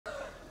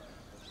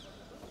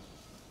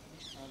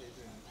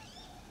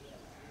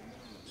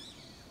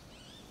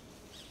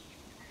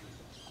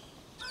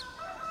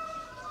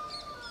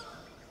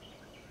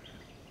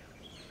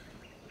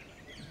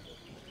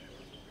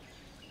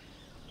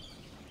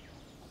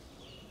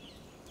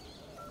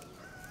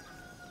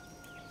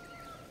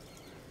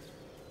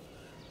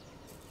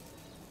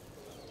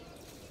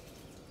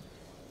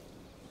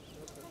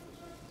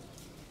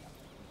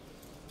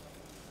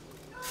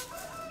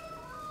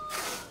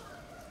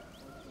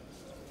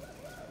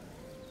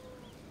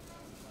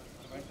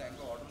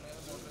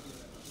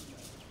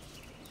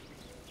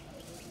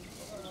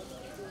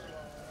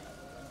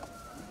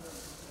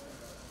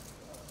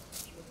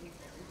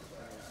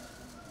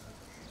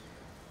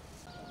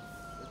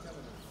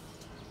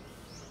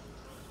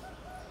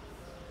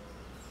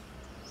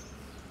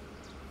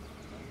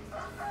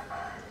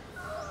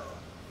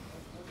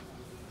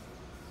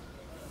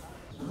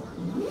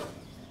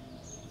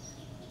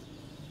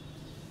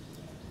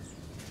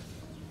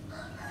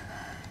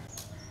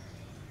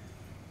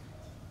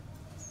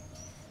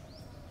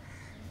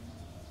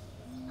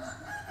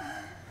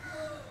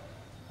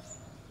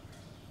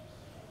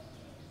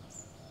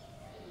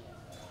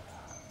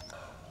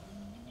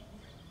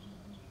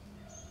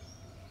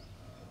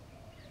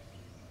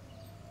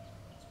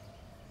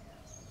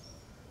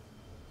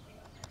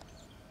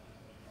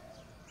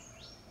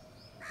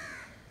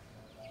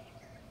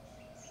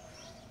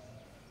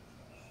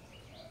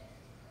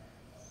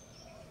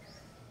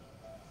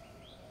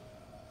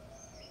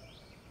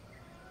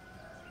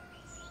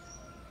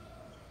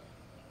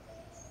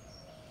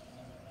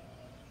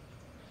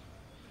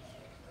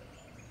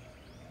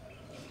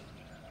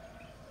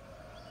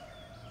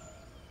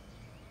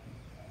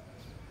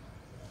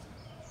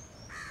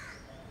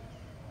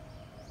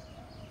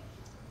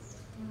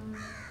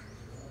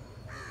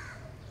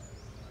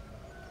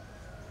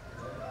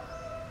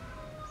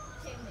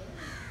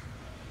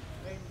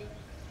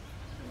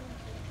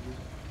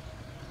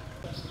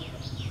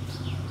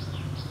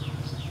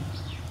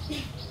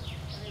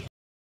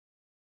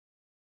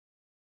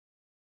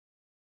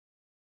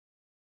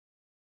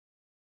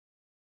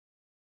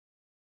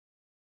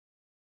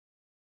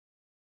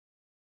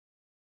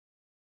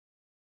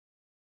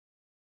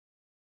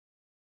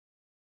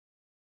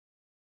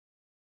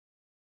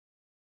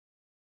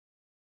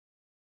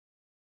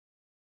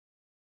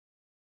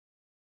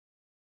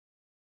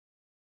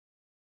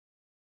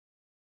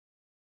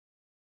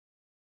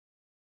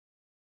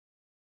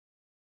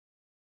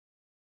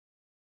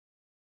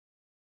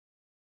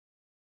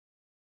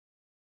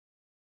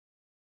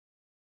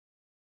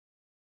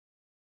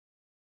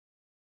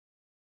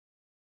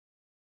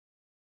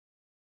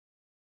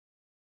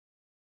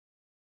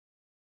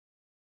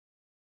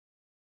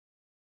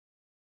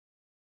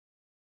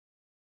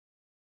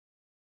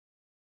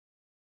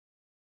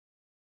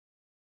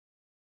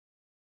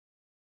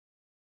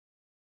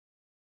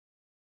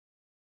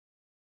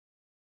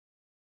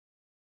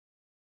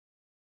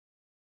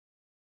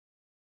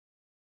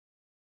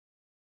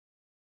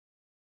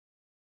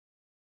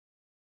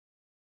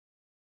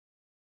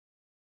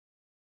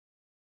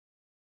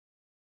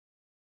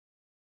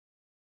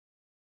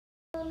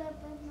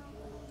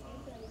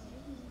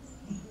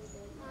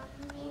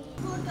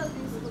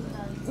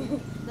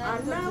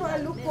అన్న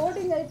వాళ్ళు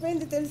కోటింగ్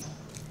అయిపోయింది తెలుసు.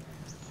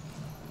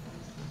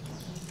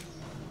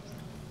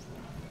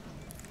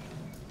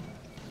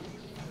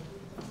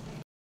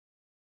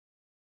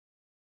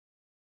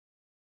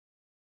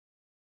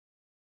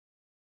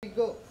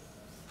 Go.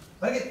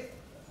 Bagi.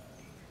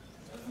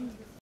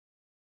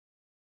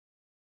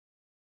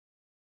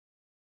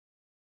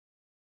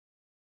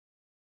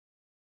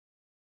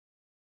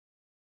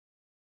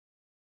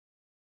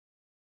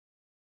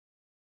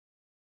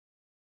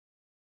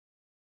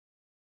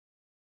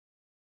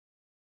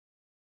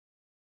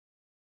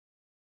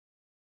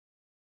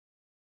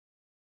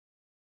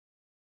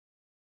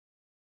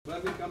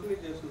 Bagi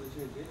complete చేసుకుని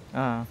వచ్చేయండి.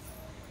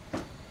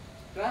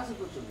 క్లాస్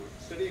కూర్చోండి.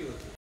 స్టడీగా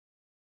కూర్చోండి.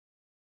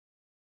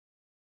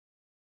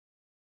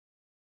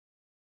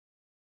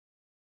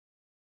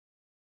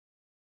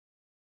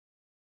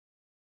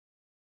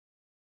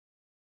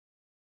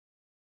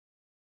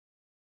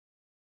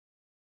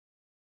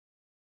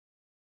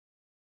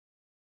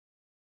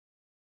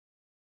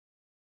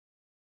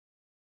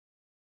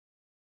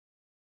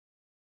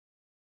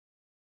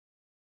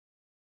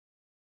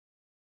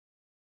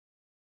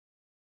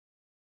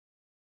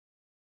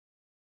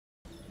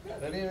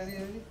 Ready.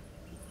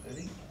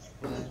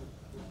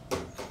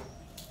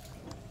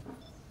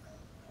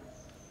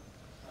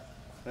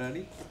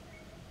 Ready?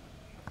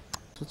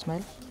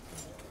 Smile.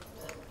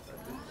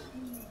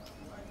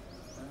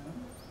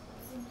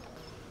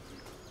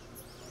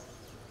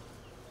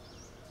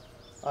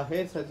 ఆ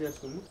హెయిర్ సెట్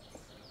చేసుకుని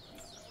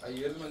ఆ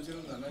ఇయర్ మంచిగా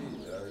ఉందన్న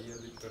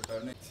ఇయర్ ఇక్కడ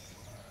టర్న్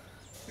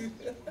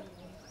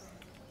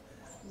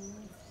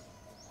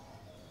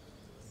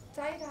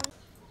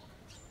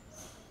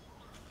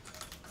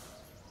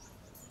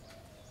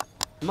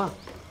అమ్మా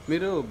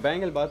మీరు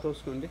బ్యాంగిల్ బాగా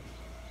తోసుకోండి.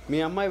 మీ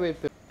అమ్మాయి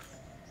వైపు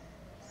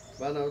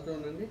బాగా నవ్వుతూ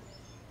ఉండండి.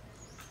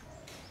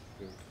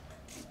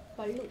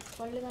 పళ్ళు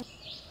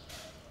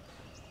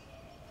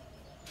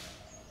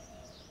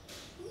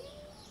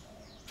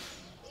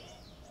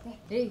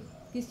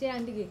కిస్తే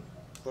ఆంటీకి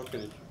ఓకే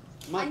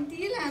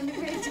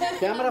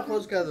కెమెరా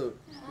ఫోజ్ కాదు.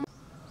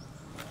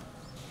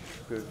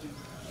 గుడ్.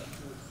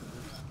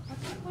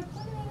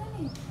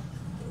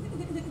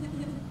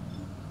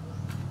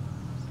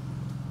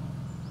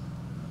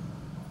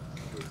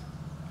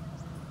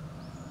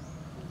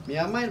 మీ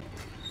అమ్మాయి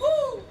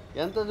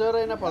ఎంత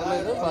జోరైనా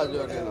పర్లేదు, బాగా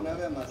జోరైనా.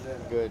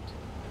 Good,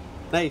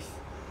 nice.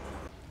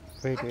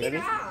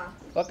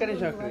 ఒక్క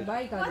నిమిషం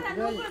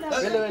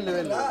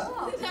వెళ్ళు.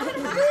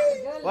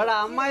 వాడు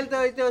అమ్మాయిలతో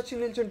అయితే వచ్చి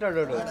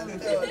నిల్చుంటాడు.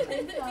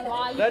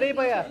 రెడీ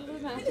భయ్యా?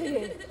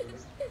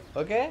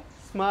 ఓకే,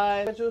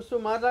 స్మైల్ చూస్తూ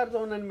మాట్లాడుతూ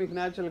ఉండండి, మీకు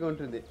న్యాచురల్గా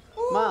ఉంటుంది.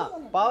 మా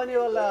పావని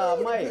వాళ్ళ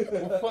అమ్మాయి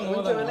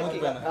కొంచెం వెనక్కి.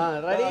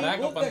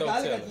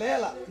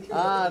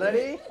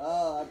 రెడీ?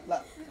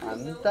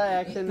 అంతా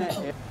యాక్షన్.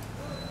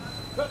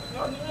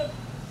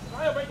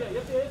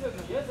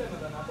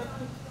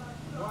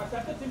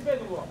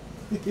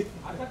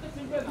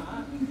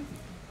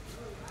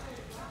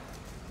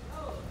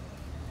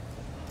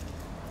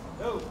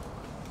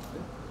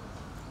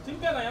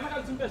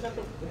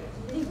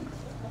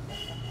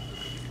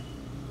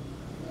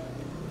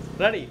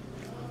 రెడీ?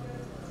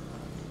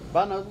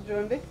 బాగా నవ్వుతూ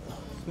చూడండి.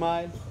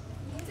 స్మైల్.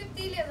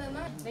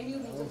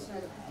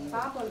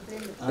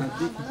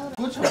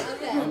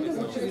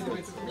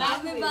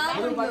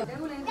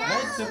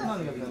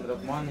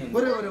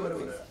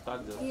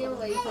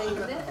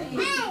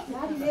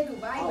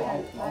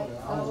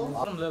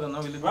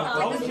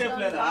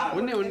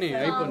 ఉన్నాయి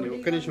అయిపోయింది.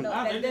 ఒక్క నిమిషం.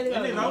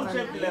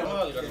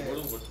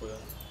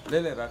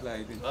 లేదు రాట్లే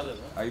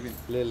అయిపోయింది.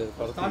 లేదు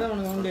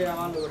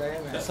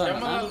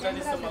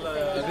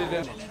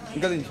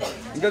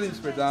ఇంకా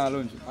దించి పెట్టా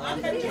ఆలోచించు.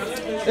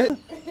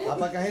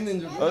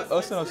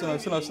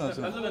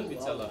 వస్తున్నా.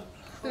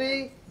 3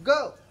 go.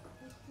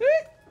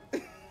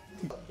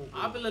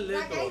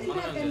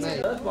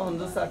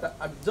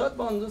 జోత్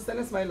బాగుంది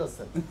చూస్తేనే స్మైల్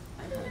వస్తుంది.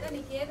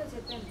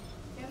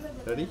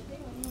 రెడీ?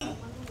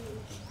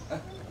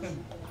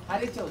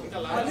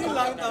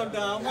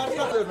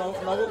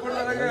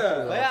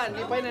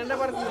 నీ పైన ఎండ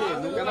పడుతుంది.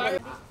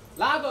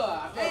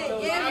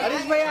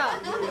 హరీష్ భయ్యా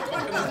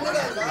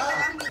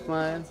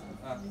స్మైల్.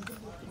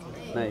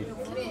 నైస్.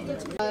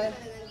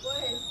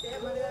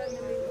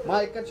 మా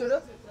ఇక్కడ చూడు.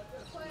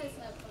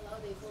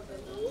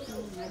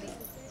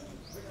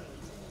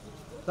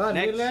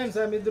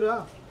 సార్ ఇద్దరు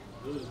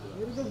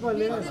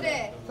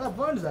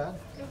పోండి సార్.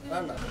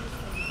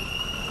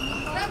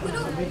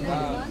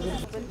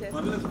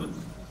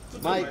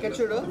 మా ఇక్కడ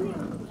చూడు.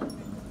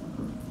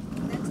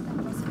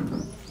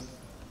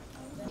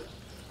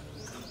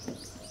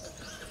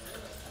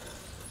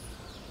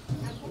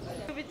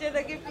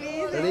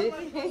 Ready?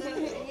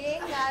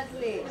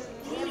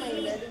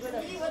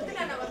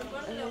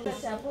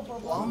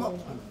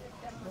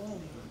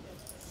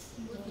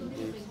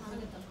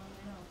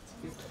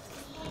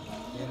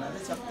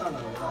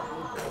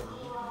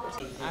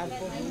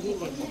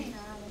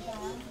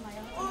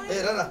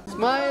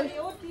 Smile.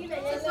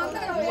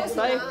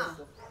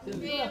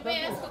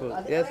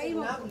 Yes.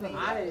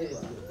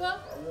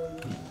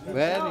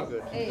 Very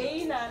good.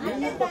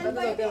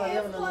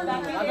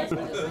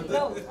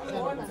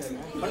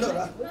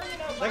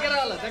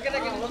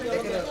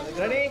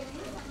 Ready?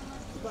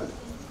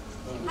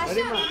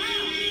 Ready, ma?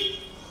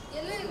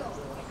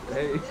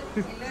 Hey.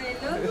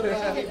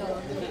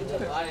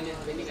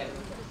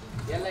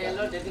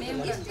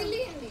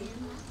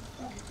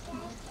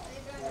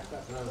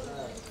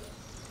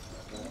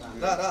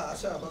 రా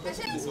ఆశ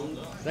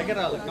దగ్గర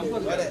రావాలి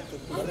కంపోజ్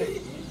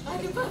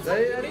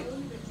రెడీ రెడీ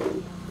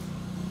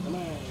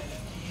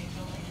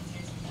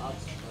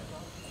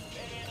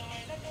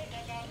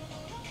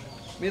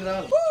మీరు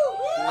రావాలి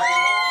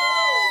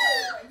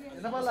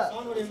వినపాలా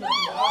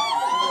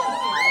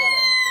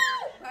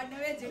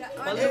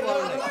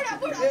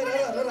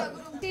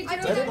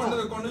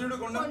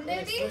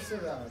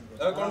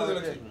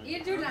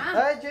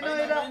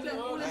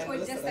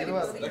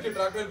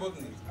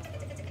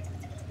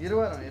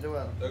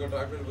ఇరువారం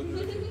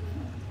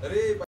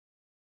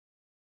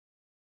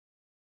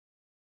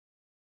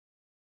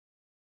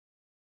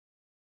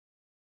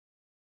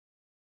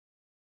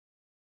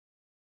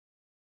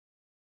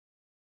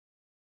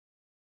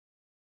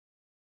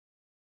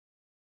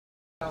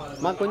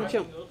మా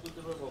కొంచెం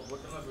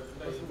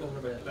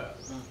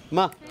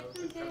మా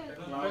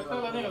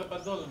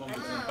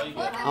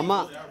అమ్మా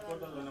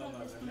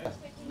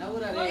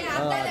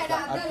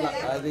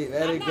అది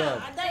వెరీ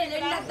గుడ్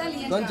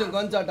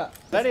కొంచెం అట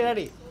రెడీ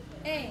రెడీ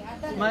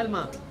స్మైల్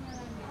మా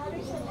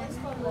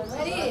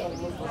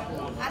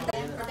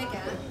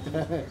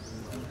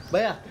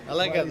భయ్యా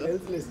అలా కాదు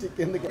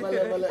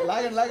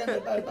లాగండి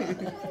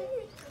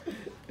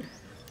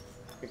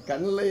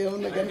కళ్ళలో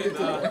ఏమన్నా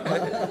కనిపించింది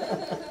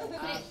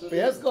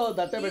వేసుకో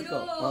దట్టే పెట్టుకో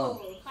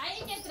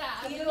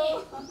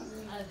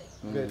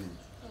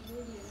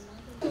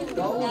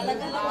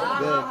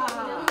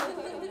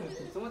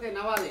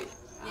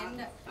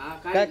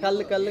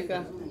కళ్ళు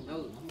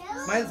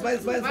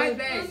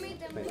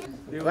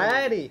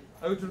ready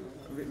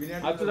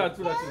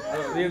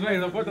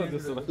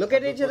look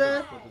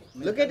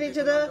at each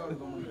other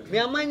మీ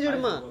అమ్మాయిని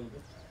చూడమ్మా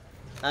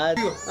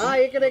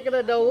ఇక్కడ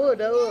డవ్వు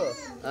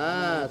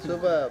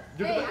సూపర్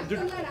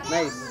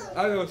నైస్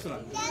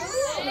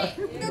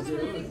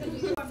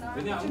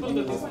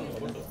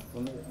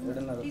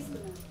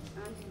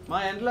మా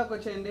ఎంట్లోకి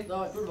వచ్చేయండి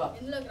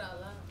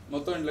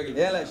మొత్తం ఇంట్లోకి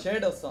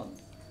షేడ్ వస్తాం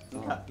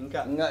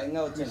ఇంకా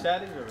వచ్చి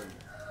షేరింగ్ చూడండి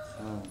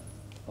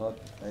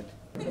ఓకే రైట్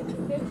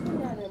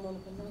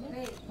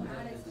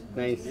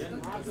నైస్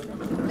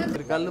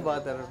కళ్ళు బాగా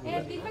తెరవచ్చు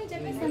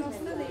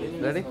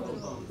రెడీ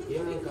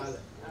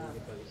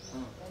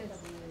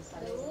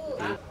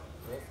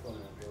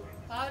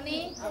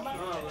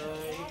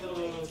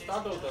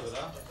స్టార్ట్ అవుతుంది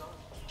కదా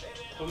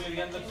 9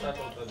 గంటలకు స్టార్ట్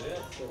అవుతుంది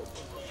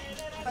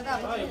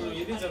ఇప్పుడు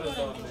ఇది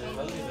జరుగుతుంది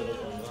హల్దీ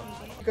జరుగుతుంది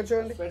ఇక్కడ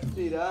చూడండి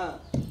పెట్టిరా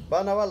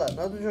బాగా నవ్వాలా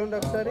నవ్వు చూడండి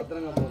ఒకసారి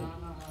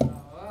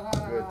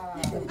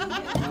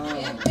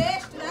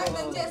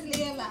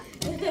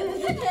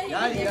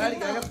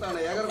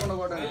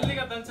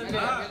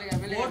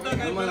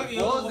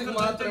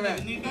మాత్రమే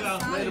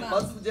మీరు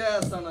పసుపు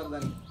చేస్తున్నారు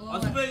దాన్ని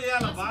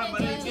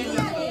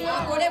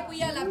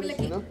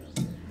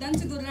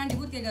దంచి గుర్రాంటి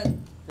ఊరికే కాదు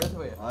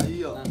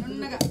అయ్యో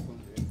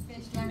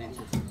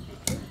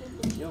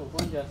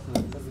ఫోన్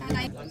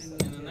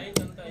చేస్తున్నాను నైట్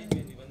అంతా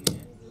అయిపోయింది ఇవన్నీ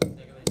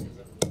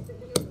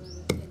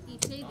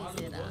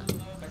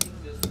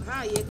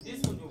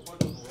తీసుకుంటూ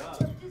ఫోటో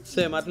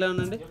సేమ్ అట్లే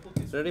ఉండండి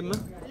రెడీ అమ్మా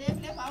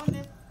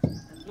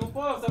నువ్వు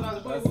పో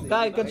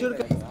సార్ ఇక్కడ చూడు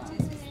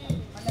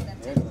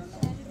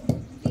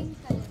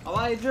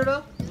అవా ఇది చూడు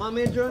మా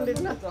మీరు చూడండి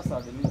ఇట్లా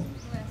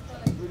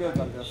వీడియో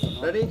కాల్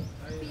చేస్తాను రెడీ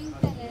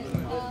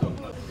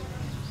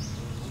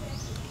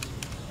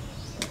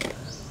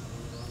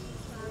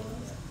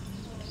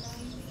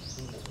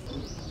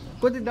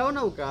కొద్ది డౌన్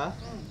అవుక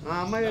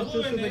అమ్మాయి గారు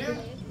చూస్తూ పెట్టి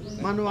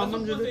మా నువ్వు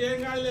అమ్మని చూడు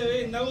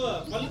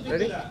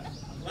రెడీ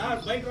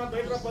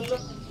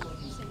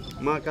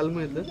మా కల్మ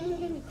ఇద్దు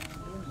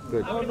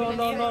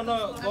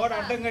గోడ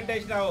అడ్డం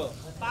కట్టేసినావు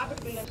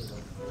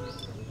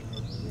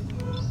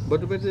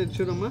బొట్టు పెట్టి ఇటు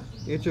చూడమ్మా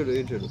ఇటు చూడు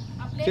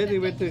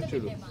చేతికి పెట్టి ఇటు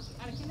చూడు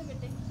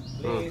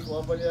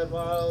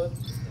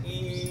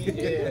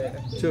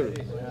చూడు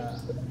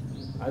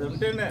అది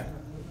ఉంటేనే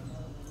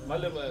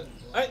మళ్ళీ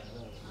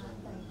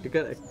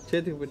ఇక్కడ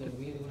చేతికి పెట్టు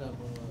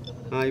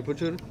ఇప్పుడు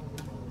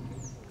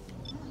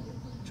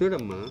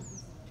చూడమ్మా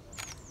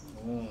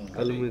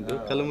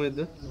కళ్ళు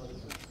మీద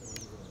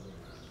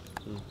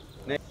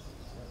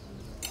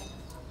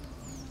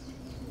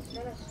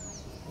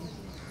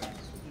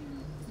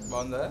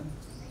బాగుందా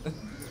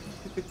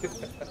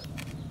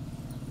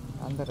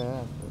अंदर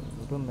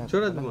रूम में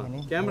చూడద్దమ్మా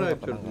కెమెరా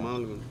వైపు చూడు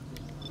మామూలుగా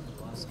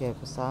उसके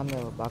सामने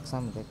वो बक्सा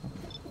में देखो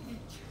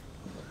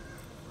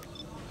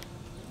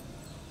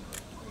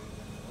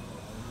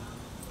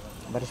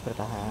बारिश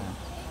पड़ता है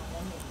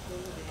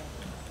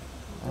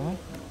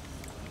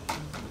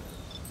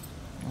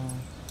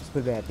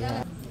स्कूल भी आती है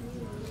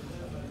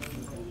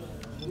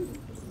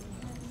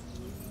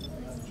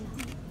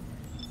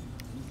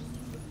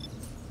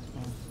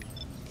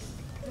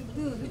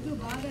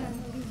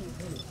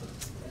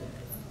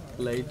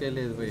లైటే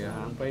లేదు భయ్య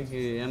పైకి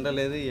ఎండ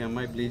లేదు ఈ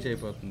అమ్మాయి బ్లీచ్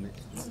అయిపోతుంది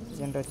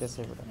ఎండ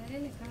వచ్చేస్తాయి కూడా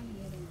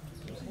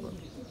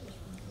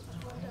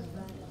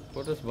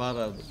ఫొటోస్ బాగా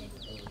రాదు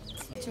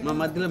మా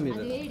మధ్యలో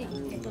మీరు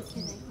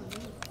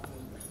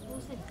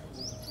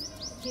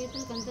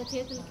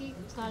చేతులకి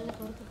కాళ్ళ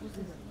కొరకు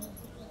పూసింది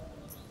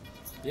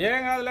ఏం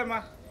కాదులేమ్మా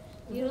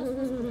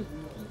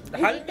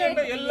హల్దీ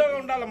అంటే ఎల్లోగా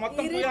ఉండాలి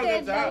మొత్తం పూయాలి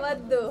తెలుసా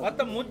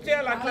మొత్తం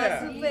ముచ్చేయాలి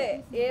అట్లే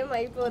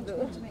ఏమైపోదు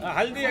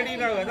హల్దీ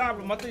అడిగినావు కదా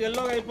అప్పుడు మొత్తం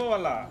ఎల్లోగా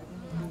అయిపోవాలా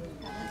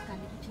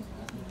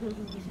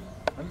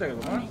అంతే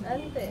కదా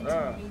అంతే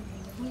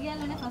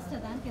ముగియాలనే ఫస్ట్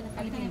దానికి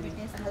కలిపి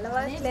పెట్టేసి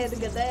అలవాటు లేదు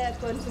కదా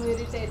కొంచెం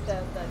ఇరిటేట్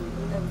అవుతాను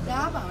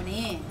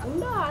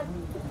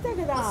అంతే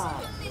కదా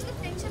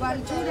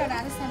వాళ్ళు చూడాడు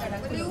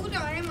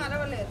అరుస్తాడు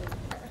మరవలేదు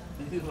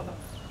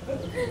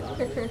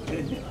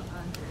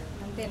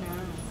అంతేనా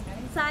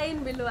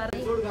సాయిన్ బిల్వారు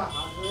ఇట్లా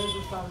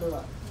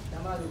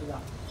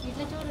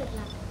చూడు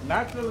ఇట్లా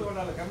న్యాచురల్గా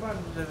ఉండాలి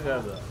కెమెరా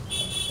కాదు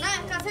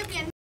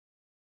కాసేపు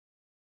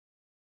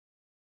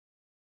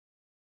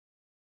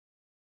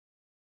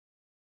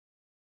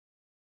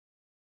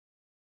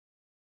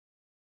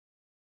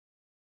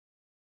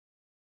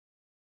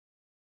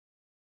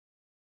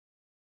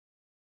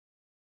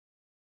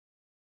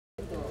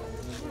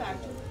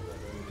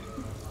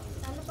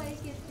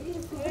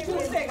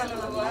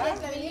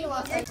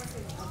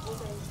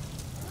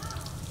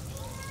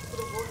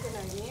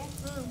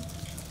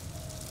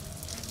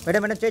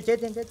మేడం మేడం చేతి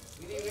చేతి చేతి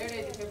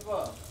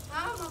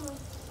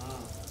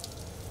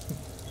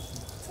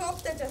సోప్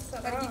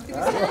తెచ్చేస్తారా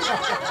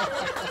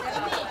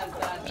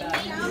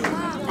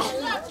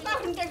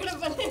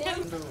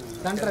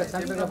సెంటర్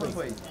సెంటర్గా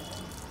పోయి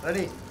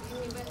రెడీ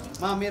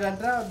మా మీరు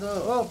అంటారా వద్దు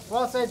ఓ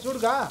పోసాయి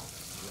చూడుగా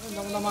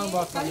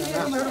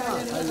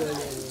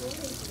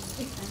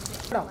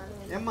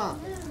ఏమ్మా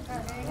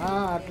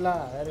అట్లా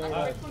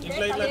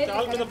ఇట్లా ఇట్లా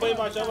కాలు మీద పోయి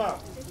మా శోభ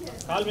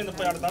కాలు మీద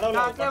పోయి ఆడ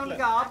తడవలేదు అట్లే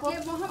ఉంది ఆపు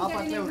ఆపు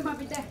అట్లే ఉంది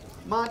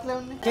మా అట్లే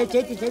ఉంది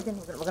చేతి చేతి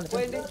ఒక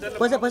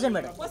పోసే పోసాను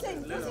మేడం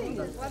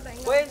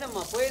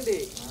పోయిందమ్మా పోయింది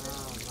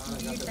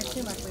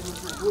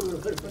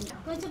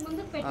కొంచెం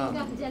ముందుకు పెట్టి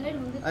ఇంకా జల్లెడ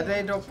ముందు అదే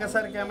ఇటు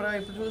ఒక్కసారి కెమెరా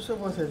ఇప్పుడు చూస్తూ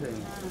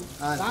పోసేసేయండి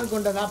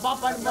అనుకుంటుంది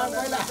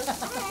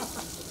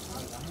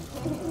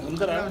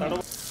ముందర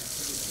తడవ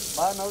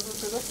బాగా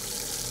నవ్వుతుందా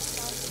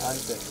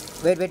అంతే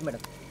వెయిట్ వెయిట్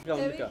మేడం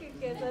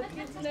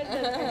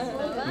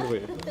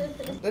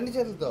రెండు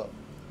చేతులతో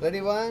రెడీ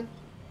 1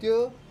 2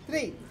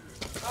 3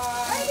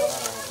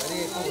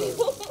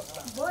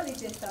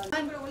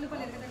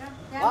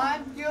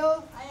 1 2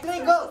 3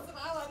 గో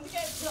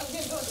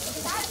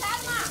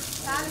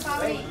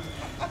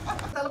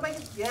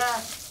తలపైకి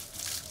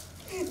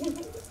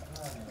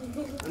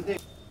అంతే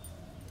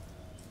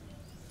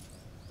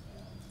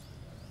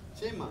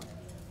చేయమ్మా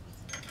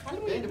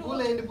ఏంటి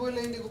పూలు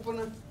ఏంటి గుప్పన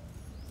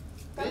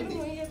ఏంటి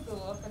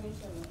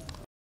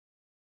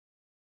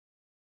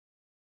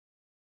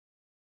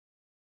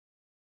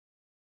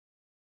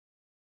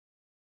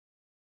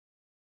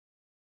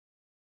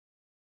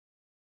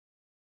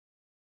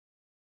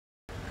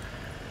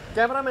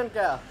కెమెరామెన్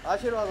కా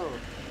ఆశీర్వాదం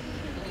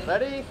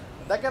రెడీ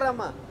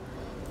దగ్గరమ్మా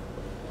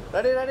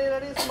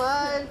రెడీ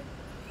స్మైల్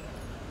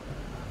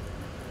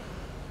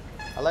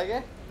అలాగే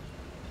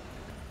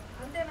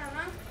అంతే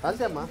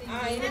అమ్మా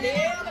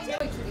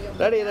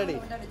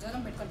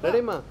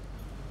రెడీమ్మా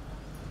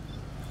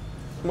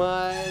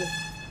స్మైల్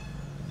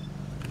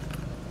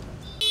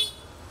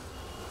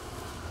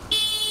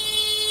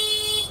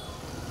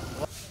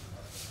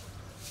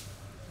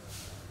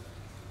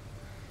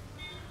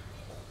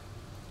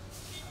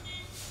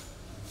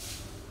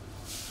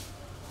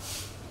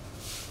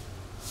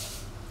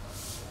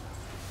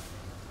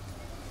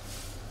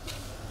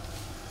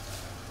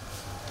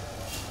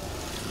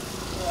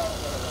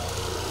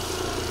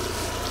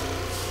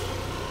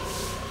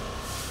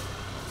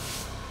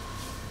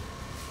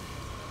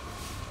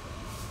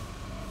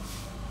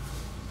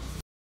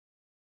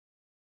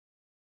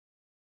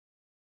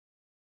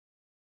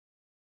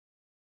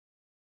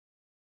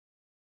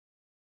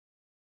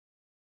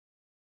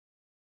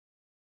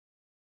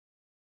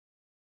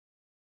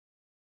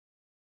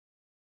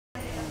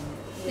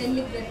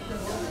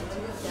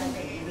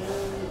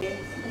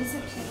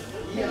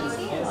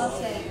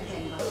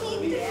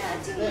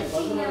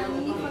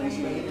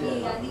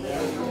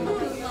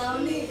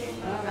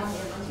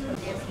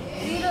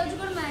ఈ రోజు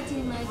కూడా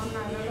మ్యాచింగ్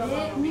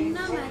నిన్న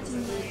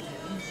మ్యాచింగ్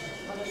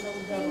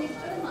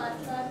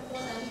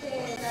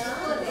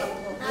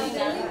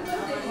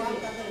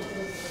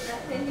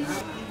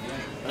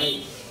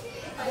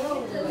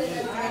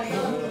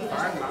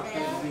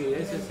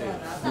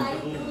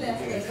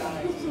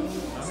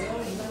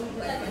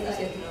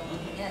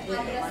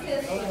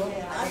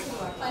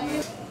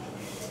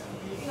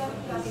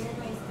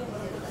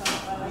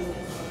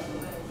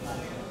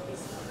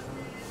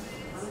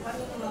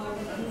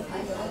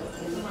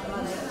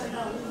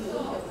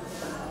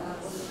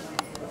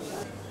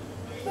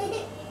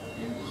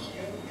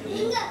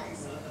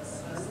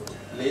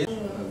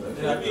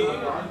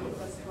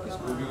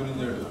స్కూటీ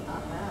గురించి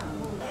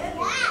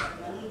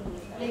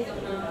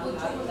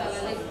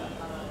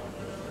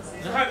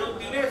నువ్వు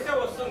తినేసే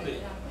వస్తుంది.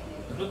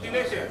 నువ్వు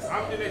తినేసే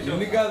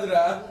నిన్ను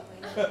కాదురా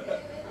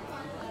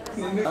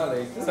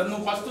సార్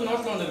నువ్వు ఫస్ట్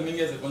నోట్లో ఉండదు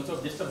మింగేసి కొంచెం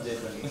డిస్టర్బ్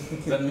చేసాను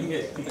సార్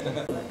మింగే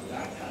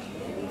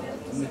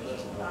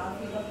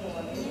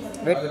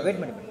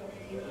వెయిట్ మేడం.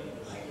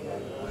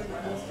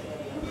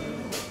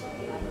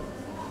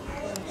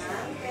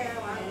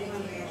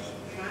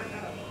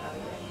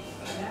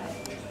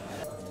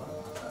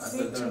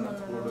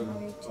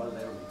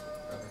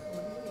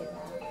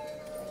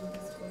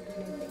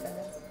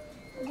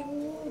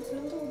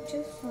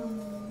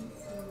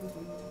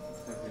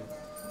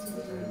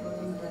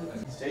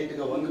 స్ట్రైట్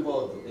గా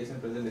వంగిపోవద్దు. చేసిన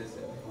ప్రజలు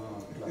చేస్తే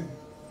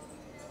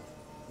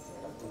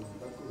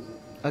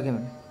ఓకే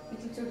మేడం.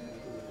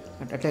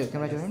 అట్లా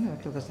కెమెరా చూడండి.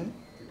 అట్లా ఒకసారి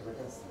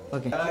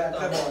ఓకే.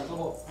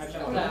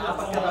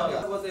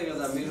 కాకపోతే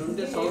కదా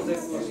మీరుంటే సౌండ్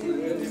ఎక్కువ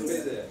వస్తుంది అని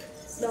చెప్పేది.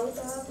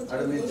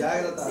 అక్కడ మీరు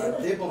జాగ్రత్త.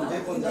 దీపం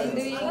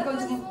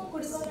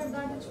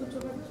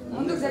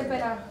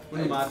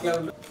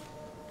మాట్లాడు.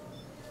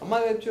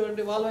 అమ్మాయి వైపు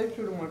చూడండి, వాళ్ళ వైపు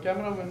చూడు, మా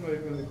కెమెరామెన్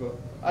వైపు ఎందుకో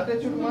అటే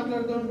చూడు,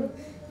 మాట్లాడుతూ ఉండు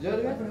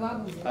జోరుగా.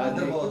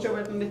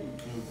 కూర్చోబెట్టండి.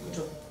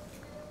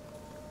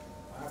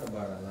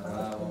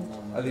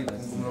 అది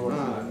కుంకుమలో కూడా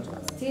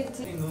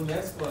నువ్వు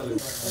నేర్చుకోవాలి.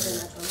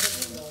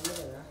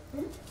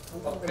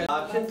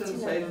 అక్షంతలు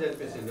సైజ్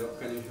జరిపేసింది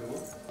ఒక్క నిమిషము.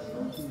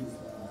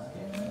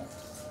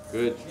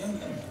 గుడ్.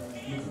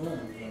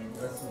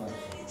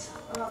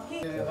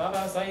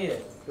 రారా సాయి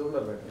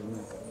ట్యూబ్లో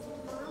పెట్టండి.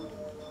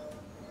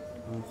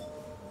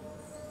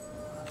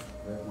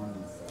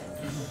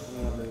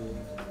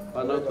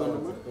 పని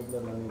అవుతుందమ్మా.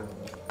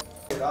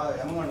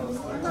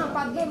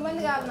 18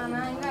 మంది కావాలి నాన్న,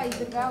 ఇంకా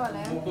 5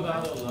 కావాలి. ముగ్గురు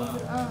రాదు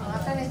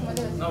అట్లనే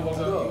మళ్ళీ నా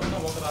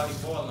ఒక రాడికి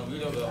పోవాలి నా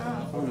వీడియోలో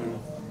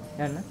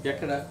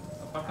ఎక్కడ?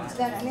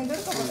 నేను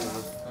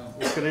దొరుకుతాను.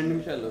 ఒక 2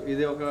 నిమిషాలు.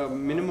 ఇది ఒక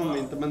మినిమం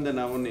ఇంతమంది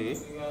నవ్వుని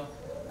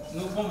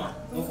నువ్వు పోమ్మా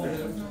నువ్వు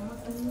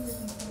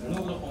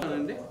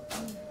అండి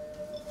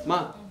మా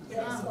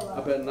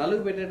అప్పుడు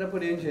నలుగు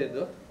పెట్టేటప్పుడు ఏం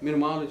చేయొద్దు, మీరు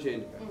మామూలు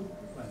చేయండి.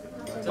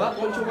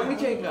 కొంచెం వంగి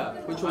చేయక,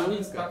 కొంచెం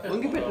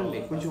వంగి పెట్టండి,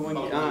 కొంచెం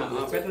వంగి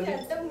పెట్టండి.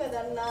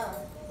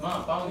 మా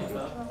పావుని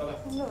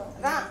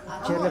రా.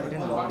 చీరలో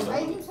పెట్టండి.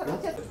 5 నిమిషాలు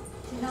వచ్చేది.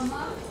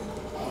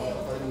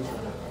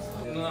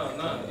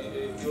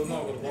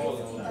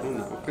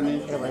 ఒక్క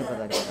నిమిషం.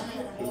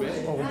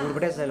 ఒక 3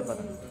 పెట్టేసి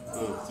వెళ్ళిపోతాం.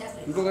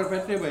 ఇంకొకటి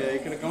పెట్టే భయ,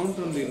 ఇక్కడ కౌంట్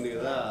ఉంది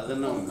కదా,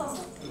 అదన్నా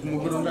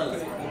ముగ్గురు ఉండాలి.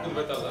 ముగ్గురు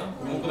పెట్టాలా?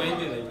 ముగ్గురు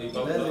అయిపోయింది ఇప్పుడు ఈ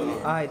బాబు.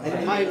 ఇద్దరు.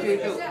 ఇటు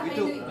ఇటు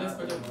ఇటు.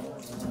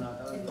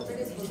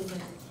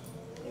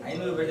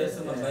 ఐనూరు పెట్టేస్తే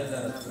మన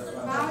బయలుదేరాలి.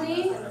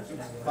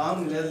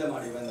 పాము లేదులే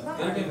మాట ఇవన్నీ.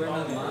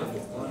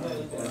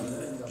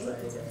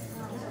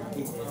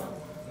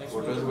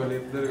 ఫోటోస్ వాళ్ళు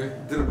ఇద్దరు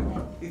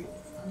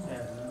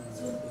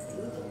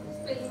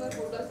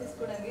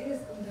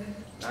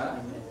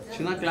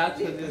చిన్న క్లాస్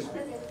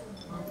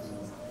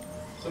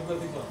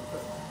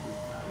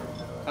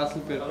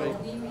అసలు పేరు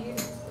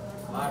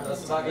మా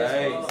డ్రెస్ బాగా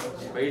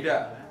బయట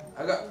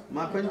అగా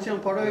మా కొంచెం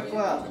పొడవు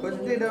ఎక్కువ,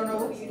 కొద్ది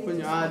నవ్వు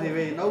కొంచెం అది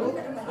వేయి నవ్వు.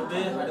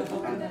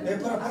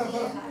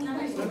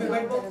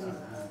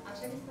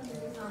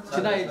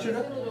 చిన్న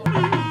ఇచ్చుడు.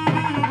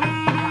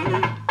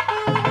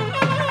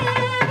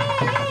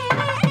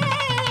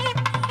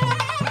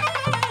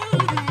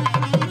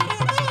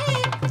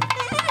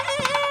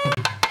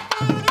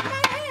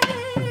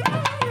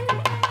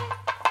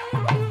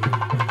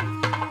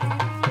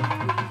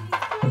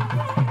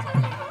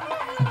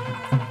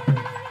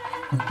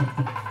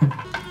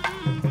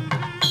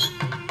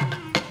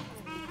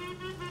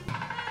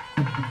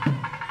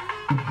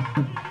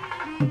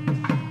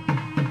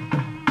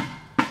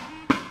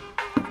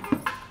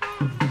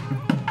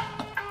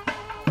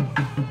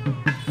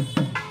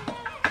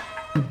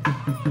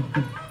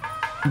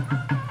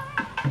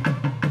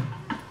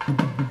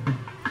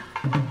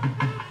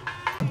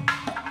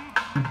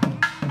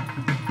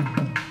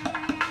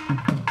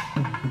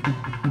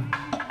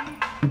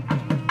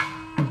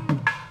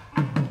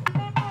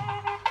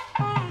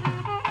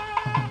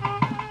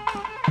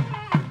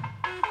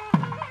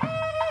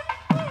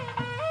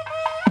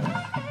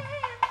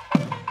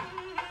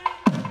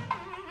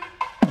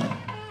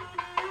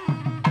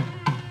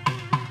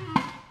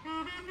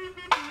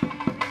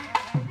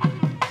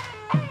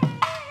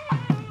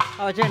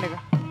 వచ్చేయండి.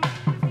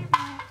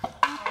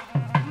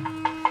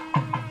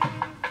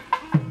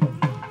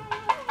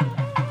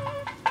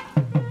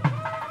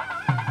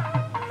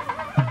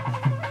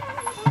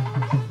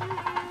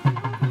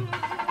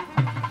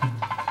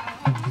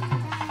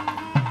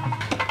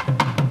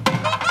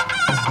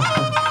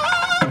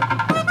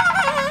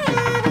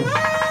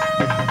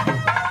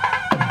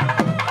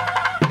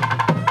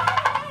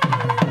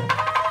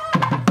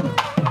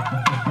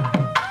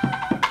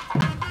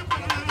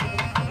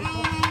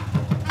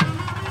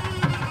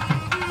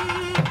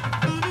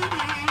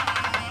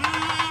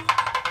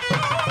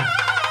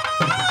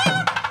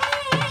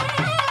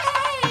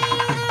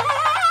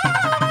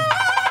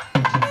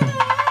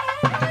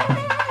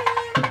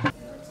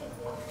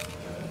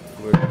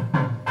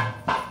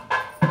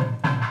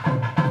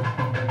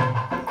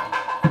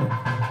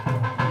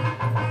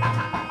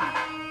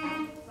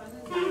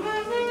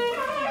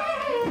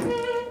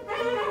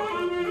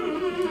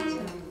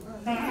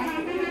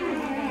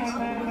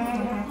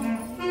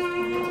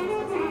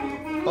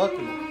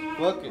 ఓకే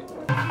ఓకే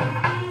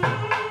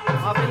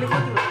మా పెళ్లి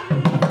కూతురు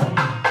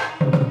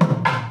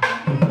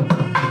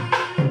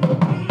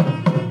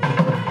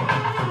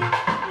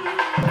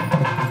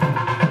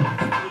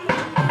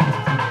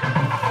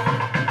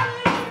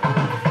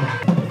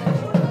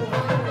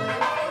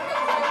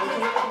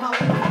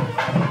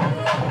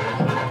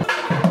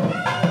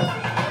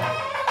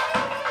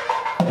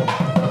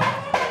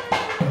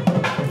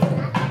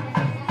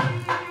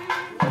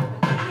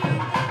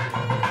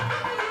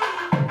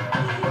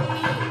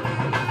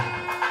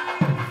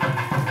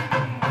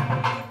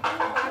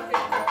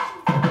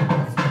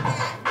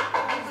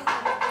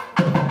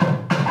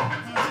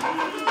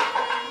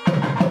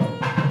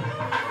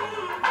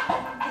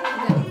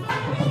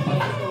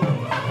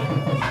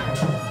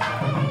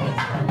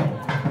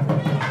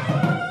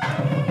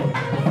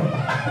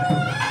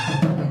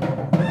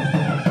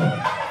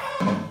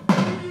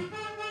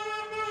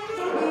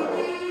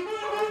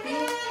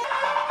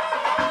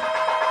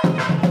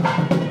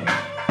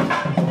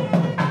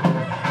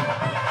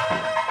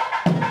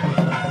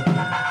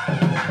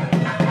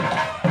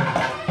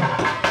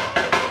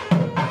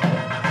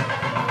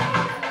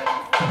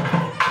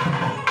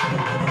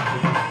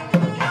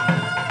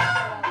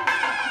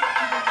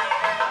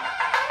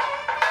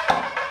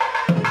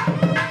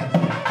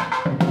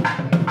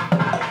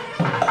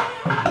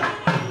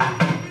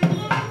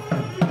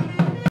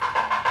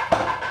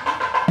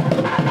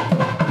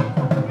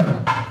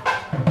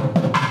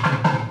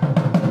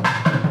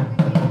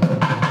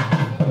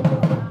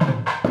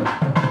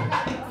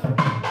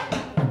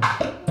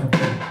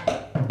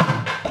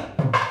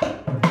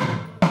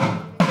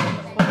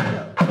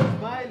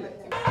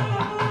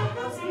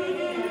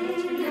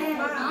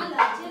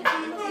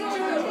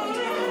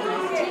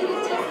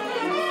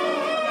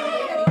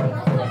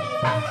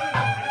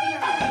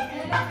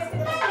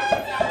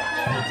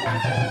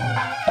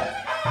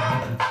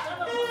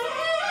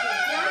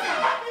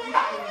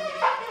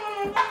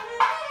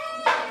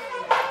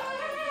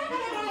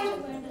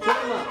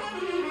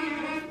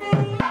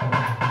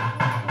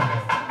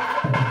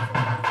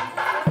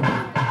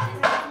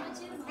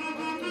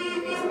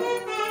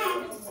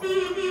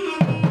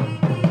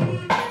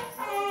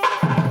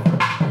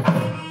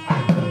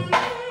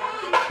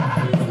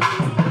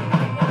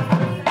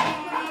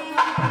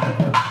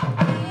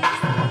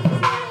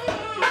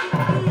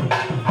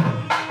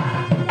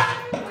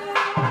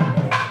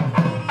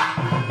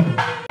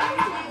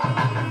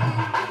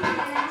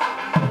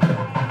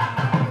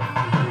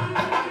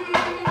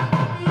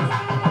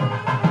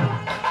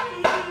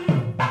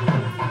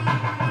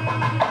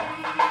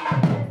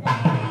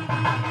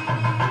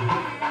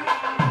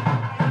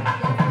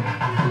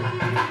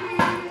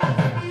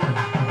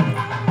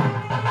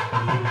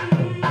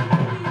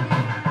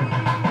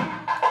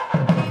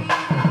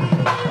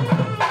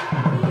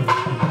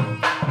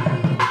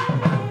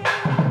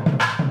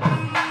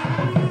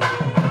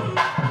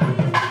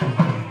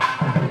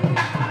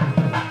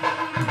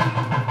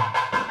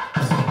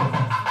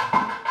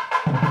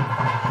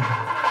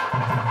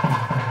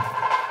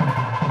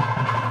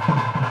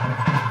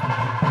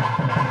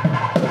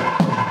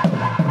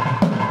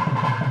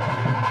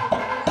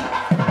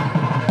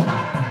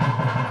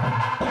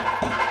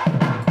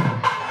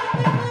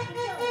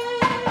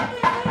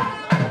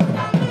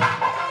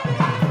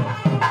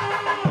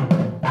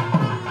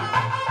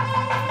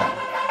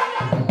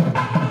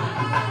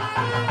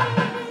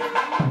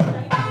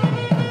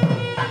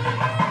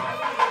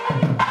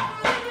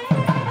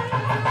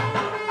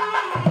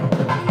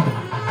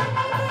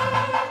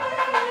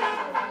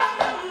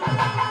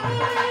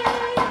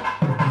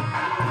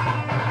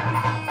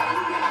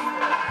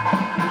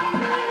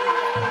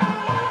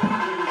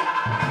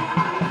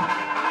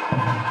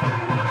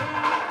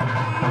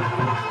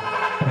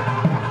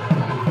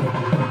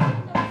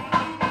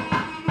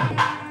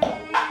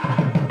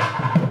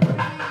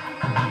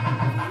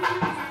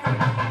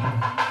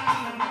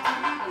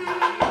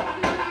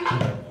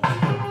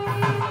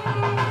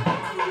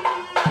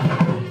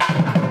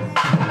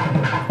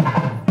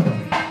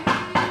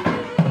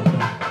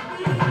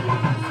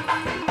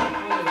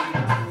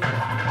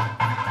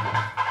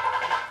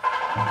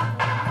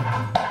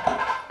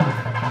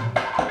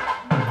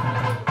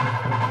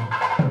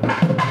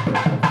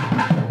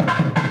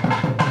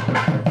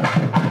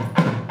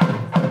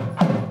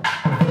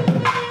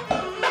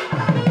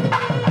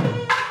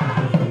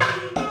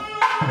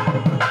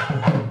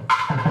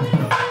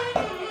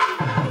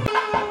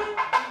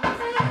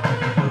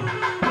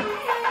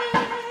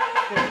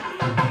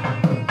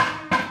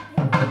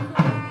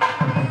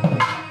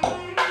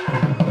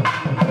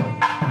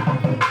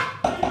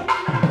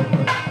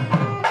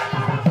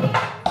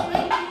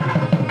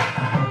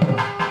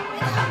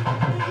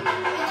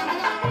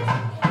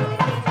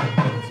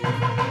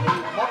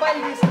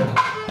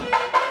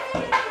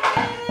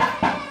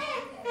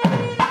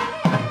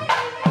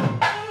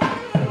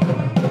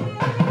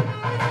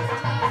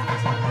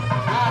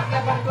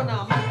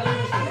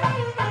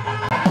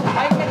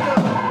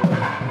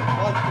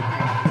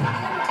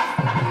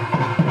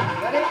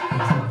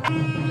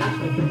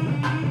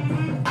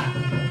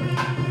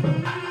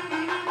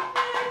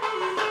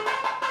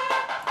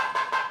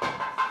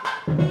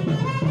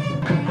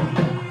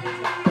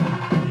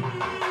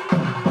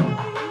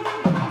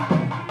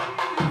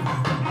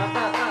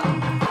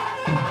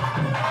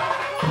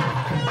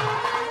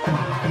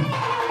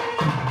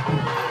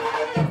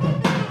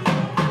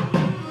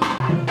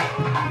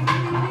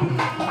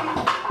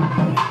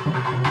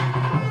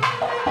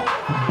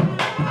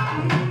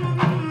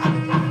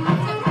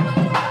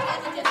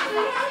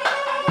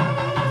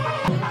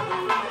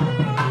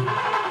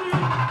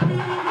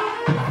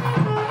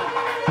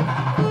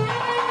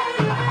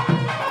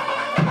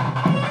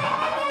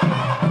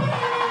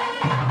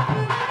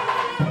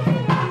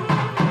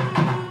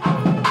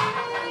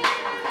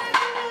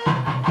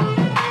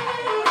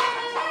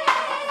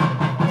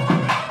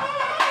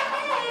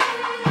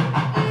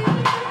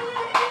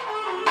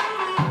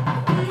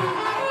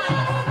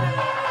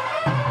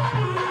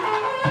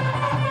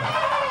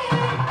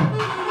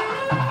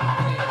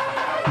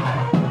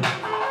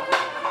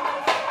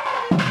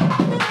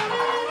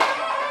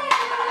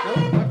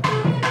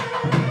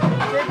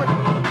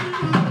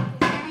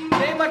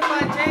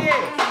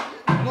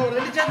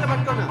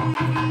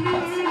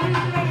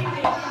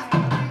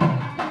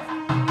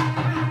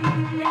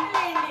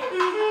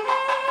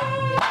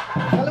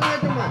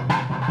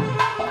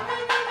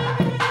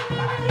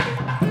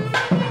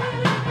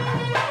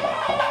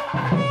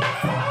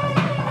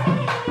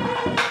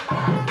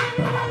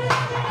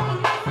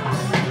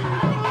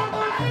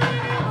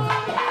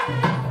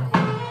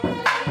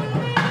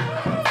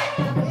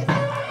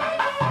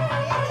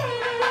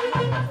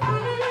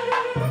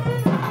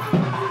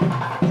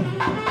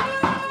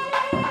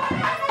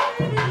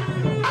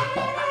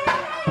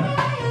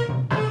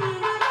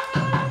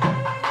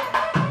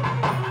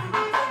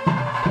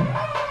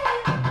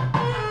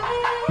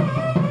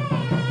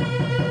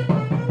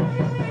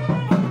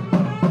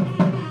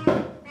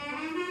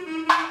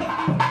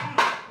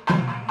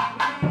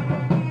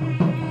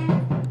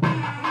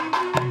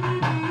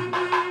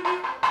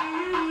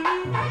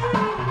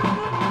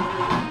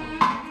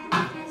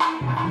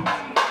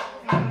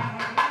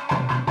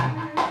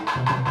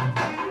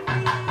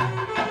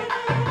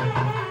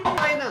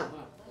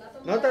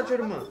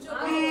చూడమ్మా.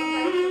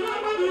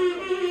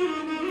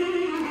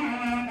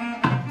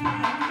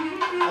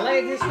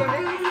 అలాగే తీసుకోండి,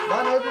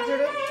 బాగా నవ్వుతూ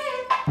చూడు.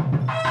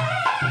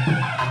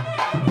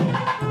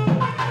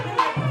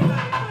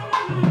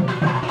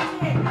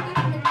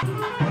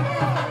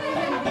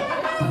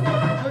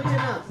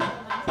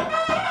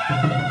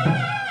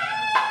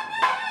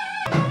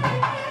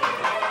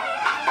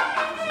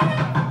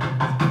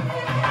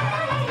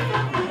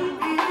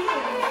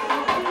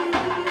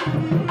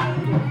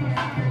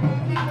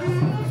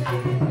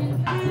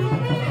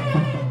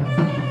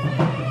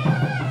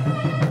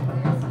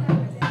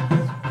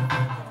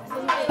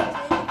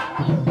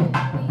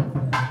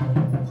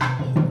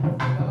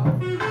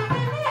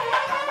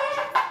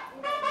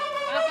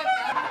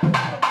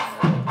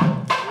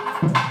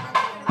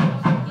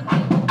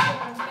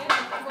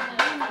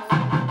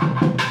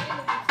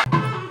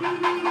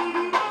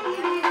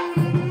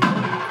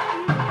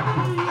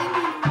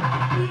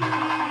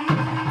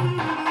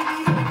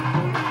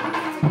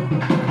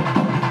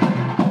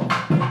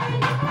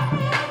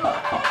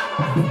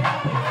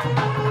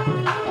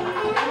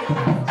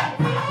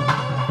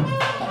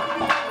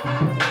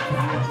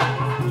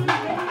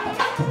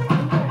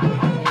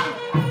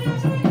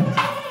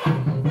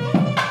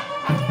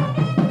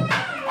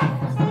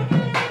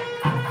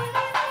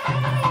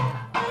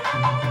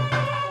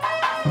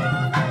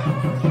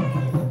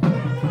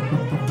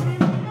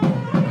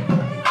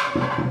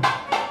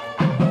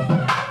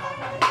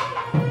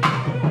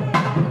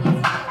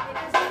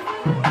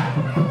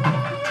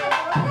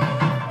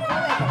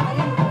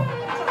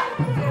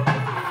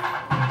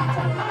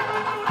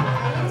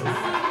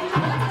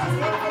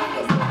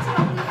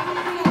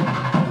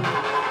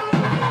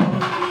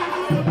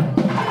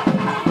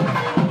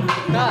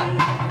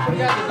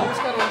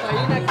 నమస్కారం అంతా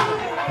అయినాక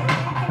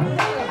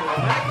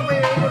వెనక్కి పోయి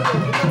వేయకూడదు,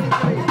 ముందర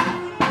నుంచి వేయి.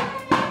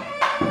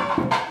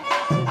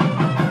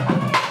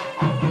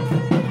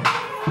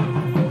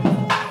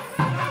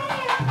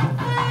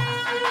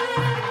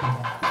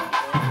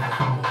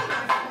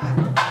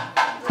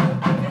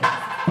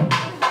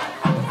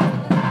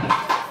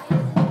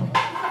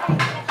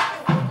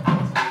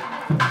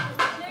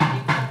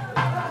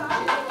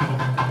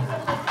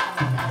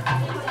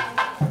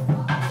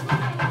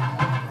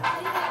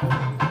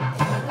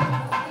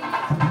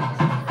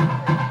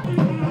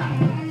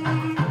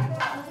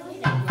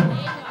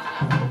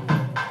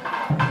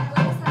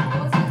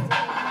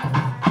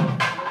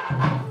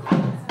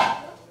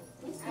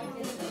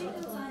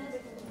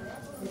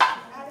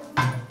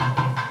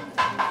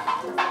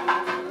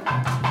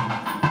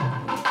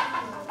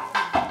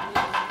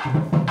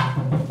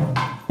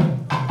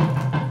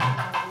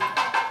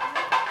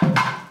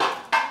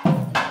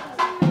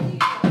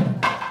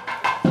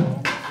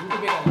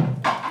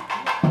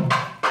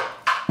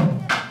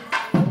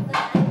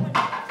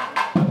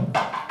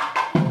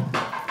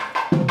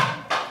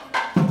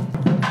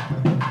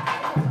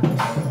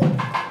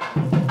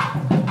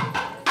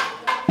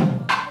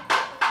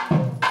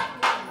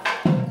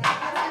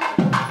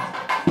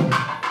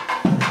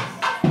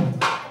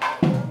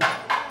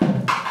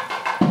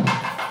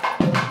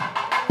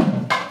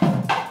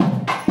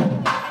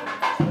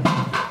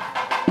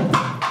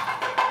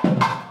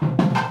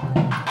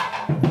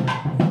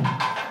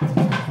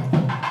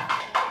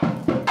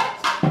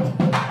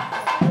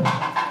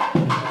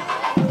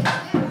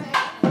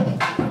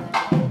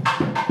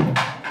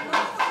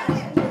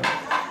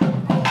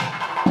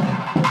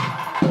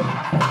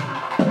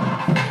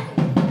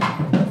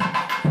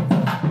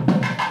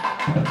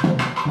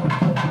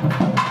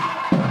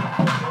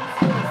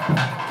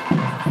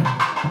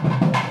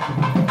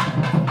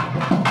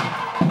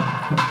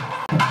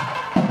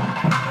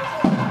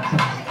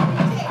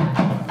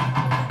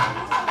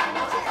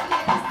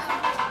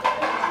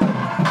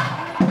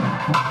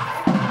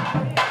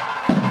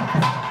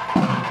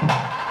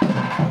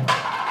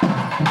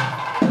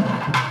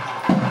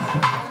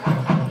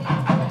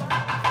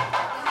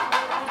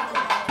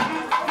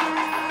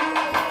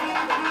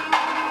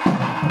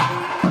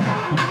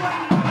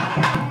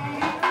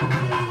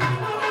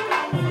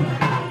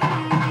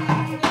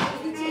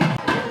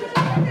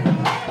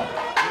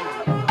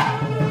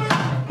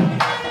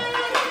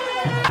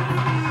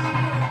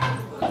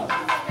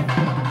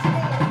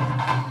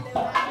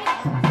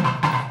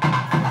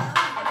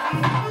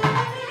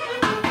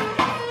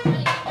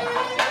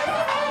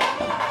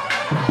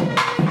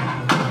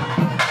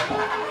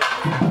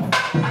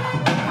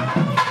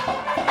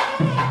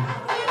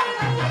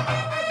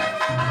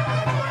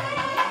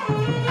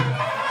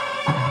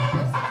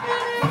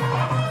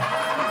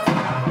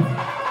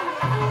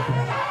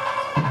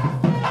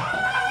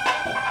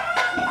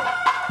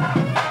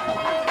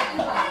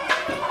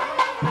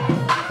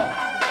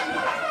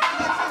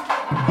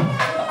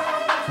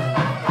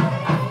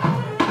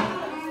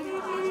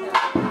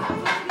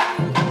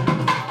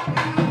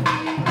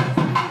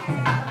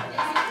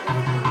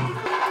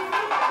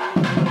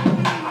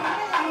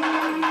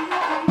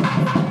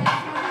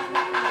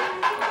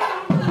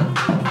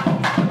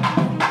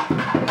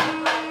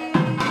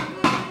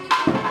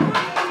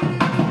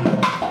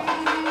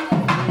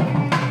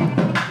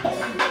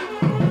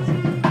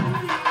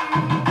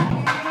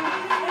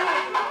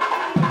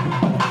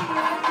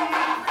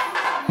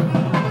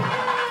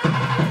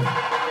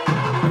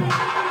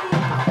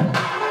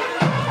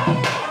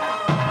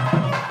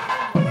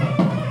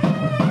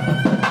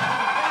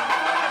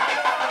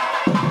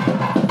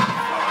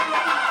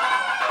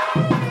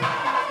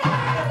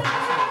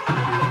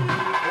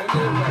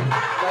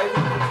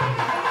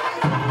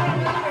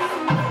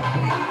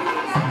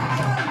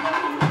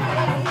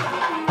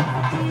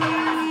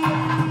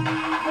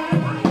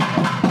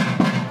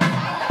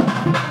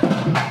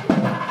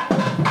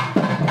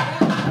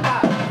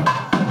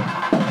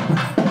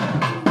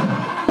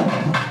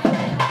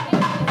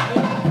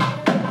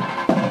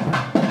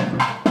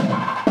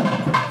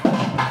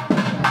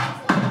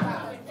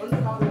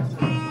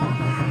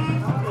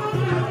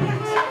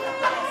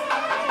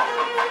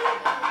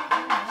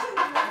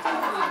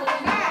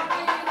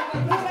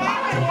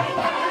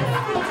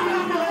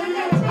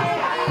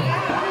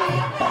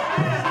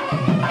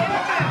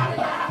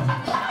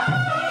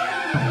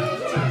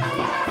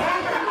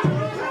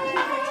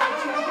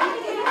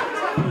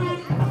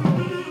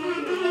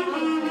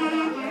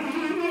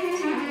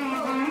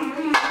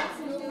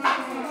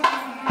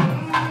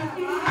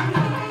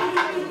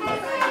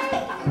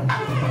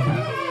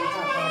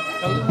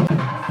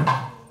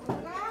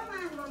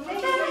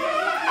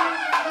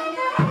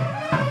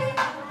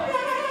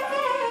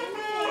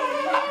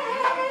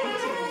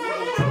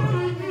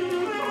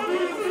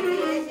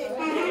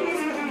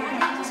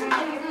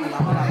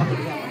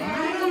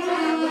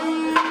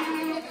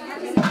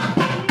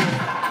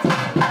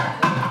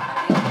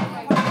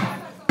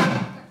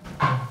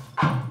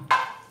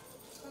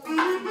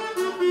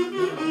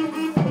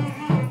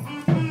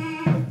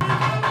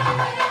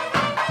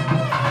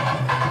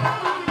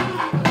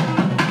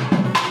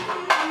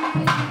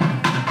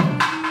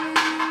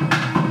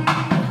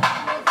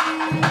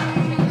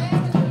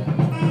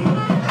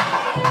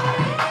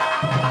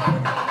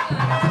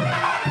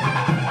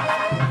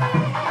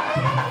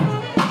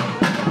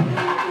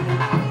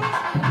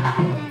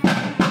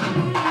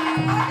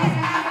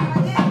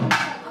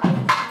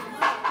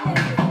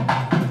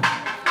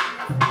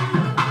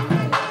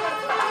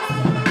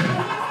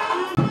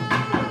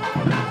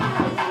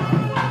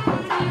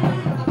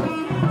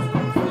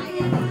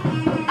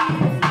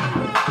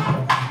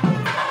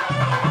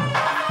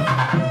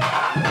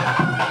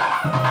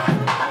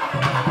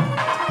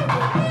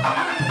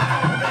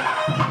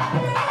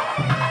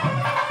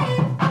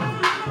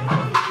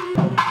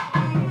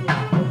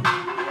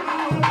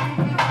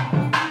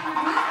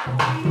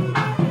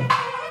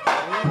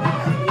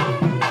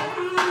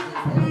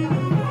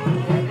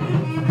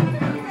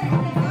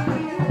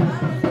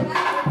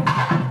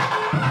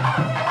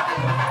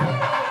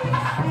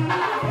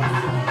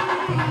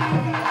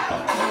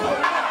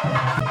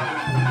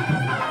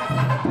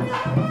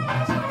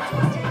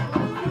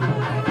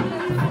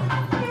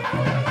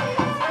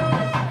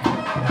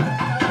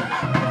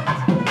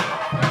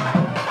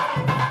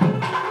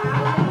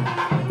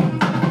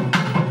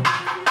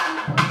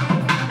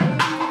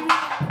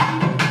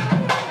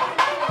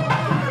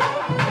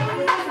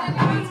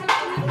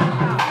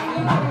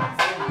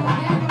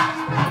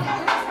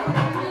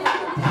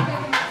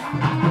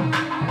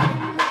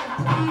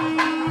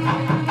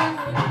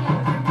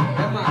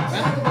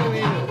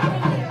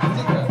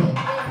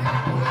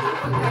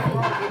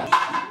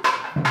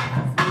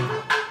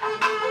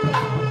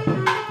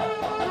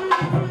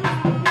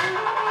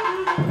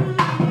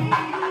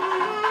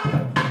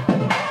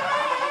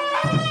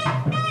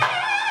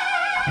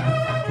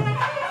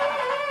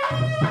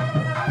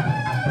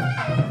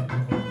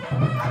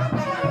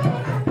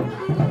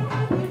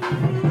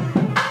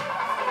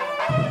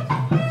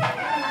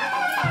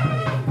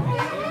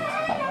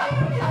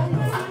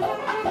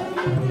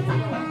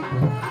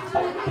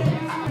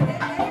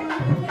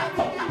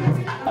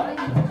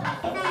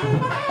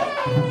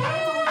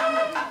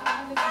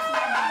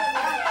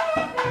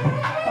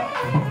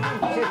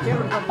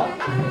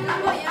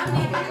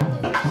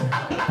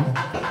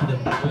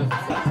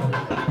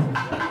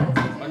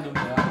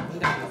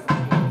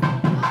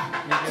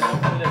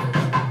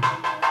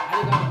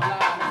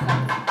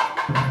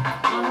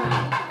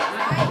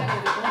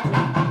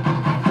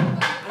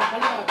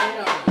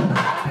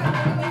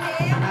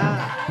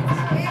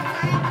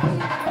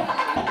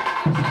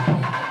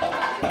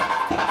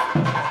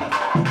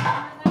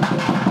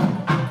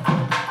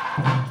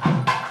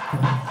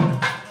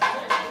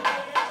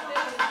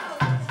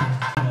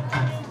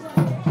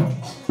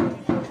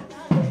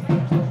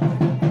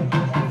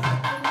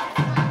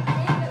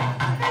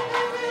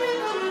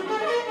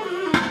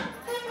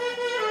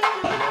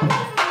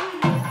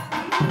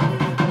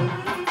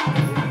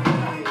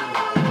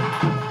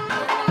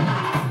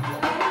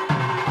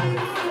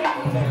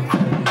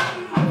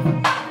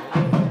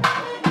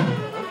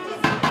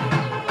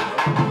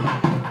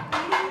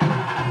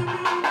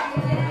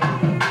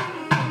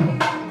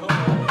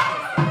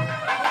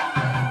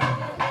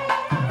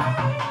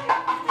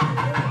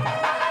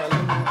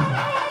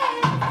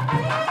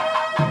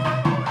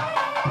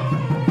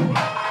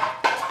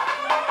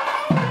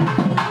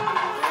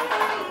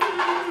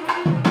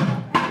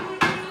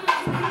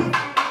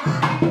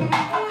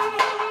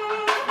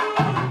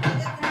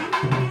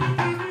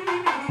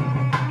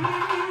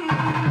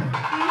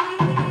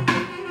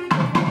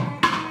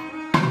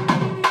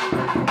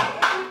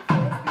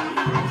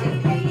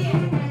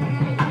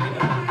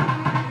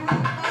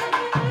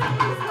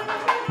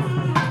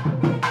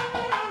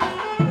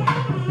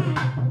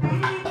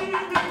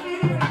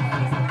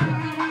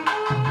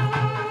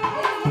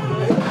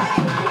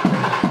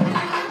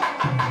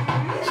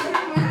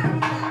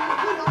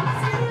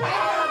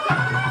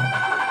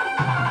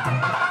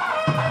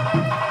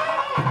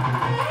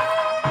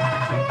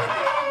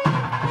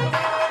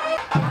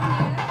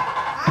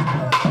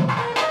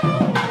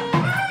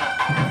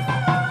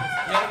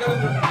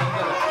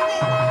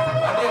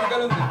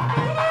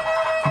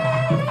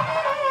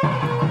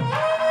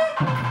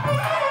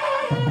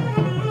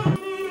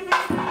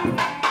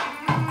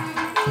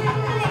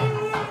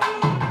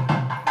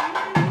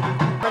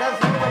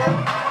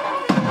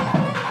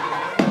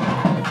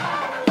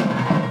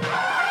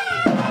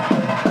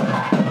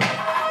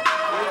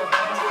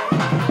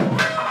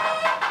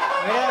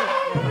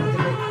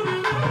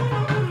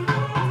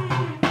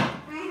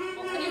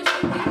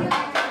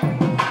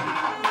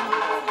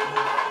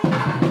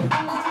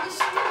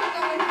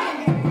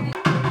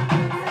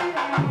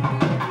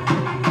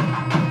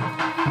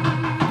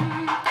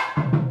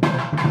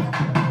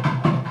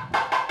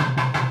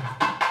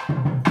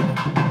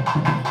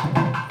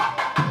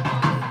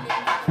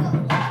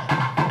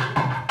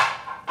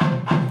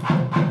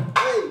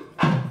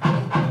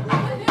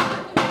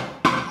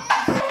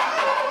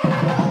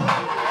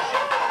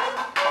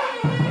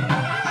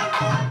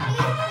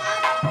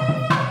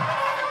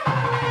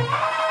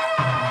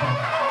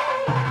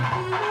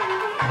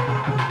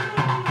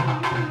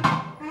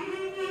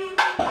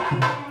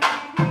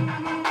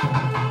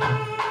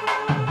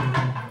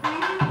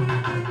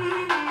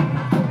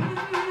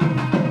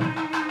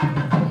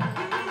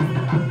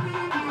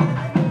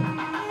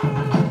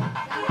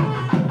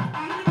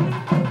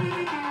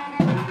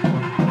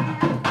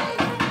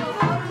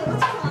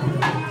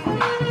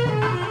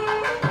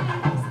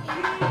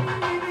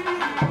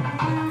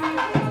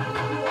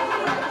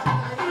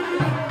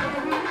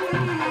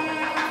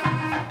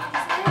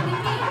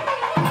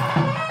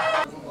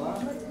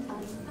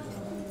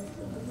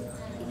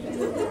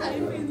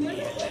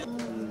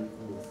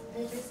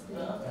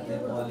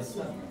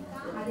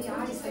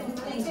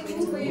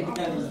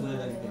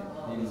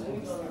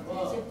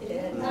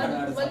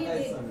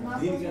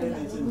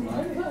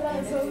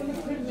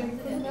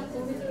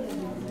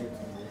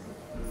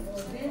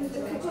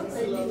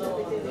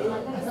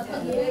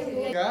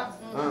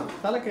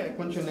 తలకి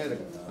కొంచెం నేరు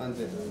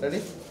అంతే. Ready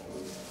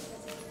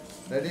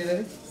ready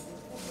ready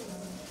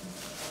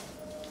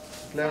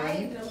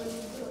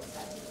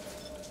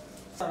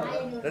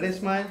ready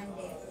smile.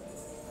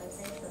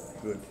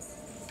 Good.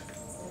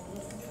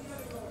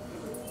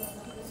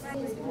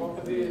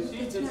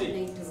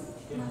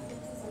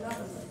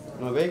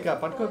 వేయక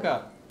పట్టుకోక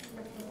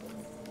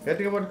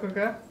గట్టిగా పట్టుకోక.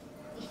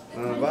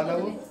 బాగా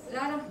నవ్వు.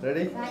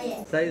 రెడీ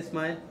సై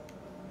స్మైల్.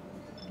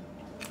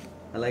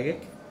 అలాగే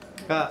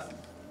కా.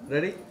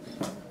 Ready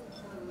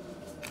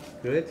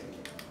good.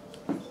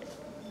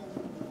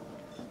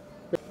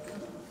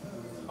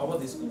 అవ్వ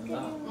తీసుకుందా?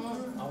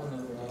 అవును.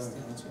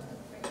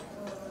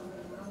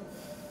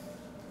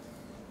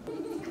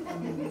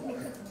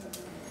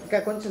 ఇంకా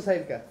కొంచెం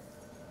సైడ్ కా.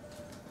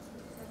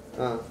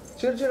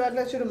 చూడు చూడు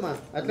అట్లా చూడమ్మా.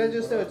 అట్లా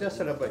చూస్తే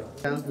వచ్చేస్తాడు అబ్బాయి.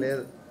 ఛాన్స్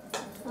లేదు.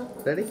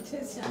 రెడీ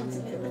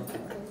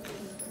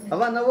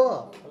అవ్వా నవ్వు.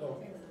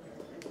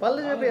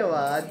 పళ్ళు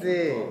చూపివా. అది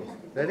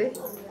రెడీ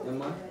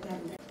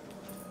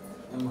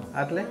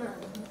అట్లే.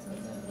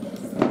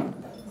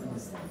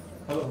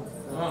 హలో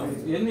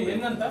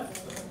ఎన్నంత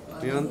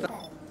మేమంతా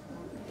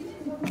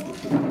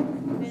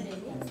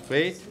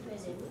వెయిట్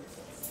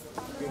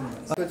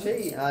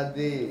చెయ్యి.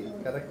 అది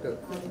కరెక్ట్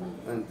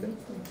అంతే.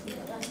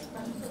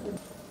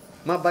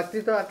 మా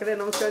భక్తితో అక్కడే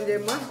నమస్కారం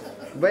చేయమ్మా.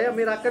 భయ్య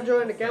మీరు అక్కడ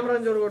చూడండి,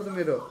 కెమెరాని చూడకూడదు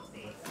మీరు.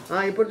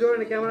 ఇప్పుడు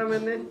చూడండి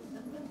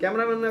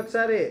కెమెరామెన్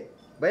ఒకసారి.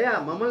 భయ్య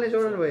మమ్మల్ని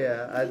చూడండి భయ్య.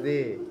 అది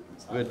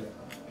గుడ్.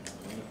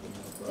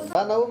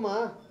 నవ్వుమా.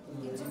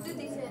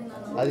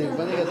 అది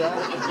ఇబ్బంది కదా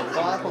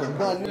పాపం.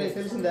 అన్నీ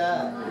తెలిసిందా?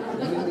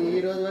 ఈ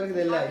రోజు వరకు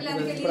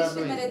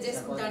తెలియదు.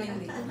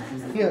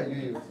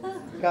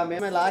 ఇంకా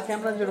మేము ఆ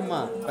కెమెరా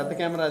చూడమ్మా, పెద్ద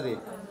కెమెరా అది.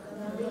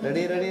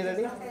 Ready ready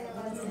ready.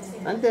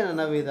 అంతేనా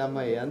నవ్వేది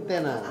అమ్మాయి?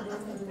 అంతేనా?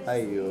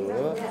 అయ్యో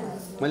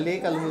మళ్ళీ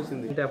కళ్ళు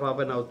మూసింది. అంటే పాప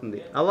అవుతుంది.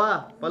 అవ్వా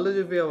పళ్ళు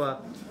చూపివా.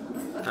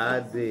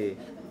 అది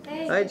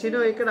అయ్యి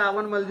చిన్న ఇక్కడ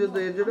అవ్వని మళ్ళీ చూద్దు.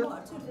 చూడు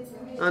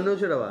నువ్వు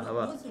చూడవా.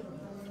 అవ్వా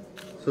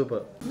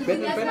సూపర్.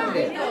 పెట్టండి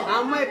పెట్టండి. ఆ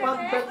అమ్మాయి పాప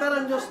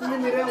పెడతారని చూస్తుంది,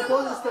 మీరేమో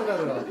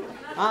పోజిస్తున్నారు.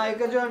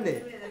 ఇక్కడ చూడండి.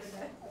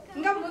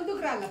 ఇంకా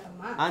ముందుకు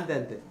రాలమ్మా. అంతే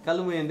అంతే.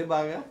 కళ్ళు మూయండి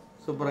బాగా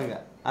శుభ్రంగా.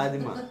 అది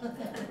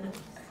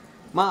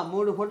మా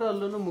 3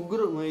 ఫోటోలను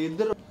ముగ్గురు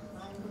ఇద్దరు.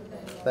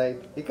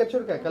 ఇక్కడ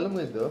చూడక కళ్ళు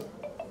మూయద్దు.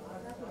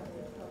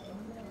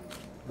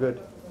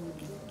 గుడ్.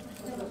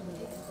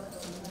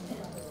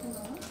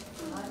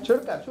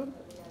 చూడక చూడు.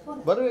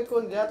 బరువు ఎక్కువ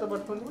ఉంది, జాగ్రత్త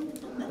పట్టుకోండి.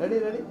 Ready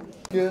ready.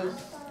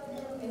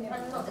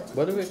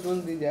 బరువు ఎక్కువ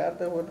ఉంది,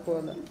 జాగ్రత్త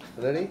పట్టుకోవాలి.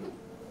 రెడీ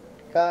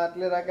కా.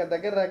 అట్లే రాక,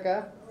 దగ్గర రాక.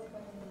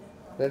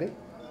 Ready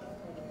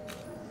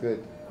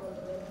good.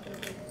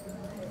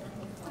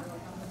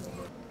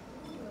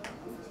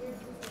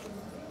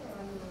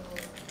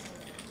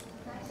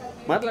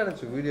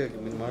 మాట్లాడచ్చు వీడియోకి.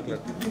 మీరు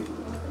మాట్లాడచ్చు.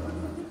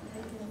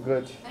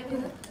 గుడ్.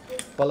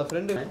 వాళ్ళ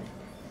friend.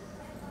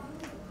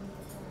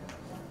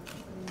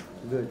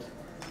 Good.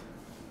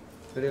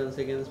 Ready 1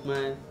 second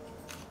smile.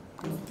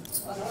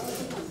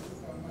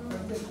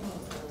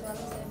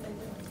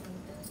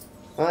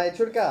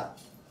 చూడకా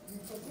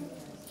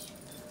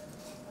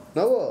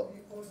నవ్వు.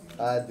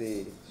 అది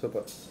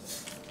సూపర్.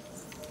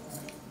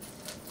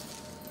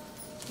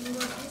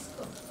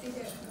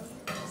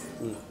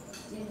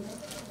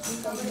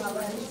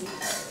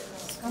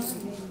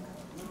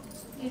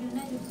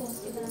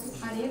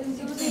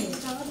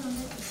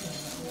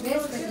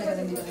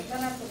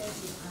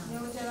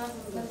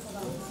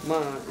 మా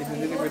ఇది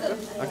తిని పెట్టు.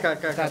 అక్క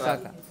అక్క అక్క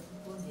అక్క.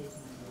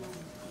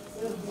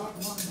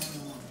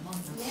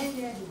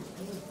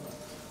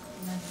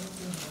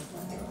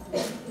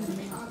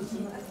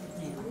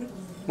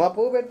 మా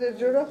పువ్వు పెడితే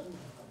చూడు.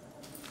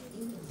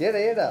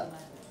 ఏడా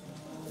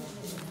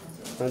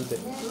అంతే.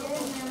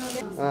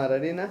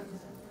 రెడీనా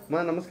మా?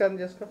 నమస్కారం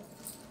చేసుకో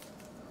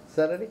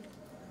sir. Ready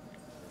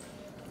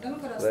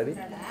ready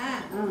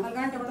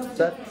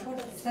sir.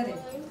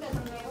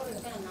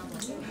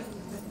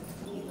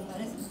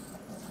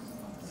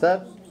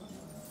 Sir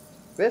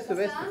waste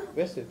waste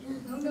waste.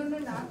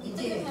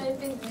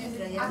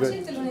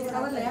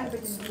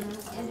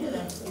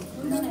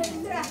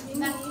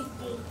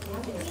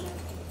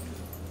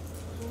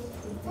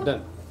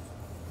 Done.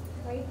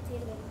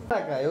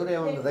 ఎవరు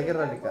ఏమన్నా దగ్గర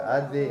రండి.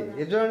 అది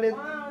ఇది చూడండి.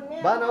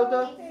 బాగా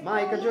నవ్వుతావు మా.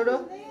 ఇక్కడ చూడు.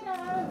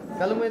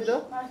 కళ్ళు మూయద్దు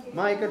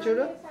మా. ఇక్కడ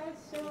చూడు.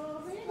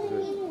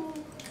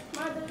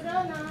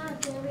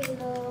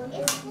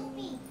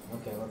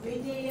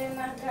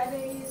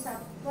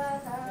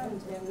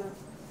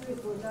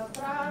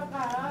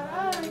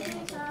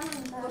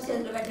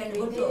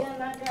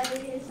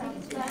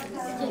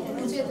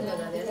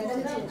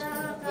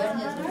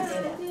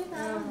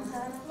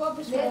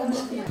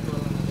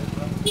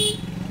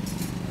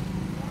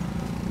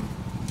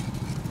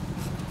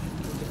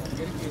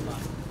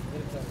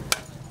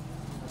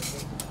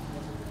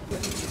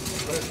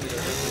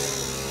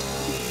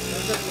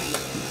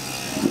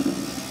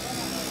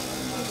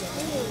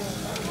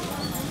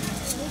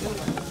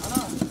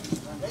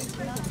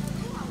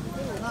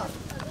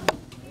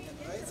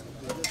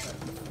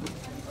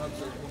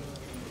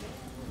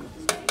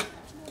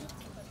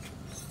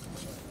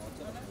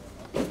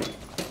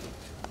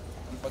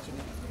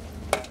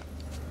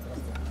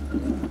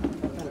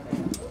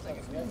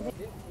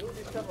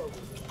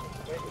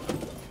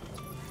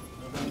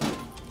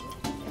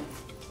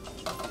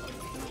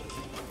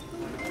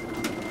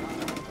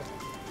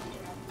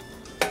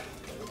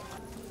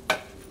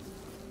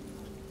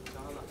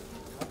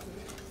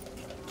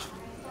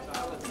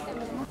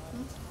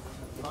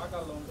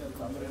 వెనకాలలో ఉంటే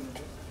అందరూ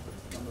ఏంటంటే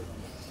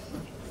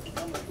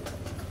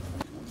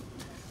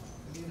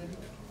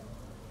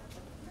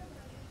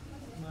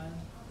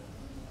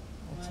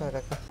ఒకసారి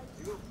అక్క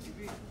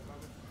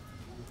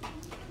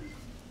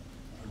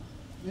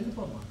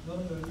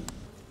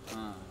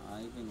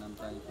అయిపోయింది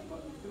అంతా అయిపోయింది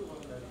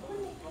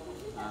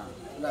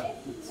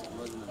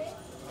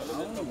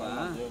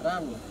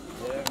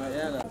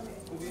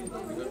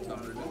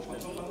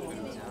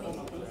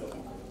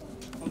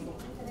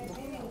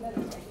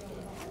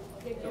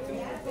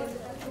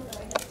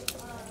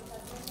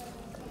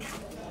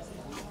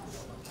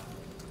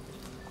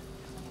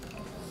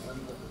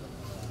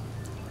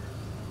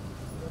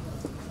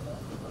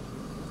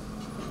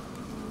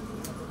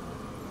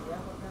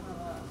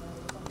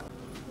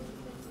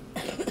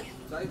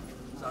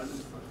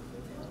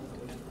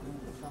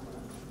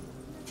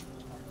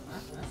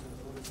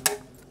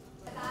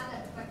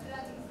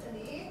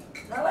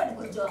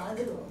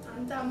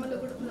అంత అమ్మలు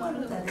కూడా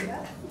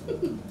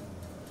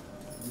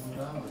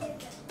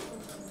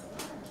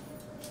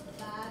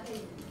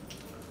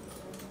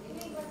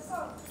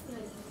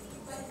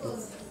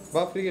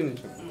బాగా ఫ్రీగా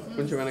నుంచి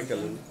కొంచెం వెనక్కి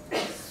వెళ్ళండి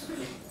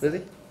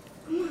రెడీ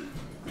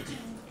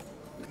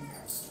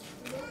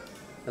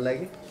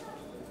అలాగే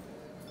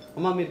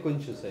అమ్మ మీరు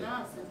కొంచెం సైడ్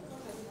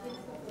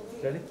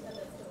రెడీ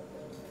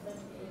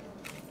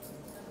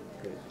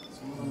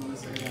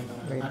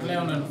అట్లే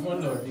ఉన్నాను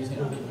ఫోన్లో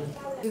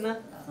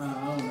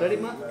రెడీ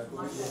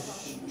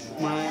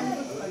మా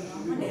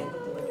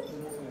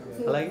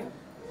అలాగే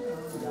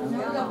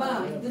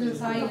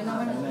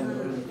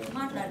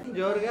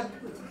జోరుగా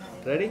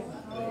ready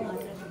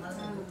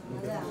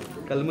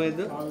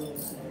కల్మైద్దు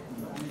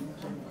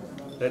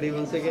ready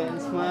once again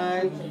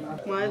smile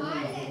smile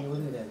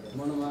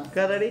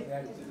కా రెడీ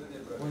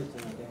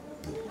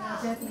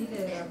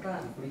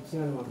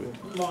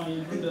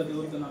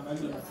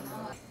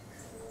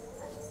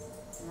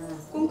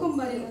కుంకుమ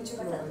బలి నుంచి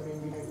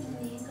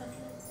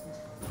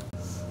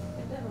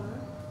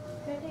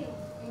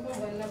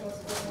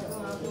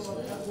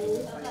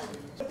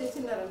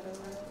తెచ్చినారంట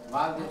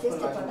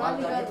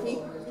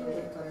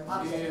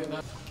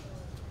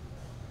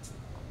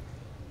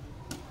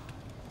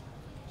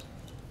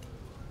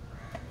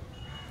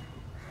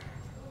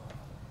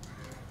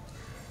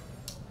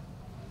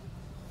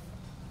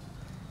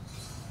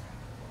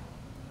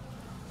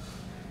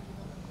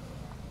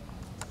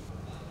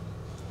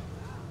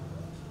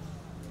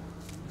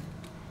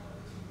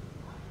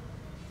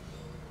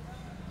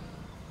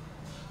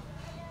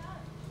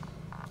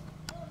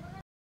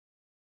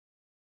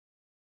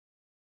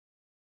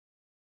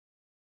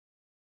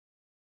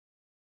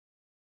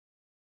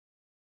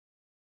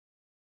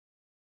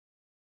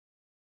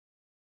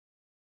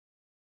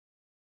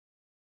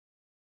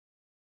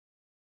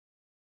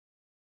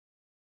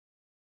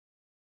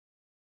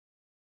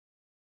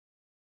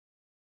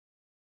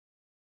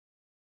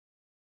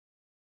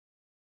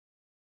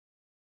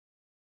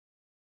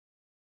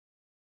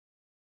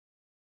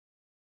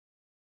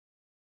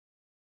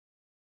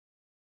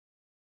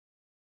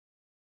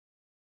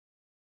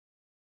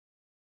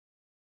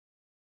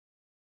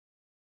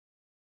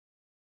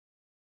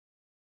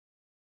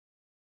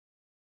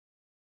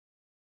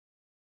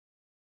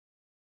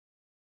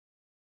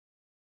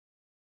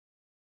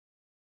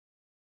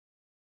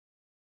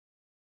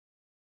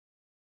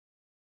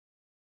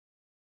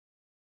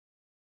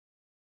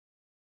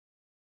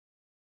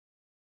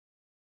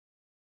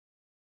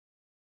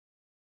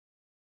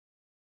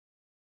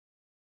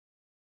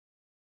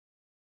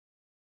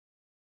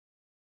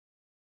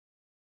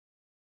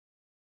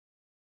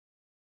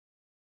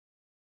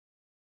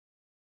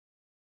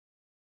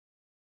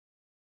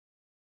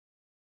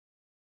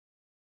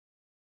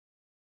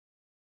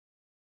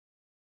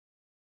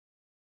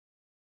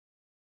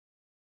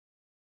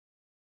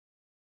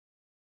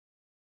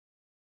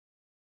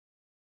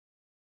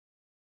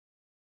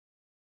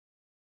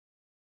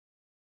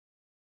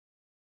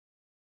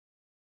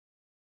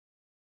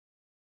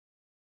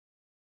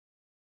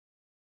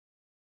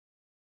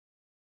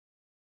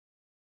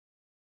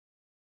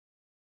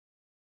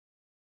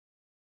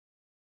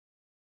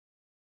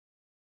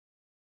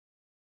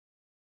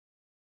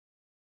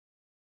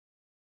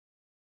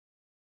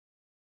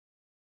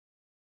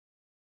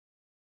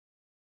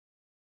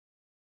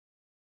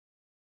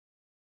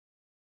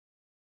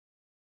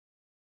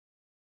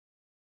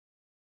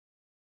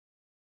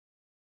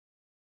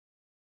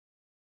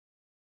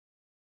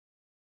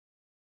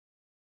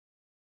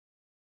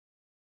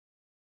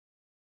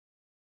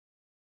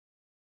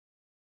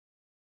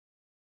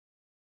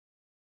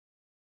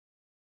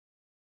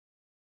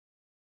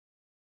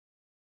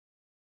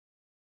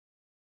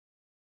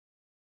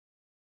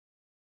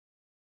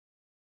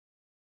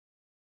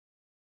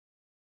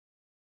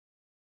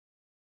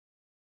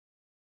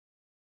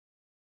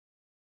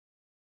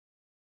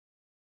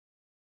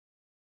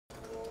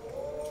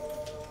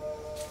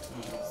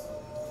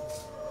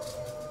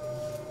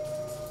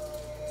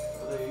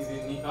ఇది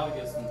నీ కాలుకి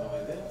వేసుకుంటావా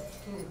ఇది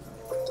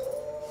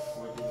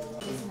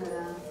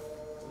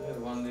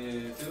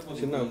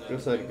చిన్న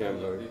ఒక్కసారి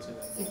కెమెరా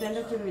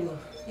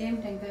ఏం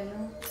టెంకాయలు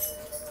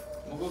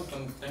ముగ్గురు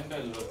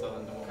టెంకాయలు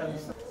వస్తుందంటే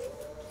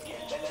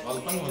వాళ్ళ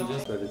పని వాళ్ళు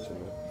చేస్తారు.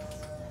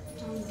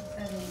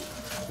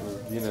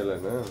 ఈ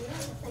నెలనా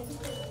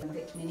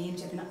నేనేం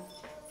చెప్పినా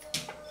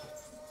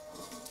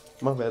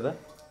మా వేద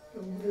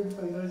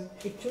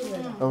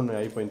అవును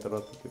అయిపోయిన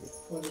తర్వాత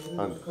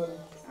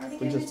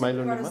కొంచెం స్మైల్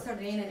ఉండి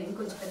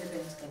ఇంకొంచెం పెద్ద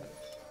పెంచుతాడు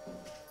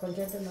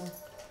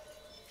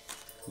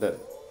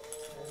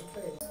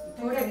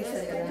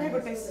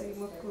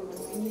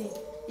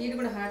ఇది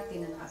కూడా హార్ట్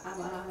తిన్నాను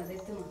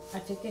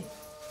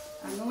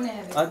నూనె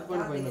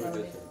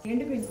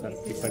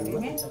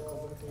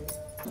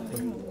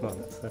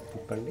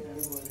తిప్పండి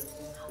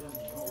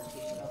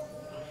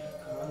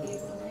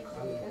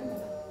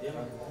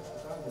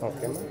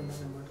ఓకేనా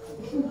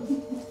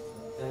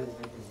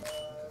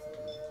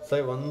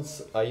సరే వన్స్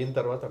అయిన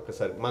తర్వాత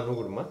ఒక్కసారి మా నువ్వు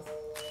కూడా మా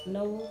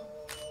నువ్వు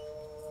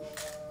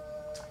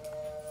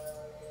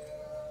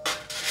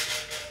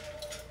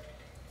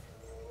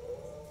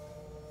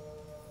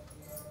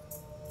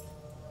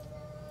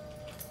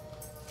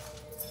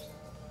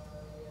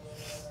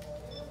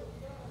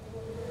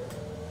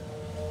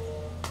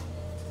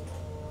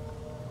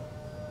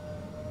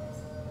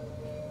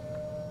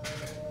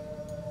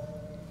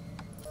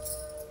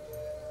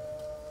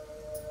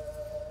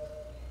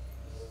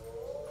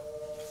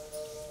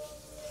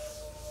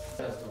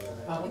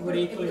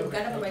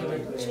గడప బయట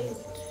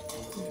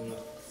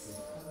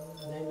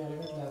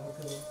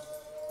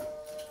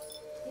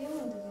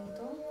ఏముంది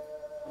దీంతో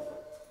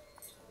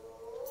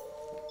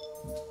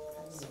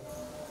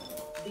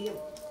బియ్యం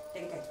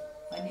టెంకాయ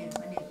పన్నీర్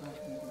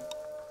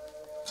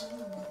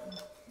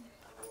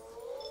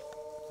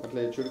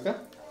అట్లా చూడుక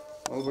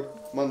మొదలు పట్టుకో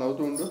మా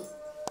నవ్వుతూ ఉండు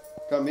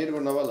కా మీరు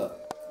కూడా నవ్వాలా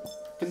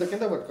కింద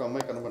కింద పట్టుకో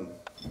అమ్మాయి కనపండి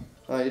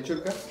ఇది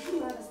చూడుక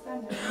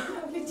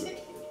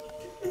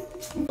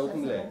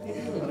అవుతుందిలే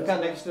ఇంకా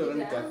నెక్స్ట్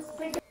రండి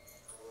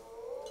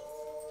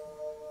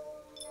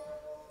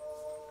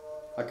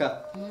అక్క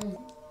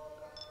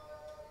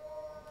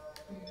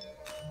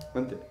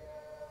అంతే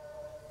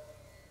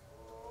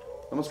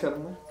నమస్కారం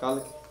అమ్మా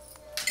కాళ్ళకి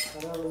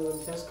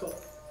చేసుకో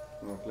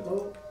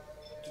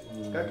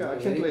కాక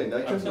అక్షంతలు వేయండి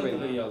అక్షంతలు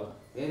వేయండి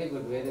వెరీ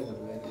గుడ్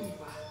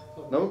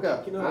నవ్వుక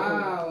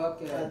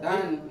ఓకే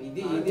డన్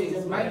ఇది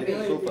స్మైల్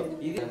సూపర్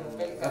ఇది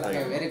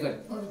వెరీ గుడ్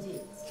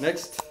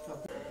నెక్స్ట్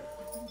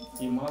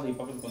ఈ మాల ఈ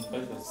పక్కన కొంచెం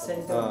పైకి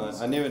వస్తుంది.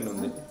 అనేవన్నీ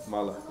ఉంది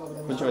మాల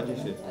కొంచెం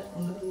వచ్చేసి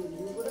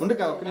ఉండు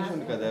కా ఒక్క నిమిషం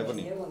ఉంది కదా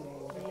పని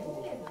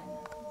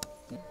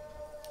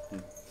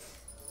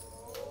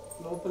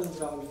లోపల నుంచి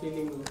రావాలి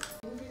ఫీలింగ్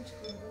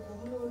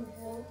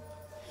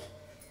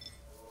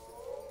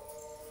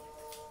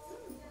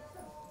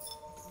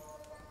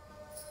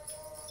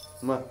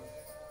మా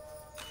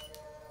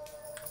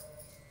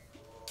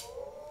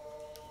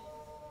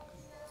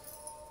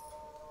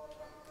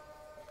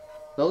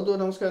నవ్వుతూ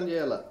నమస్కారం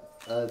చేయాలా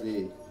అది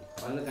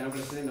వాళ్ళు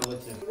కనపడిస్తే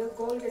నవ్వచ్చు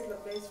కోల్గేట్లో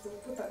ప్రైస్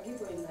ఉప్పు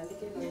తగ్గిపోయింది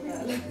అందుకే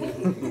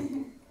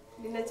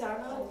నిన్న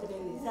చాలా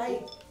వచ్చింది సాయి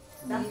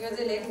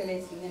ఈరోజు లేట్గా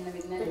లేచి నిన్న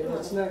విన్నాను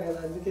వచ్చినా కదా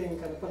అందుకే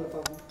ఇంకా కనపడలే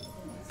పాపం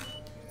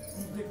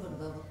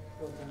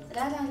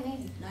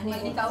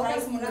నీకు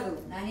అవకాశం ఉండదు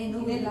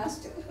ఇదే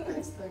లాస్ట్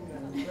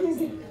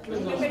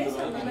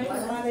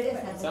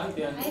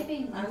శాంతి అంటే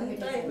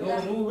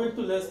అయిపోయింది నువ్వు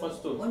పెట్టు లేస్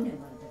ఫస్ట్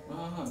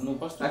నువ్వు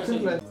ఫస్ట్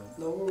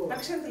నువ్వు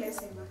అక్షంతలు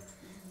వేసేమ్మా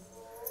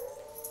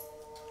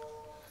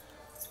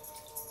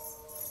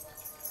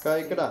కా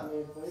ఇక్కడ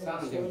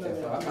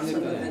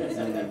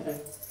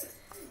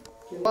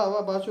బా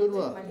బాగా చూడు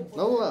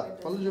నవ్వువా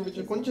పళ్ళు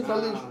చూపించు కొంచెం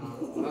తల్లించు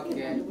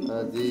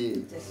అది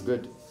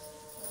గుడ్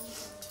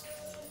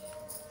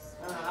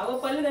అవ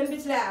పళ్ళు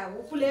కనిపించలే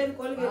ఉప్పు లేదు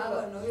కోల్గేట్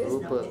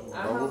సూపర్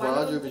నవ్వు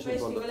బాగా చూపించు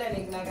పళ్ళు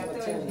నాకు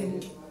అర్థమైంది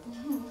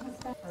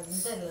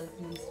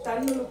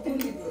తన్నులు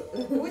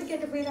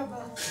ఊరికెట్టు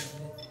పోయిరాబ్బా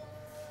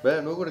బే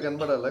నువ్వు కూడా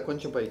కనపడాలా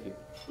కొంచెం పైకి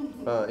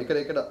ఇక్కడ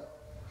ఇక్కడ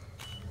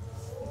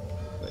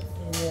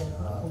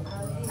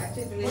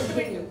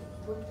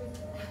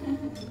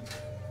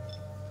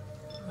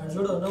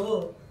చూడు నువ్వు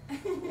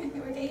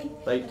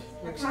రైట్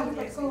కాలు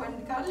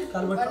పట్టుకోవండి కాలు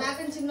కాలు పట్టుకో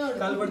నాకని చిన్నోడు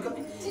కాలు పట్టుకో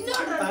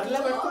చిన్నోడు అట్లా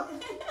పట్టుకో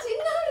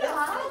చిన్నోడు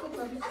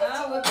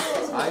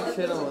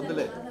ఆయుషేనం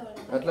వద్దులే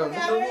అట్లా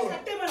ఉండు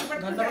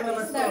గంట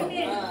పట్టుకో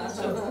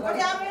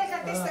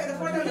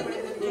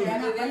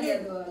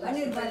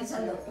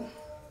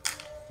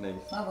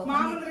నైస్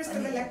మామూలు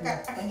రిస్టుల లెక్క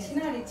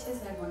చిన్నాడు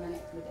ఇచ్చేసాడు మొన్ననే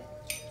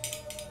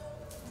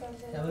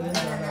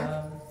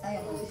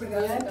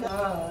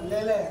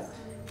లేలే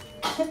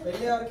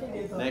వెళ్ళే వరకు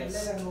నీతో Next.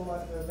 వెళ్ళే నువ్వు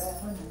మాట్లాడలే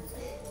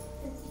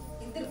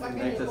ఇద్దరు పక్కన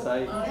నెక్స్ట్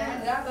సాయి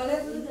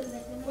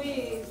పోయి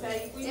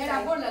సాయి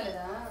పోయి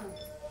లేదా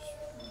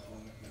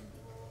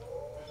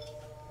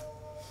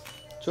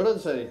చూడదు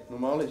సరే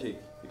నువ్వు మామూలుగా చెయ్యి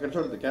ఇక్కడ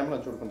చూడదు కెమెరా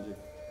చూడకుండా చెయ్యి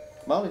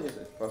మామూలుగా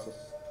చేసే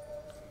ప్రాసెస్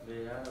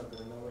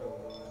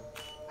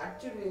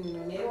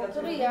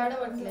యాక్చువల్లీ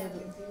ఏడవట్లేదు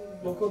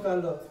మొక్కు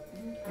కాళ్ళు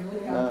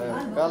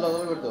కాళ్ళు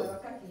వదలకూడదు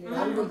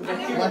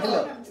మహిళ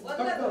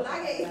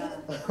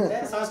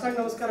సాష్టాంగ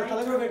నమస్కారం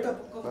తల కూడా పెట్టు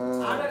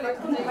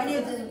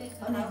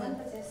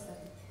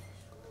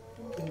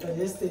అంత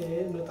చేస్తే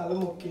నువ్వు తల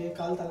మొక్కి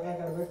కాలు తలకాయ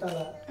అక్కడ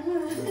పెట్టాలా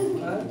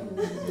ఆ?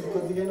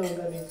 కొద్దిగానే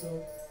ఉందా నీకు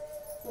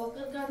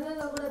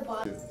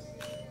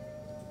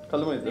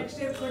కళ్ళు మీద నెక్స్ట్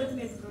ఇయర్ కొడుకు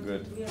నేను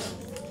గుడ్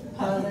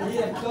అది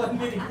ఎక్కువ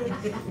ఉంది.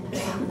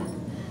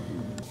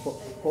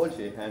 హోల్డ్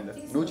చేయి హ్యాండ్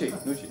నువ్వు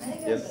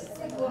చెయ్యి yes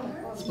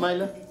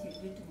smile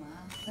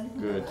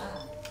good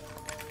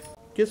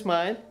kiss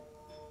smile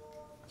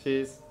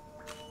cheese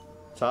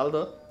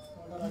చాలదో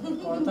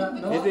కొడతా.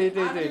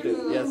 ఇటు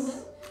ఎస్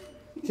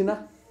చిన్న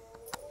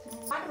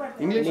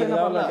ఇంగ్లీష్ అయినా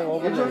పర్లేదు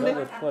ఇటు చూడండి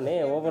పెట్టుకొని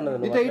ఓపెన్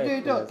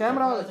ఇటు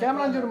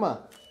కెమెరా చూడమ్మా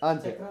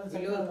అంతే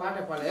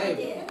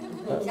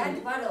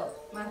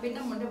మా పిన్న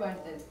ముందు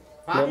పడుతుంది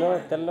నేను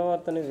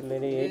తెల్లవారుతోనే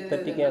వెళ్ళి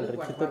 8:30కి అంటారు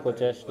చిత్తూరుకు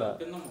వచ్చేసిన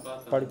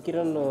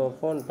పడికిరణ్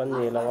ఫోన్ పని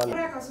చేయాలి వాళ్ళు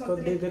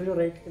కొద్దిగా తిరిగి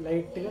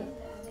లైట్గా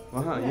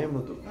ఆహా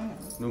ఏమవుతు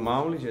నువ్వు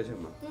మామూలుగా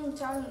చేసేమ్మా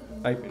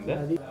అయిపోయిందా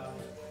అది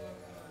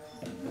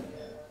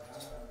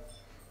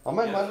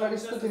అమ్మాయి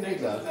మాట్లాడిస్తూ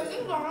తిండిట్లా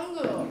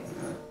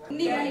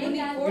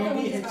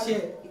హెచ్ఏ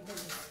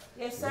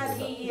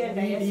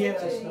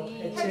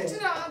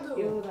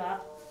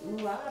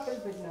నువ్వు ఆపిల్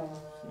పెట్టినావు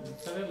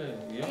సరేలే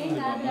ఏముంది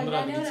ముందర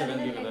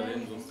ఇచ్చేదానికి కదా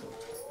అదేం చూస్తావు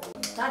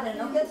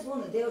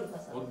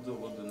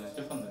వద్దు నేను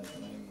చెప్పండి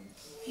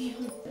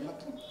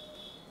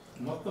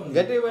మొత్తం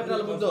గట్టిగా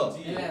పెట్టాలి ముందు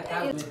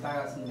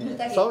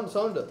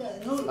సౌండ్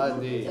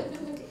అది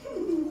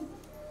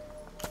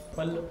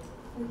పళ్ళు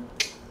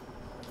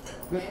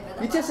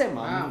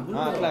ఇచ్చేసేమ్మా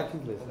అట్లా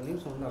యాక్షన్ ప్లేస్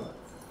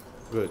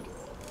గుడ్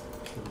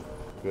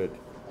గుడ్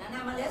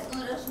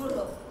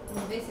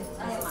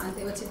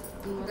అంతే వచ్చి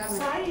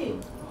సాయి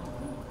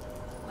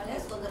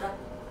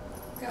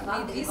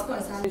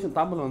తీసుకోండి సార్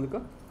తాంబూలం అందుకో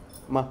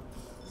మా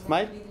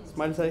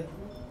smile Sai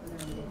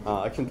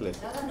action place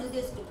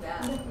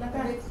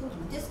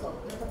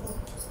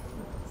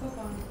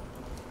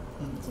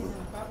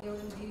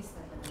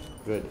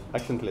good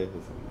action place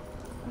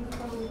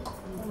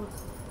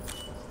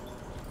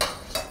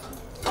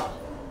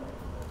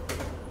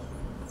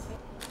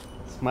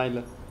smile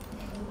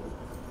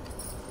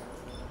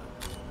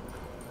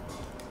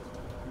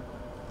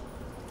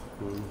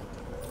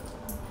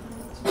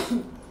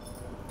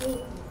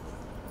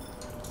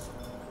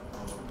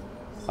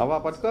అవా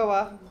పట్టుకోవా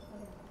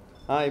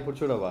ఇప్పుడు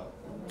చూడవా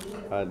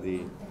అది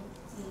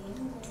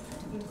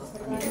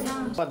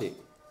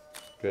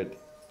గుడ్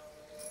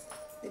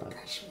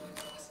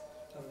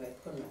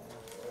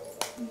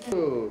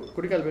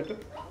కుడికాయలు పెట్టు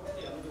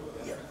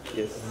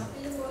ఎస్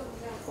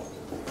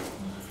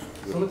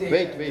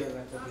వెయిట్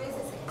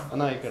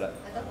అన్నా ఇక్కడ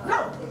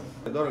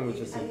దూరంగా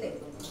వచ్చేసి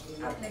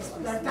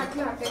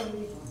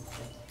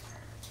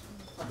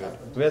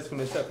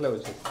వేసుకునేసి అట్లే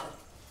వచ్చేసి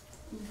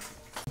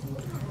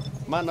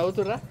మా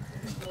నవ్వుతురా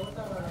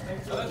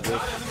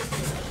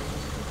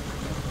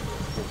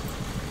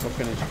ఒక్క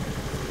నిమిషం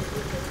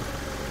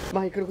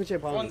మా ఇక్కడికి వచ్చే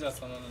ఫోన్ బాగుంది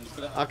చేస్తాను నేను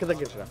ఇక్కడ అక్క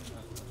దగ్గర రా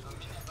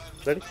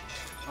రెడీ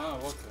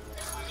ఓకే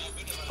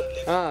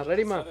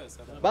రెడీ మా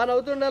బాగా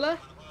నవ్వుతుండాలా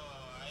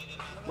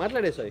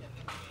మాట్లాడేసాయి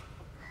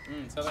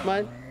సరే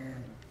స్మైల్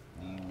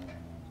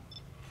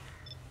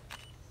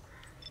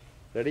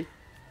రెడీ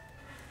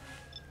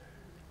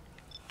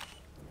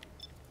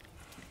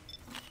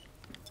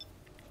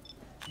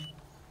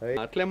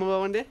అట్లే మూవ్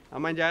అవ్వండి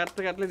అమ్మాయి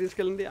జాగ్రత్తగా అట్లే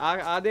తీసుకెళ్ళండి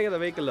అదే కదా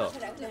వెహికల్లో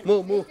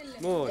మూవ్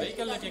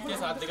వెహికల్లోకి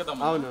ఎక్కేసి అది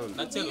దిగుతాం అవునవును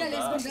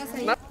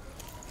నచ్చేది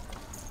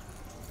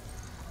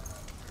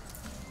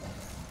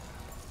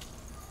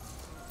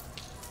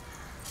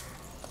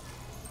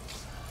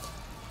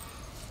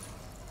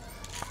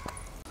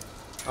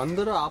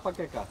అందరూ ఆ పక్క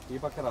ఎక్క ఈ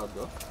పక్క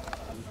రావద్దు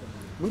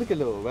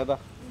ముందుకెళ్ళు వేద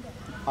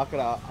అక్కడ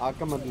ఆ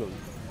అక్క మధ్యలో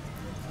ఉంది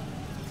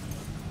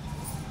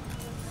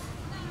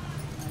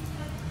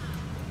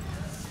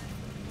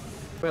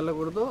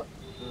వెళ్ళకూడదు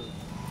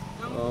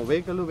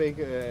వెహికల్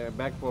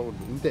బ్యాక్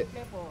పోకూడదు ఇంతే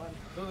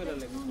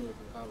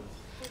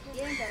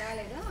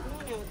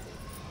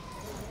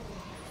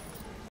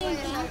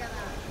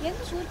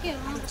ఎందుకు ఊరికే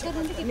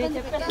ఒక్కరింటికి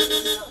ఇబ్బంది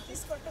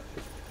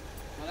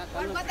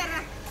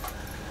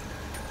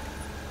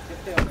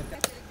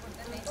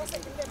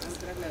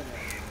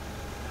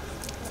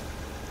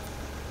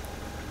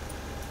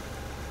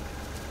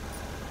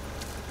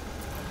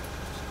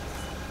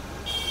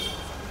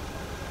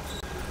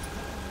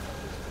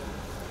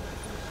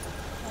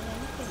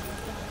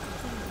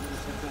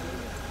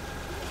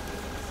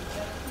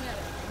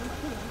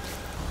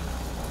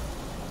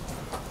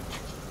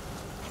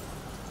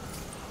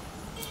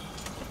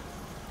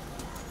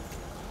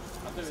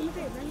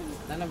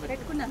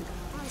పెట్టుకున్నాను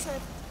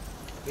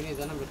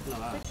దండం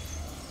పెట్టుకున్నావా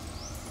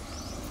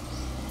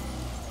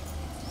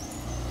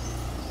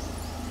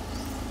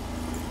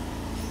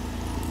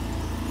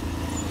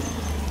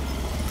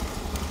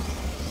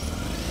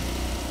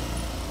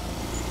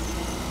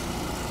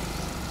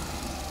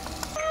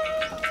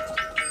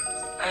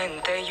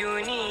అంతయు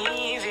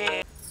నీవే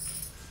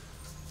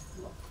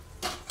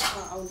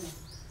అవును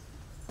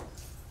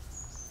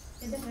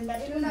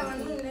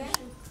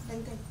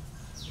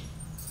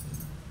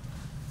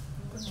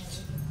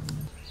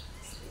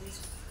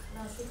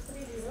నా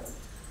 630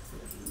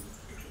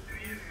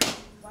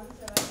 1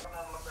 7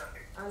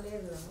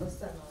 లేదు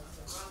వస్తాను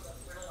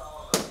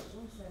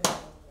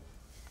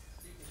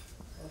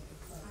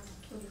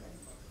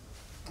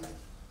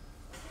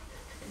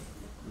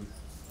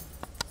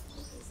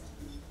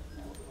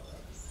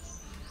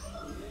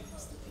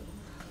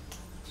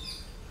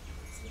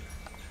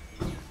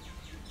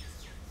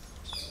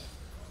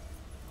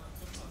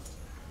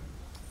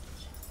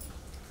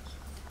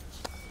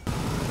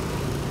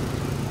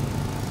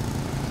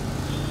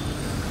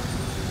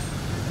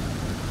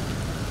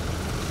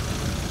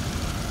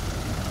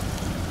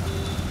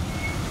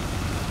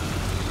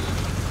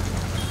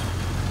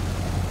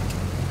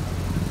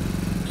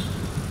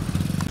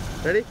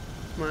Ready?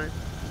 Smile.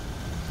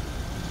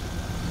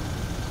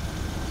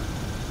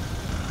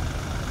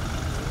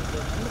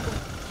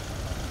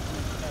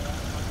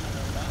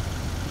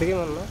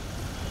 దిగమన్నా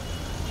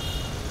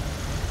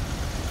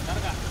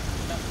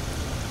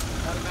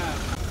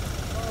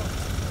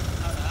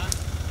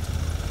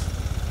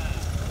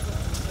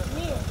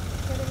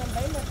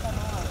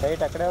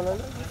రైట్ అక్కడే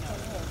ఉండండి.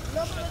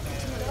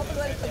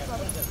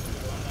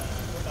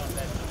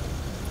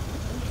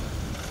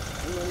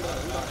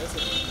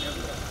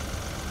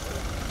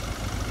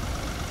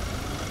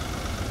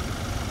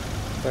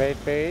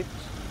 Wait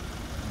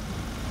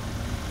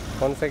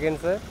 1 second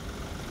sir.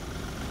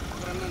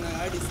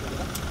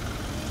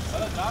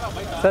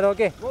 Sir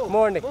okay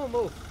move అండి.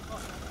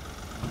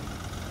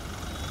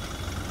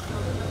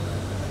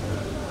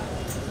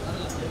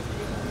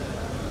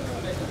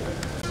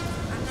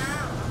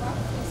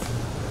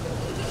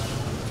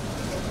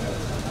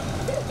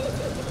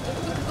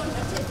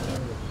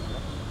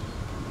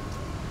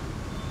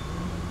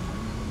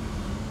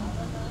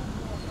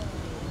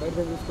 బయట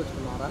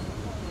తీసుకొచ్చుకున్నారా?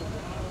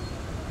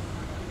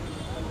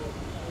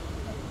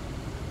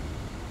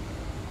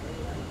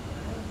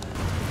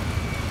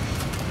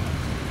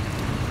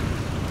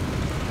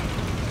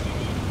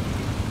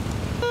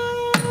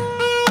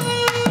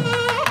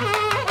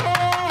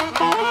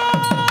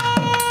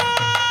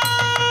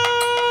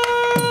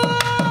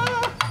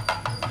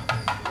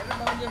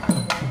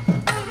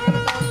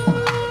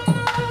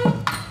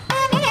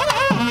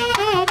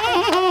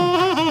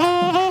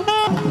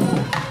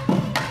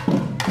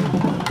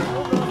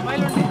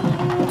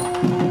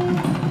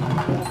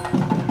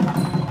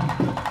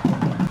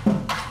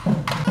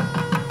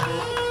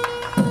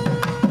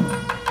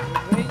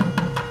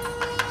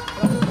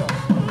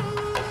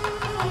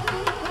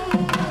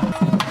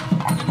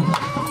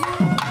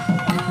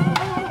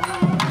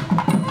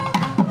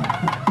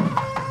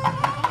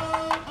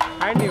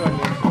 హ్యాండ్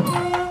ఇవ్వండి.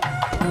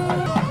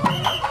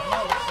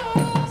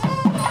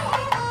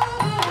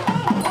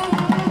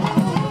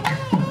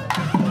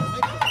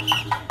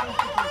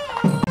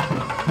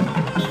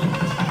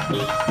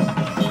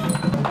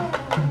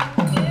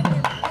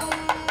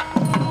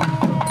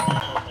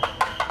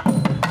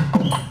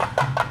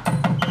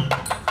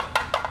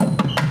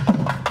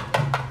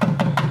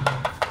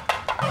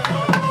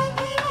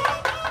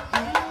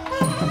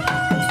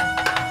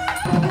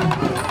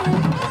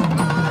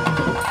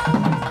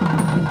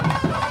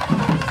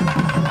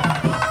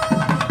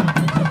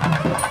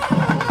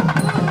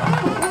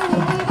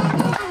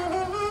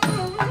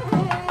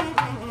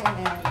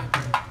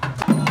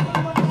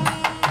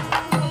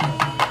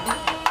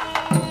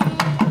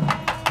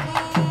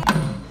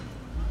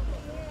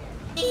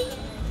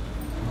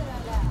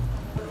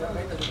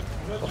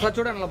 ఒకసారి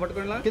చూడండి అలా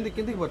పట్టుకోండి.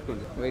 కిందికి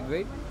పట్టుకోండి. వెయిట్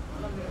దగ్గరికి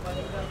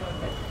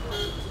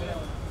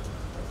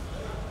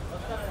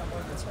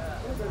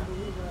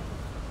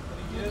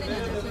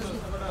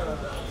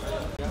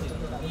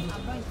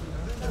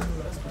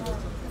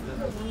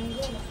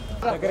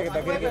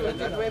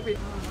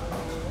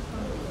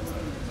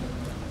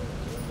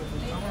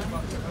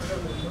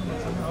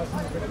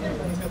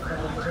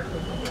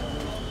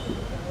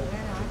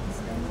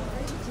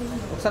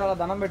ఒకసారి అలా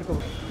దండం పెట్టుకో.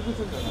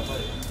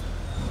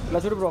 ఇలా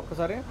చూడు బ్రో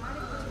ఒక్కసారి.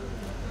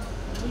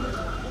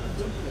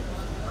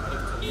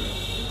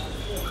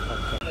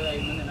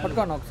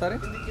 పట్టుకోండి ఒకసారి.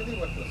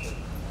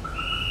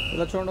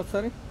 ఇలా చూడండి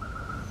ఒకసారి.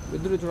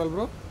 ఇద్దరు చూడాలి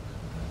బ్రో.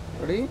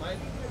 రెడీ?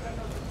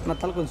 నా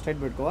తల కొంచెం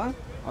స్ట్రైట్ పెట్టుకోవా.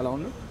 అలా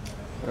ఉండు.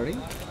 రెడీ?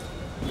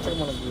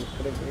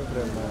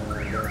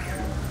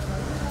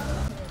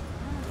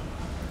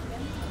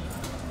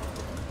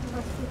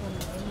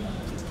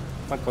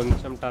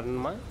 కొంచెం టర్న్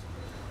మా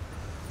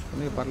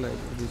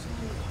పర్లేదు తీసి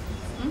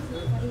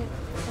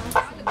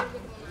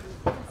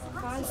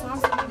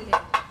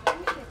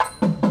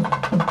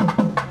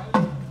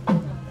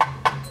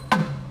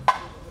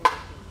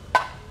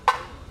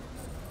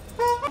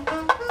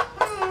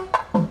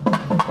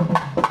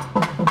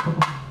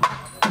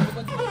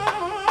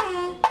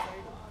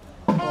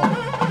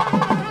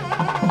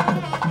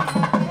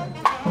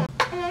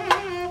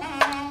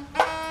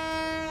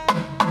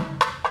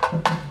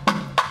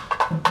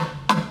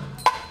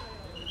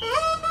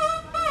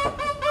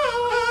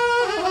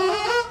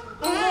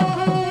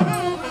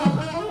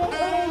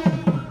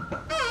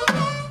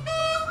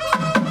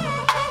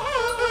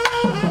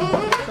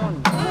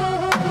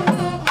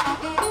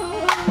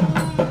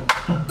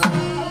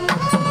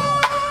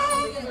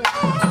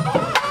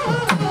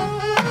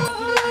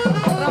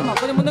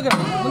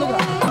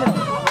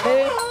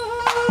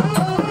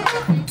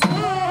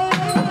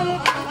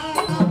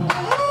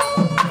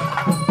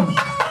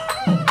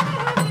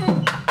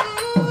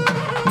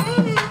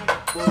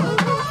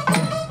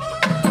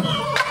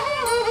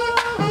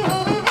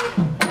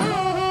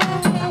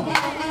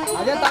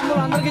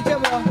అందరికి ఇచ్చే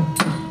బ్రో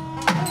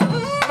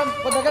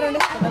దగ్గర రండి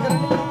దగ్గర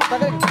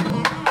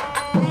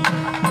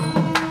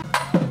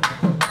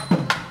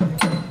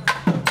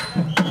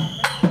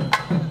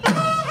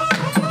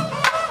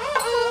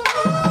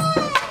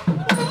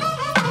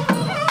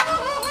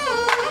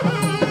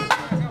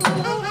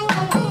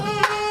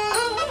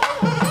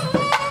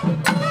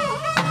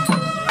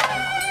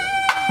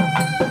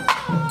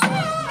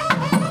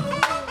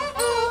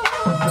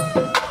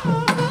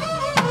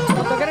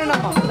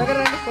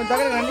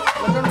దగ్గర రండి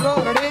బ్రో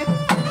రెడీ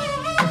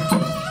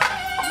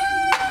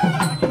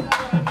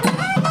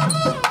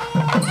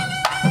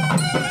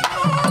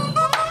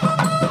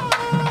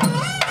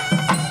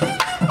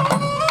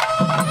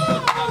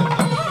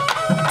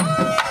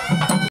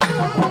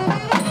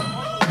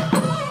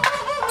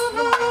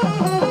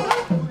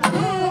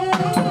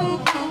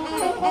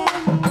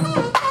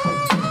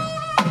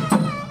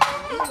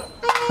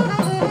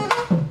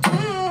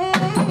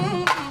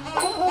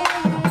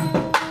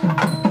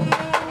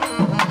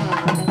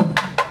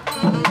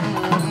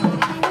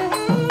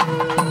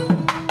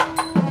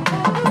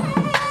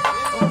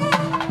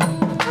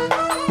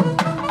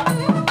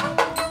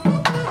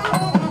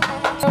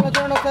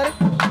చూడండి ఒకసారి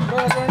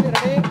బ్రో చూడండి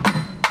రెడీ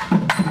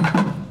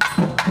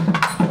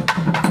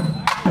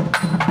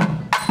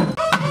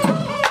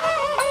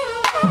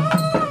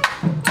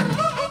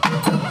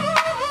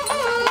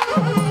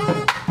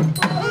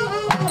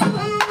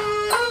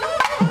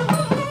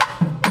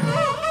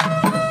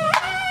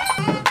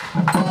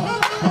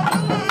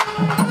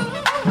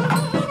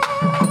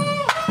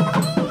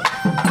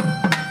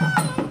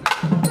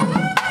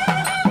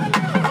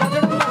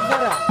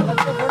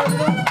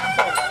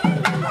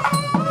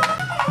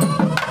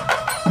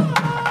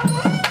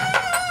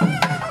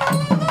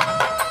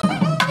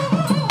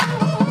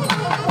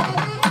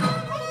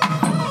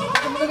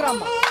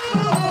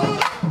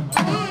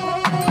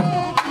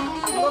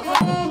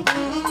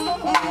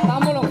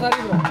తాంబూలం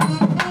ఒకసారి బ్రో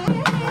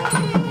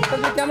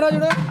కెమెరా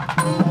చూడు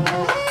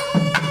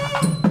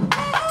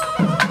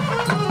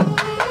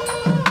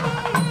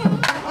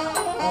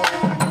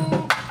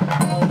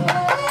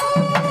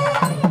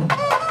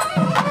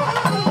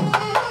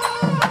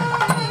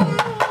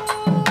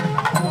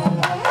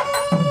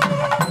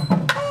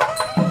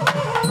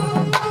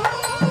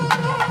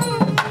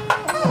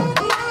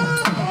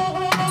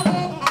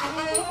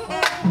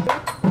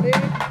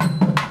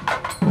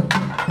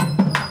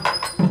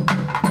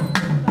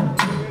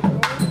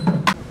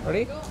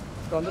రెడీ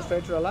అందరూ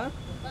స్ట్రైట్ చూడాలా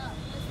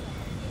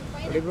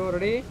రెడీ బ్రో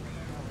రెడీ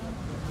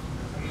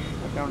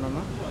ఓకే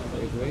ఉండమ్మా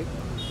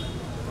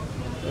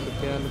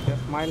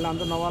స్మైల్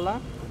అందరూ నవ్వాలా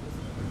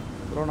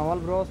బ్రో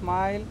నవ్వాలి బ్రో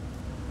స్మైల్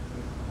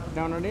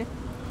ఇట్లా ఉండండి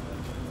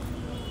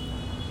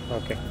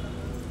ఓకే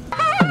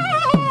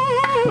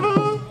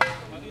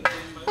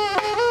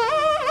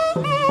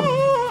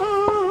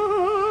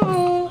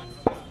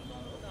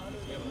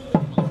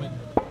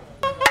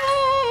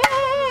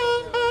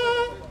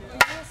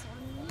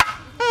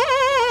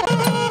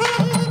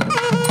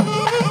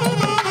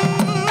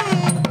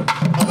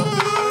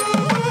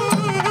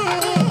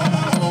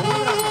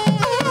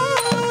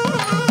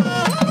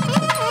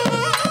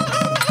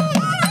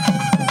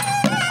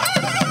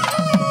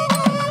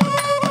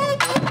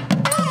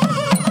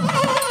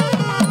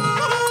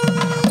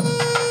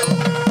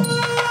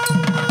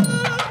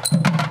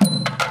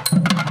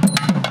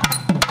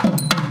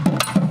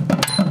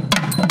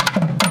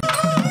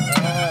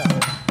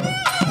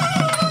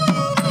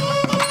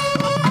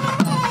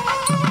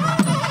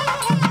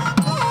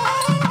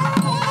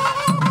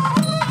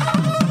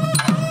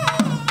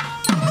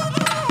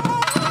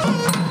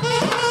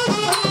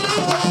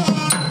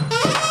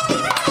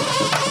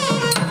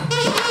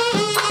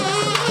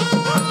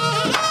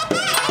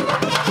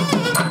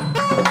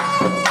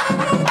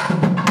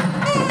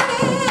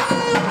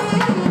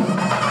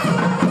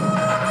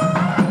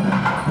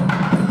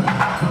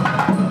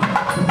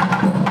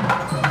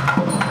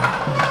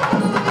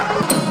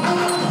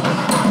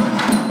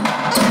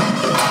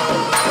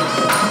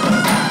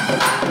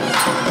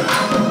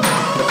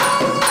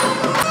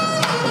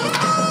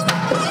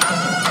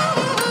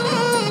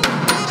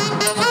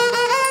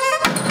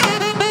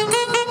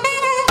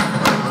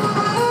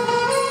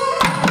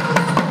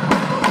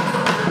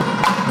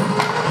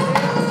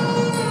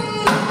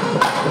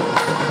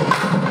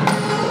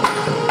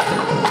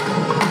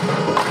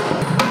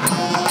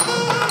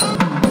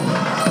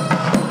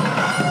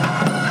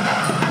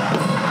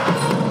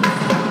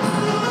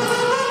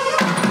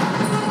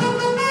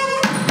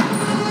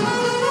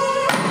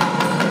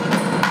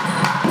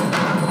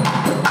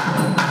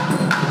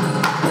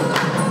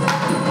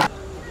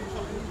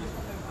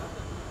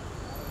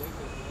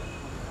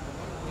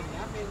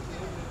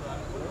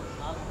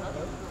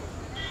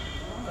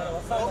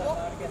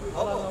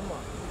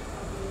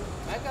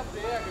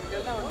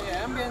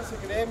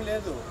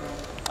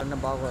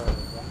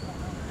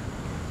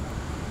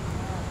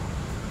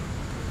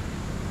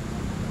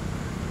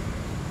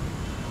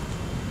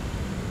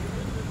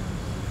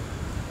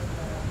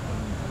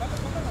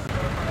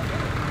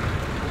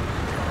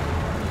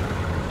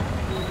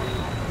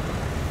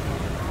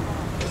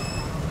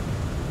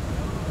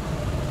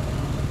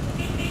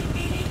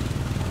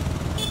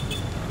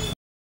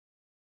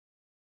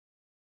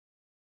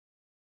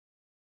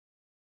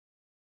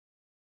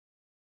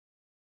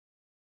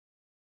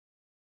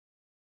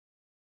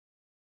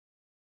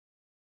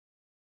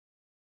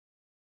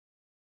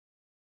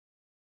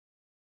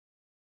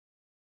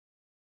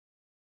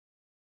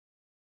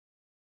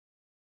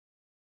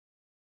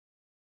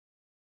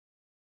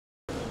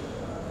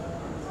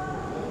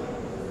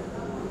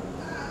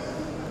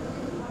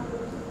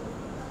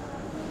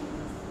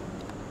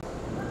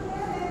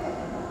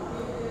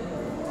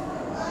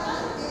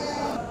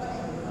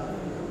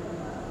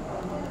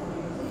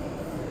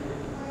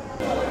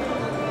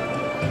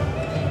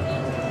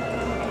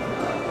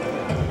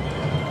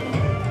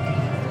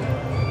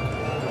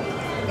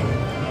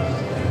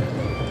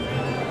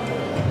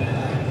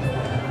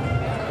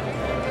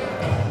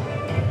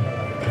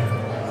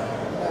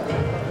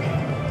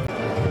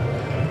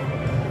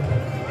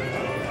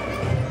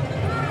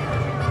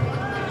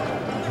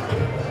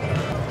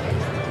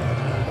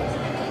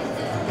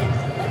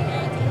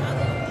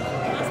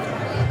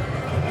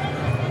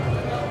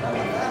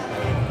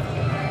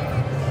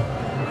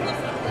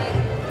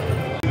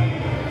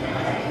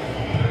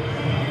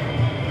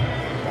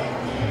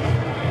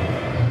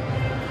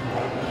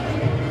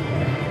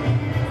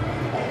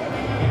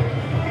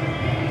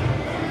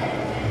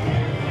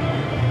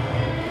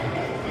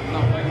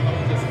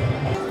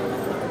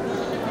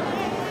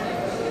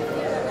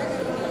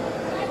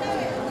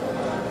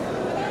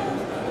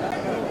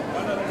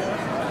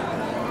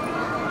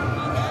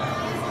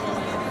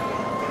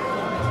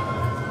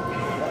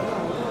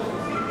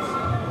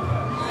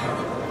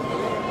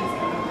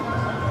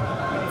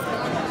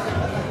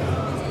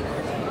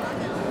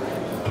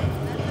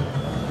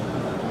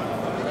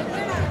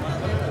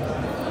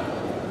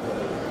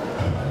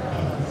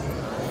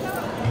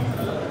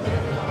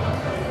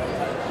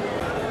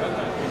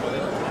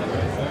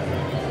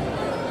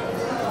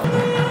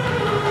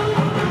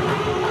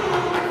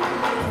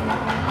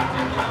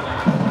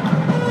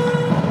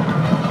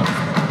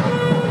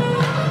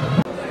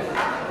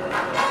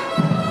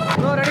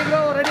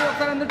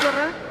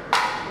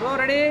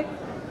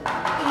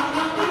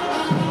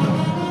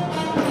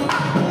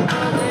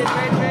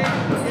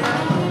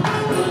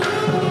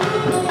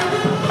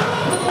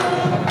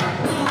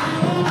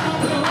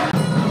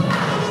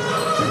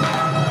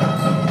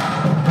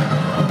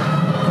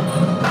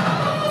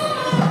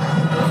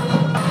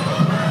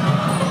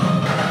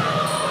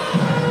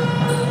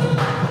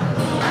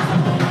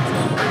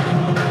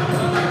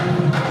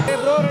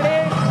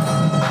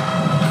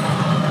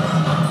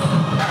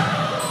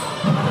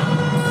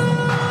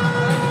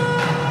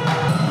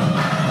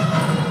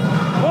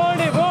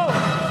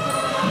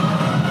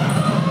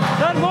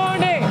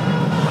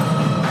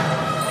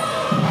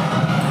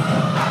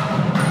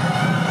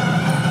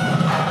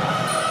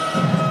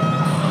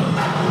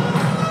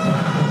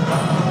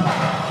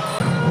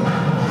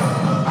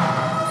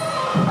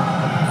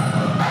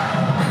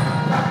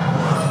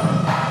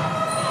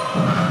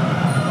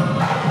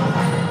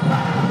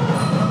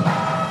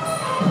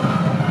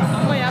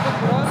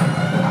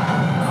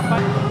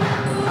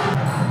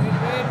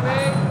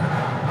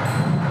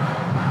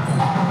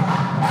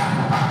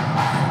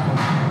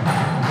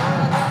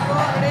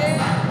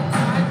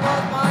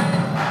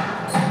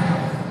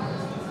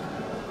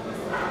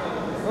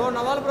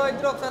నవాల్ బ్రో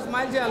ఇద్దరు ఒకసారి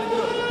స్మైల్ చేయాలి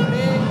ఇద్దరు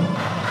రెడీ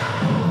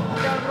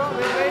బ్రో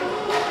వెయిట్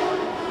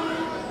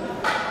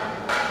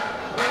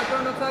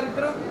వెయిట్ ఒకసారి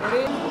ఇద్దరు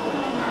రెడీ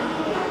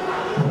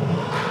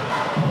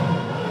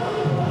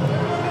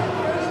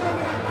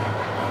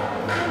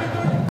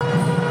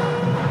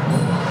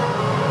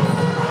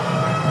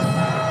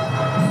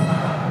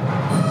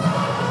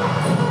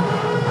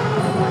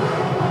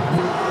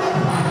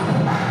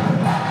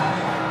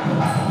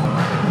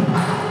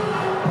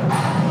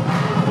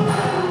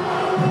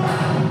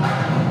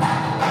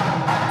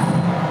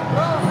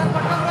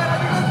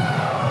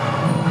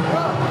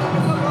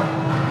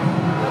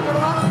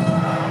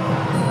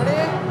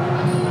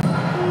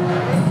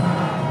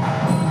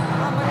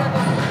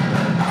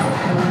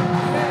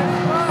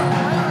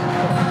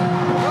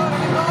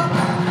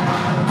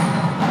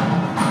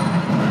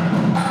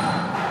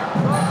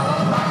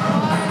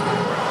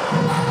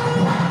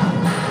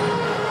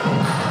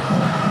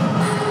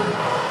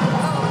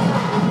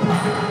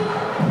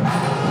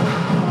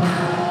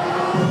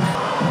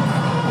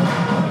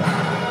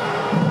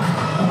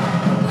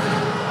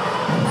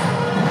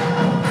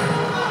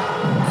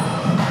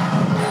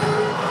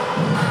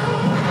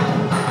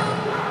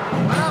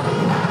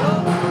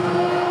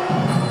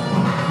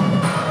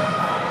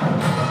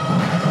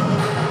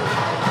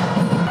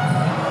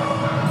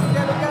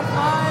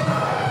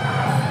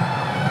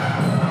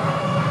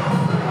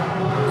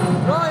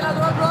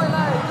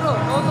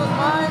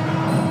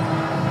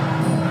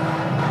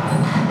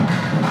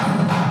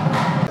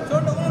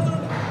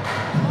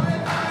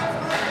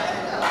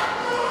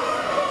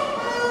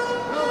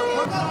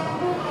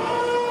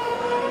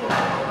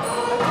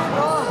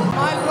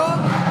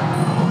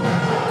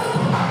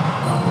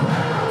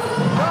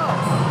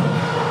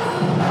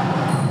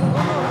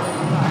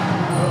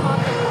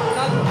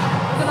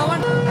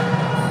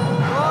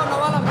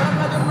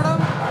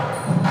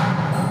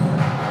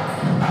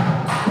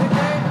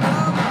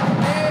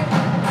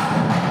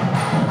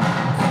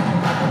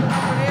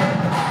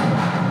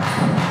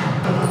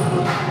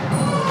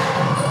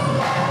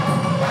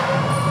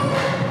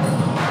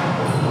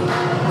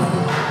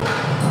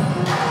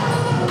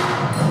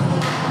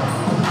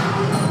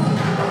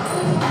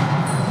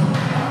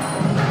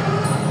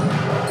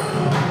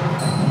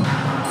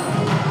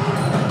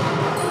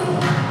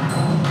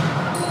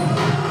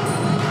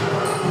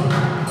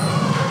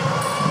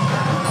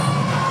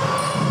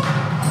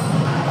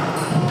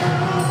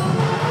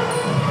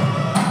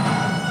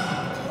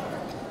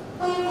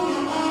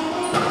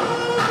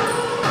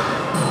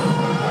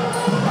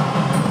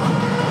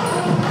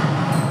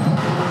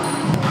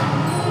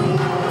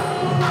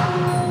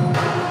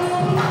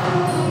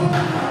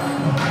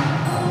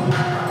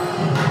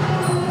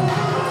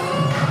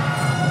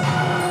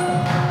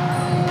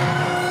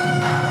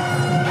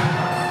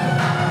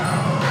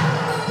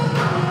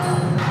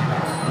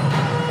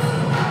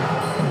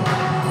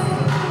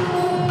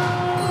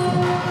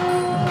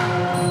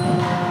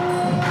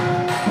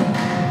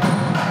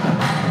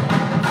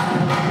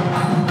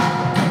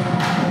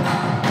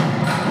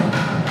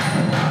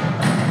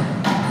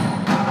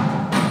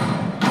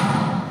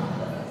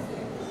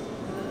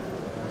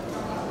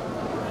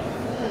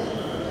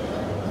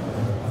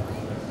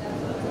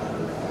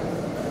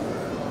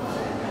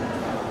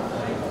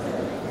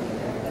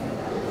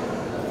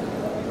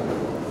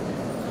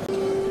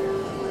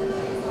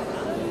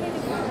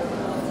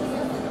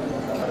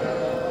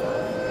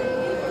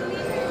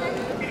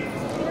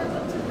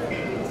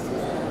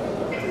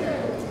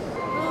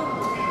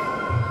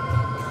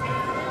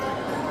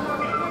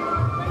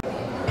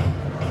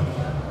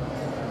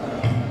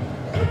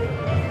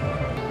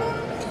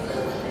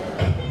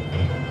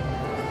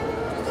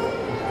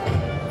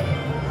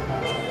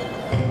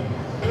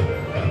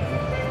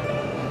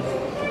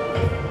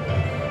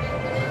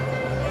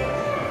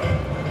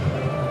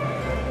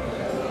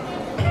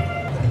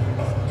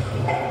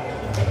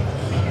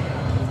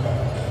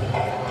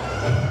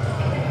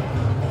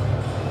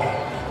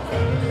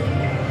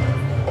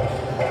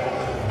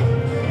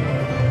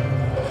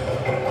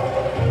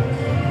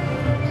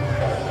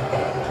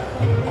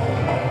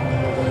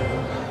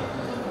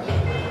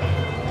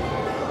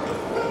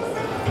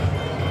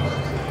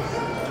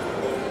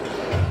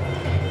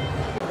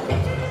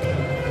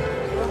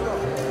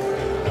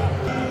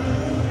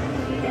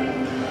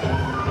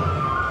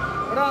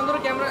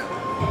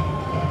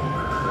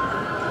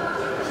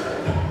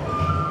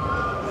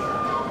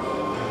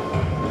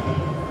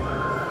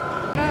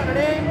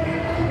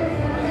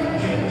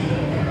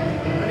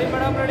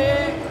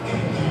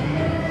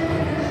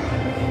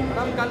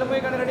కళ్ళు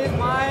మూయకండి రెడీ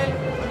స్మైల్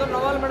అందరూ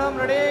నవ్వాలి madam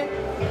ready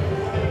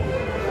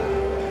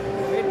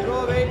wait bro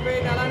wait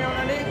wait అలానే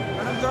ఉండండి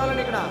మేడం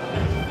చూడాలండి ఇక్కడ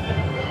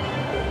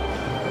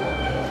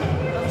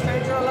మేడం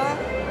స్ట్రైట్ చూడాలా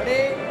రెడీ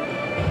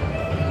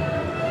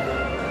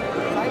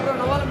సాయి బ్రో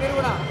నవ్వాలి మీరు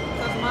కూడా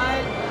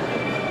స్మైల్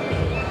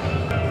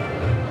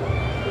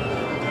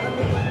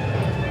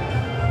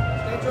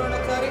స్ట్రైట్ చూడండి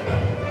ఒకసారి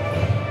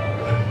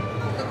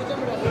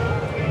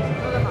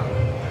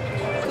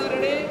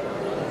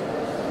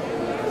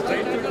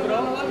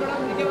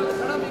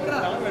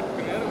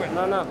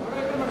నా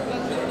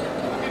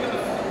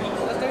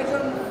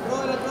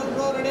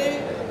ready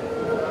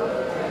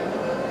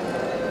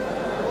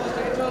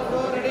straight role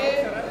bro ready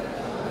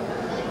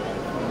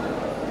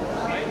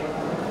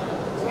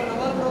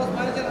novel bro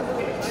smile చేయండి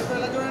ఇప్పుడు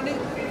ఎలా చూడండి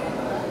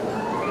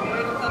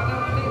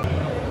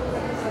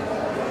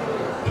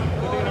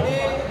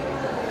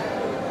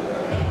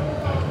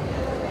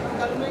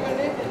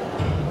కలుపుకండి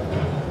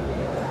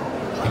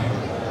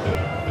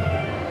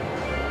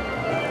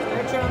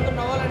స్ట్రైట్ షాట్ అంతా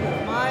నవ్వాలండి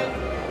smile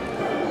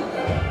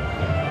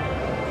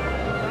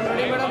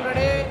ready madam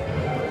ready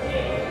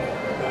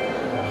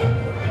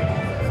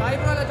Sai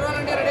bro అలా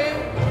చూడాలండి రెడీ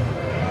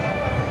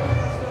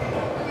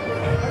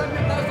మేడం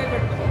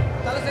మీరు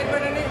తల సైడ్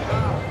పెట్టండి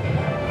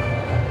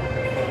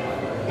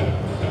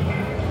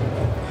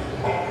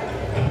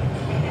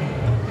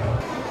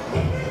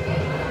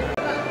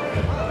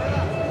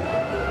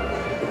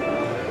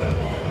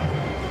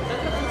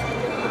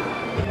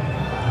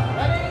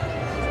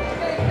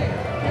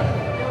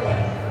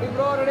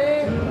బ్రో రెడీ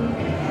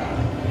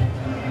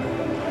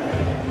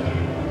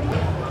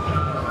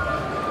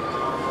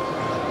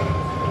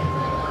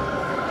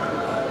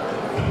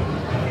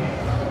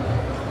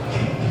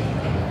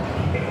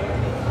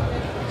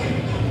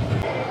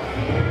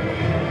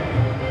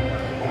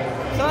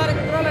సార్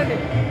ఇక్కడ చూడాలండి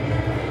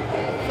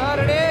sir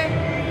ready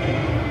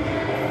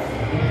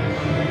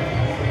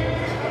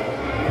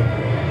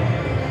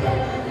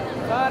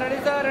sir ready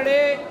sir ready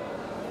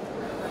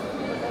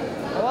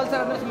అవ్వాలి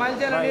సార్ అందరూ స్మైల్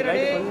చేయాలండి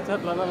రెడీ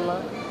కొంచెం వదలనా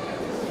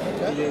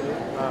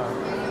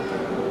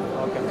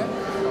ఓకే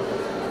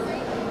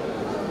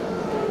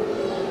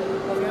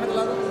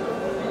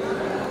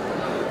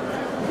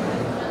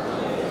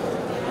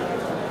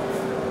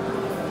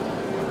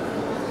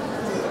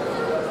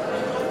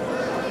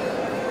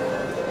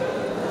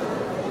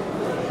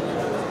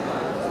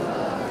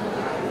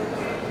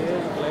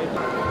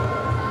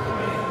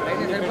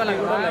లైటింగ్ సరిపోలే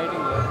కదా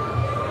lighting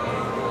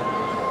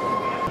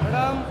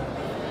madam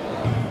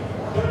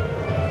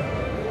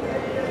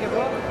okay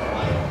bro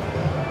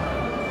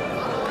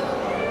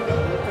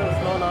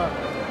స్లోనా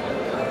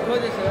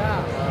close చేసేదా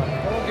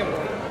ఓకే బ్రో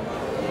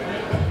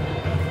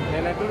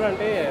నేను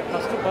ఎట్లుంటే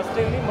ఫస్ట్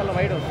వెళ్ళి మళ్ళీ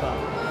వైడ్ వస్తా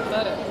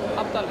సరే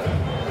ఆపుతాను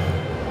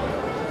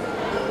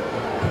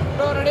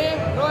బ్రో రెడీ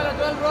బ్రో ఇలా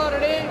చూడాలి బ్రో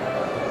రెడీ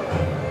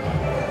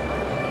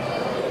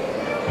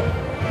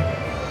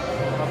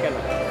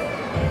ఓకేనా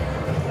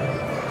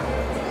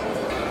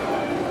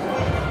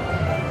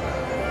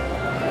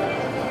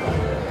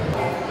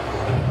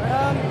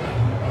మేడం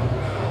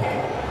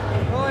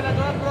బ్రో ఇలా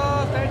చూడాలి బ్రో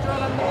స్ట్రైట్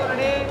చూడాలి అందరూ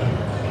రెడీ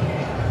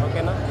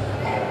ఓకేనా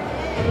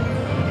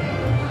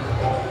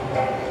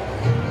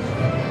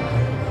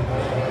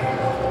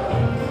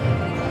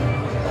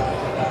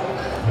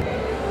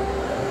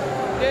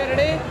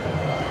రెడీ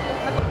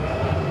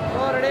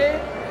బ్రో రెడీ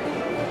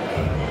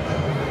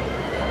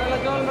ఇలా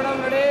చూడాలి మేడం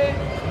రెడీ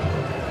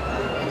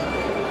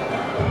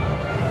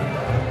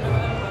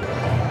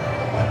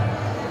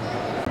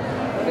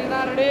రెడీనా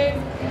రెడీ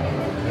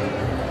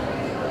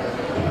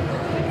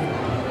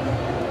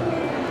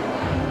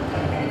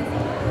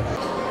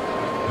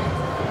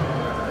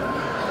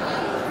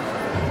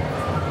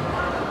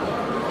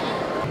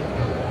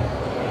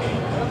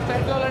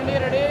స్ట్రైట్ చూడాలండి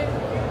రెడీ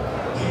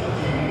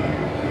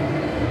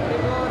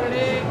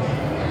రెడీ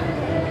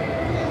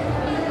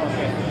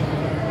ఓకే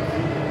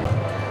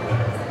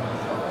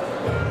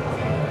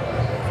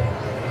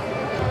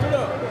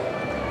చూడు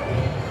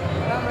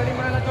మేడం రెడీ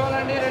మేడం ఇలా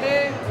చూడాలండి రెడీ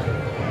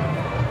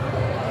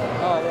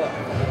అదే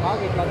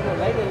బాగా ఇట్లా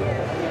లైట్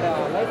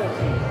లైట్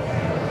వచ్చింది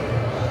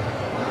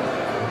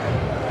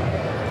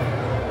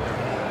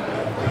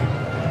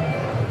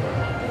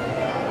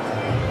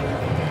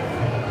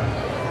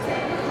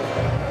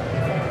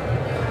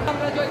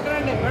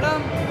ఇక్కడండి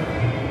మేడం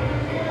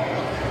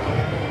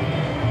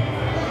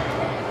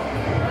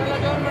ఇలా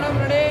చూడండి మేడం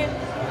రెడీ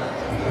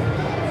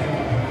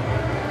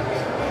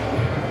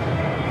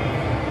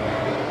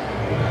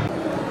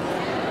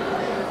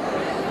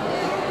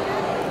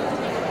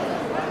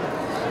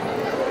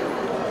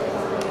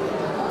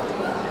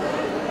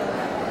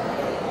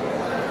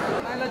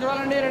ఇలా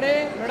చూడాలండి రెడీ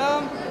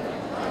మేడం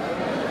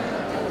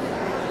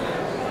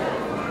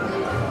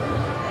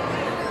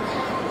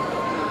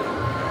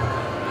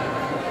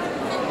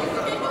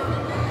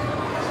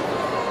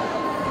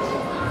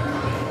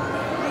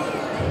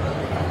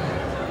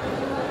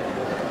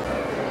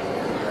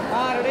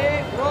రెడీ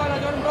బ్రో ఇలా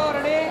చూడండి bro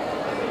ready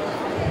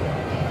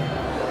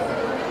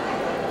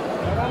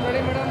madam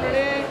ready madam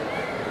ready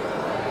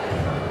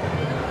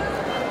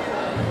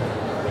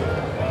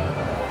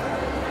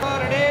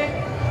ready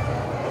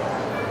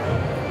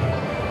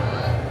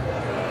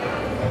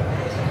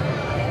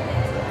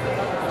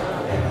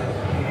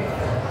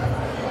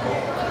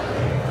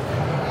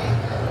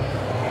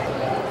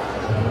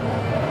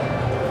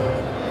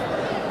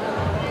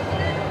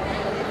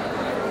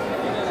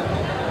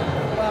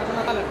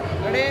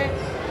ready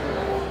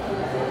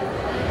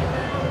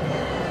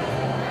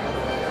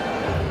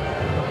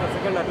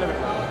second అట్లే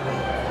పెట్టు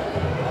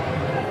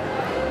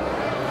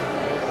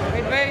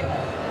వెయిట్ వెయిట్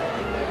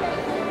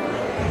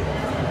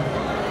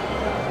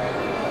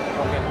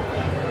ఓకే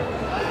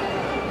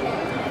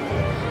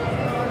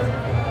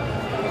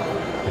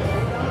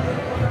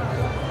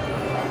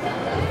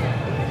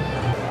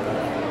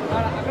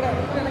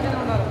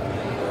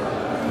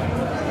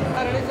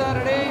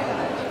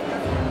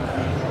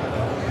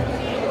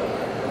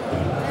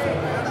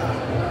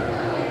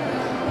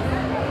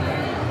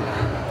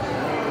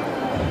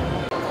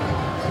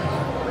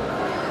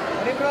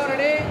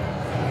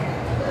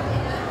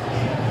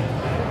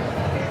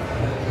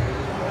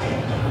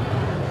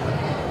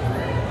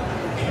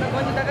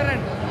కొంచెం దగ్గర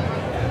రండి.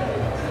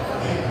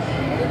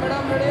 Ready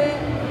madam, ready.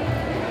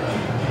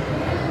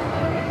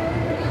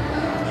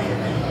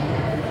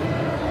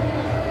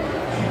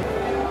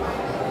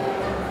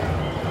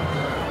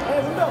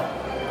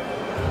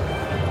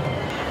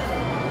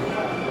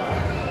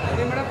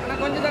 Ready madam,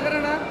 నాకు కొంచెం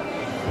దగ్గరనా.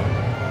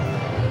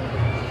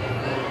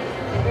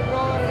 Ready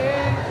bro, ready.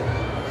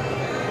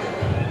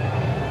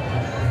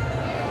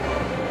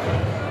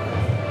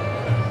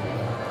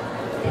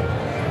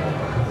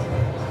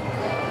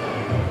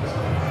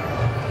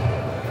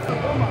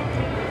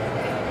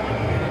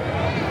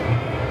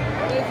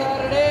 Ready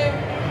sir, ready.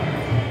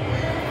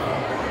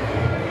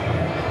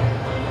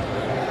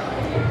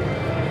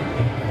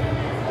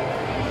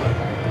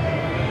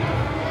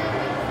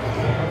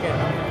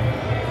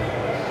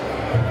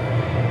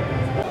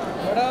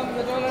 Madam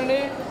చూడండి.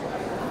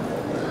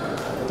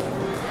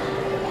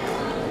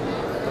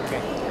 Okay.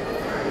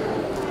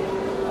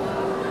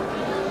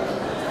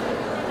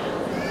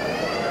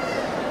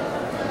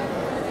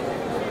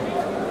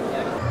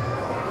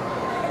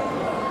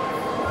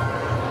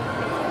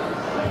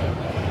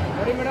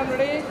 Ready madam,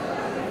 ready.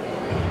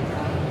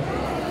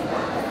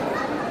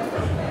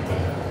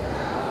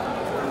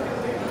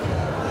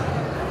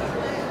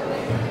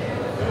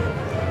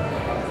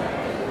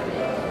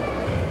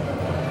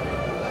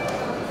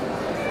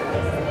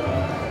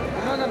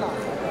 వినోదన్న.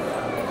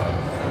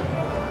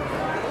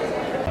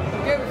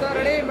 Okay sir,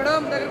 ready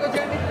madam, దగ్గరికి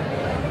వచ్చేయండి.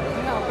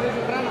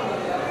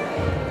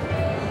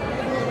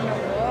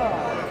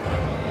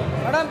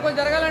 మేడం కొంచెం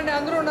జరగాలండి.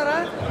 అందరూ ఉన్నారా?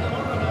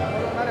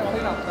 ఉన్నారే,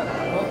 వదిలినా ఒకసారి.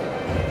 ఓకే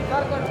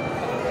సార్, కొంచెం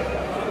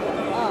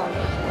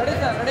రెడీ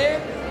సార్, రెడీ.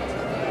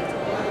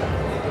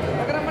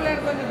 దగ్గర మళ్ళీ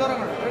కొంచెం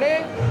దూరంగా ready.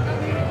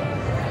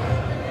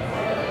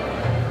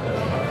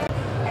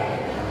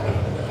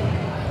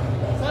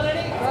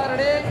 Sir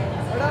ready.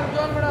 Madam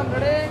zone madam,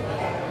 ready.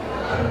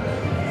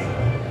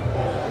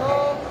 Hello.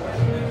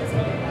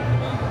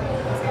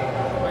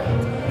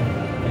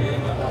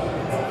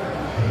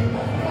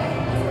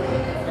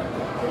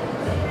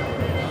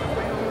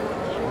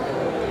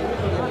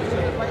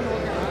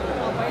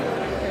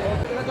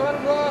 చూడండి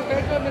బ్రో,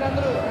 స్ట్రైట్లో మీరు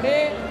అందరూ రెడీ.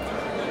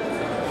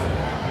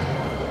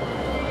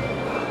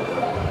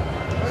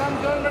 మేడం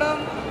చూడండి మేడం.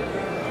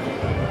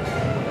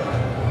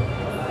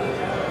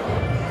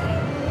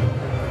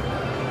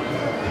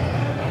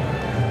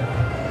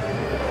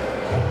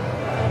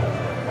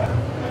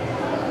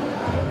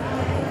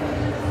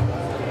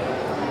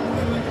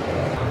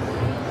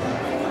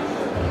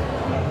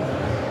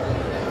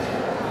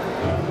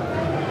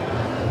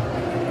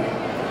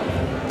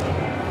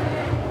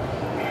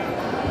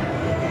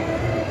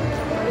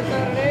 Ready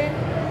sir, ready.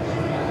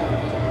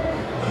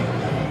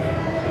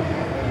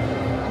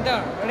 అంతా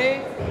రెడీ.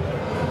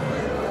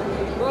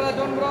 బ్రో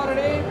చూడండి bro,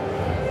 ready.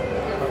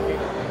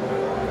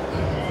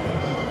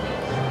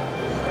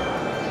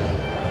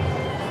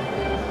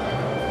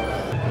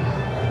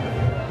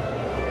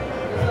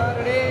 Sir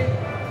ready.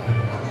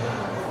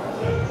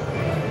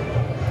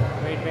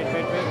 Wait wait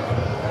wait wait.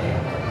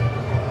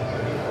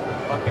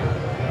 Okay.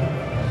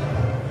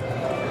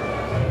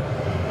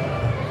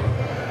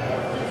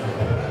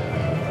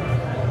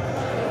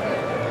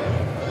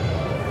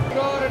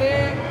 Bro ready.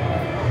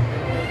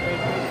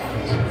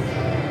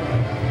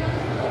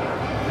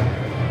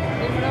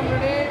 Madam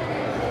ready.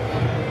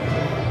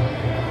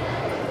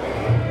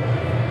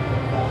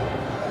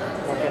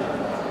 Okay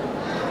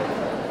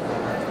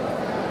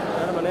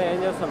madam, అనే ఏం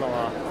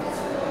చేస్తున్నావా?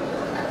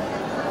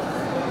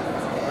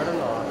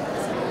 మేడంవా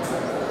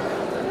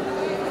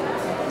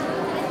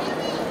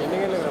ఎన్ని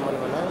గంటలకు రమ్మని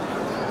మన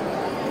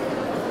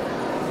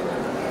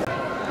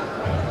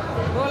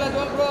బ్రో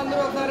చూడండి బ్రో,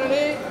 అందరూ ఒకసారి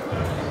రెడీ.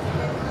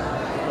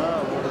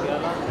 3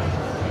 గంటల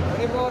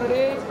రెడీ బ్రో,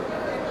 రెడీ.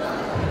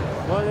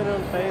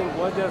 భోజనం టైం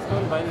భోజనం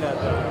చేసుకొని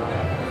బయలుదేరుతాను.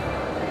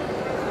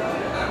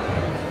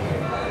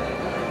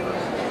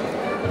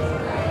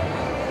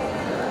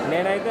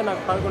 నేనైతే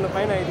నాకు 11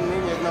 పైన అవుతుంది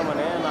అని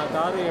చెప్పినామని, నాకు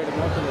 6-7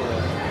 పోతుంది.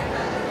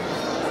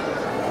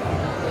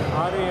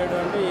 6-7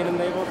 అంటే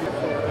 8 అయిపోతుంది.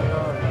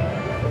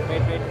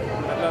 వెయిట్ వెయిట్,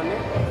 అట్లా ఉంది.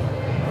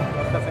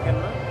 ఒక్క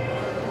సెకండ్.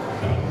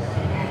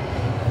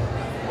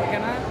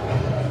 ఓకేనా?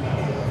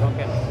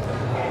 ఓకే.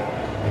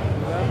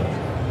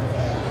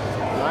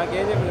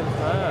 నాకేం చెప్పి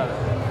తెలుసా,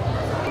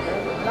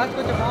 లాస్ట్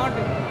కొంచెం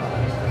బాగుంటుంది.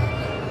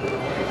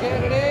 Okay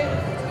ready.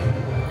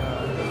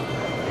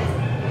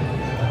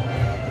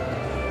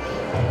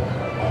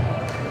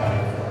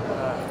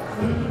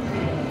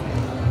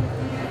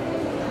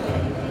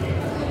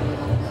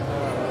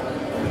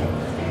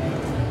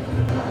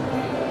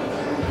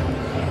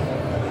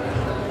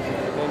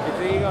 నేను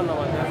బిజీగా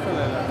ఉన్నామా,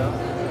 చేస్తాను ఇలాంటి.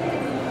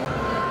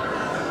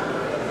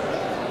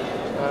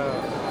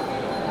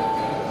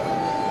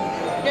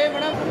 Okay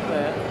madam.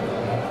 అంతే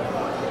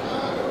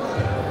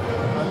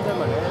అంతే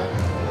మరి.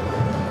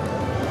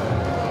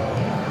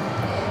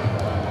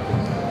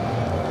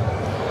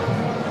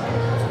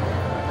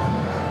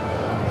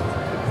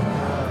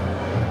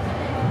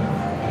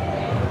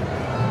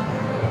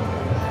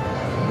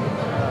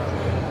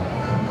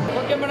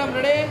 Okay madam,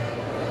 ready.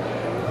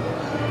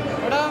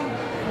 మేడం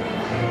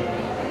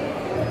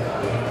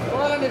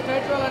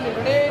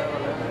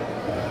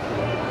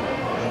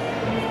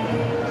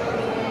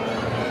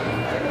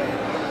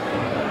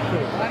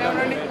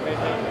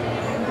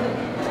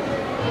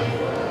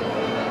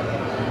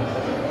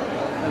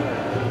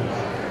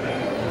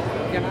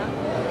ఓకేనా?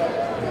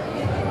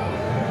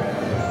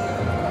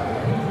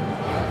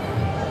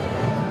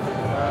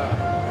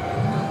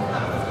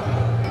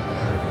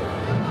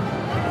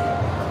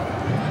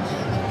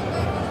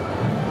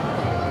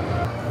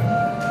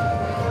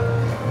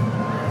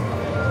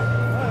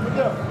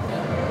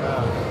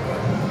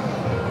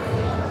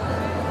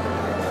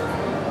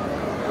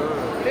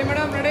 Ready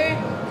madam, ready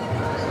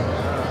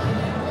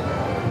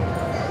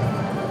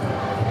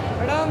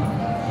madam.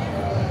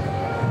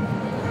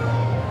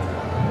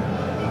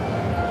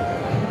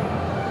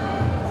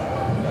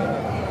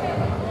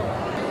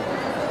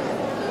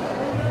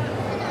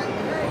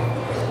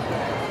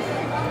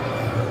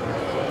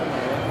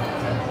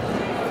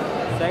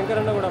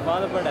 శంకరన్న కూడా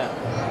బాధపడా.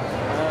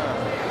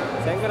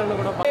 శంకరన్న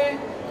కూడా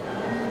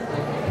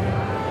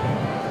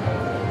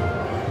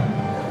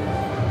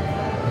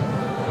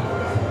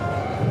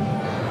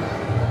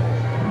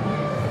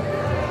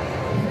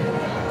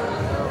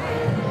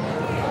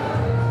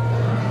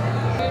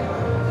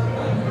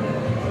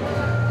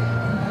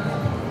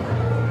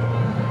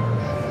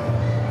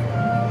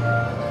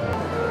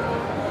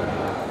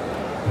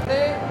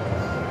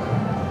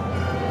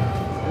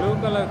బ్లూ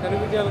కలర్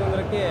కనిపించాలి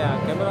అందరికి ఆ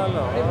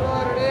కెమెరాలో.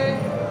 Ready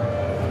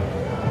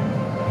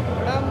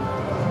madam.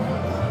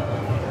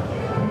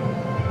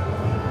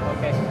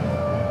 Okay.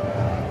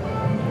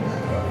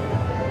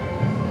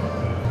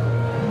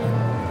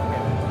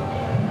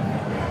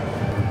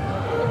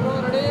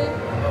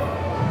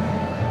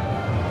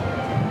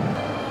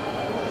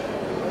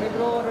 Ready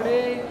bro, ready.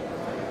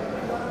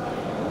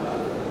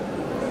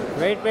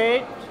 Wait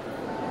wait.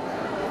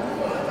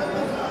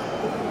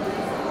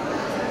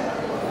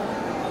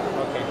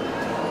 Okay.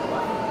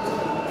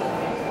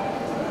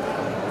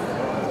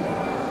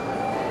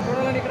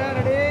 చూడాలని ఇక్కడ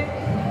ready.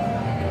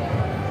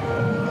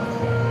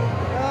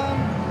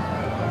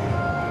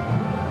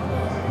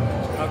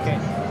 Okay.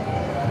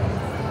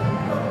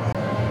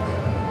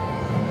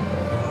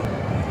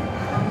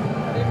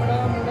 Ready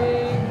madam, ready.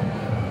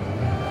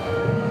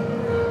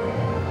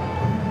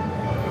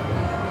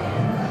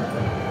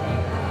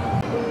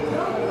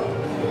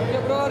 Okay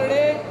bro,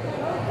 ready.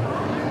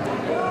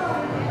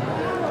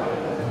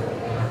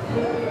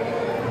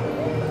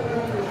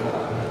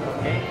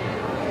 Okay.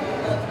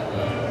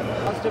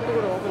 ఆ స్టెప్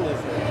కూడా ఓపెన్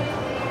చేస్తాను.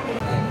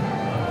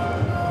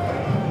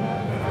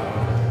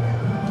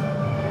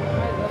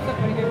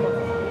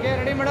 Okay,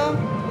 ready madam.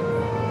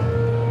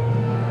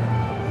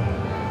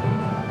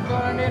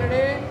 చూడండి,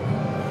 రెడీ.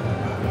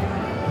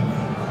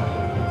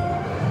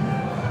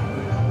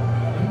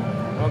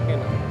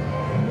 ఓకేనా?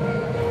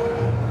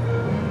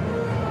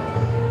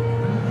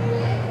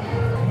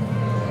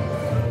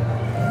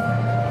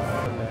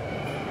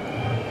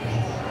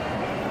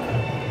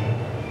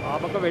 ఆ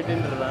పక్క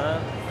పెట్టిండ్రా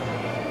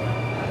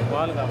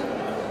వాళ్ళు కాదు.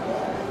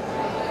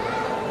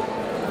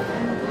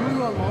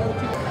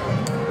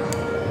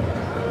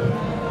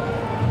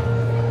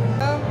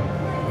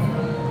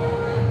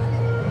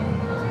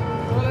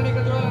 చూడండి,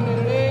 ఇక్కడ చూడండి,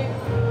 రెడీ.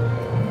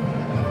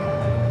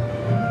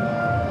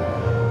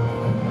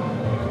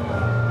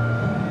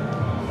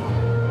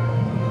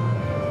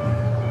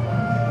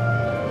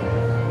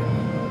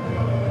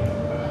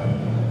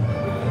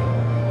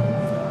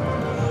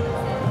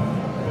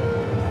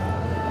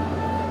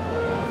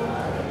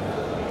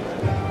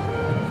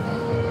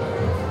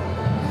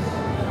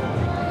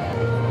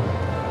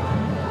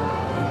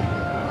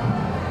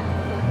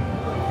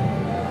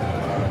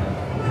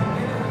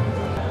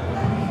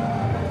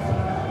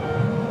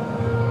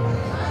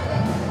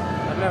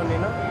 అట్లే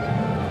ఉండేనా?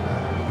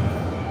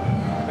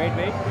 Wait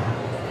wait.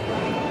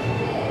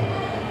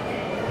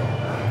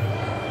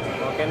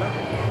 ఓకేనా?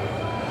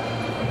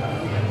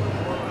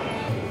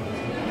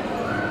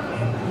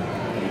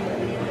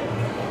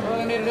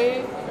 చూడండి, రెడీ.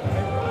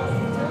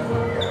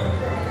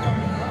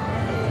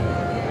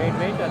 Wait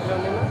wait. అట్లే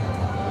ఉండేనా?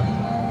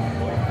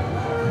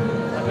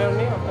 అట్లే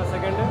ఉండి ఒక్క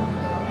సెకండ్.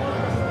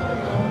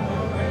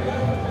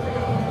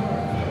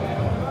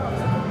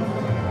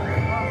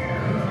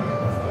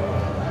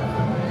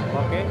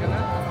 ఓకే.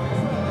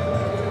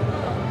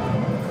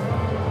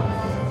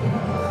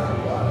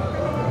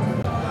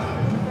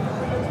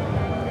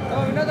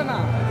 వినోదన్నా,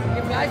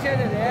 ఈ ఫ్లాష్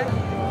ఏది?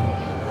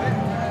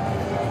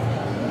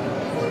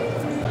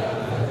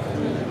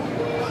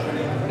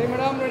 Ready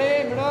madam, ready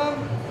madam.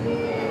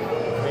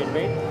 Wait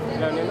wait.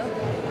 ఇలా ఉండేనా?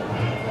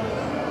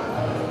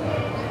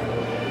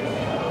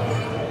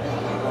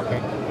 ఓకే.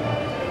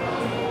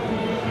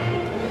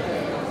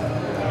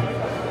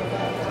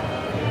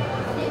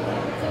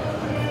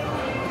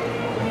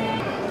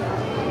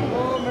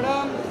 ఓ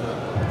మేడం.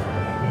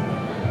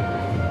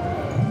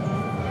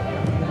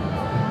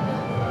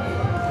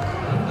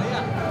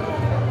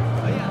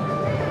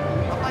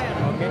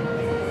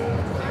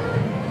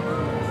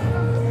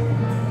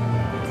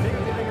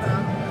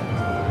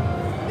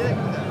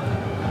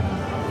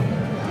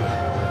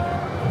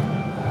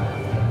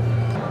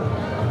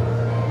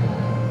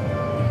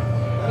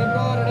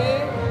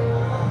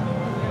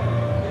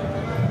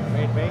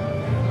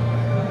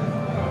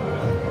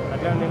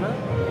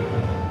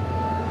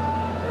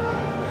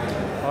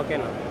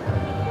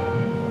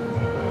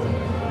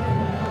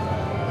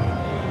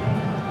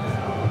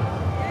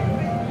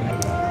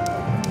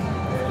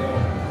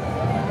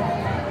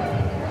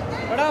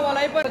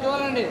 అయిపోయి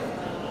చూడండి.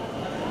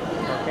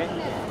 ఓకే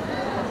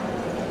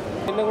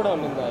నిన్న కూడా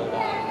ఉండిందా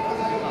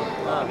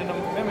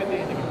మేమైతే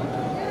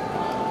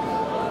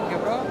okay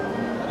bro.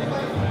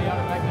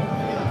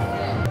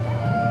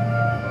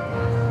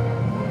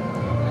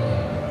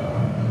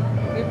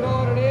 Bro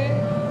ready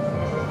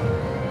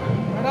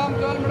madam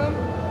చూడాలి మేడం.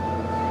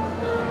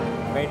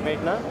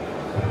 వెయిట్ నా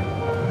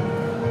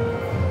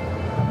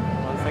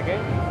 1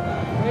 సెకండ్.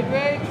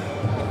 వెయిట్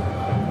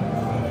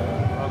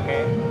ఓకే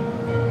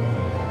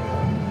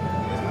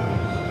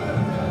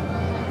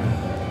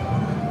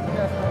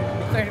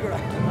సైడ్ కూడా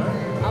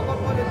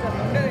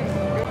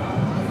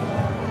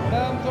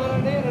మేడం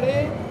చూడండి రెడీ.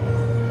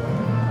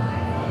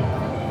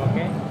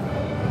 ఓకే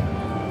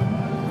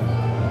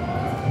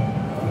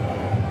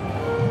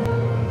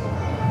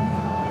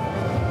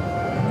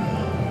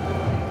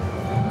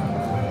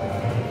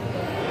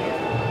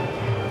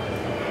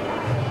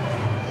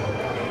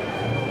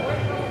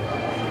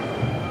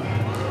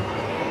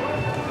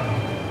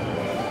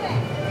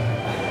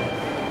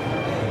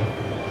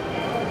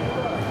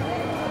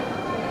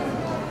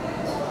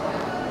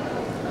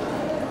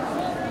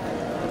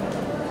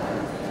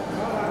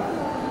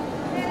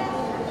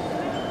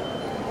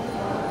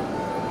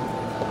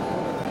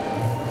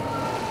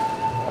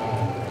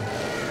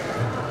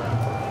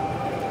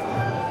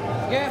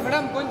ఓకే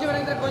మేడం కొంచెం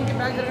వెనక్కి కొంచెం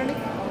బ్యాక్ జరగండి.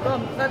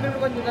 సార్ మీరు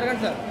కొంచెం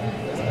జరగండి సార్.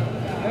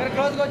 దగ్గర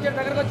క్లోజ్గా వచ్చేయండి,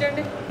 దగ్గరకు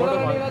వచ్చేయండి.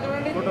 చూడండి ఇలా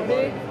చూడండి.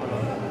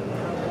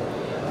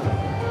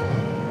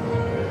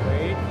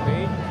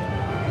 Wait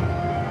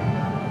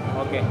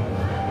okay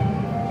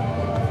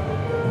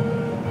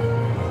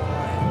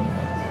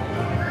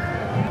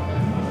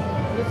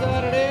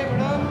sir ready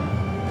madam.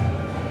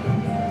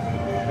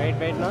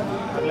 Wait నా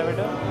అట్లా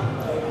పెట్టు.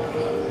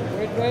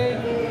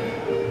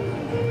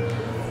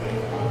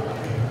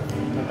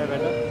 అంటే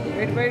పెట్టు.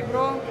 Wait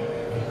bro.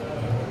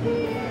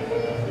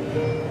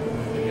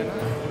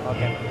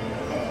 Okay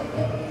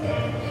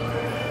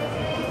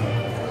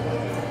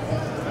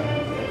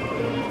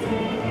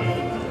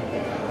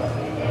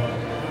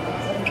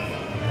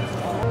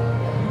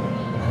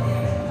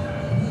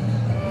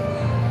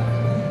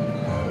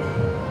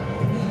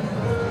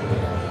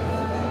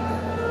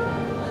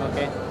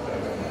okay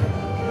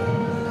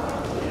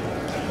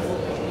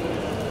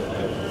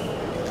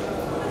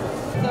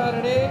sir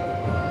ready.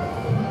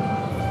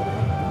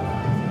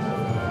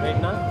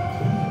 Wait నా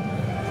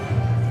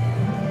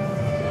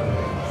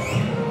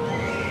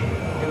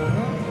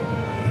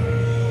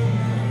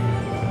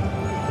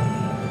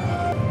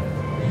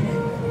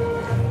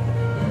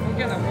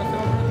ఓకేనా బ్రో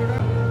చూడండి.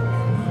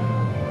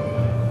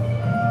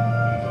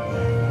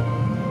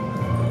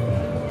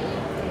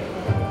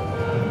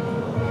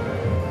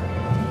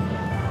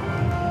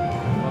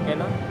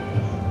 ఓకేనా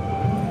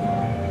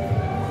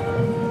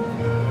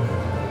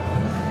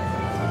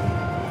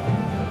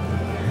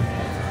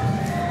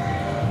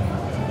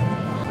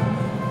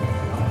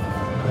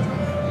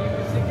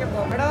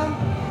madam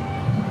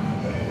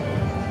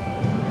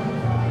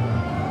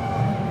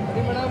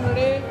ready madam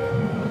ready.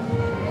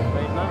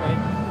 Wait నా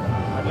వెయిట్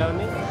అట్లా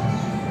ఉంది.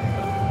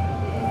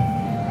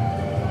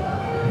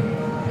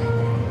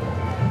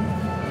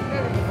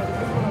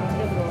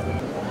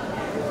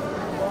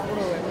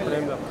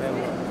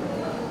 ఫ్రేమ్లో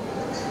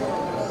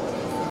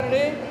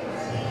రెడీ.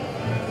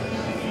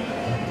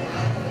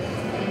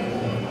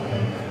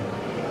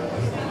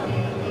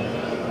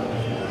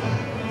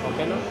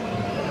 ఓకేనా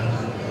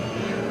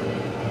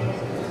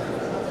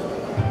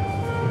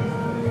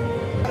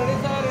రెడీ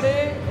సార్ రెడీ.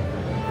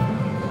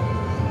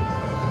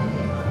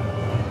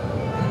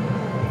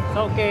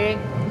 ఓకే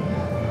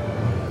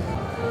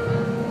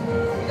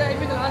ఇది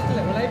అయిపోయింది లాస్ట్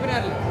లెవెల్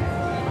అయిపోయినారు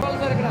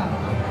సార్ ఇక్కడ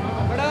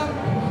మేడం.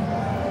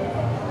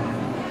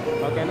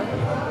 ఓకేనా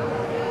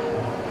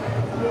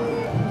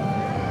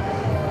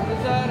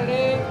సార్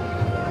రెడీ.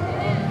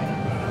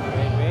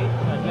 వెయిట్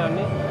అట్లా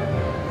ఉంది.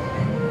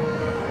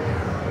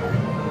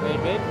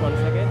 వెయిట్ 1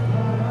 సెకండ్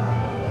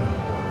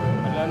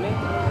అట్లా ఉంది.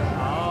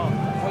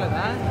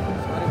 పోలేదా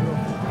సారీ బ్రో.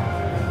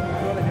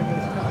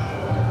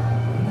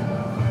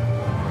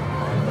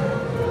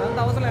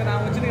 ఇదంతా అవసరం లేదు, నా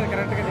వచ్చింది కదా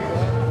కరెక్ట్గా నీకు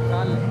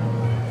చాలు.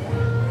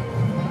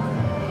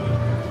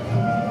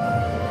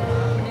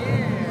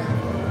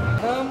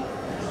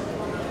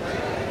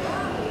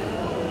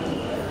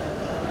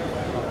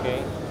 Okay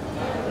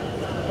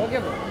okay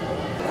bro.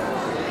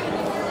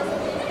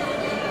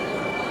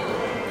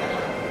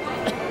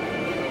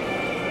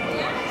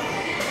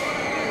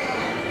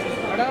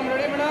 Madam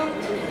ready madam.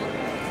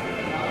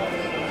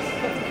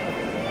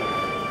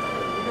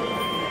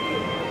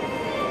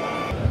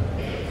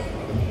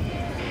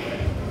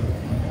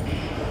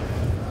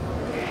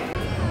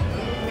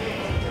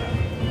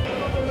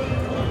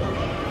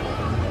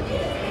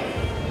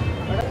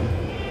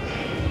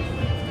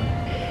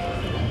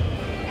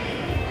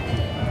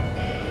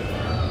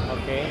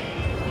 Okay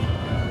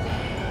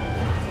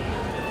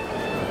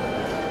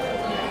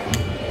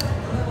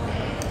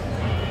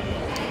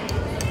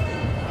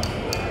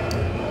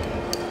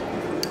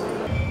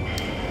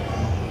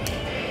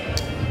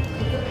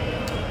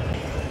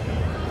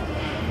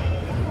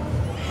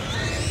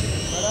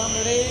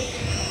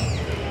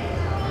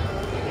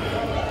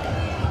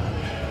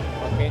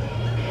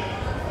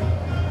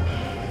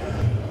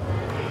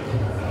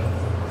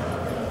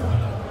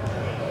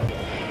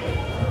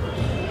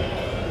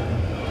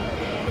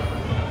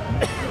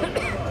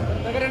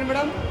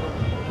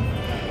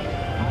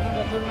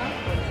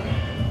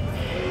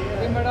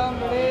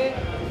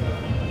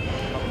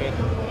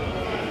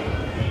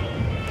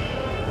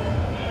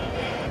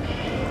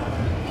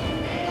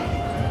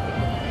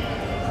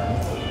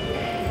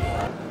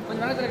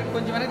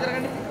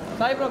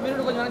Sai bro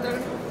మీరు కొంచెం వెనక్కి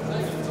జరగండి,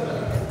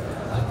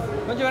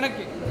 కొంచెం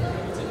వెనక్కి.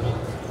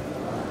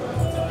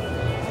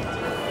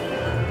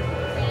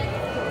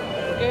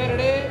 Okay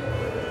ready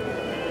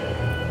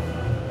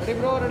ready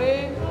bro ready.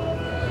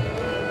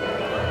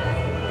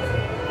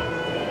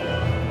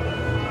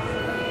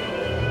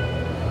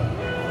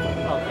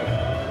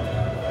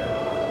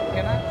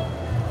 ఓకేనా?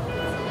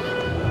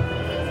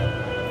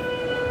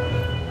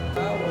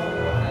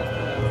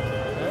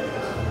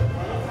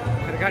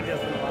 రికార్డ్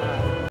చేస్తున్నావా?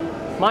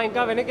 మా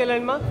ఇంకా వెనక్కి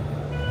వెళ్ళండి మా.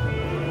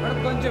 మేడం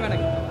కొంచెం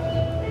వెనక్కి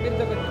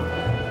మీరు కొంచెం.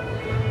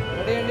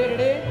 రెడీ అండి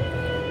ready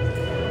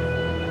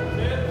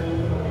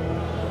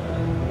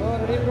bro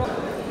ready bro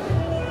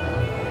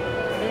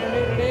ready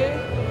అండి రెడీ.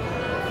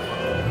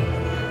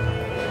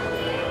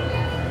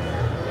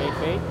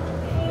 వెయిట్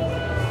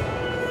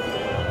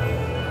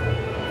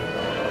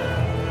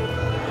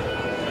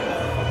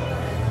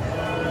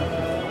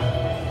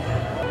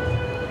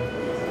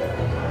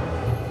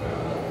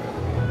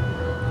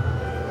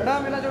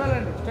మేడం ఇలా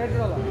చూడాలండి, స్ట్రైట్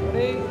చూడాలి.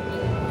 Ready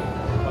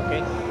okay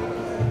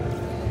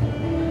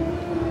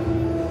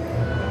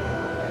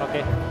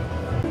okay.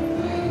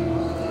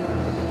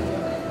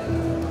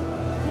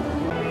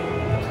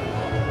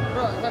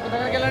 బ్రో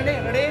దగ్గరికి వెళ్ళండి.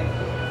 రెడీ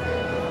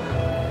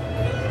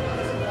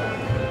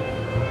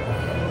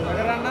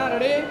దగ్గర అన్న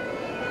రెడీ.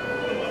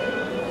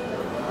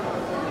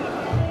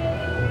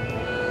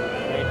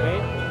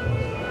 వెయిట్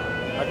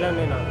అట్లా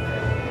నేనా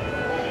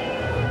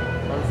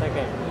 1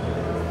 సెకండ్.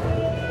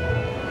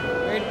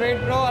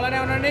 వెయిట్ బ్రో అలానే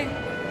ఉండండి.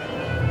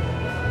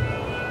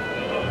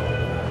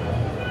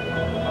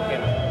 ఓకే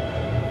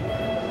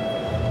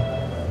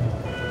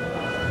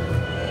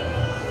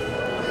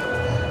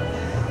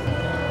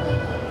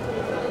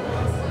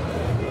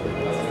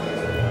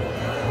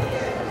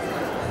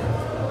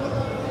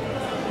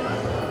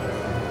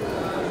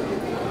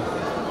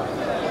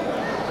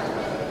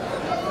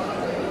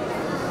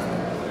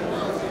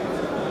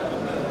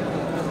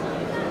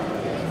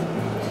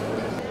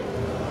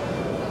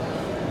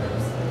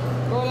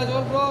బ్రో అలా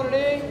చూడు బ్రో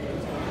రెడీ.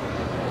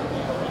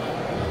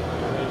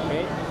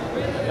 వెయిట్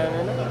అట్లా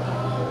నేను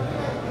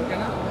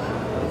ఓకేనా?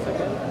 1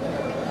 సెకండ్.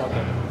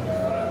 ఓకే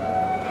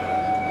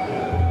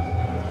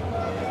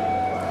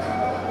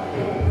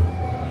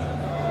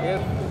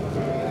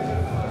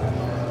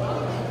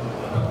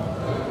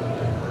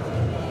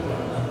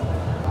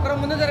ఒక్కరు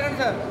ముందు జరగండి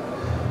సార్.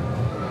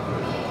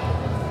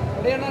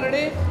 రెడీ అన్న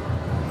ready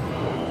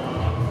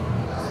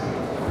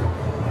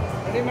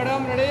ready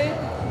madam ready.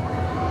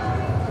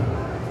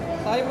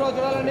 Sai bro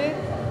చూడాలండి,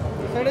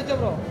 సైడ్ వచ్చా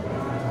బ్రో.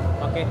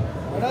 Okay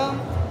madam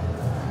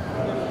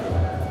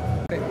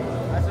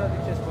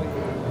ఆశీర్వాదించేసిపోయి.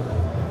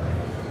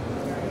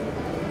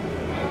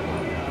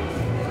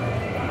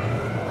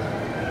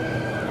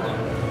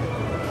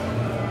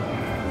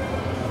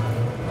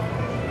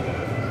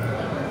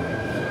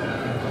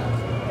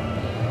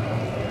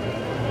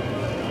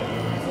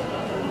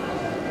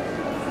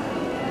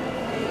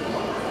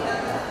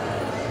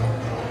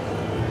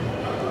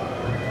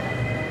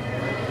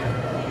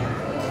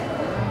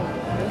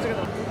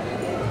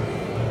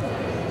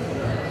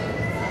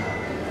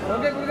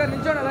 ఓకే గుడిగా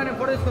నిల్చోండి, అలానే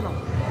ఫోటో తీసుకుందాం.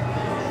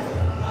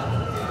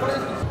 ఫోటో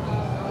తీసుకుందాం.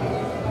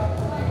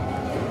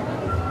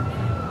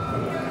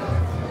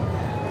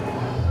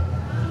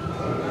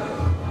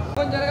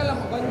 కొంచెం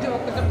జరగాలమ్మా, కొంచెం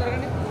ఒక్కసారి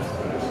జరగండి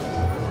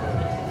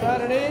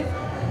సార్. రెడీ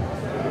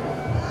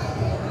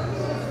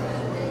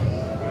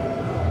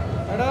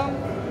మేడం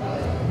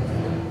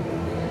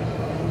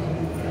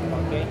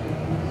ఓకే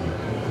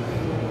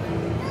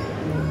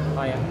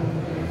ఆయా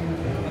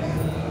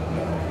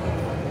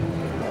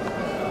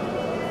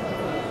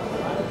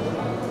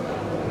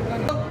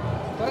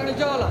త్వరగా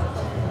నిల్చోవాలా.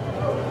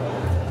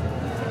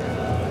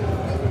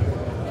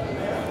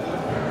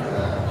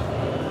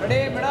 Ready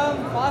madam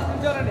fast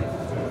నిల్చోవాలండి.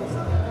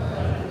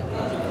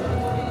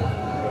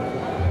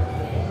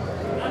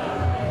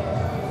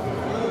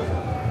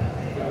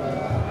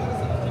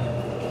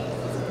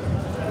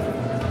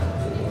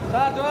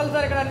 సార్ చూడాలి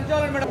సార్, ఇక్కడ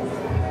నిల్చోవాలండి మేడం,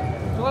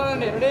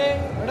 చూడాలండి. రెడీ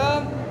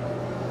మేడం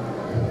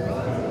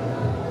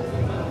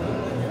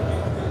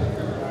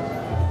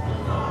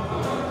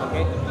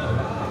ఓకే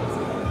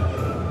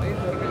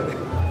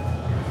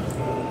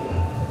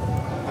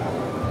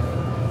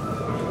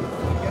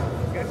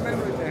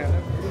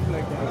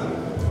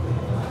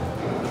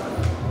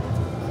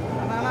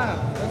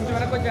కొంచెం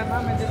వెనక్కి వచ్చా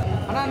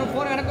అన్న నువ్వు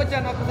ఫోన్ వెనక్కి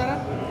వచ్చాను ఒక్కసారి.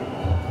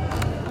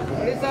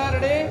 Ready sir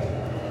ready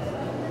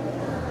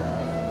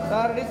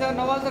sir ready sir.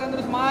 నవ్వాలి సార్,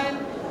 అందరూ smile.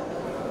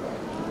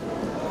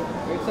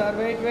 Wait sir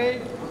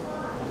wait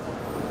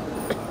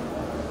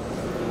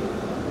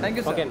thank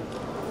you sir. Okay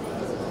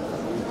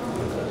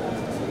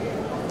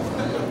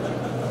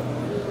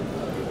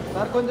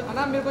sir కొంచెం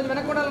అన్న మీరు కొంచెం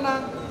వెనక్కి ఉండాలన్నా.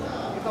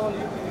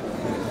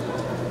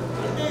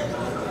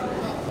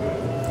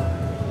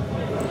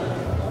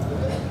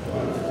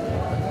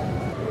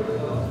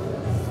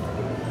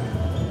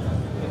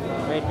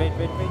 Wait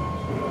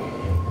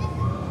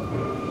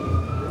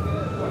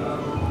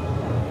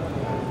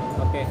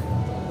okay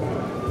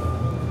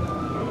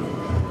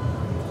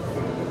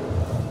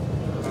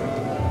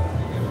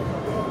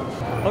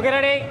okay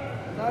ready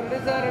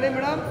sir ready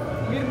madam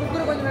మీరు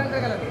ముగ్గురు కొంచెం వెనక్కి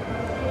వెళ్ళండి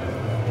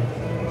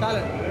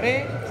చాలండి రెడీ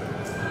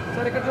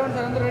సార్ ఇక్కడ చూడండి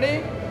సార్ అందరూ రెడీ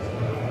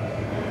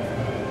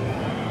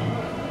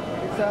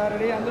సార్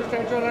రెడీ అందరూ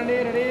స్ట్రైట్ చూడండి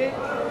రెడీ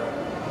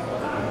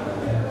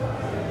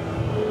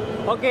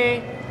ఓకే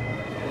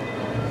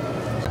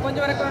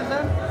కొంచెం వెనక్కి రండి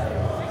సార్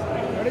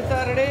రెడీ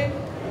సార్ రెడీ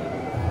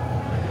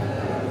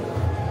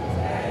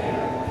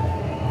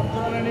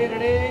చూడండి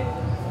రెడీ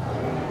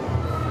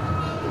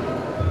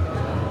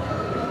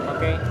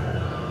ఓకే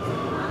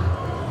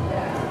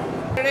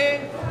రెడీ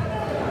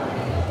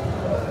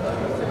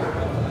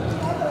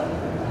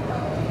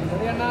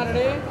రెడీ అన్నా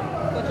రెడీ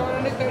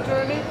చూడండి స్ట్రైట్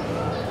చూడండి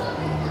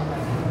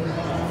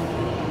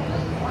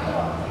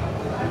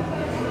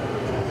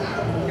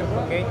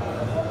ఓకే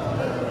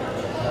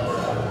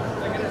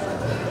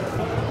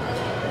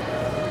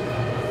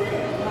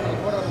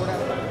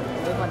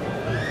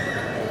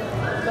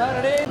సార్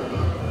రెడీ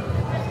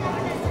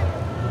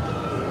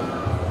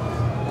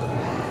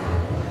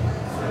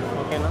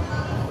ఓకేనా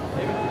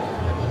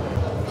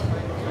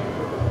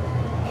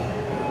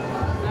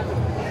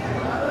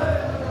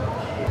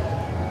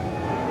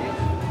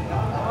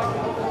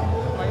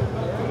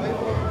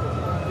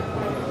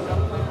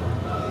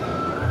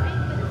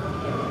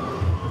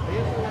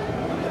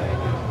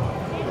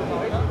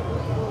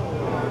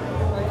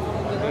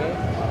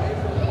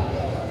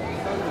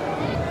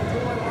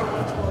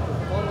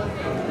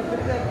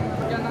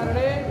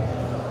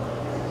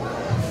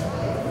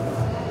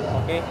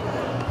okay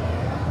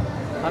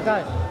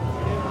Akash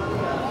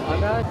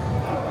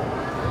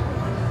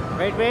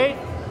wait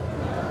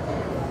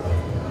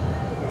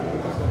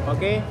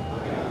okay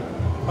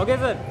okay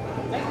sir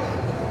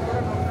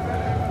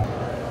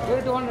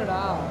 200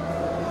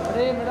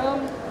 ready madam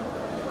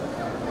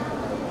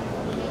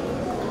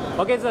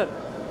okay sir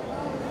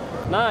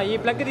నా ఈ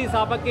ప్లగ్ తీసి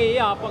ఆ పక్కి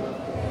ఆ పక్క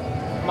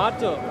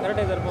మార్చు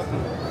కరెక్టే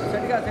సరిపోతుంది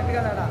సెట్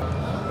కదా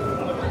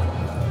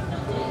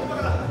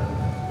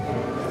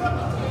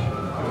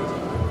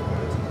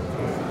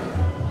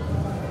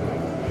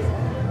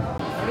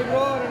ready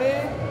bro ready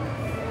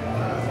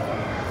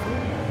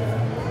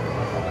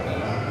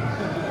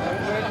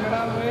wait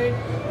madam wait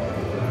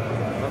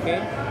okay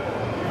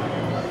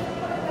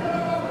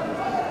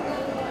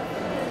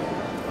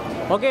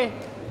okay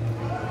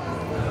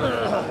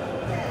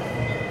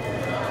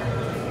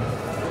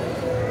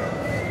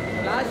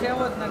last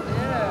ఏమవుతుందంటే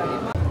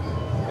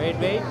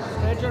వెయిట్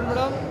స్ట్రైట్ చూడండి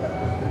మేడం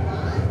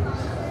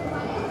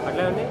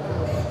అట్లే ఉంది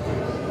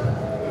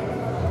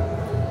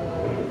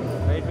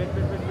వెయిట్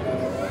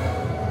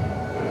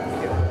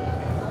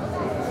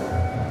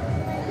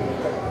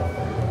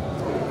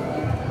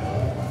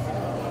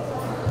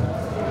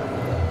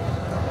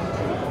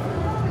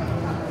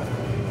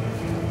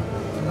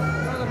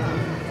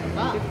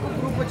ఎక్కువ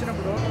గ్రూప్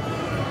వచ్చినప్పుడు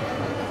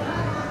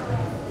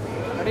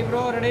రెడీ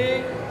బ్రో రెడీ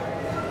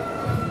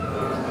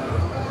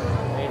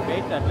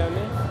వెయిట్ అట్లే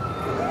ఉంది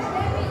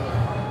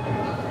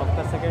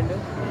ఒక్క సెకండ్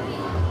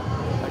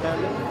అట్లే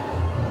ఉంది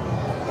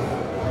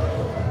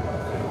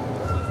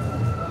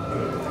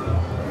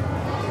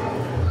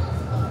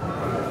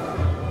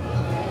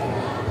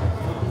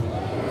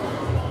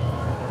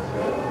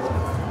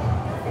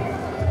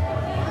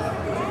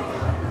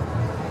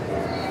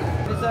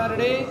సార్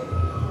రెడీ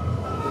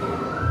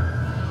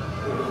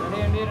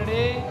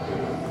రెడీ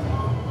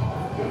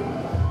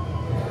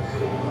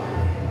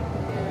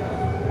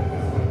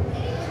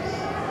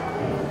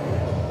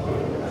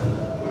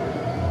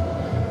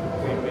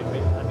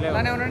అట్లే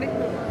అలానే ఉండండి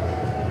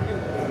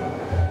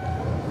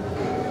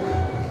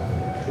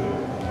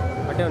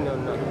అట్టే ఉంది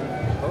ఉన్నా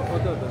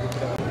వద్దు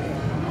ఇక్కడ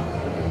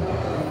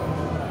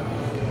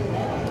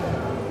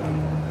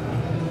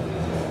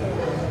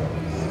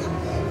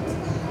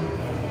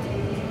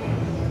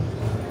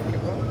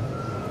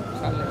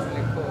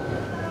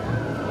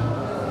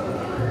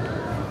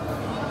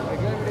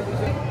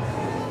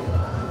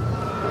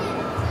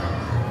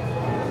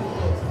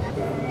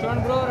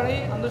చూడండి బ్రో రెడీ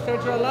అందరూ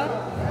స్ట్రైట్ చూడాలా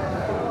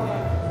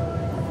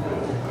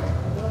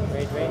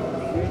వెయిట్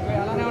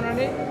అలానే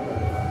ఉండండి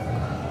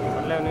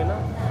అట్లే ఉన్నాయినా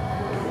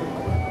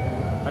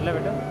అట్లే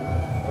పెట్టు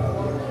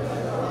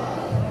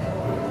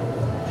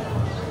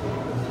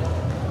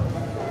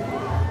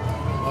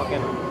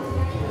ఓకేనా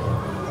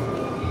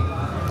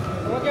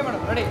okay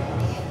madam ready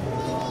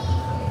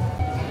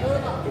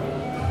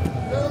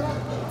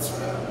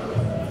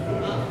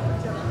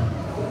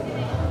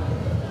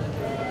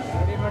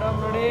madam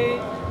ready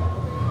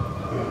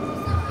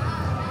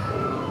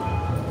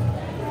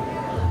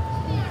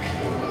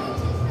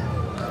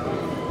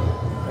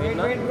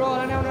wait bro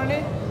అలానే ఉండండి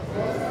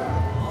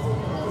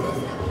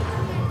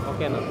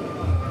ఓకేనా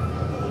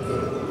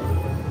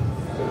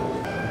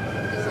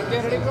ఓకే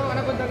రెడీ బ్రో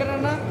అన్న కొంచెం దగ్గర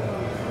అన్న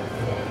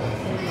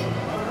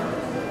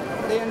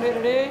రెడీ అండి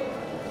ready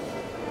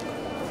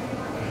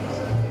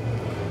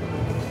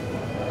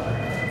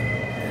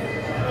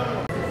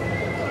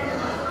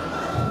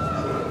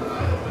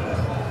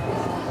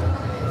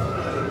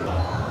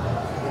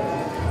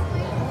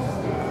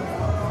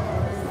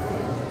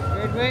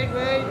wait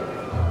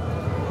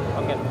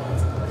okay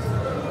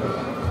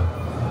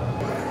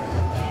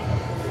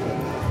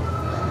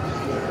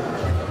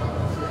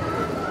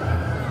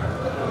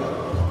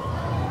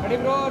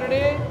ready bro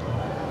ready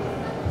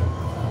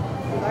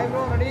Sai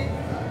bro ready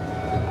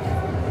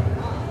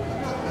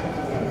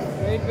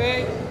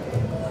wait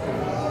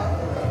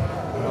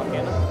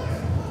ఓకేనా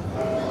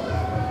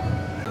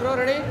బ్రో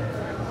రెడీ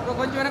బ్రో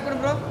కొంచెం వెనక్కి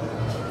bro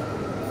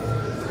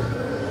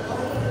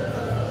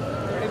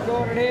ready bro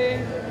ready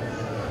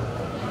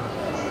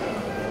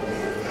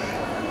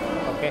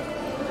okay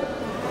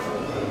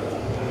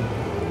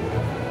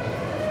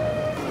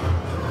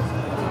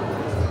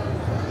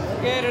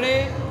okay ready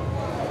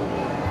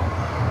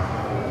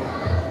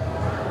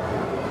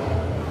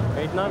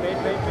wait నా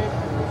వెయిట్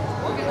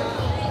ఓకేనా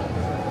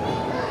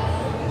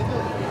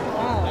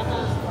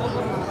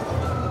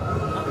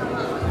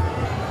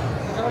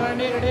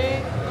చూడండి రెడీ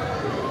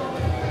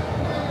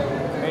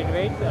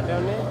వెయిట్ అట్లా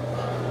ఉంది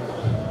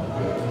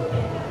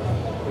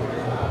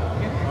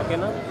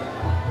ఓకేనా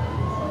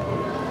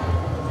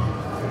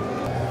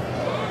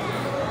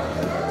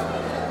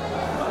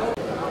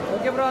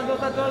ఓకే బ్రో అందరూ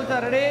ఒకసారి చూడాలి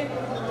sir ready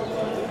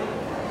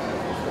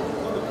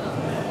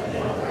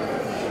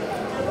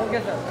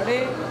okay sir ready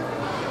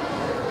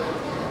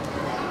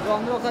bro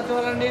అందరూ ఒకసారి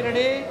చూడాలండి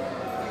రెడీ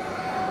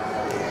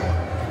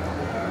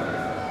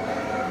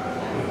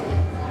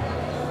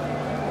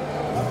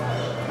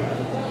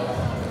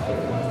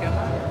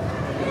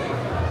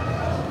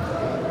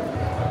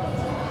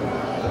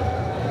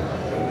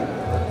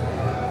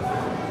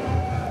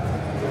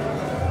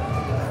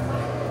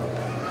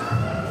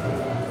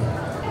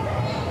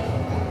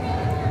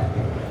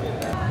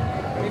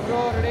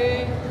రెడీ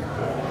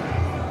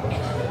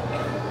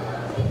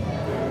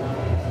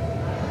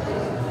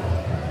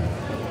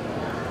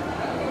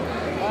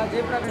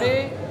జీప్ రెడీ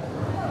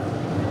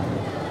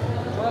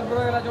చూడాలి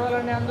బ్రో ఇలా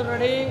చూడాలండి అందరూ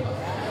రెడీ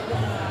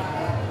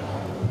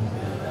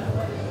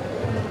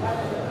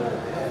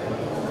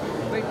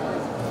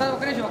సార్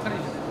ఒక్క నిమిషం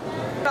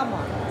అమ్మా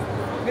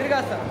మీరు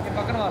కాదు సార్ మీ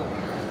పక్కన వాళ్ళు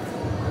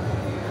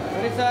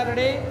రెడీ సార్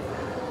రెడీ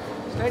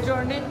స్ట్రైట్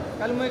చూడండి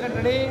కళ్ళు మూయకండి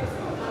రెడీ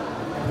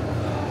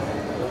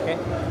ఓకే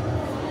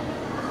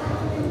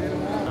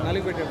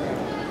నాలుగు పెట్టాడు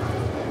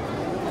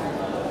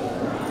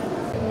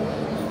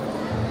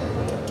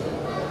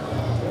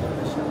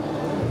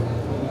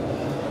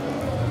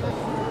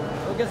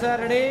ఓకే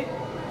సార్ రెడీ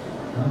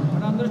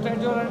మనం అందరూ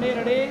స్ట్రైట్ చూడండి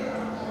రెడీ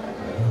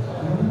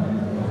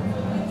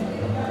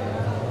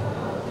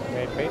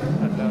వెయిట్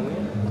అట్లా ఉంది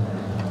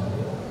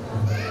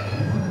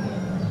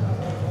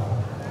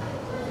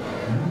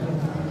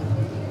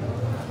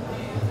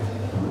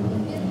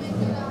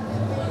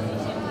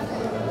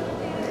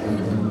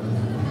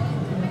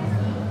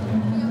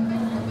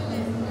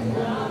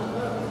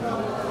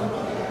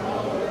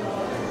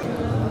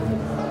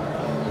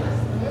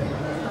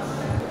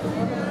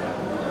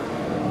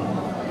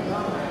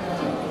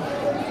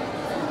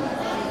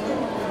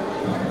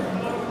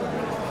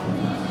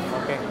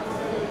ఓకే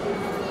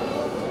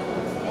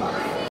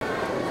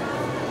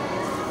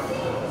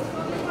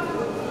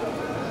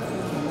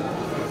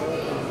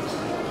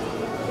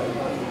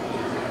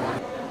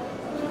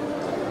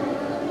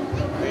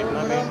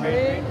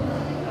వెయిట్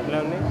అట్లా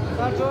ఉంది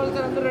సార్ చూడాలి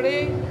సార్ అందరూ రెడీ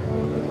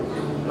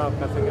నా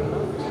ఒక్క second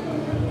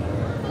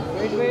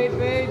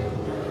wait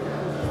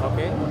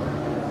okay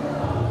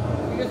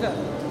okay sir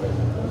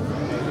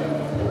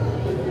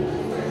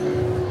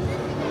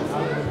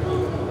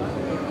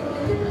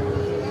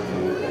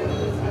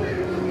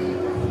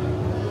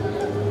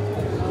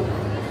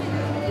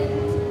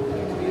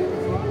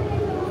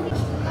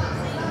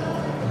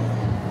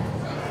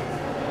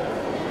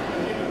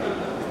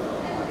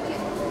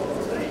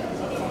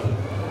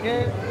okay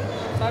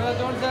sir ఇలా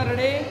చూడండి sir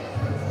ready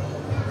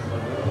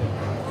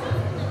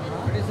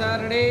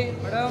sir ready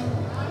madam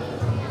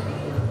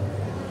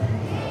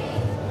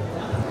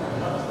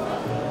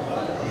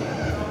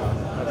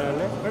అట్లా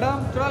ఉంది మేడం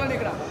చూడాలండి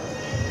ఇక్కడ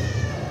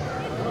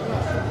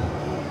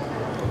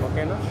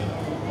ఓకేనా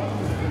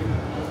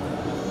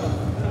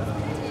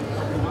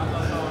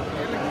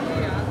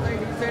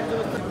సైడ్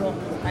చూస్తారు బ్రో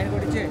ఆయన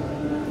కూడా ఇచ్చే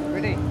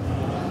పెట్టి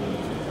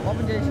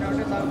ఓపెన్ చేసిన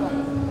అంటే తాగుతాం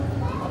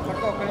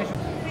పట్టుకో ఒక్క నిమిషం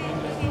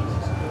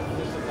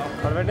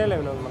అక్కడ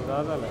పెట్టలేము నాకు మన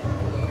దాదాలే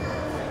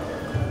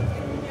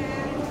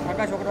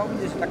ఆకాశ్ ఒకటి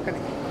ఓపెన్ చేసి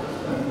టక్కని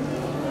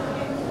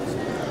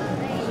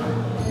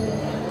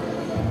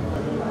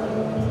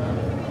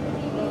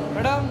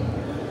madam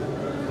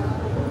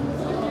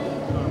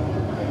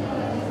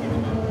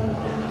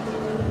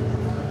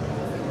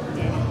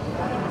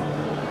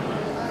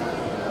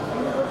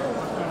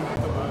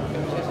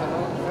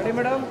ready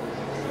madam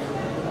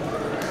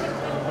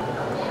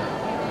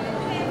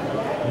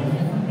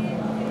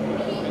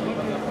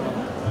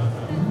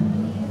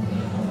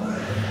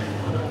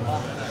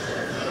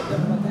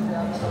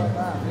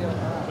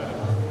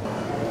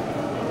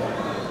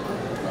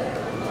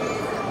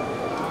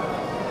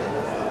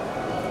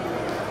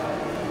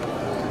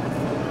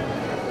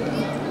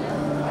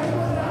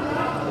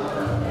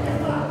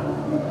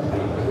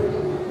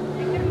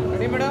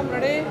ready madam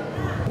ready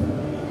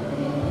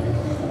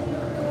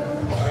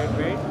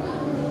wait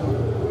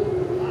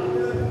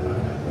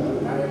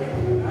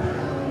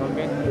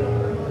okay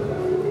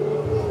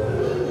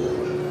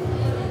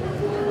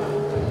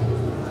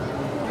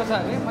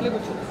ఒక్కసారి మళ్ళీ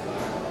కూర్చో.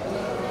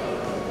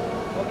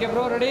 Okay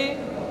bro, ready?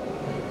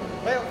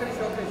 ఒక్క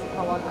నిమిషం.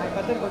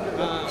 పెద్దది కొంచెం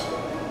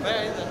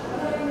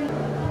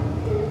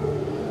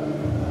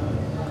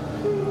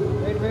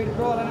వెయిట్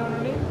బ్రో, అలానే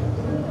ఉండండి.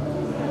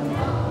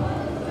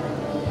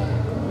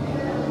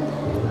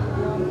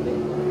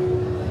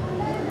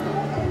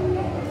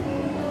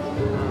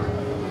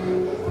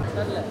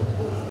 సర్లే.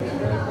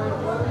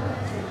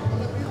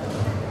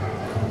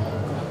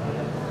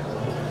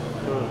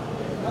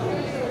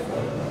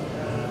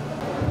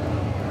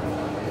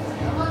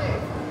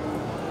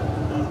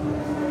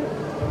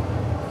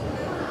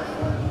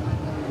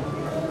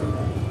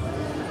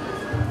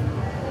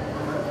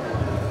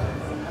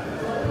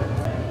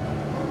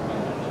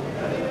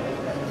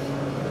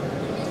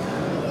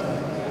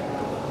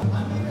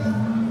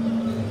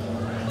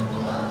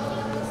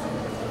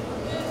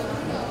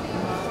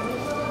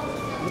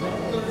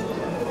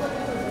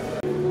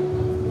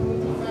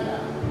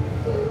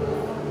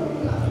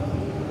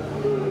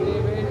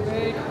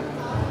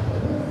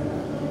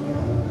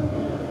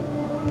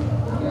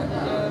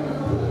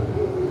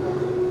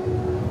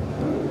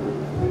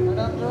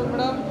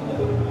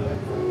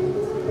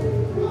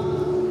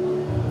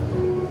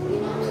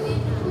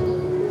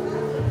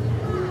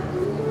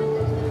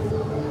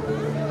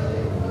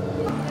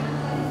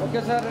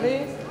 Okay sir, ready?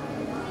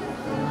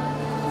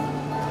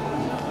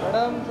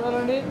 మేడం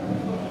చూడండి.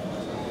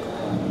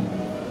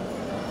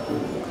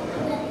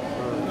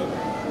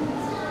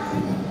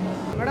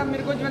 మేడం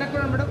మీరు కొంచెం వెనక్కి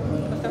ఉండండి. మేడం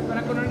స్టెప్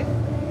వెనక్కి ఉండండి.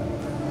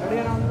 రెడీ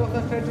అని అందరూ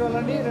ఒక స్ట్రైట్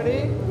చూడాలండి. Ready?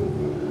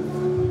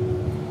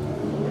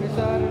 Ready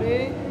sir, ready?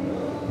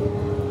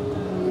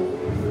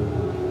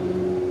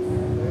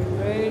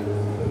 Wait.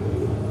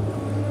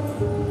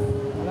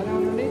 అలానే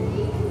ఉండండి.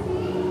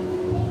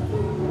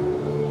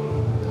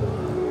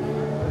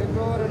 Ready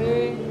bro, ready?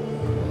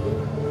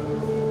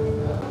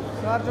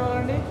 సార్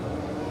చూడండి.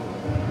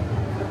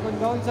 కొంచెం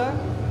డౌన్ సార్.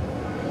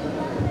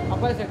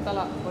 అబ్బాయి సెట్ తల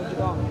కొంచెం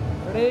డౌన్.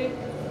 రెడీ?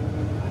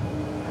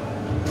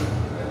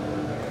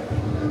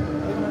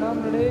 Madam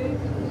ready?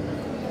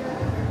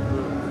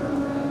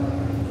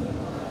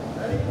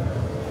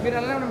 మీరు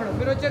అలానే ఉండండి మేడం.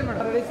 మీరు వచ్చారు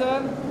మేడం. Ready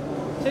sir?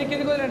 చెయ్యి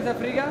కిందకి వదిలేండి సార్,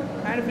 ఫ్రీగా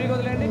హ్యాండ్ ఫ్రీగా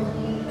వదిలేండి.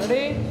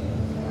 రెడీ?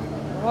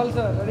 అవ్వాలి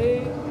సార్. రెడీ?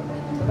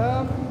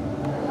 మేడం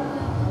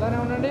అలానే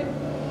ఉండండి.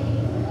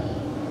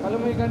 కళ్ళు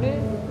మూయకండి.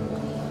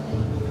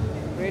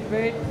 Wait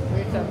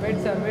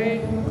sir,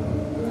 wait.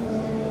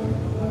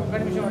 ఒక్క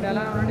నిమిషం అండి,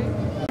 అలానే ఉండండి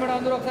మేడం.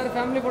 అందరూ ఒకసారి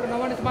ఫ్యామిలీ ఫోటో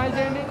నవ్వండి, స్మైల్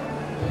చేయండి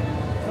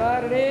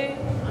సార్. రెడీ?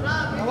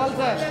 నవ్వాలి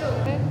సార్.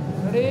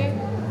 Ready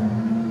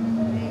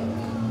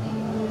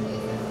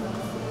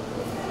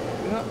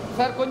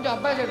sir? కొంచెం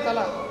అబ్బాయి సైడ్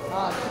తల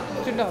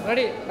కూర్చుంటాం.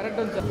 రెడీ? కరెక్ట్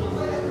ఉంది సార్.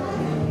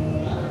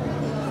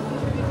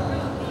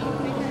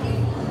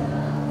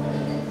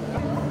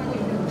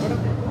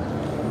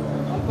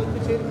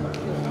 కొంచెం చేరు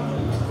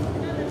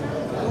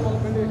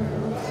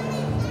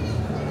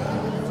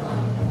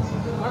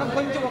మేడం,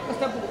 కొంచెం ఒక్క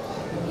స్టెప్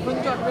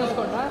కొంచెం అటు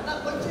వేసుకోండి.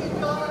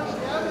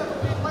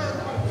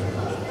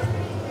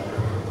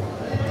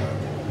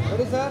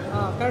 Ready sir?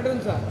 కరెక్ట్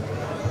ఉంది sir.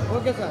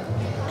 Okay sir.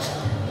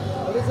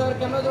 Ready sir?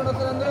 Camera చూడండి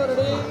సార్ అందరూ.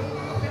 రెడీ?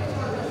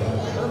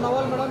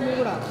 నవ్వాలి మేడం మీరు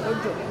కూడా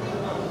కొంచెం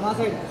మా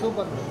సైడ్.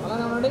 సూపర్,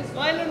 అలానే ఉండండి.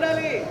 స్మైల్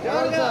ఉండాలి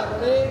సార్.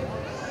 రెడీ?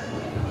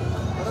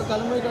 మేడం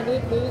కళ్ళు మూయకండి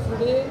please.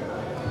 Ready?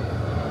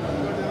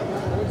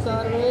 Wait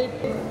sir,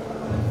 wait.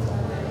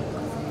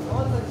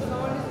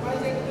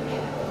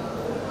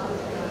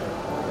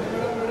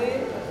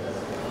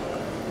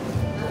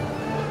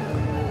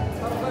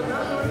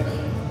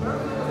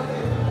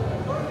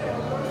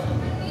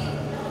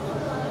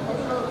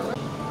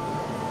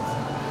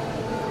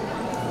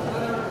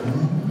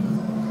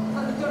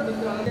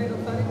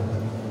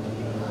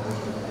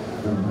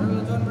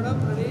 Madam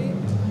ready?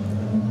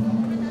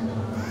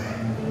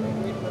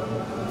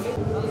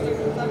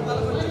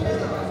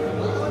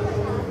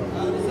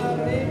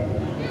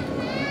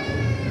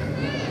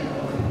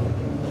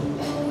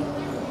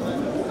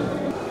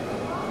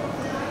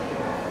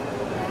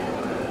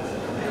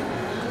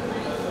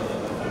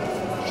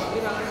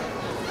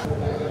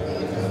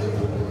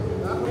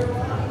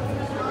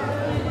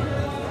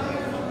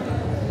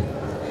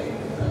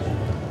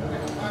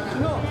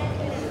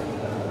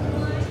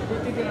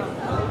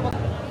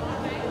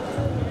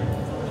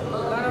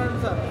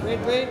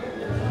 Wait.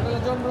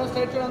 చూడండి మేడం,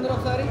 స్ట్రైట్ చూడండి అందరూ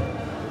ఒకసారి.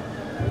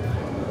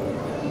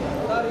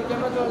 సార్ ఈ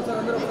కెమెరా చూడండి సార్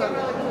అందరూ ఒకసారి.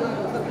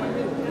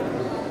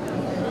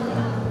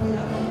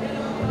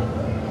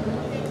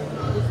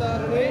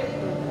 Sir ready?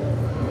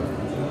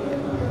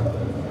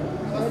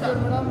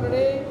 చూడండి మేడం.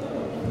 రెడీ?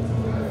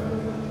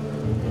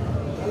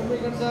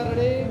 వెళ్ళిపోయింది సార్.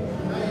 రెడీ?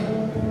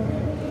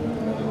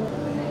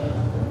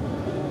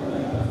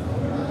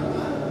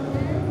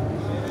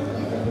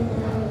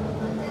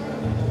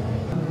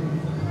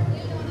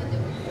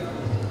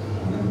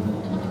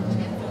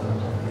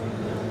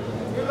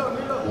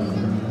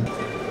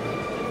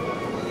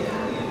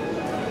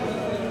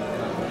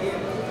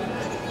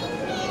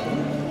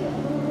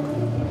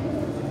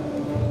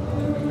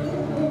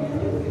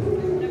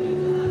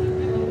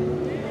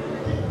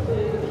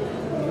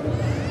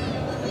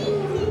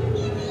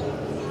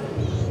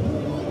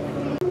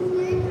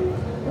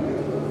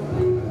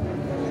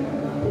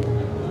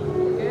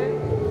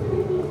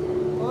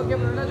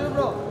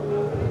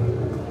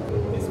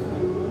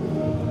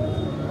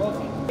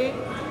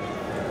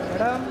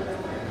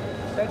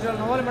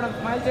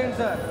 స్మైల్ చేయండి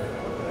sir.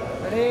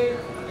 Ready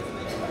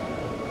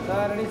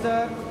sir, ready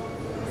sir.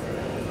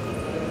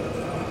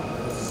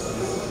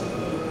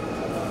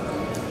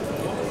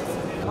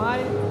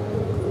 Smile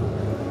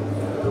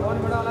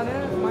madam, అలానే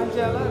స్మైల్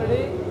చేయాలా?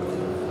 రెడీ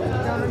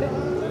చూడండి.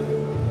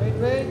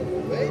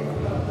 Wait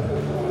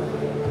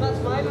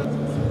smile.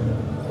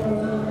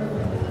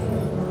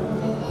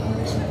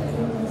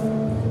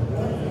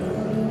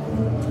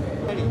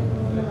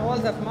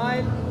 నోవాలి sir.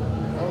 Smile.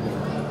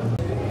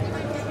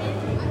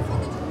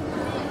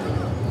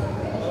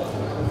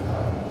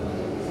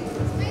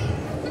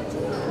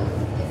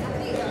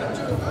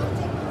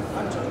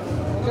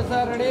 Okay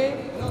sir, ready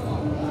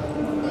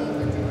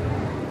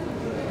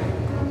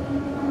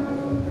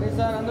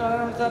sir. అందరూ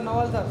అలానే ఉంది సార్.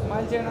 నవ్వాలి సార్.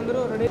 స్మైల్ చేయండి అందరూ.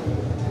 రెడీ.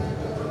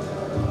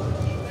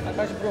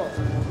 ఆకాష్ బ్రో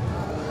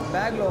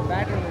బ్యాగ్లో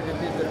బ్యాటరీ ఉంది,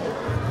 చెప్పేసారు.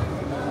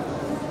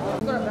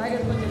 బ్యాగ్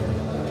వేసుకొని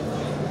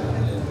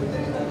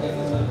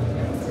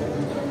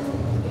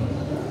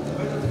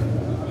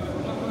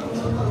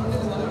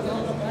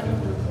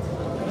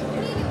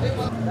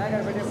బ్యాగ్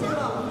అక్కడ పెట్టేసి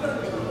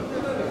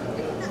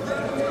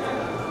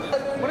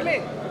మురళి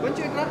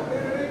కొంచెం ఇట్లా.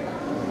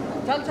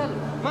 చాలు చాలు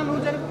మా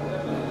నువ్వు జరుగు.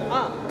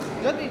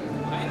 జ్యోతి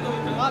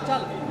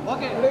చాలు.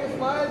 ఓకే.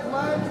 Smile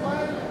smile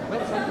smile.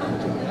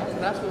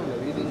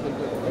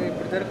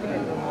 ఇప్పుడు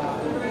జరుపుకున్నాడు.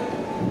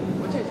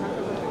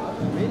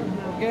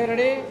 Okay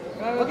ready.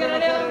 Okay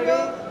ready.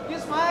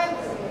 Smile.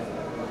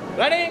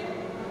 Ready.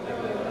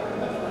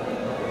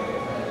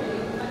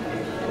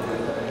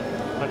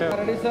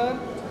 Ready sir.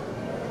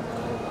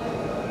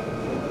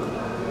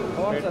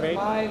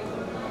 Smile.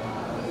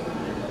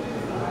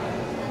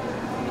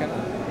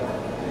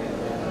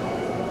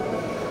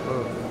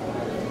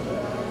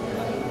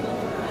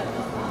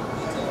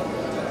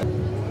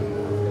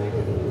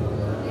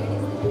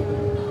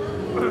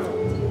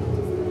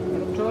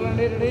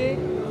 చూడండి. Ready.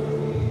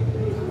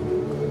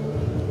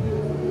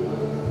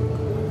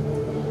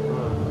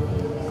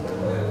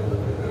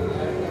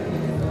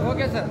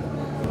 Okay sir.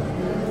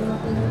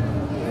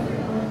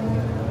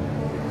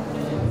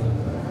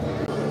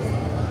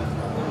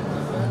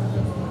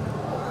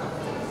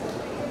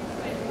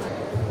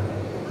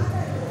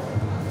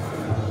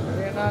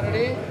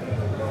 Ready.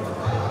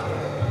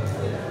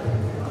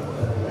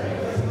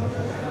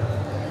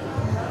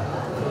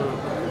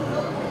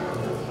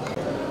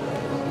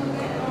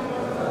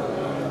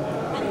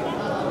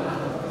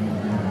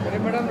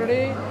 Madam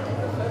ready.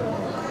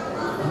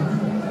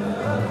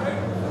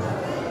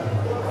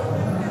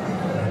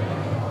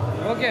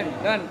 Okay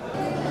done.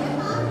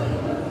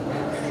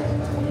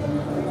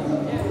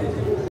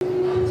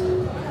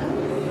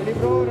 Ready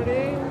bro. Ready.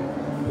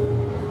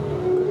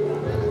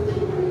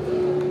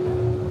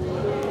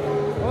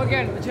 Okay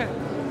అండి వచ్చాను.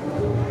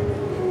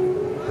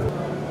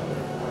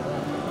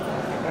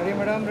 Ready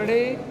madam.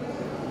 రెడీ.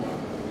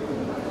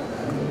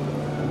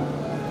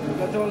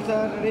 చూడాలి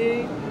సార్. రెడీ.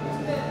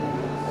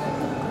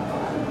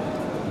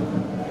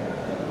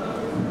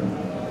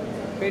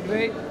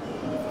 వెయిట్.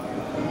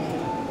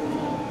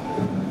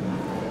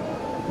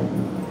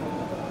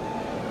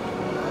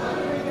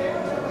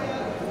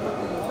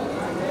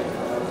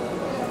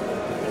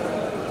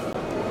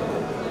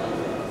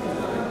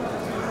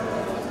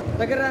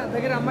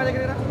 దగ్గర అమ్మాయి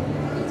దగ్గర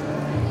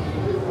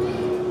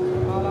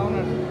అలా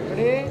ఉన్నాడు.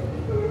 Ready.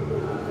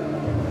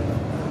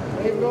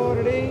 Ready bro.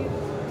 Ready.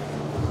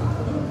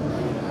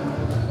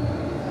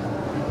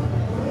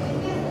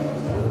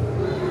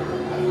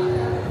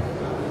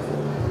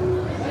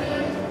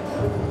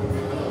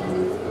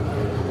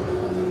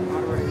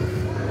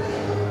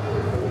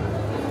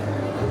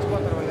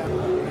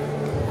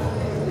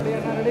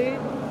 Ready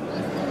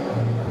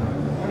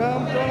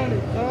madam. చూడండి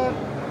సార్.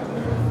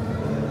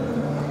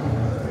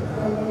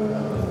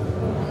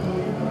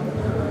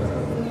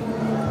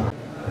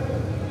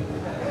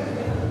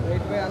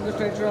 అందరూ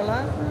స్ట్రైట్ చూడాలా?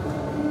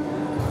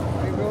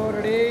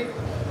 రెడీ.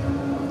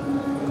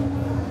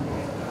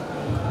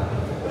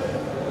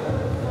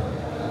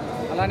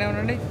 అలానే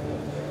ఉండండి.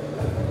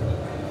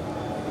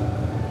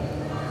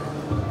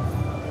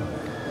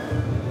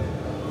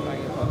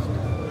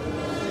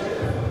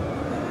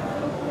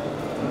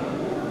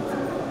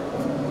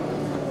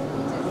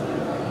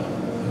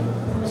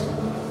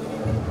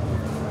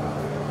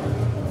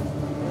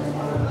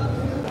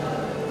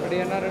 రెడీ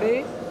అన్నా? రెడీ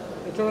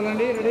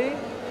చూడాలండి. రెడీ.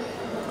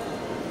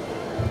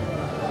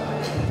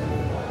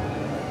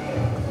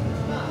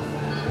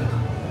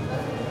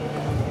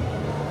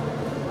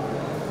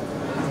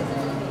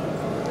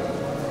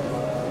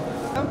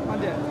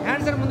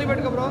 హ్యాండ్ సార్ ముందుకు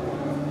పెట్టుకో bro.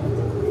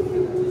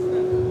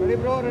 Ready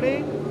bro. Ready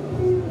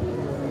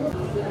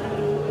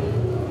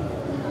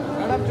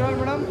madam. చూడాలి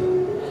మేడం.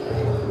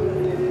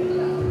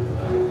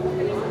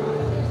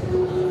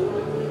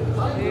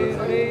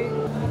 రెడీ.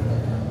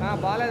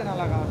 బాగాలేదు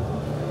అలాగా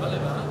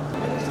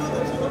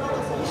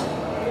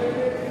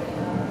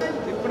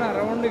తిప్పున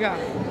రౌండ్గా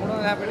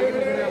 350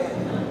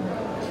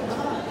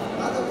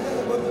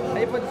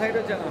 అయిపోద్ది. సైడ్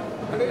వచ్చాను.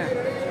 చూడండి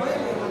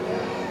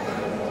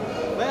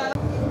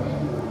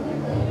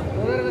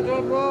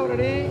బ్రో.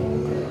 Ready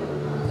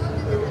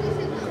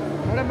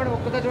madam.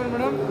 ఒక్కదా చూడండి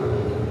మేడం.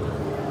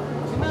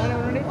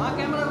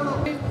 కెమెరా కూడా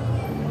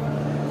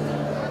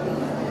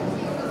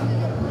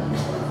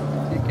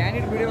ఈ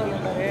క్యాండిడేట్ వీడియో వాళ్ళు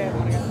ఉంటారే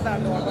మనకి ఎంత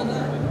అడ్డు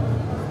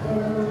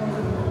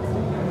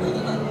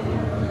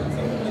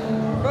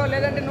బ్రో.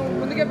 లేదంటే నువ్వు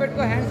ముందుకే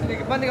పెట్టుకో, హ్యాండ్స్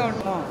నీకు ఇబ్బందిగా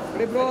ఉంటున్నావు.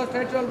 Ready bro,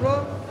 straight shawl bro.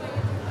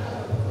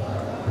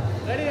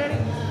 Ready ready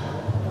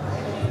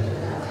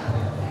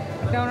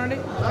అంటే అవునండి.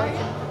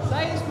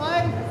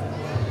 Smile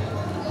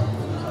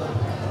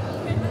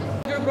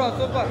bro,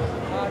 super.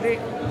 అది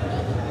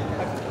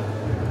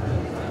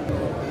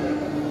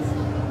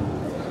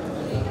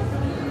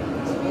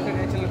ఓకే,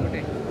 నేచురల్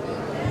ఒకటి.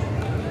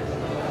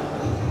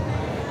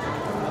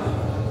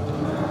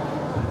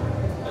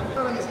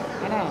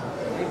 అన్నా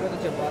ఈ పేరు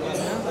చెప్పాలి.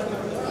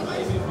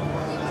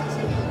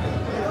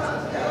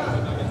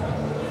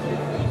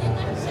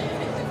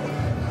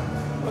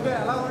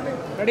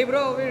 రెడీ బ్రో,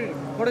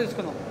 ఫోటో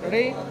తీసుకుందాం.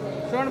 రెడీ,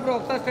 చూడండి బ్రో,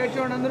 ఒకసారి స్ట్రైట్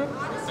చూడండి అందరూ.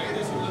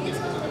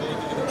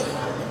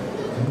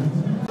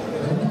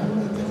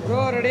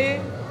 Bro ready.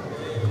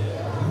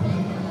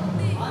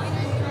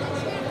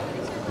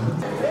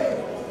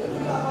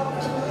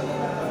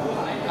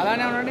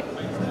 అలానే ఉండండి.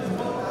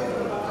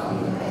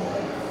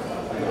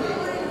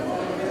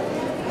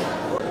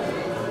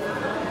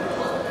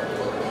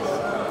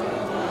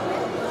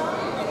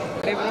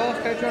 రెడీ బ్రో,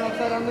 స్ట్రైట్ చూడండి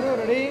ఒకసారి అందరూ.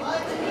 Ready,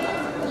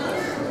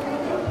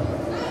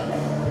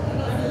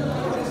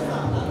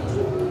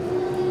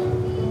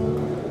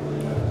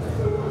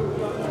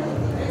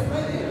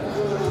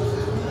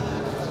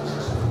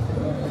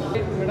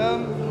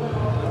 madam.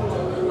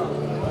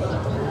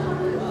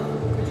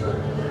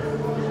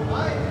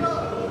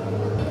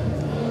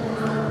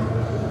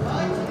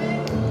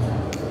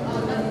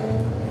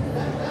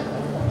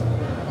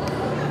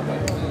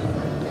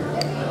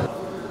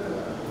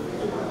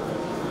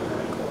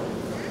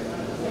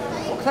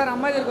 ఒకసారి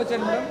అమ్మాయి దగ్గరికి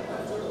వచ్చాను మేడం.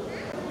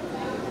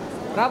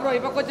 రా బ్రో, ఈ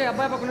పక్క వచ్చాయి,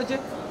 అబ్బాయి పక్కన వచ్చి.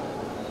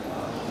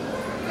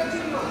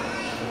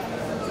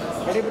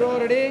 రెడీ బ్రో,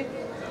 రెడీ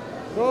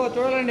బ్రో,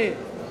 చూడాలండి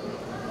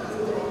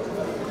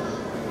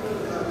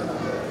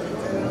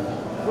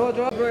బ్రో,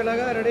 చూడాలి బ్రో,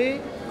 ఇలాగా. రెడీ,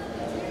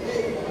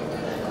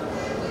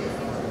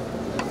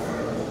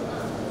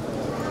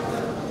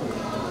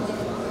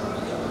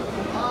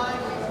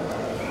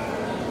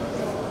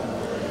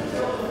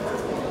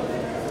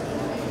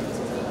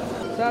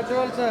 సార్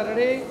చూడాలి సార్.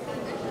 రెడీ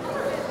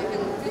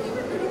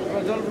బ్రో,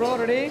 చూడాలి బ్రో.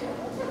 రెడీ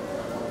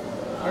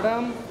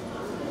మేడం,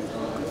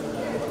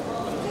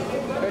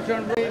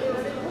 చూడండి.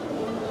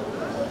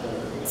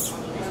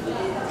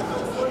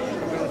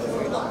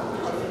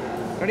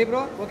 రెడీ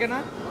బ్రో, ఓకేనా?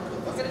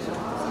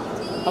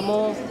 అమ్మో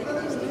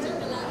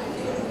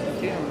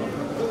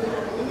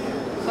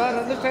సార్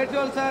అందరూ స్ట్రైట్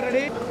చూడాలి సార్.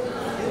 Ready,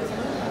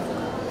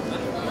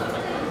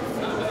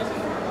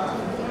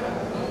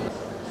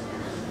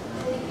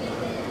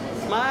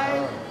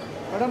 smile.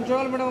 మేడం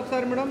చూడాలి మేడం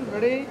ఒకసారి. మేడం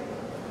రెడీ,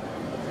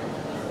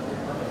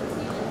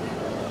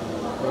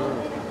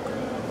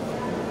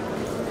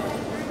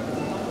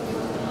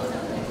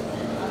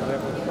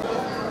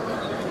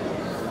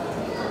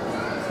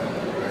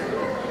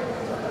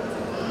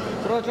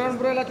 బ్రో చూడండి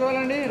బ్రో, ఇలా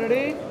చూడాలండి.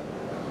 రెడీ,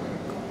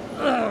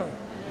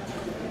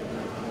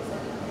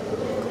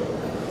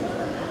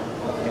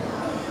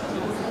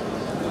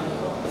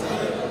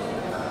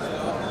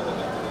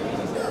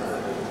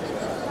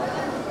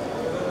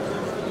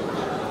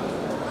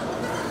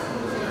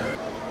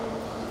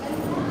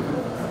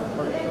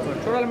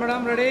 చూడాలి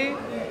మేడం. రెడీ,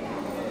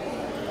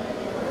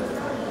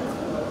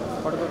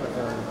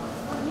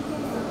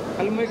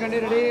 కళ్ళు మూయకండి.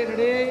 Ready,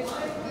 ready,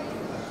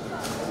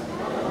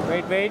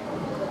 wait wait.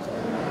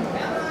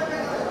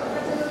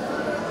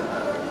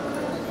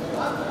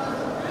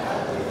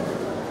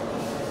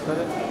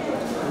 సరే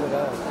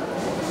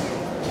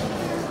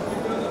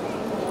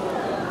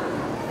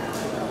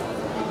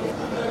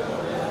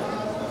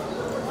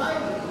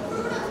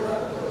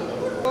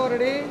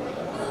ready,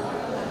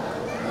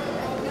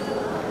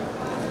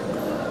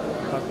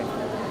 okay.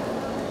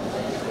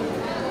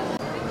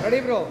 Ready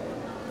bro.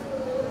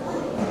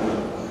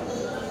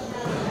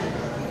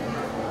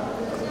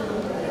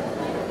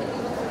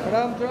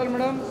 Madam చూడాలి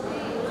మేడం.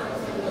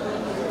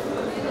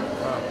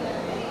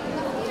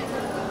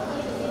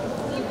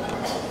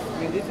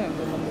 మీరు తీసాను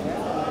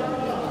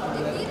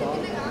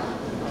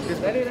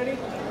రెడీ, రెడీ.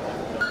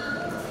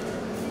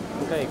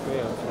 ఇంకా ఎక్కువే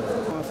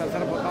అవసరం.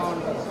 సలసల పోతా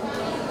ఉంటారు.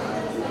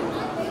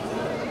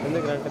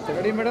 ఎందుకంటే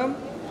ready madam.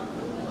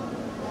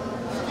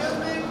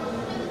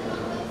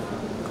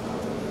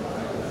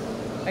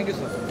 Thank you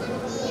sir.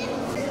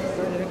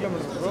 2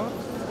 kilometres bro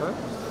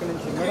ఇక్కడ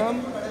నుంచి. మేడం,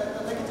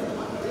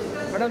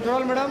 మేడం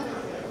చూడాలి మేడం.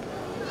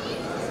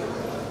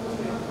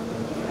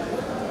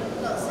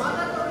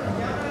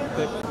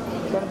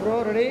 బ్రో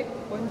రెడీ,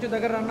 కొంచెం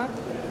దగ్గర అన్న.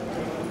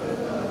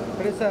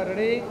 Ready sir.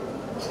 Ready,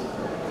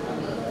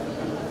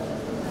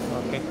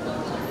 okay.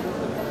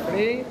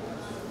 Ready,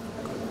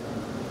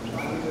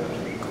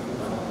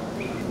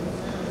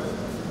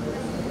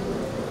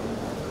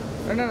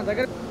 రండి అన్న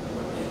దగ్గర.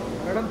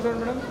 మేడం చూడండి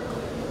మేడం.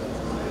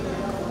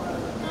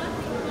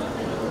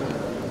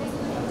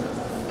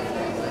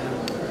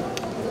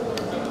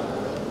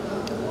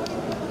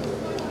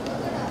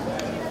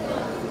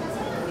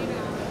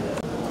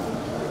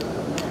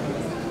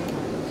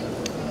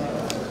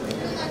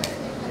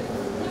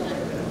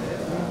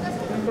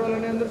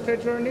 అలానే అందరూ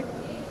స్ట్రైట్ చూడండి.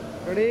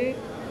 Ready.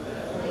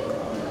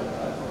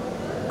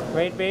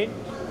 Wait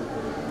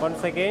 1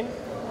 second.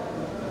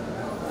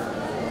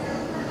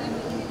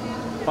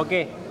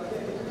 Okay.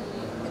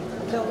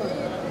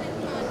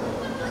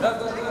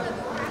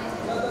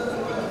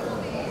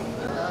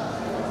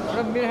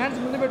 Madam మీరు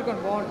హ్యాండ్స్ ముందు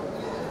పెట్టుకోండి, బాగుంటుంది.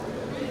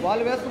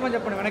 వాళ్ళు వేసుకోమని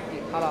చెప్పండి వెనక్కి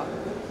అలా.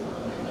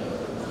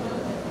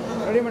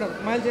 రెడీ మేడం,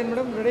 స్మైల్ చేయండి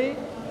మేడం. రెడీ.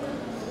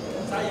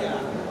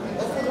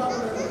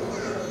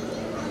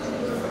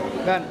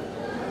 డన్.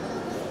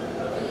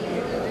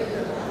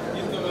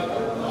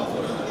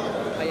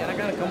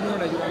 వెనకాల కమ్ములు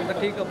ఉన్నాయి, అంత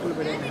టీ కప్పులు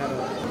పెట్టారు.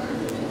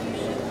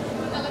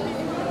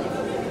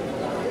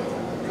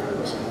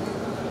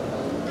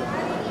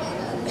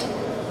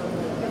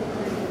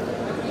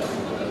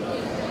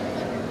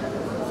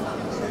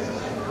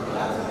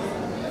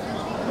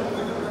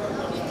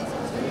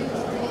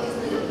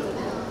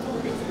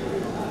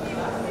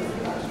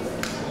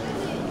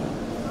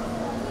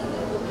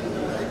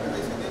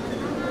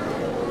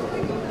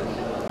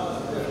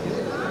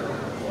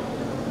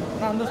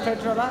 అందరూ స్ట్రైట్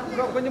చూడాలా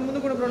బ్రో, కొంచెం ముందు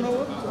కూడా బ్రో. నువ్వు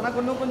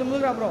కొంచెం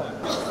ముందుకు రా బ్రో.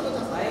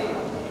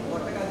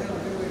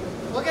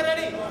 Okay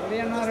ready. రెడీ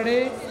అన్నా. రెడీ.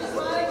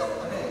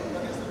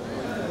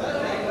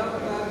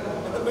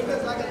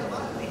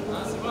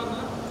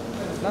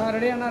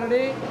 రెడీ అన్నా.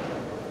 Ready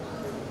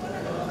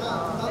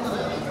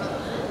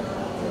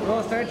bro.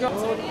 Straight go.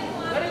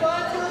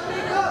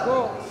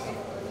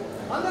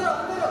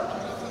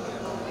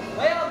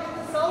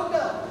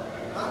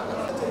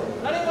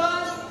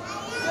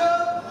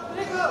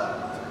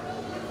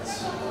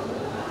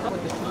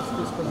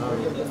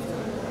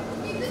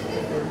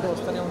 రెండు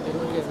వస్తూనే ఉంటాయి,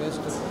 ఊరికే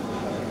వేస్ట్.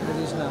 ఇది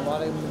తీసిన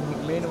వాళ్ళకి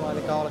మీకు మెయిన్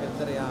వాళ్ళకి కావాలి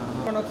ఇద్దరు.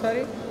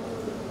 ఒకసారి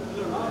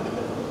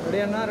రెడీ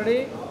అన్నా. రెడీ.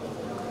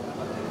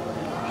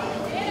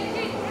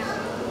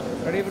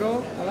 Ready bro.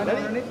 అలానే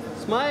రండి.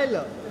 స్మైల్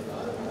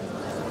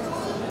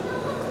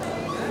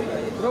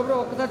బ్రో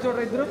ఒక్కసారి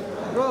చూడరా ఇద్దరు.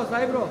 బ్రో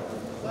సాయి బ్రో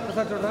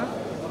ఒక్కసారి చూడరా.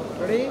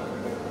 రెడీ.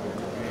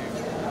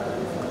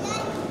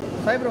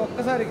 సాయి బ్రో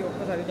ఒక్కసారి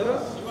ఇద్దరు.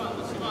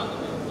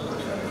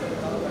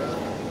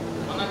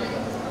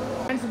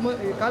 హ్యాండ్స్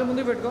కాలు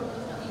ముందుకు పెట్టుకో,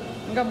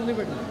 ఇంకా ముందుకు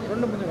పెట్టు,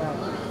 రెండు ముందుకు.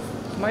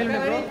 స్మైల్ ఉండే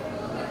బ్రో.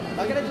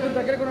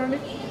 దగ్గరకు రండి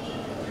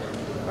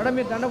మేడం.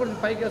 మీరు దండ కూడా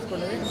పైకి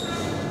వేసుకోండి.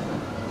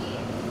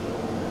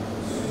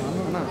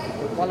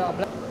 వాళ్ళ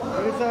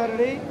ready sir.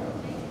 Ready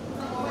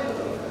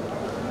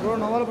bro.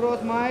 Novel bro.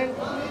 Smile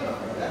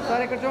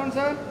sir. ఇక్కడ చూడండి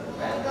సార్.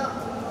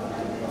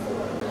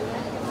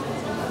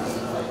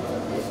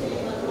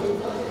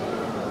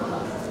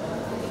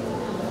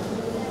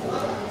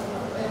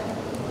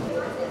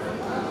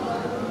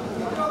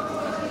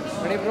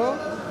 Ready bro.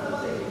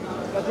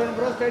 చూడండి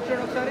బ్రో. స్ట్రైట్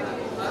చూడండి ఒకసారి.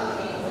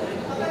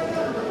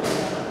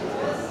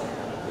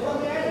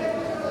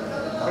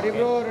 Ready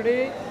bro. Ready.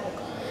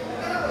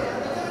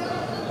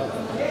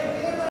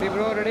 Ready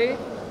bro. Ready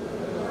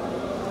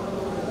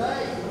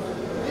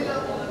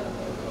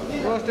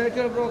bro. Straight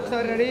చూడండి బ్రో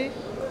ఒకసారి. Ready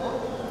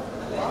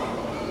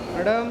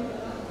madam.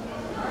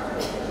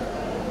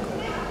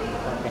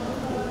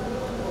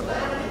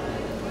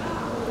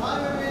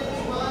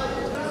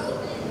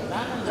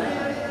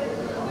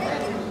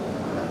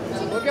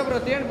 Okay bro.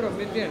 తీయండి బ్రో,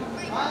 మీరు తీయండి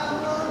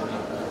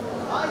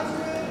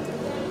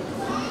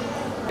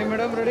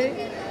మేడం. రెడీ.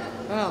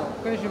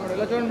 ఒక్క నిమిషం మేడం.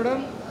 ఇలా చూడండి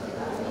మేడం.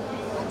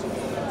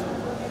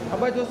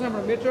 అబ్బాయి చూస్తున్నాం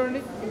మేడం, మీరు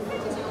చూడండి.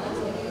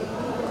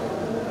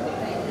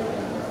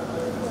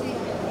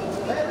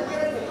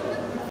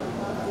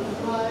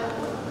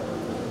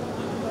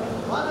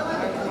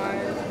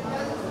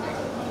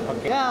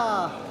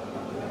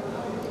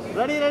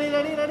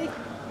 రెడీ.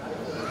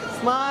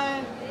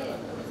 స్మైల్.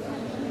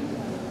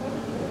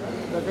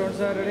 చూడండి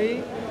సార్. రెడీ.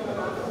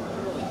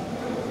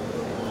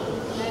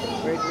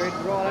 Wait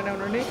bro. అలానే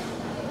ఉండండి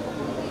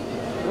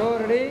బ్రో.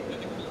 రెడీ.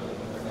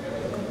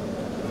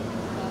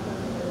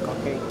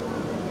 ఓకే.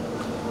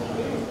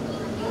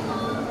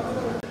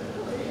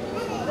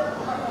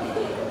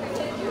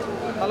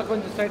 అలా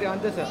కొంచెం సైడ్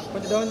అంతే సార్,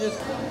 కొంచెం డౌన్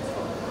చేసుకో.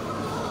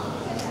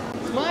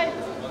 స్మైల్.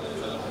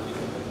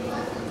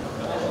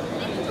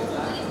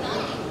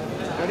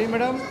 Ready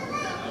madam.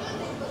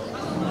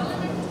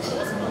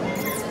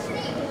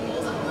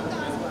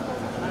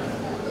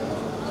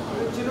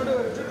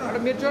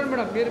 అక్కడ మీరు చూడండి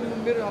మేడం.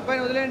 మీరు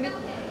అబ్బాయిని వదిలేయండి.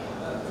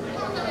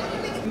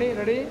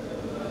 రెడీ.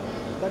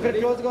 దగ్గర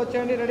క్లోజ్గా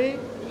వచ్చేయండి. రెడీ.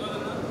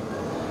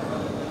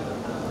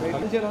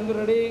 అందరూ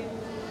రెడీ.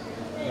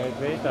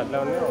 వెయిట్ అట్లా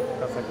ఉంది.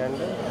 ఒక్క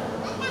సెకండ్.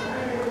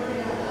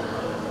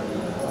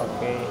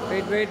 ఓకే.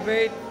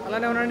 వెయిట్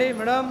అలానే ఉండండి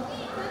మేడం.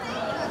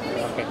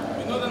 ఓకే.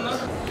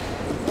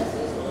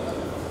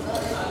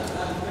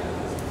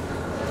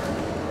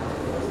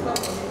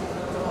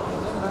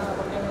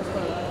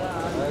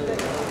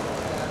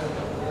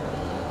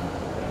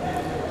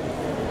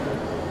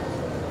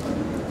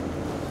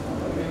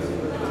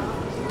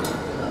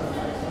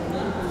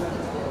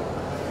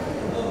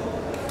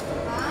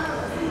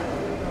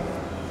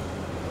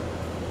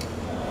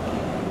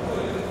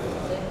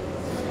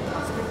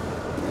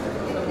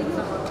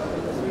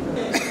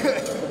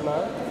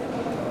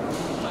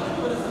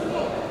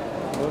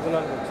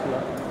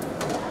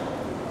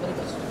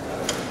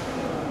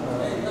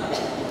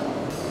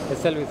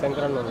 ఎస్ఎల్వి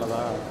శంకరన్న ఉన్నదా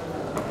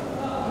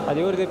అది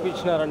ఎవరు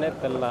తెప్పించినారనేది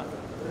తెల్ల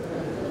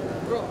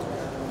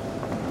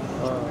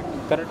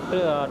కరెక్ట్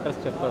అడ్రస్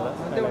చెప్పాడా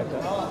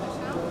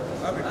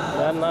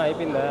అన్న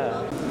అయిపోయిందా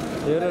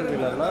ఎవరెవరు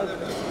పిల్లన్నా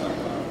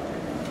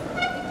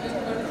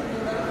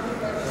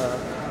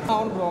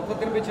అవును బ్రో ఒక్క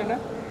తినిపించండి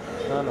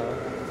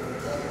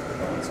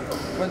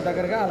కొంచెం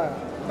దగ్గరగా అలా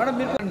మేడం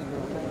మీరు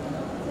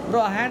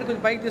బ్రో ఆ హ్యాండ్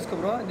కొంచెం పైకి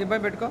తీసుకో బ్రో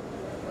దిబ్బై పెట్టుకో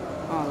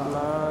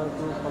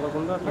నాకు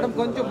 11 మేడం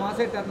కొంచెం మా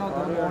సైడ్ టర్న్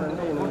అవుతుంది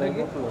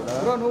బాగుంటుంది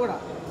బ్రో నువ్వు కూడా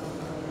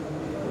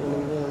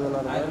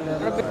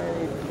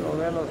 8,500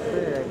 ఒకవేళ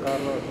వస్తే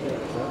కార్లో వస్తే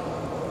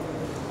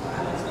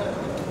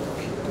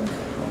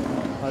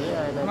అదే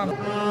ఆయన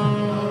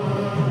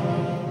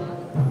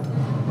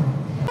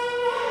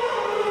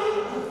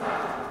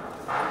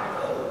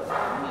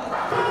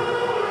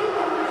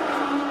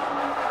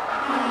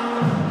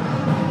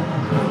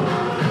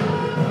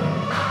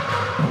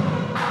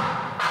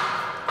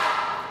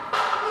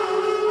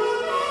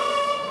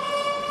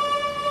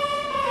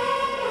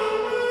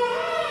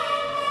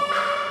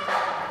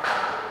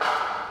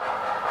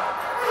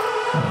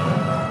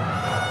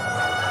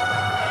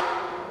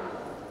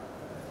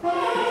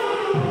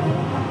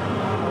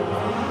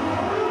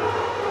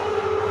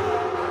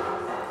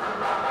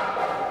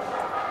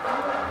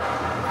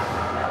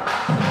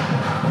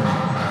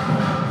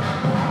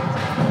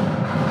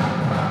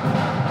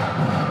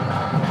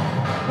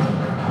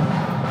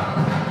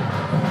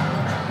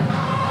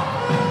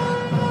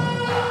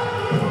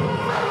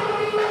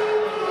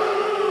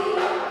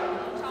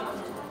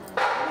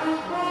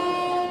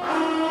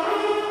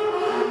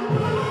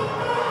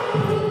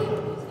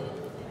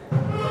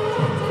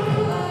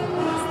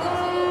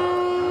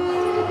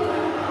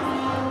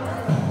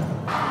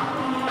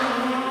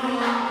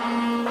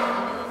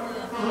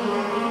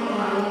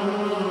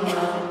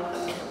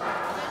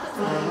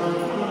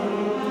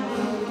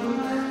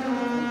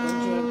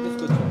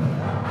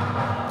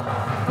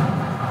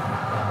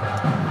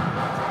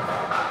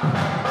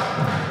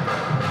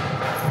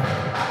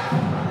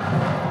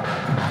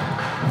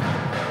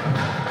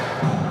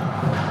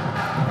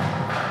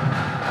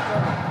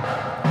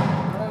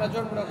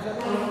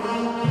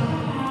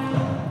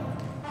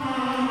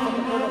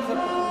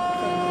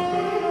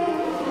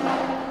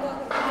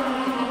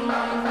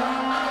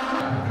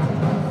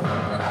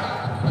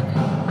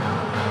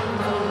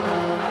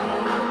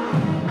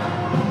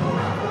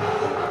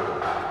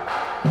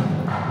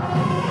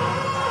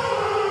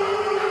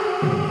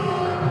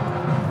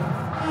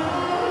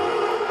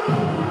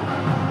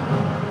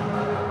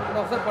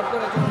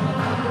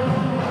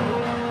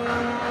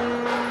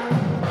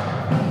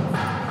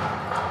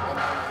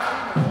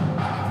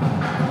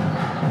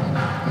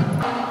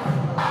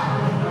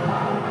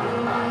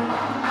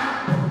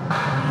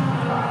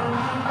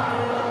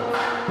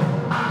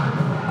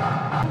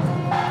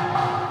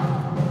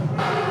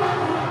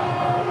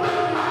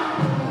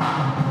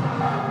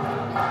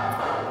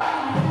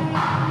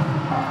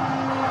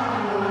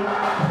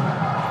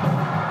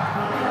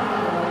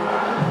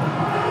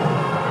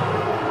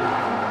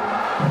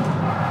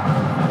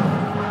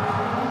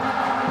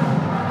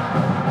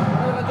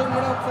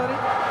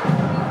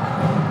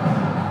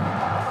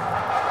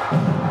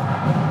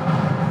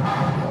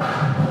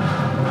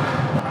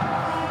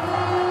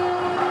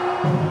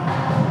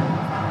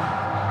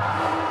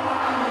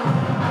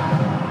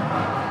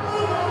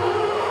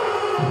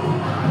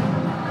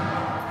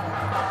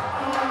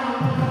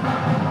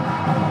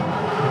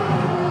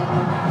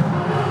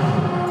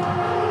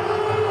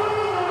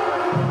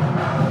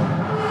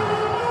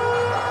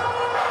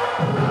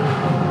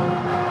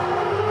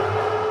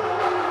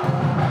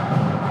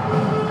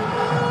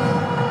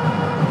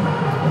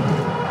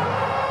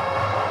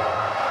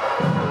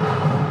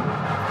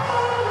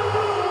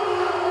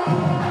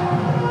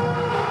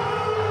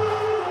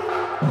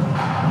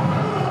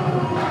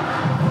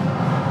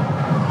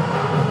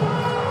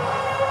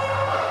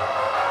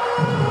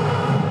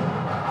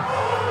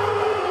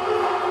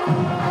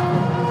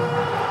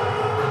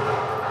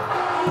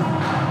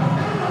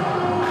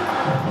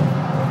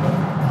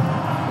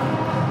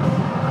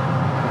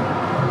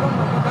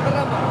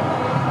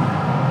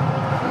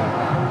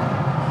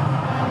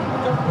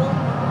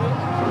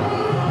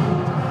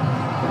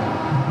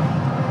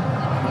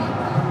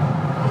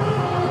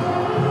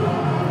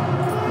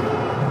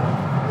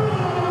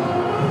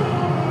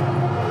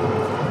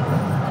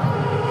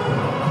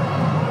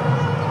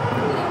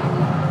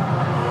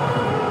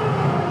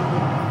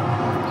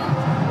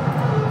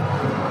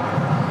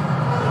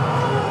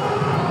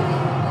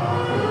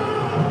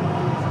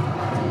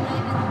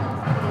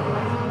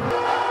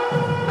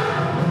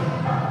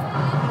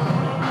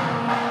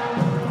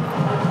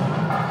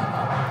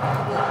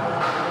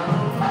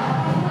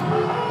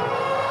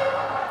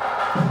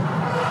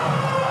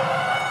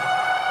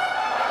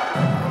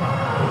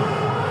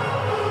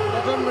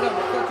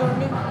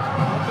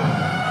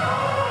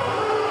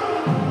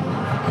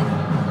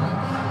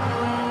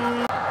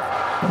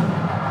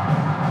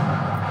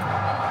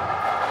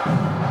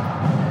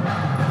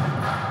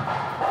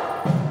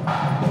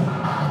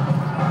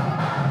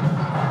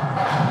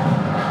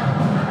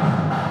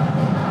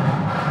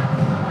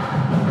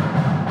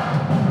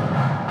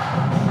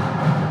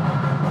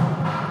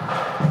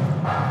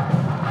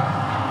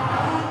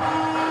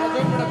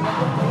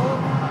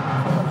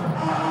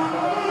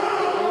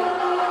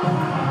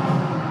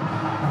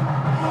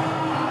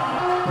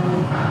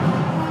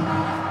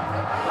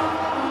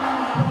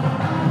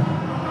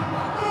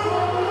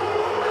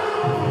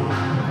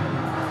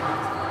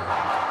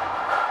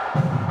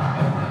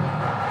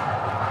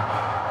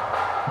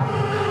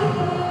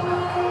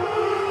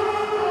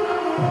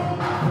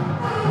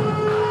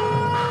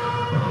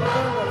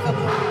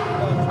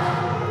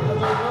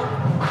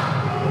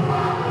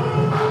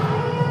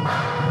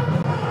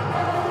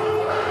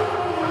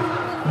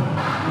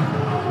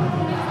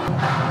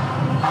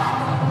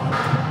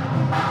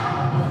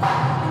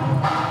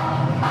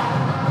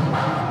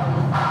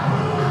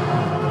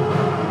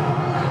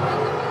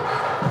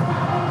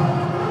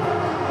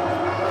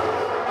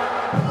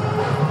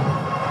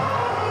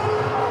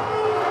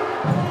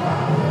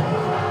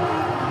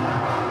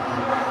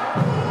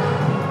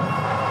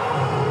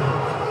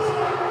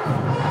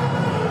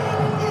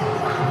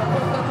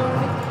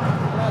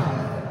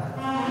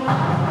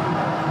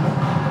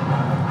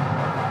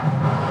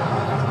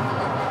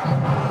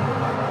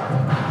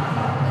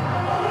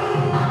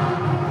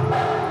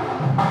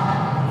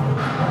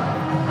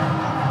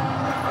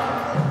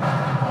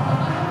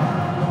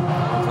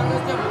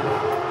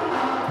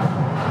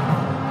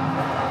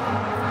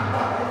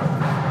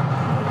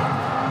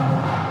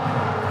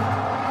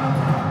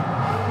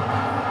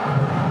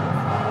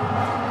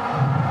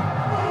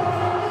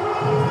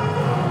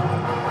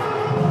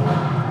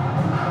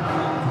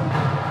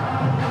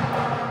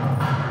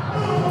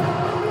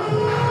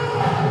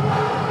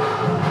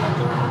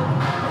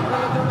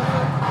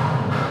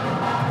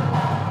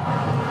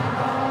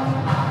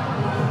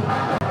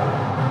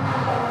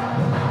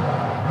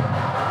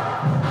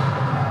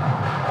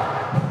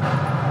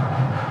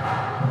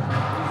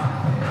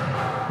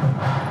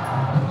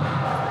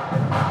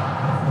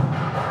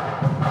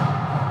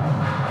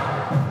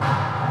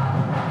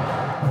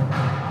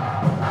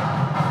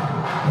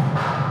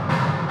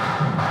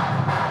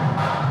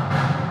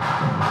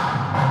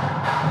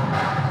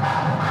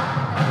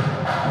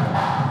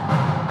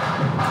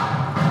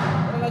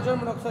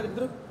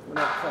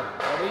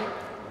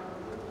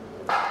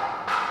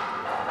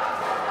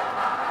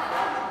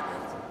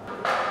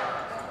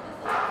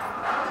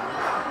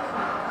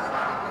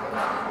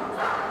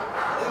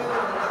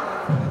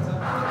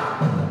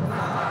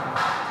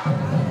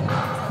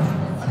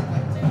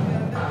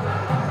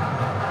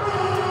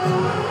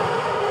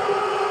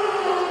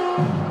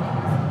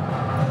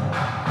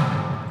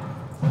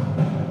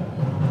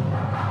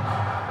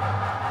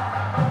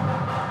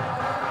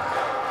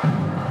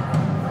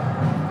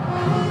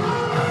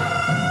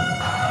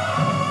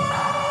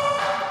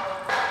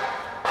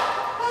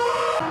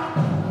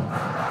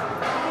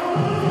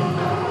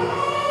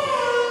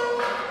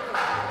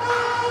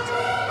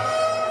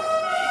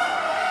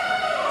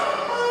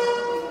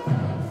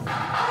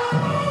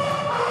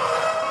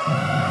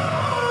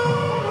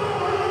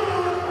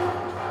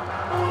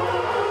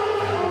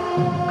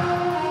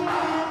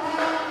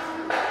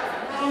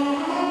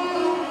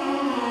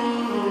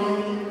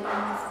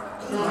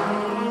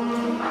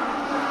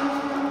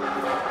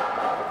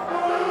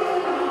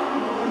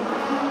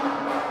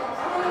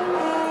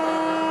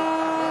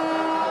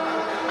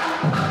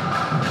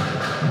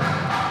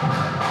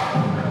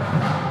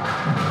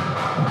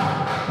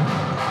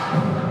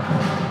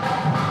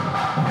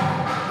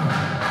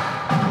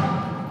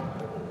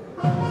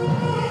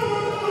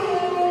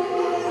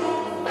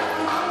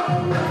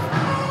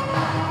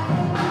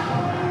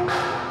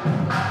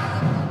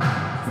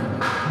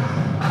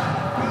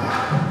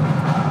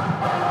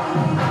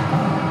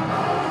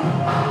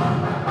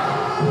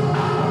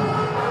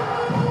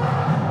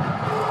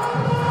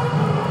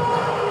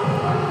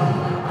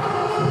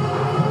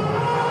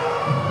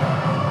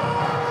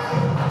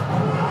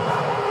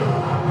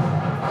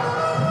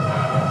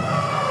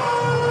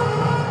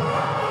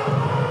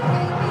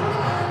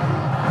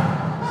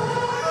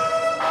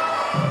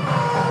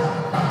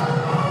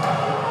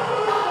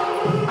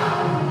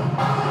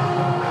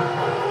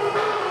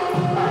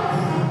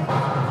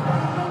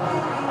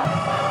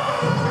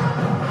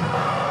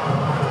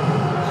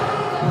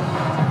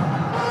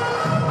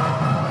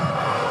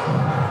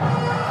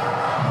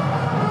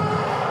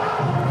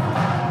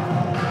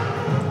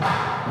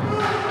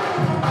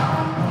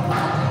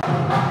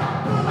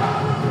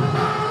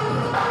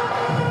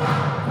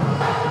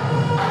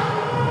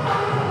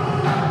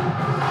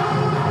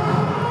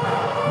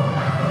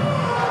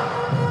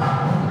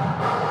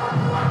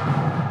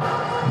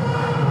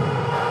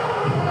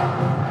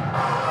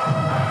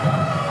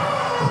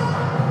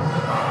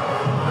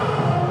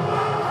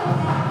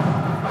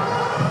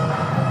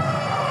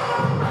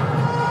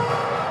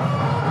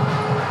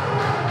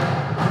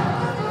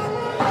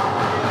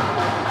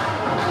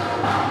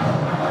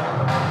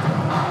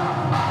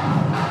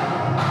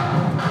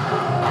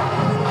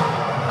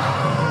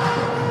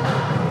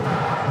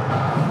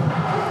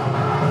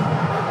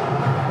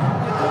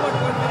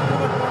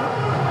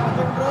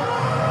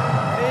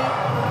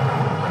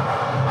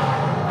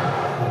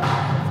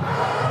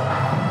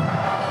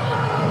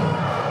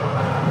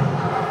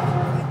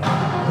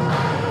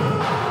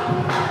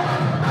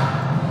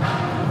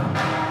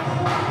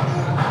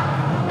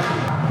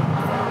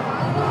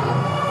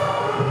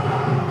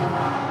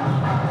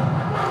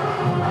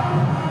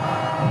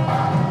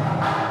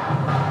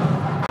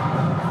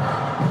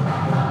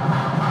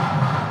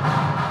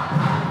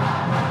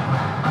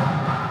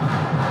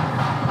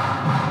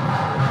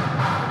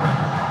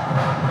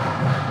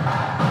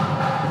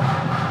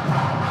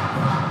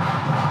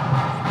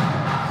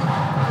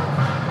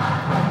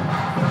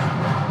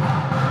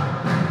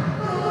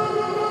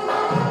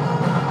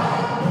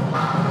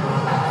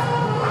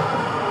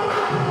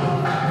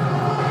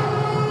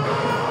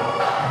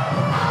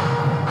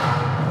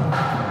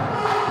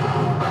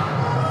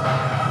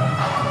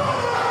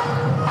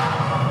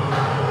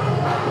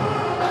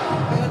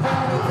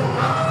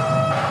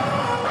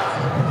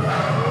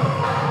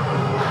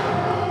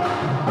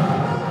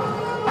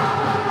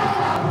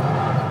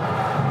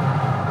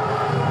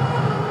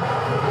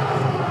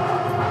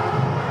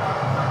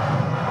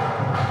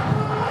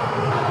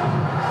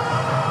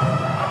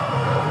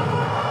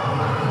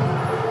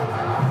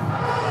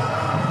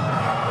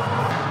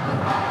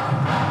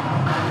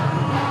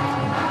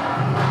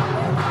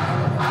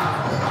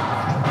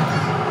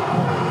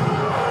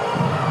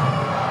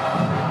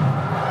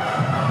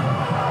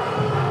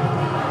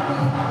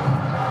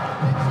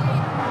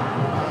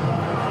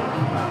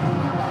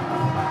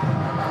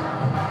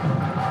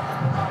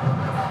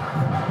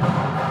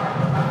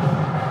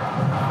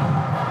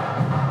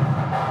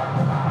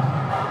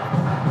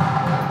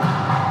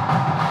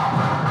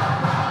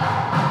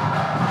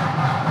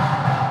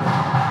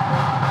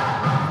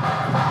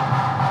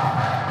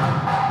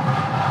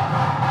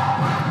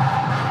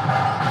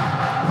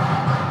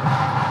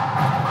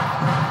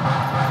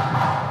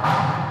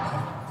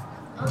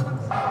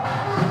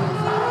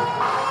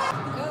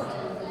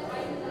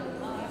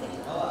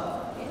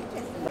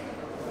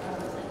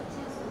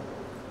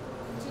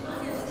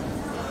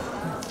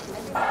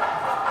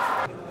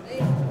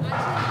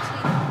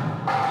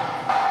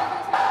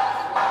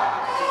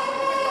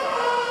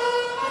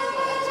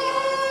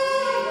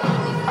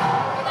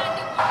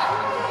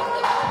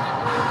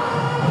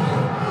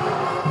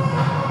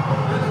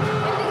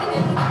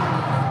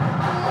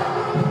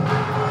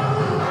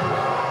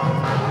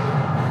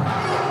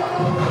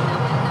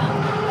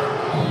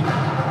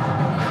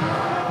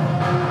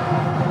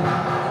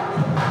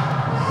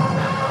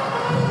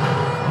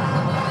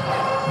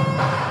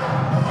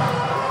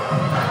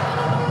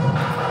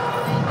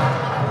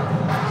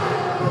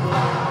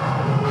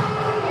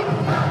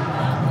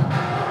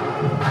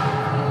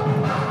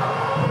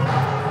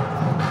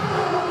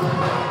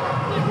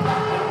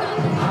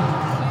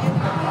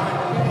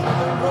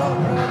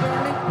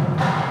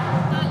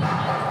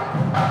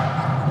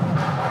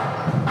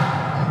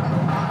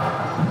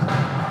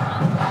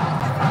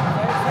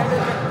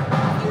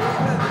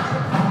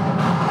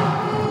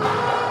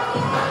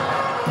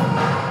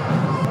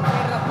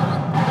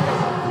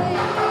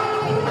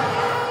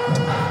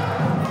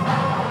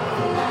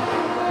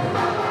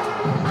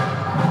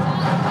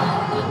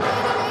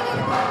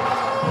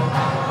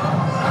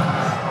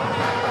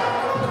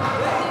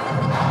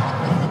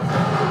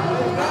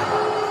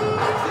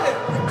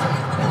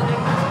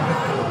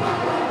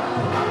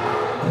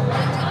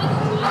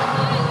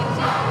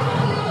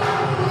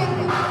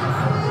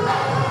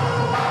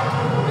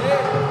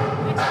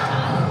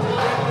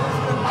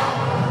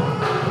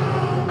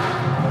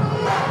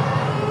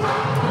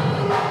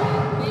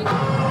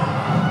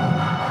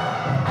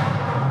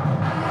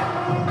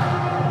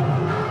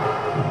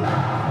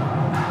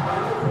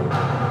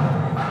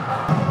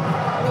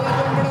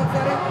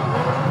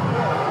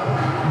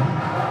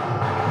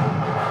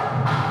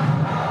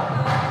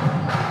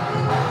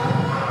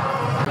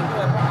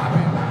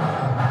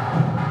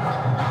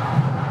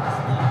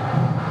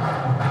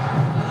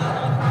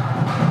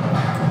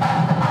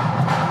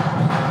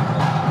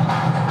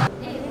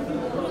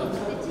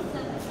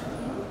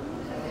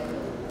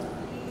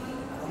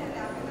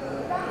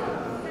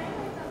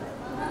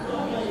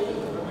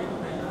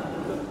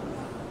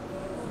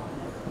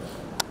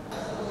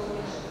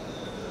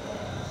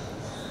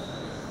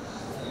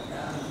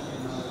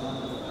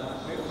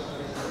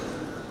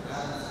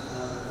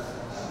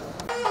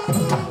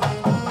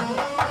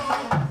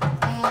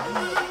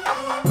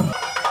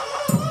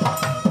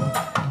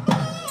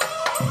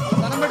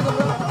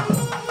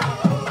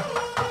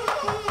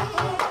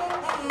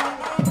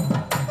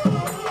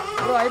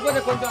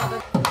కొంచెం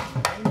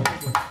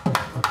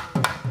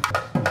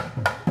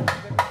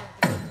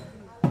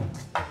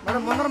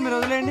మేడం ముందర మీరు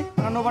వదిలేయండి.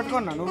 నువ్వు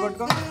పట్టుకోన్నా, నువ్వు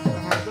పట్టుకో.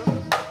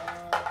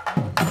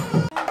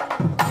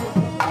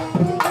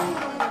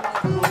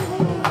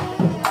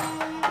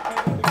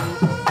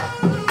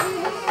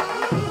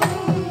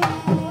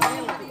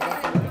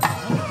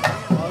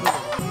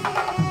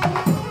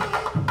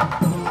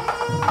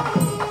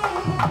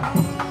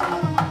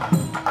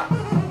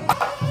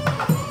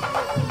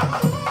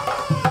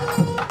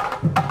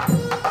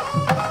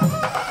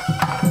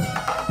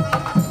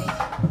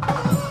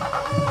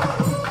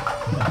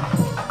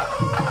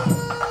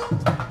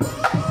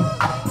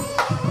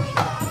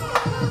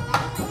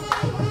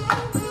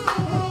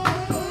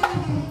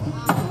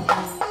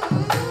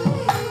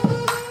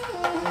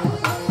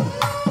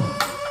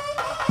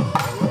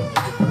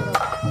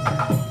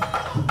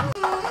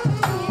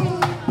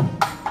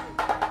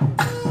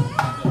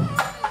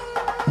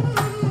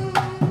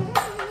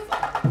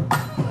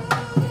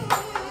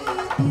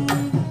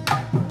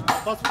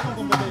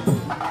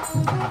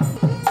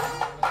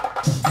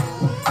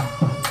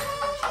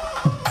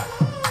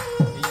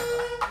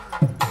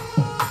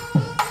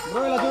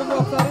 బ్రో ఇలా చూడు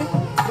ఒకసారి.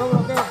 బ్రో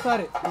ఒకే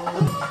ఒకసారి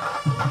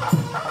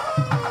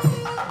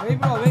వెయ్యి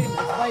బ్రో, వెయ్యి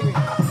బాయ్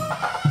వెయ్యి.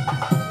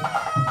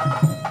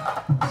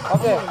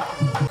 ఓకే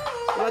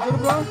ఇలా చూడు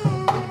బ్రో.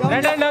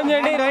 రైట్ హ్యాండ్ డౌన్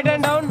చేయండి. Right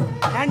hand down.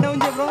 Hand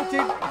down చేయి బ్రో.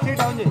 షీట్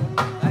డౌన్ చేయి.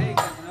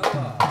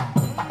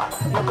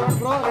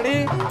 Bro ready.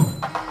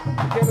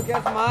 Okay okay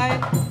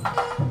smile.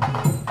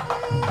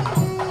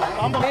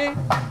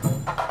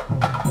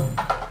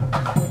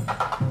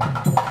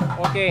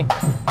 Okay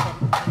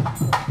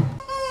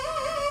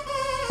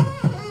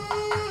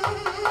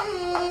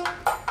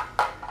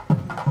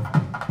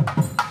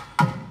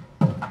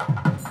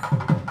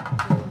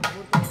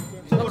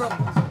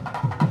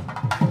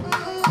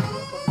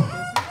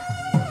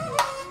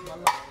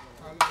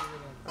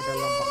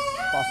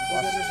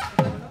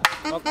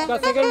ఒక్క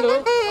సెకండ్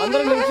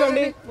అందరూ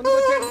నిల్చోండి. ముందుకు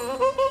వచ్చేయండి.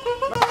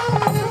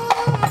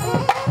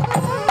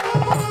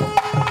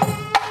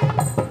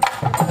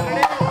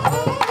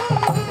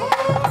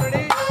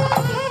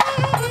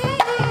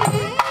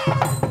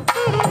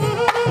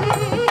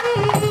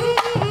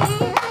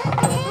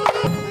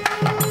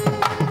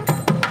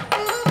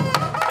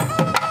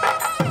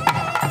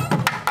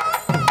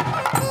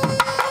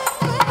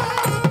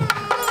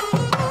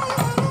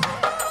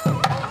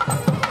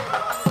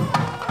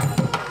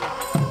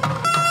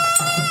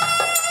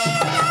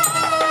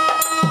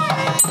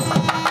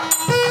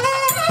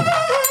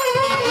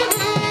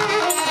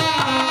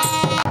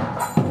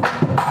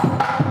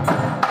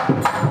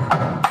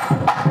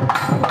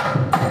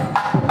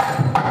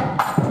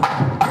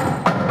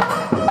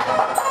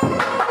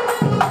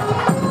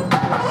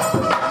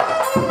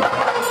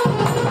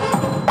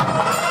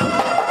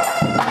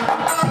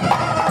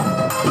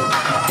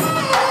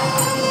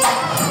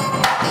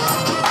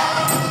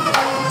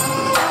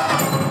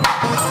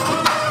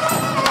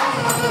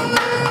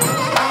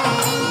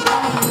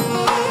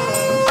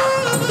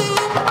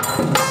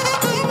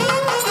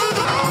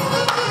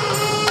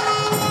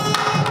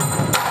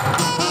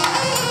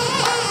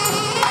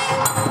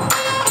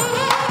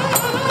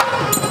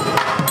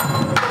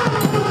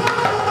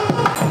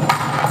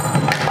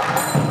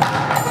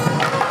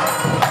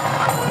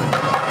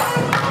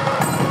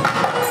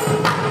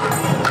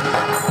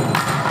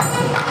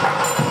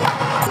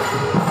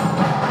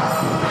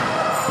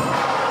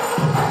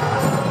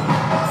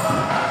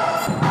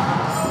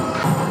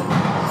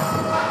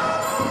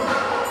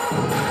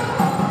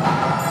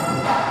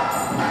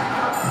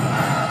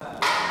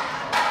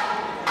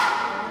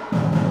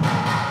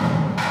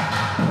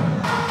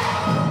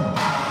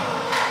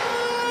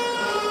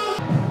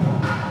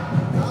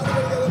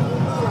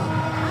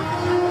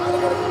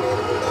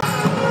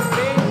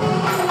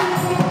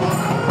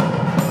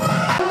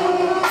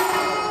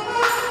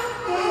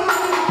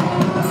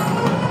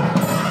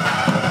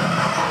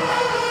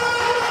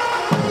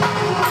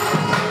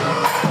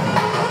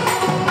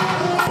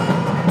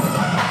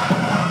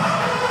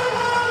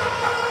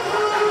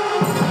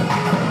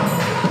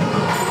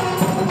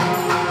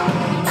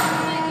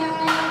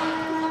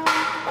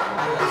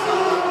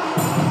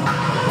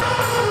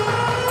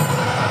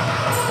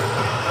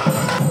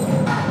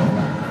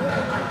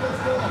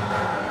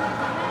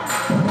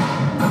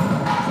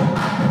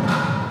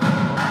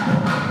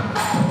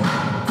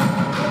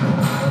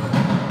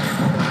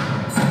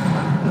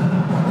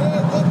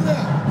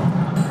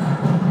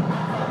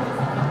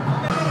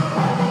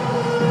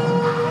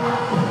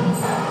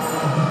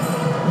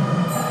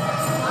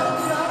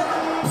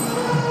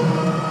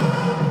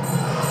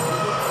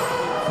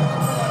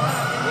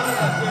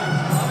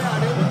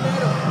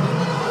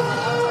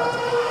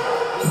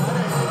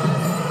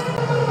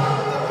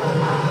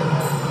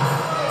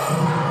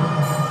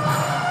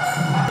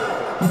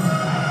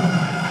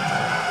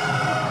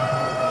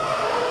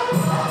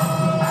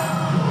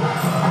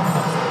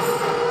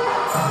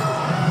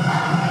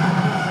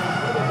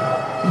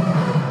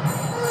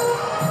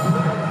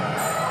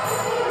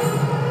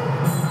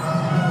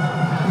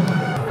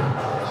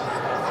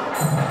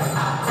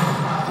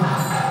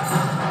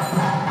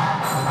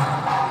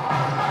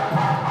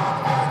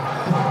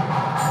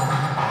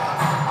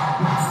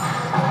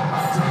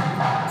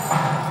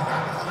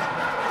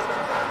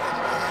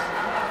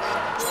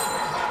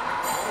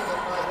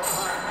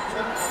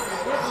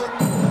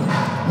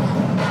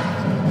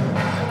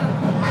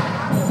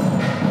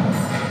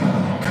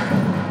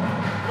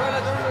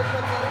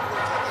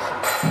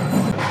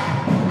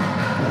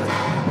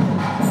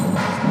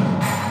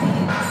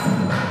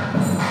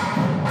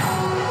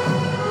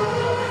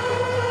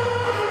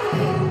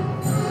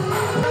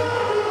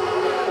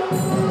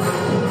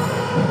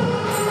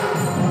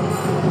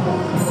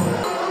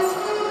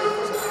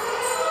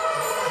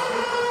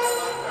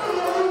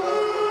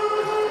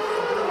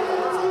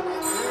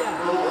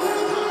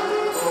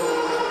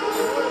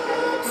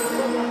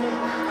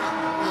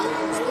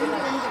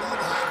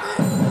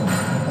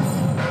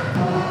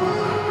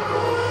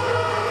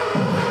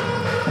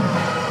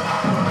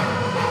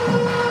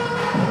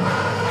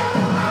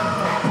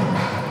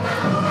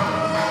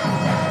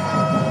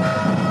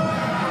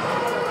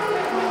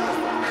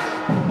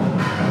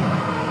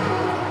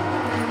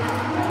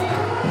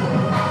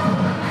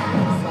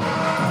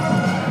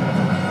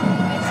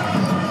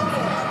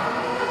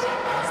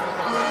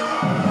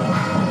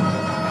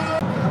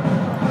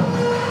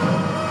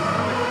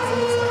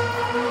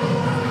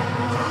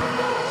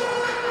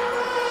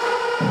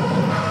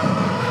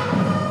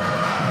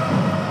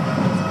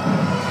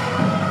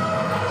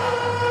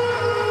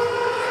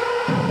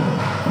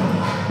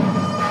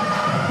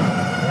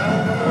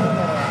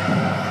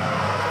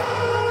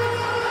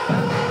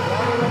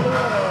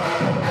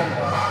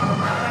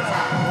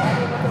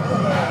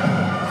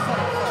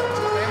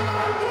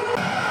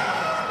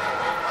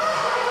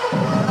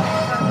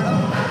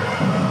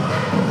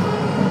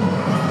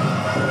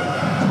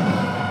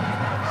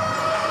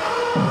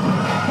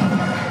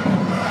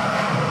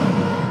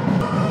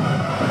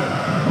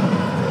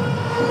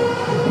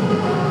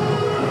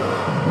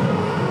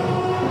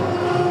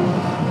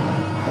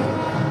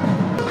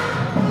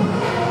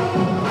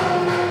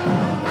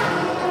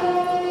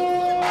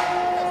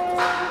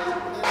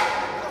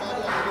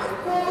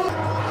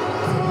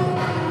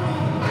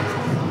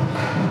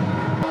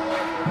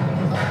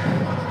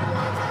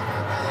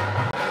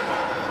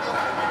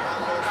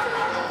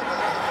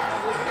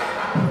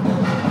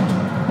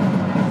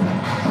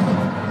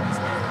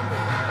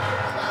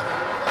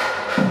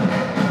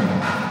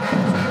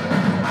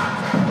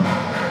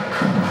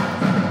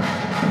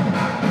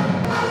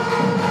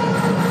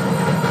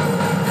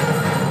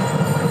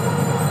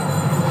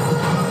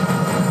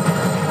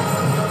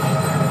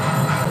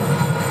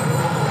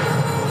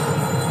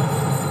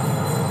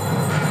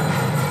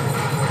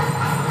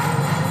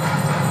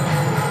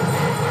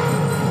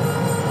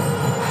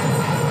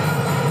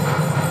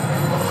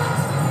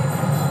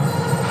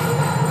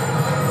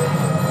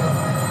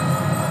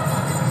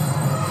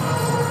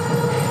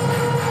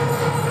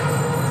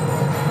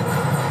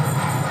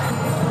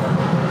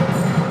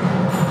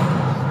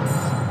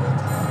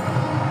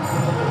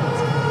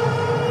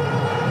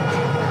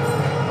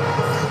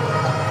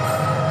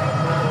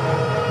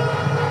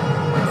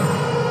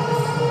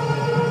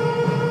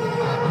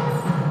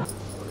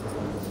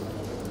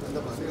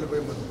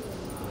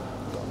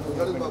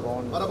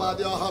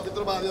 परमाद्योः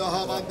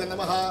पितृमाद्योः वाद्य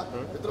नमः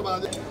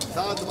पितृमाद्य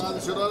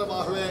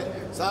सहस्रनामशिरोर्बाहुवे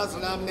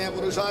सहस्रनाम्ने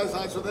पुरुषाय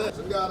शाश्वते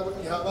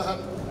शृङ्गारवह्यावहं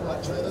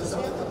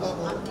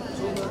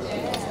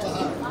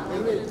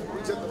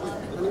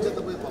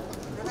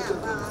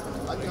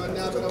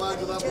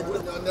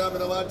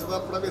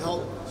अन्योन्याभिरवाचितर्पणविधौ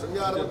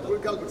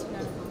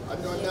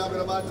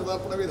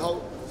अन्योन्याभिरवाचितर्पणविधौ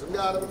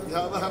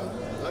शृङ्गारवह्यावहं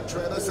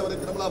लक्ष्मीरस्य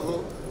वरिक्रमलभु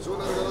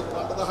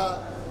सूर्यगुरुत्पादः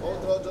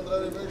पौत्रो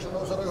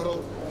चन्द्रविवेक्षणो सरघरो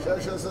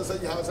शेषस्य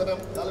सह्यासनं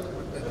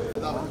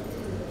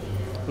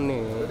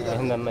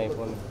ఏందన్న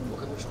అయిపోయింది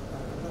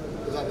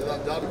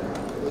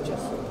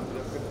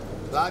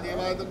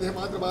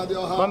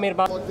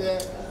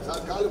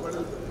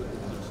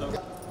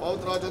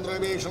पौत्रो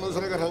चन्द्रविवेक्षणो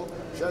सरघरो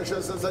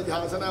शेषस्य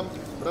सह्यासनं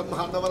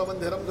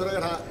ब्रह्माण्डवरमन्दिरं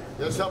दुर्गः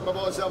यश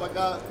प्रभोषवक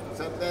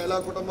सत्यैल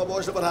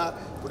कुटुम्बपोषपः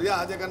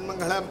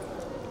पुर्याजगन्मङ्गलम्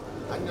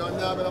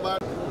अन्योन्याभिरवा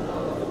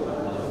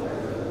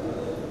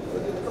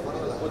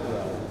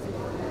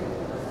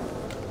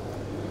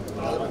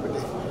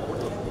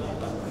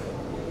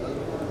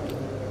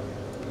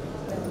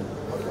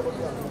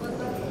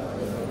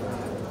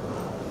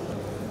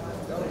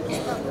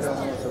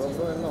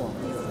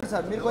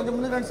సార్ మీరు కొంచెం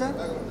ముందుకు రండి సార్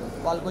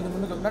వాళ్ళు కొంచెం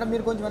ముందుకు మేడం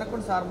మీరు కొంచెం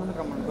వెనక్కండి సార్ ముందుకు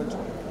రమ్మండి కొంచెం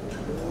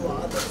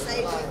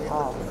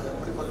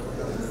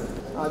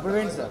ఇప్పుడు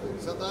వేయండి సార్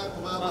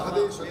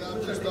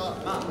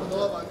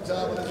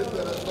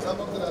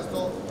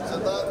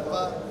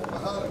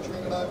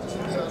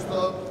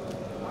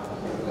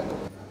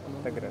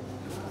దగ్గర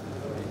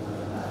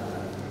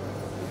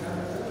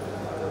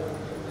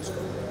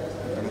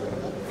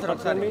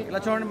ఒకసారి ఇలా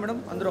చూడండి మేడం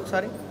అందరూ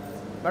ఒకసారి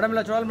మేడం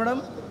ఇలా చూడాలి మేడం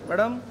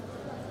మేడం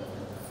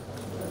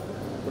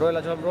బ్రో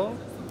ఇలా చూడాలి బ్రో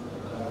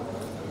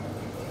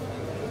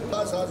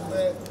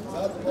शास्त्रे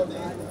सात्कोटि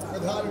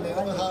विधारिणे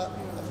नमः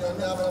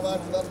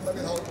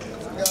अन्योन्याभिरवाचितर्पणविधौ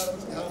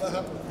शृङ्गारवह्यावः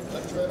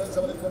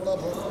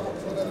लक्ष्मीरसवरिक्रमलभो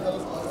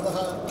सूर्यगुरुत्पादः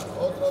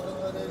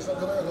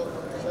पौत्रोचन्द्रविवेक्षणो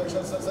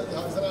शेषस्य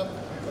सह्यासनं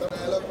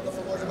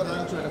प्रमेलकुटुम्बपोषपः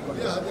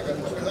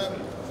प्रियादिकर्मफलं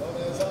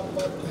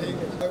सोमेशाम्पद्भिः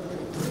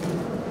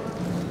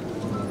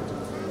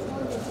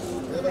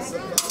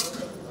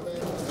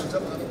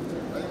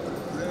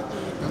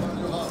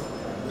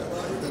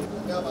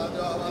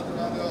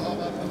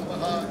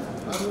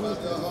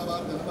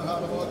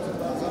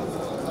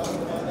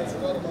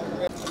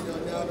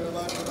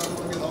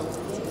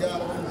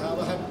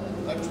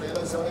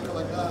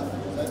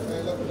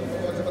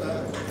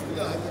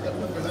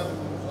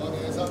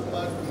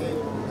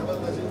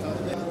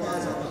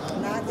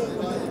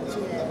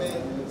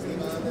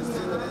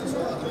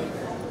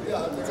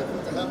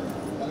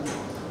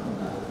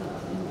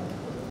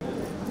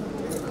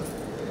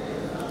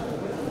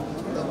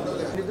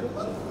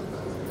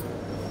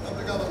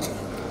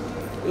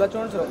ఇలా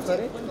చూడండి సార్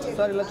ఒకసారి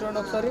సార్ ఇలా చూడండి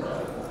ఒకసారి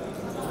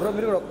బ్రో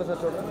మీరు కూడా ఒక్కసారి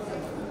చూడండి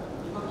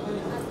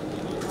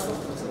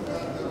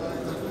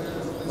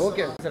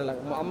ఓకే సార్ ఇలా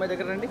అమ్మాయి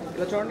దగ్గర రండి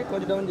ఇలా చూడండి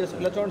కొంచెం డౌన్ చేసి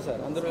ఇలా చూడండి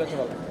సార్ అందరూ ఇలా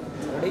చూడాలి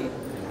రెడీ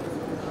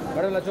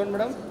మేడం ఇలా చూడండి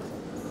మేడం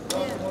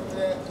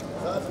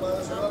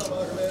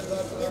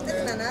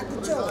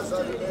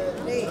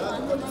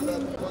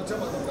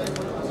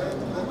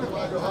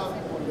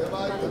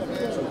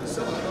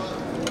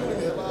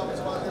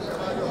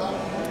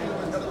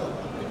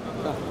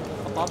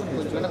పాపని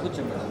కొంచెం వెనక్కి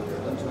కూర్చోండి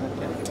కొంచెం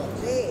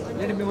వెనక్కి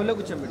నేను మీ ఒళ్ళో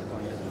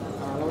కూర్చోబెట్టుకోండి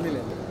అలా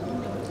ఉండలేదు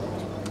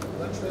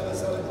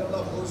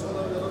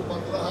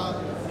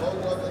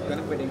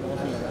వెనక్కి పెట్టి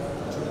ఇంకోసం లేదా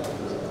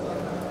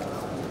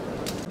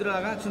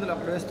ఇద్దరులాగా అక్షంతలు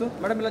అప్పుడు వేస్తూ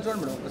మేడం ఇలా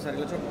చూడండి మేడం ఒకసారి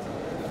ఇలా చూడండి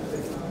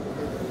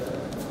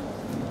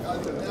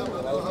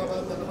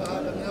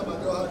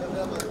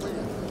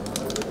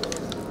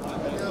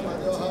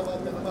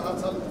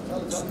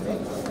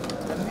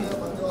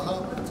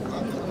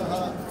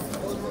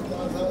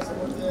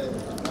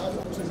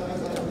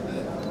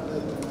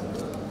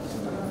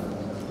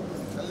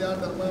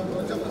कल्याण धर्म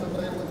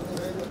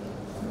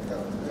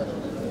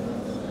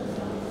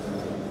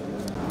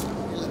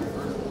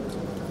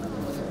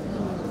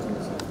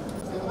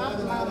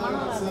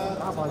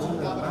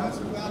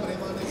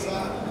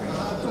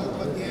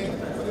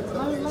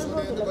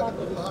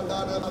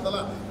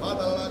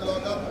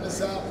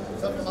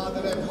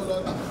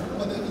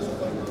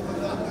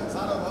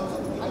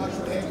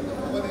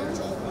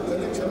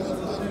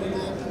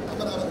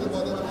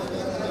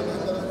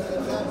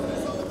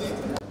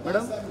మేడం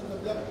మేడం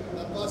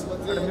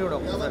మీరు కూడా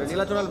ఒకసారి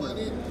ఇలా చూడాలి మేడం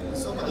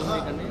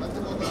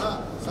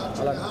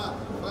అలా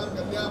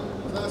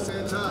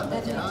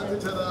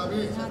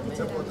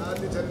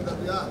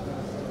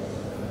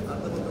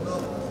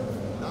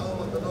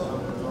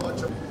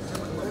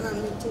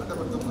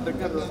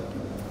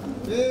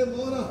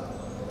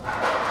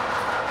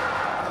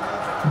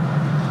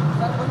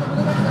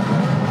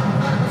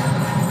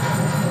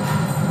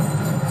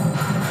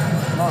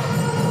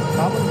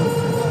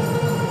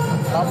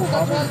బాబు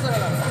బాబు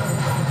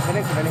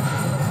వెనక్కి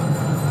వెనక్కి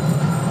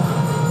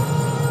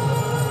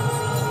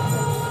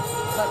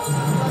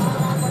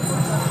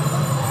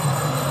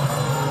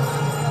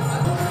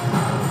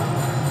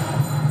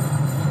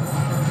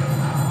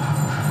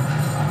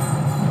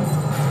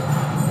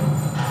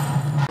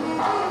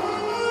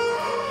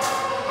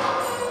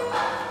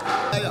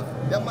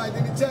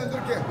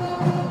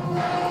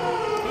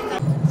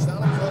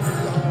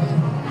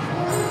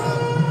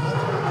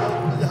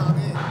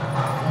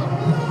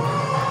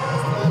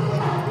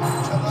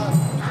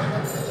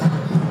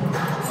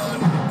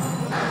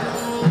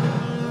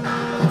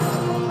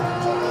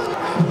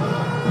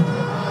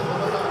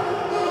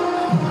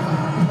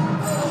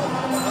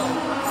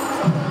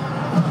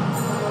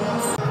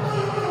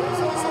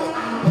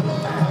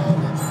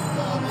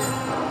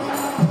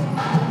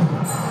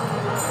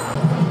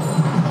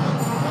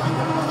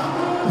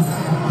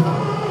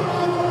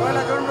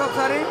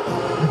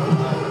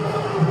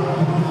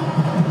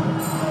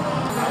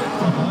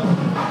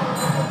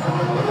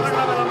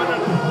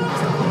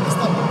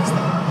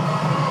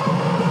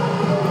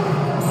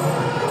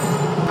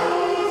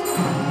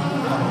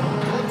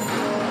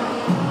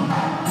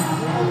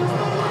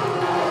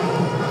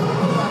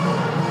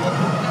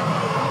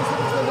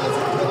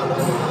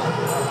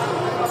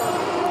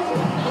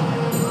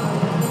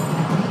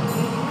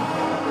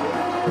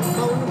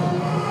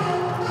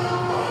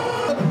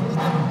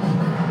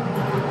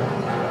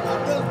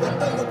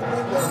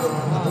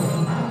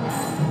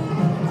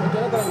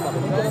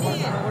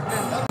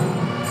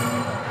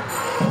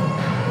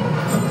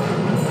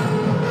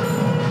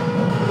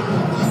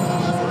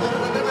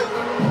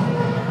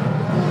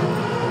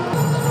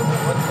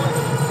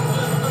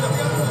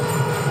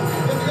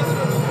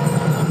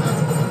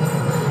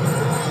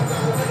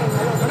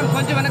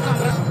కొంచెం వెనక్కి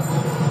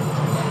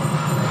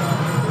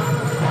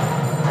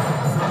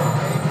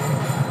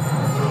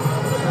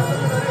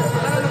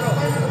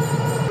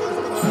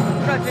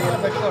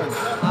పెట్టుకోండి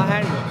ఆ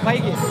హ్యాండ్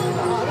పైకి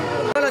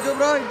చూ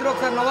బ్రో ఇద్దరు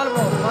ఒకసారి నవ్వాలి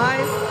బ్రో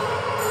బాయ్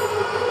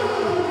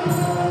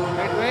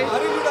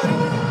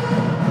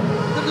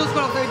ఇద్దరు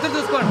చూసుకోండి ఒకసారి ఇద్దరు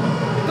చూసుకోండి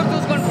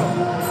బ్రో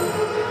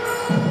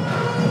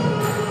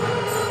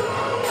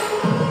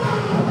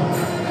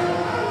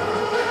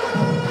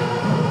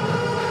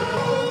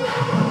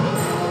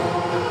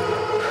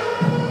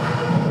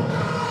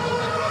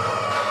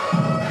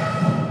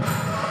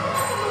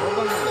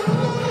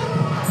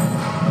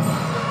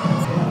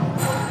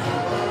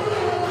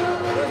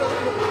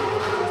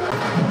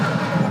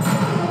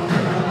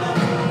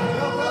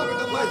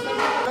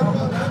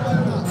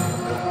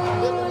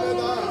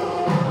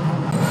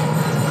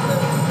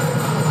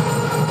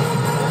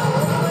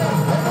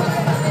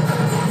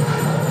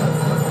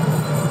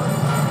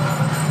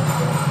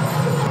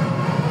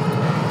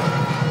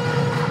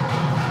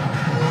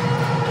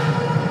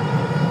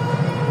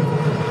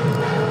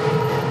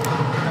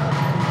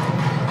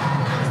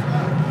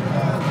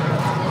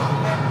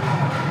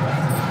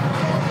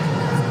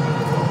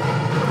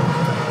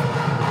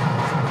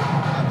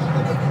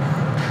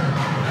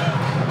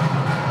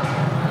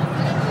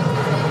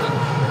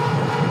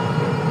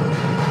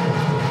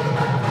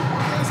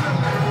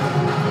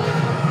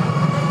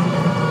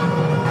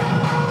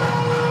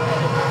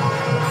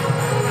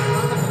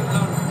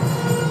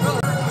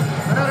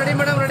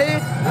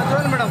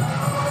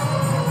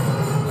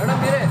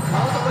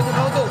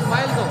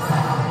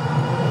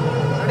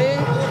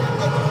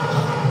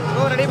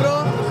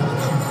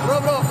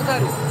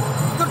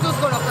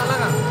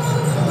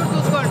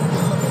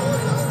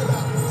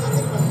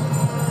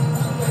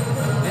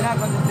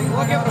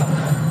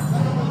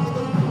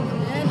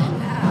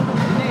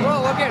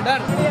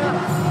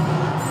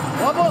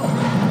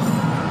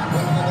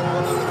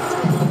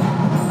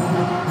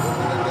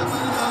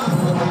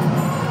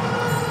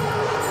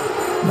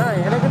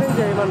వెనక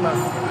నుంచి ఏమన్నా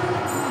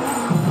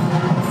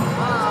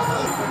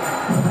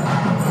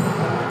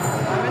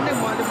అవన్నీ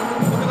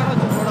ముందుగానే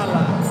వచ్చి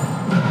చూడాలా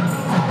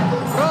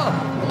బ్రో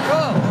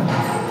బ్రో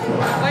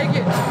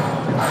పైకి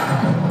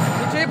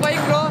చేయి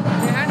పైకి బ్రో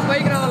మీ హ్యాండ్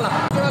పైకి రావాలా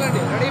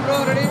చూడాలండి ready bro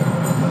ready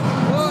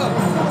bro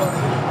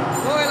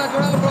bro ఇలా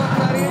చూడాలి బ్రో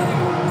ఒకసారి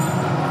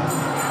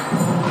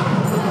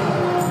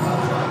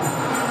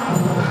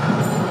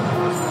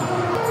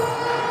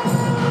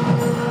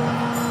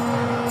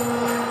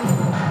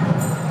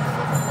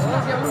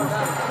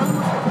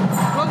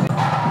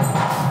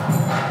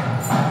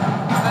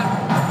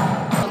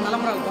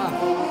తలంబరాలు బా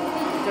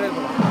ఇక్కడ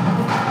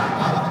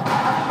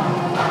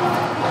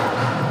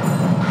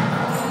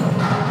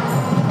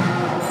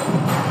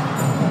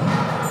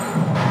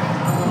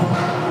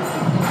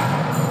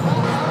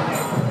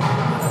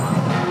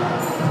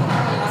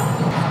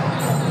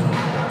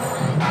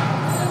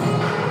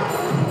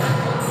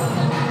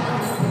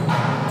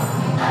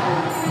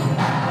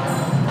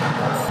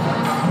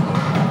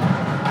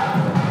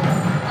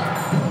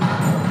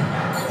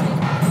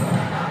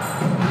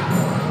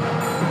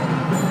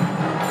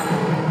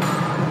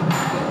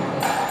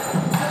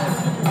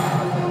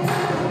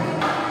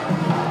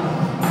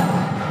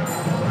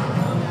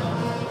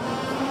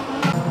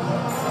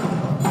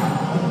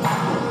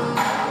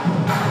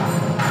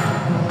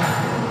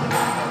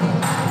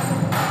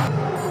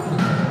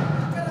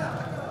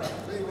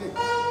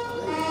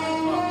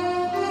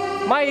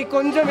మా ఈ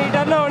కొంచెం ఈ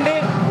టర్న్ ఉండి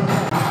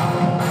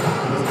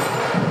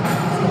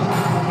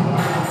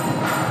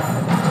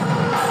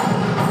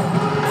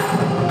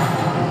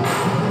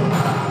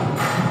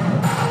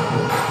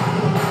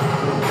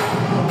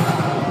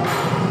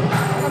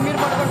మీరు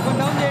పట్టుకోండి కొంచెం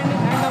డౌన్ చేయండి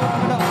హ్యాండ్ డౌన్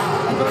మేడం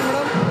చూడండి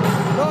మేడం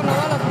బ్రో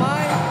నవ్వాలి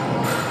స్మైల్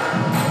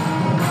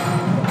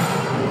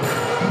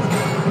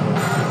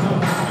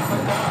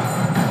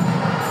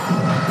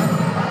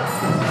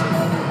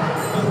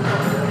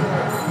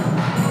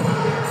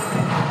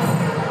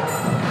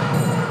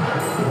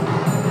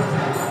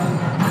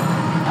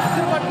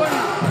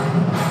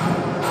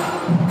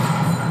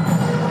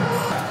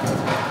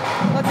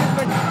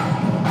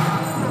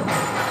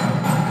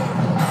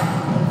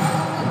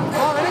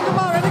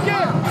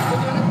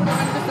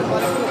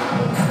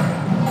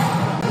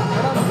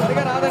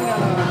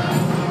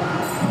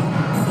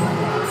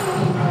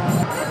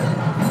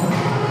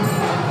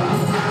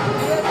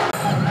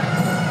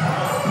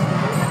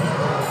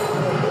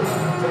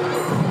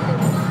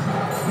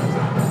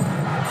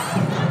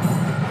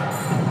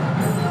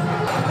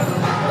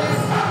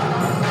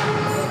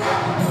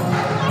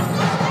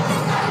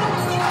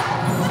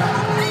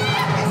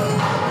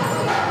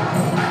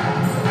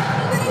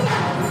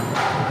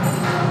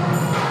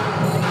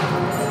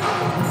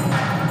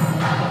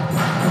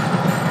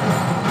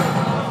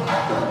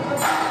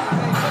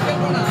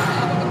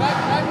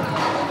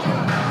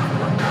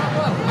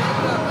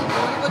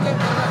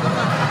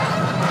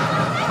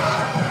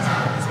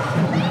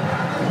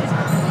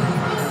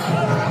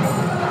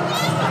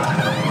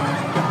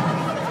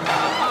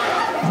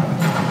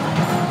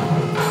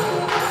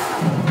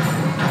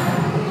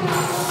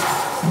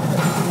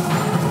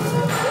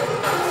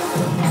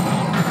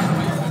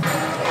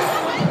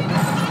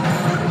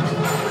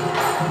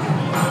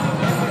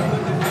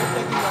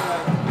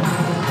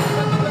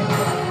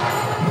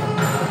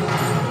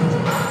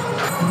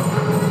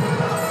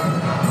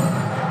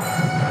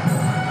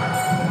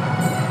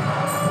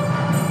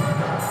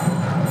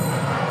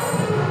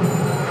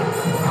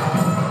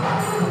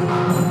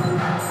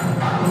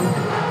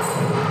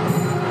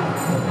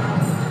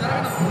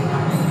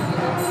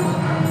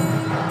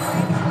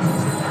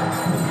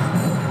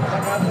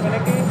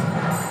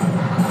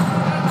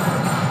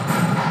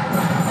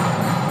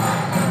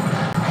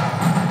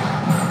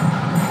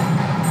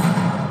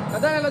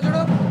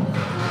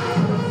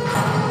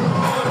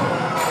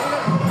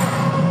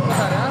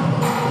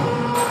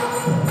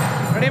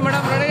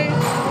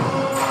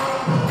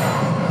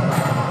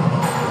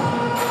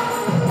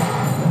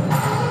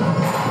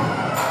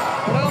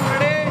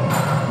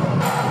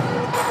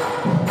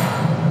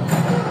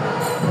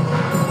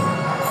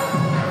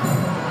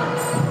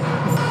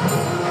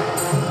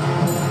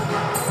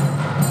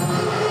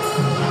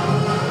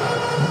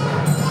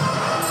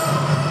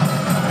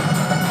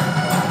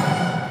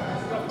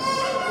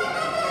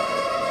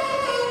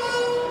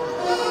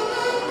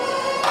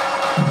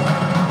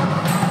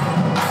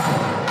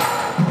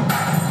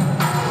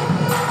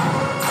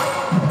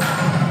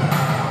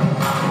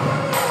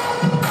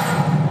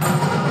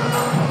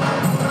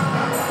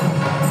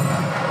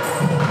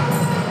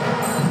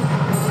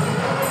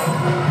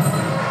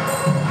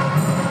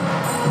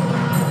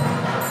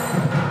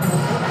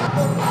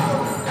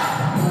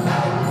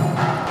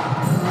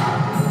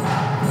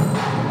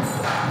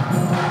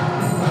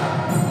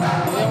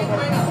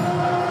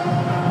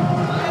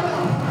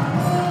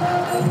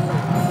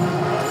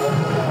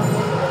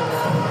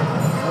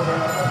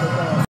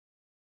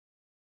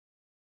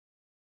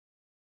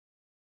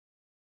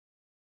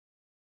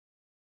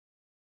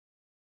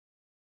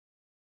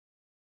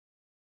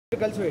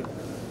కలిసి వేయండి.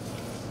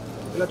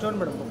 ఇలా చూడండి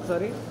మేడం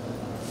ఒకసారి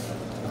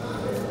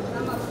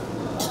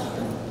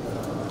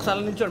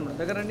నిల్చోండి మేడం,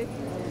 దగ్గర రండి.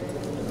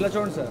 ఇలా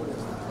చూడండి సార్,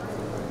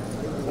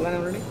 అలానే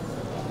ఉండండి.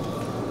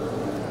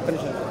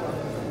 కనిషన్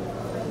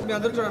మీ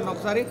అందరూ చూడండి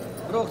ఒకసారి.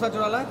 బ్రో ఒకసారి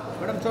చూడాలా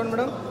మేడం? చూడండి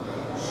మేడం.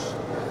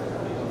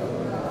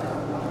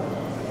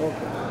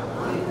 ఓకే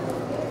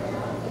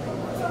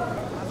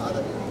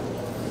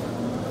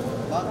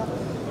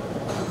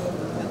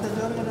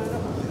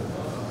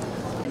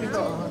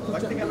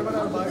బట్టి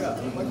కనబడాలి బాగా.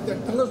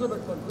 పిల్లర్స్లో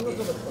పెట్టుకోండి,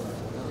 పిల్లర్స్లో పెట్టుకోండి.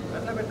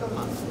 అట్లా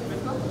పెట్టుకోమ్మా,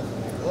 పెట్టుకో.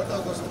 ఓటా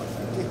కోసం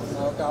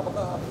ఓకే. అప్పక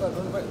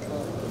రెండు బయట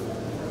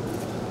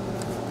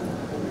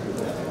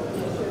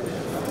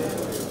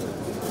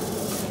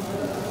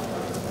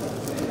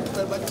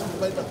బయట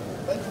బయట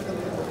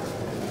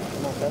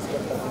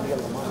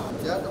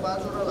జాగ్రత్త బాగా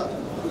చూడాలా.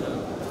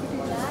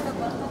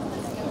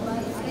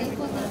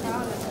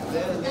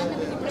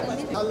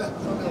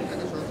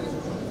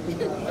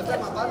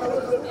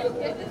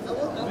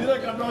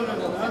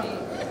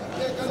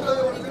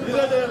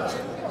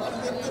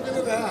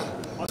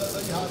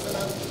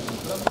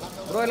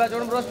 బ్రో ఇలా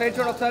చూడండి బ్రో, స్ట్రైట్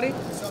చూడండి ఒకసారి.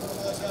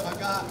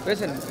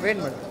 వేసండి,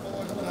 వేయండి మేడం.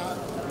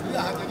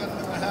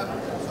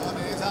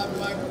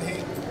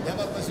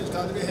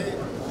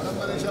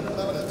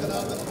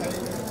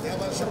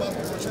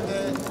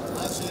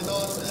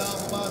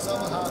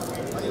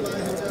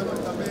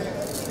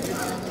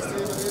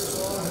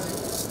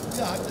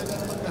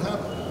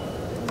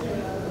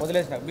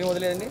 వదిలేసిన మేము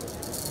వదిలేదండి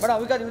మేడం.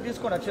 అవి కాదు, ఇవి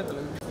తీసుకోండి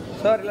అక్షంతలు.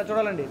 సార్ ఇలా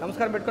చూడాలండి,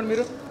 నమస్కారం పెట్టుకోండి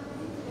మీరు.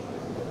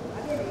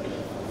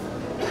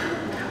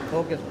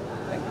 ఓకే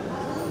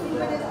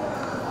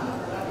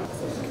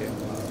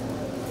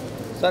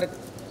సార్,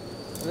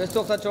 వేస్తూ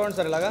ఒకసారి చూడండి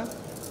సార్. ఇలాగా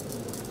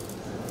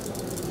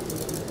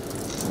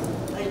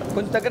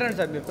కొంచెం దగ్గర రండి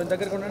సార్, మీరు కొంచెం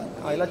దగ్గరకు ఉండండి.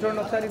 ఇలా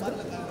చూడండి ఒకసారి ఇద్దరు.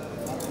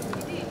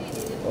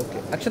 ఓకే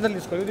అక్షంతలు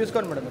తీసుకోండి, ఇవి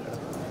తీసుకోండి మేడం. ఇక్కడ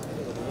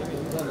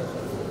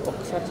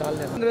ఒకసారి చాలు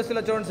వేస్తూ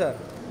ఇలా చూడండి సార్.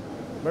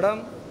 మేడం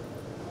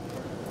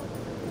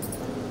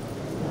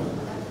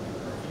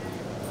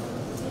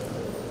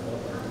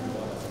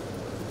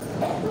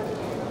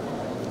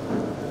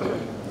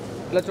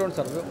ఇలా చూడండి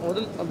సార్,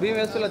 బియ్యం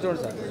వేస్తూ ఇలా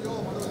చూడండి సార్.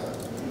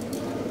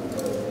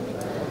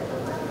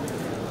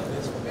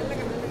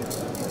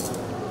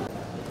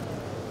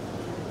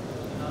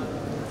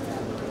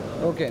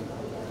 ఓకే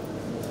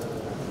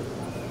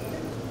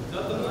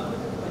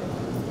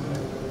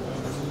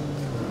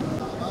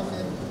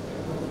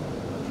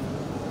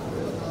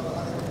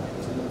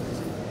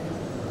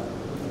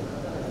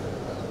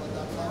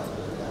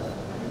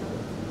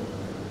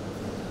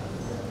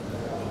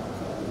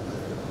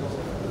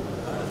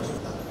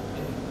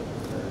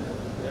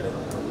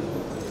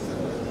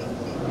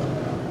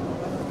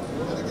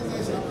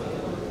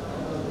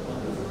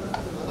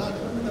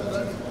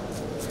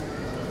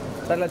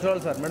సార్ ఇలా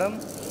చూడాలి sir. Madam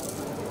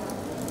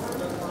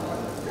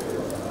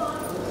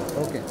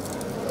okay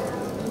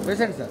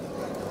వేసండి sir.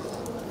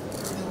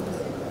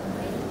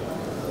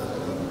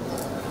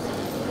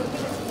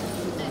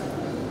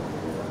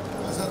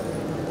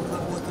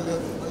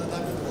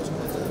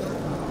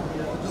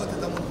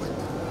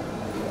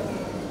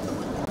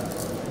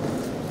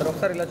 Sir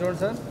ఒకసారి ఇలా చూడండి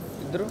సార్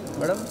ఇద్దరు.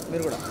 మేడం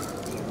మీరు కూడా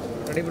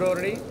రెడీ బ్రో,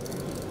 రెడీ.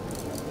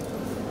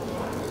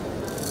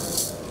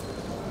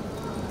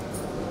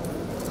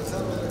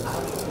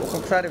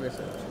 ఒక్కొక్కసారి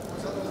వేసారు.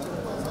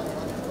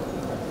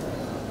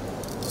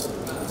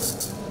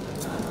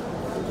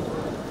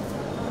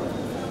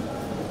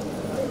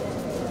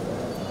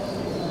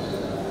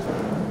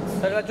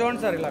 సార్ ఇలా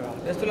చూడండి సార్, ఇలాగా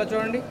జస్ట్ ఇలా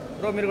చూడండి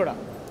బ్రో, మీరు కూడా.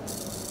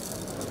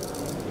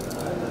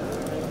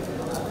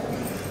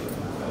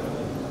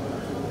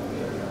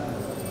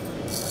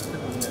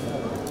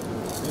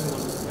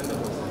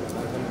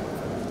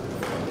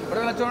 ఇప్పుడు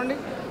ఇలా చూడండి,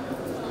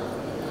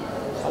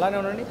 అలానే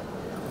ఉండండి.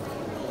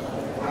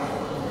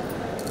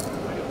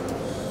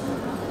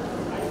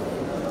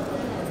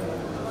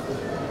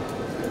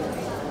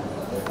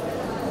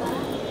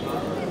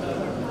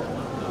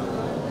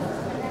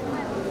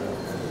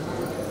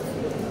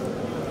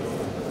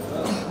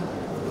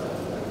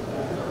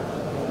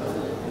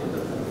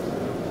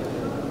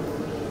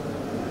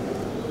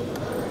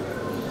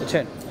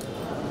 వచ్చేయండి.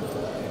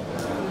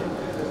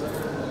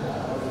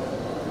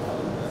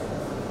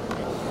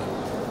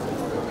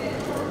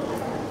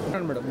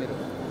 చూడండి మేడం, మీరు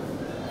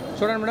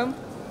చూడండి మేడం.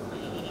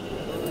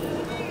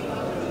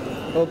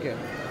 ఓకే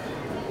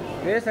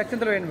వేసి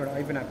అక్షంతలు వేయండి మేడం.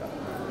 అయిపోయినాక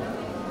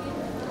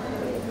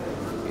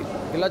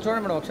ఇలా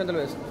చూడండి మేడం, అక్షంతలు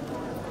వేసి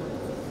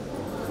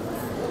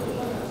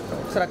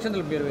ఒకసారి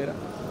అక్షంతలు మీరు వేరా.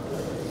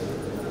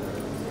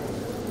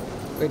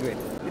 వెయిట్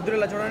వెయిట్, ఇద్దరు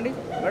ఇలా చూడండి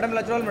మేడం.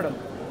 ఇలా చూడాలి మేడం.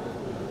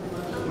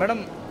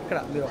 మేడం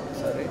ఇక్కడ మీరు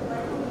ఒకసారి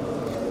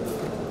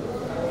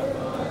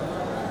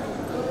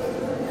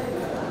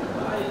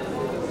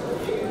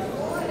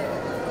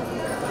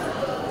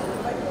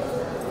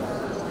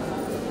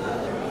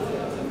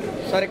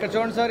సార్ ఇక్కడ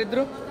చూడండి సార్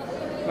ఇద్దరు.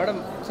 మేడం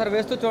సార్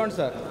వేస్తూ చూడండి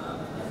సార్.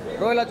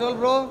 బ్రో ఇలా చూడాలి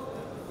బ్రో.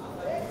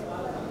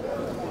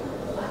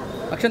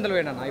 అక్షంతలు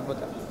వేయండి అన్న,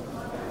 అయిపోతా.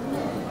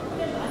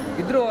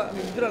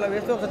 ఇద్దరు అలా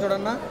వేస్తూ ఒకసారి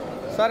చూడన్నా.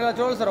 సార్ ఇలా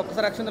చూడాలి సార్,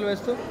 ఒక్కసారి అక్షంతలు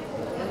వేస్తూ.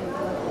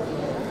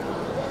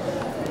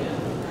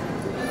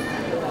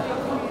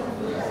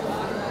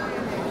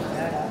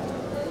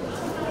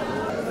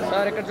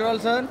 సార్ ఇక్కడ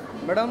చూడాలి సార్.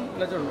 మేడం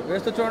ఇలా చూడండి,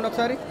 వేస్తూ చూడండి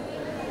ఒకసారి.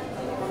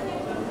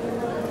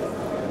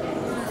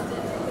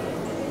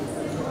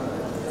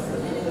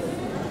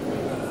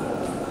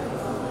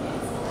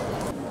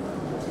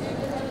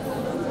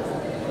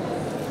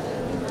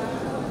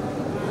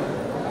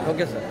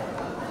 Okay sir.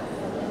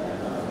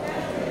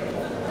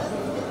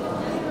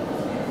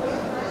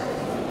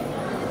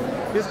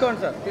 తీసుకోండి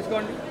సార్,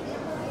 తీసుకోండి.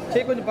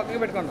 చేయి కొంచెం పక్కకి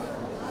పెట్టుకోండి.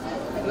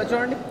 ఇలా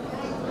చూడండి,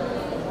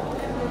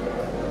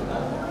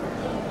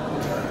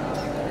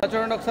 ఇలా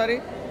చూడండి ఒకసారి.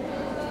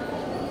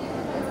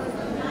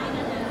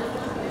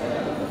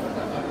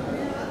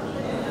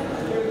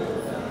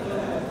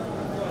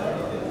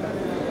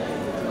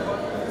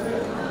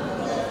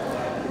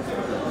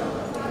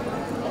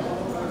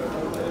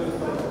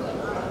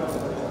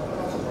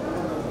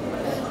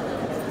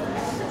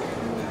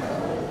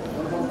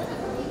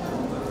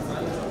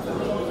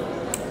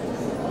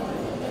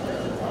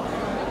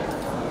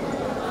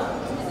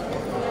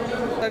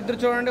 ఇద్దరు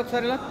చూడండి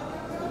ఒకసారి ఇలా.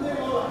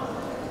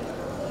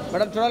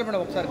 మేడం చూడాలి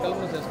మేడం, ఒకసారి కళ్ళు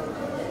మూసేసుకోండి.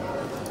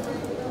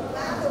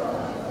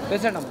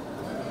 వేసండి అమ్మ.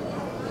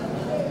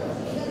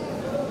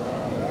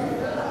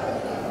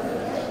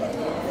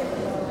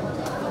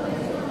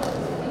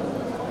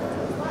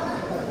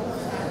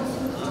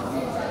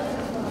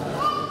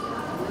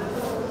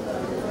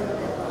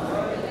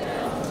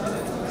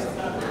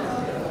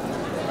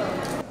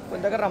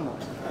 కొంచెం దగ్గర రమ్మ.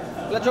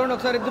 ఇలా చూడండి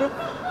ఒకసారి ఇద్దరు.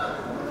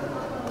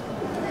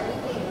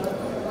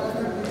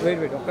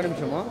 వెయిట్ ఒక్క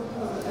నిమిషము.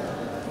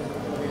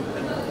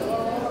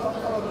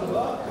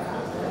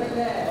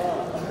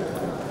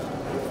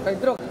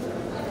 ఇద్దరు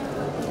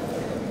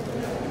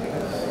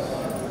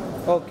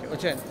ఓకే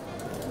వచ్చేయండి.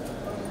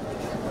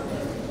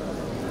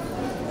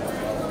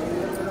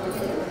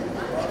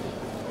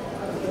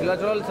 ఇలా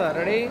చూడాలి సార్.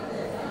 రెడీ?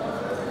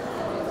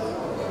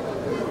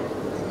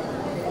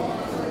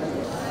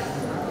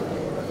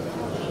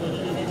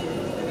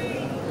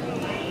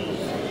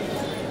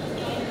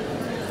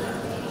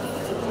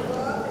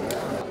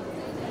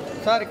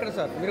 సార్ ఇక్కడ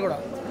సార్ మీరు కూడా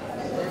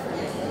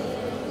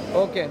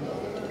ఓకే.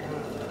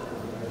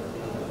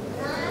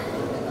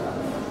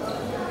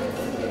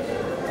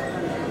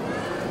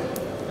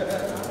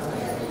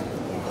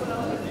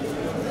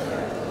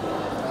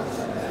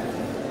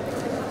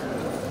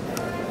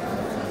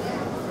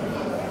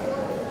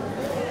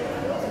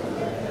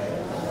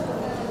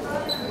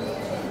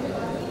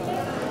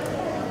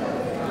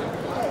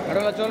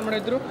 మేడం ఇలా చూడాలి మేడం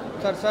ఇద్దరు.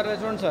 సార్ సార్ ఇలా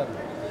చూడండి సార్.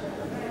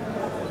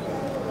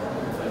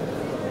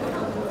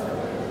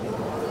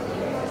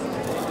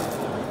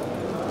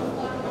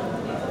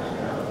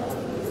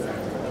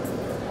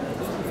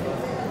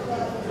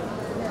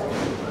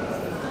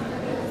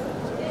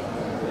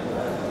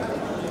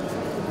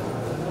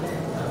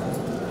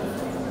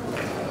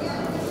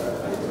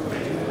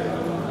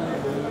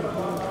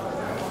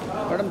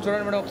 మేడం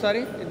చూడండి మేడం ఒకసారి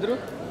ఇద్దరు.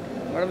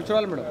 మేడం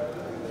చూడాలి మేడం.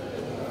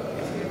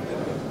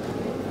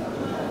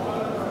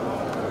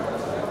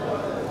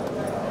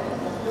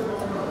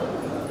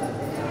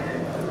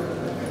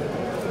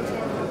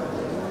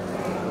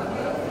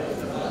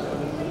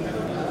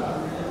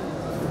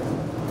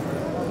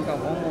 ఇంకా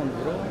హోమ్ ఉంది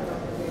బ్రో.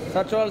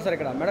 సార్ చూడాలి సార్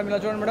ఇక్కడ. మేడం ఇలా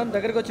చూడండి మేడం,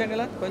 దగ్గరికి వచ్చేయండి.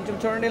 ఇలా కొంచెం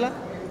చూడండి ఇలా.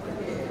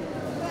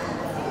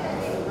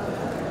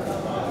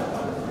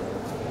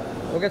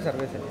 ఓకే సార్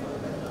వేసేయండి.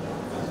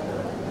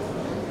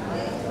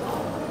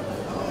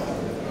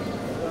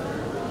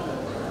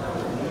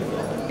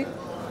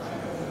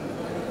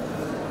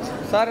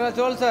 సార్ ఇలా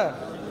చూడాలి సార్.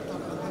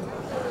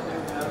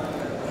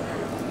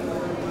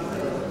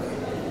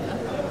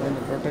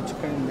 ప్రొటెక్ట్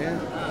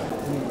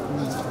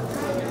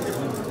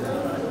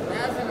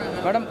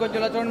మేడం కొంచెం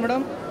ఇలా చూడండి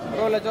మేడం.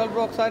 బ్రో ఇలా చూడాలి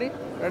బ్రో ఒకసారి.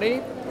 రెడీ?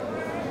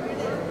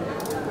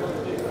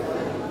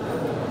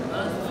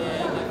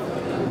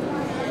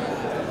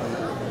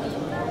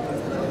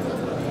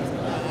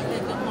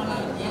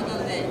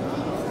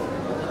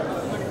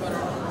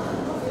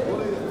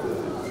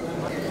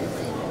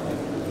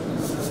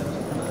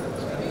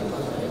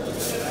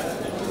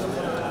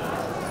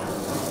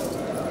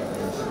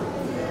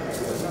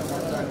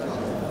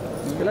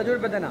 ఇలా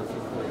చూడు పెద్దనా.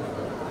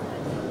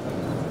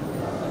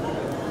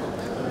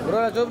 బ్రో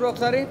ఇలా చూడు బ్రో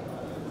ఒకసారి.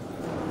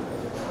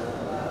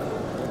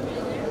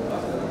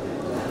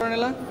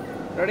 ఇలా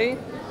రెడీ?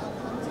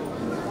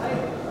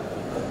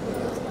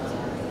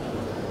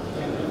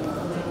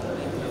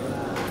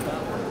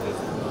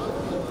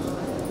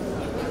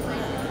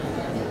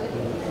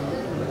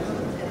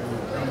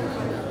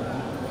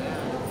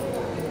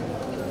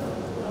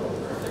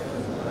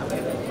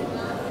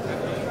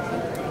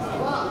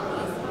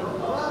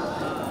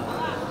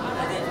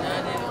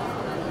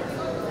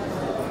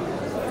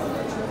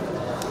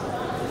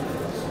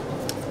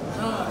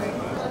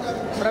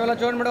 మేడం ఇలా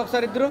చూడండి మేడం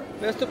ఒకసారి ఇద్దరు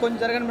వేస్తూ కొంచెం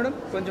జరగండి మేడం,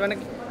 కొంచెం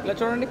వెనక్కి ఇలా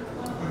చూడండి.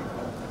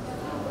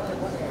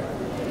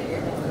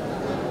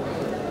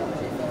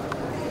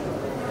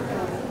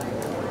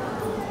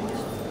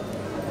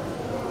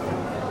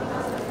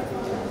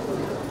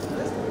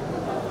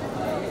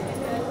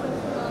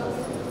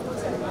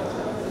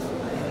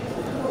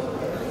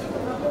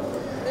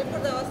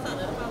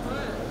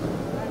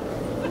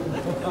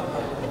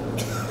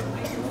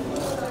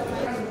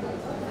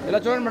 ఇలా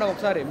చూడండి మేడం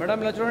ఒకసారి.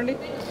 మేడం ఇలా చూడండి.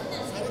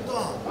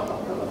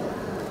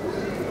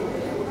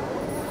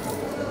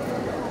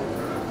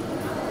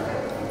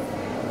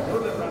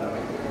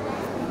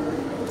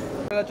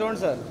 ఇలా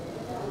చూడండి సార్.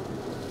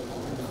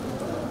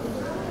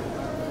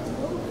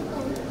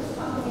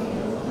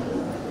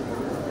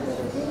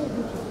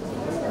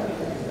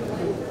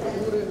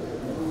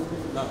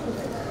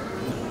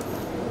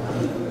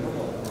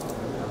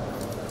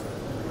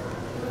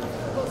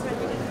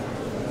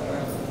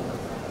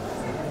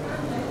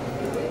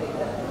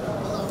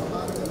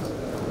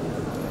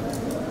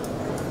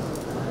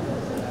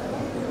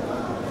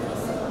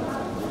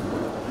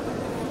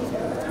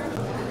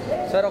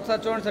 సార్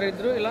ఒకసారి చూడండి సార్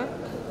ఇద్దరు ఇలా.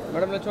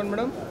 మేడం ఇలా చూడండి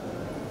మేడం.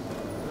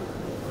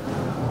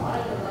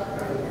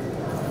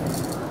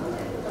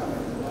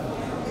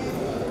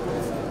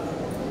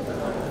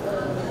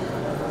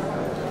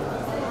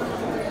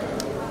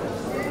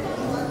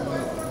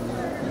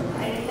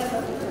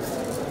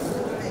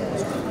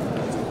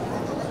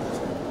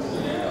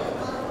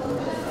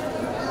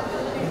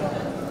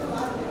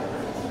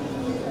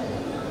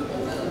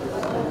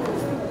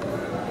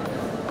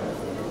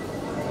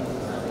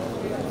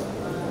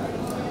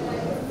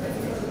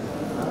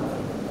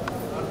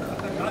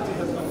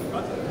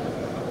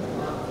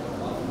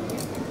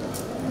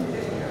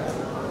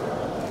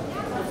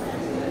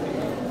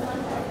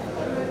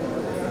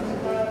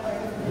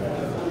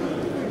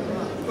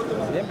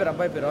 ఏం పేరు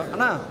అబ్బాయి పేరు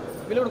అన్నా?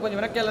 వీళ్ళు కూడా కొంచెం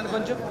వెనక్కి వెళ్ళండి.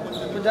 కొంచెం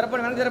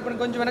జరపండి, వెనక్కి జరపండి,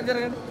 కొంచెం వెనక్కి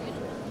జరగండి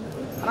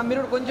అన్న. మీరు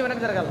కూడా కొంచెం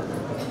వెనక్కి జరగాల.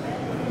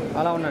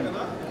 అలా ఉండండి.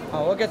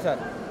 Okay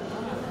sir.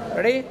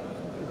 రెడీ?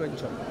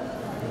 కొంచెం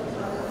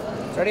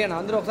రెడీ అన్న.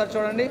 అందరూ ఒకసారి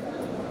చూడండి.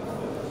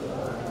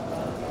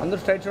 అందరూ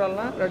స్ట్రైట్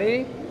చూడాలన్నా. రెడీ?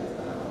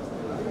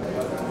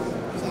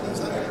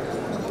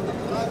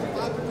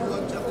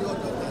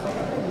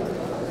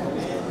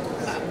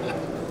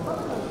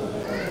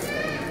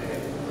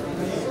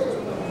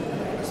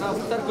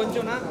 ఒకసారి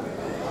కొంచెంనా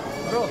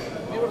బ్రో?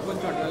 మీరు కూడా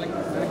కొంచెం అంటే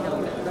వెనక్కి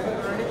వెళ్ళండి. దగ్గర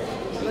చూడండి.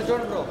 ఇలా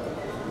చూడండి బ్రో.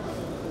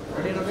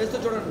 రెడీ నా వేస్తూ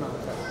చూడండి నా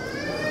ఒకసారి.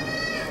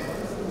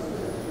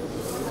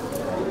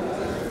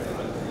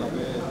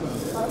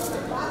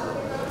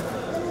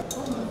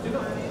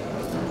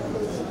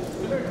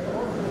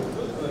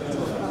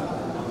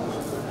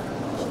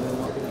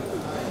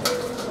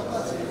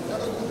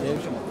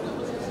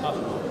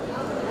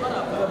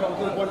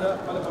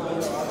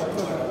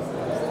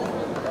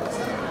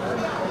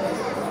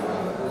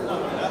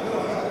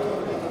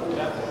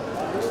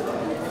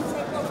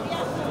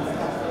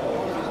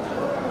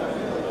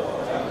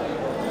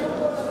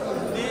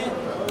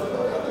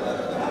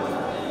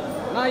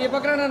 ఈ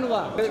పక్కన నువ్వా?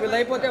 వీళ్ళు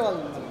అయిపోతే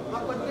వాళ్ళు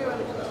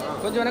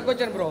కొంచెం వెనక్కి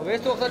వచ్చాను బ్రో.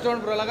 వేస్తూ ఒకసారి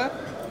చూడండి బ్రో. అలాగా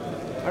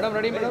madam.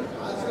 Ready madam?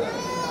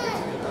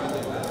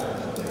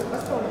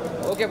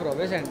 Okay bro,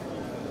 వేసేయండి.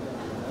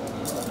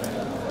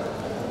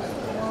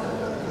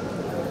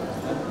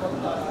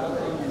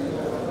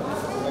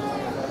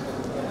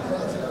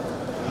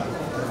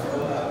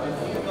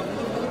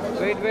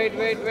 Wait wait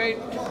wait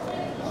wait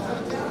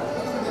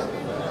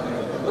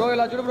bro.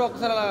 ఇలా చూడు బ్రో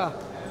ఒకసారి అలాగా.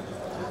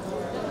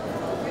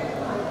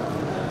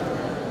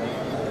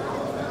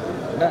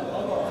 డన్.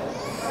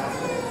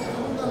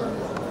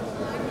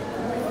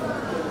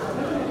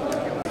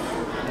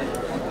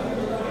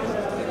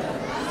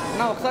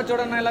 నా ఒకసారి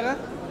చూడండి ఇలాగా.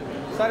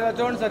 సార్ ఇలా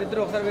చూడండి సార్.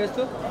 ఇద్దరు ఒకసారి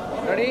వేస్తూ.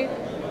 రెడీ?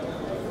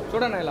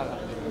 చూడండి ఇలాగా.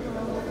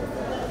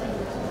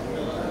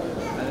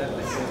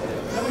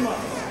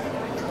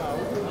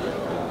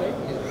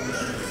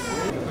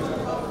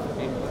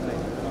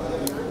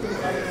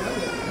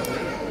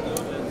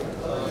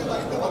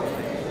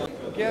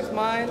 ఓకే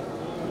స్మైల్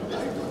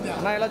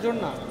అన్న. ఇలా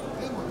చూడన్నా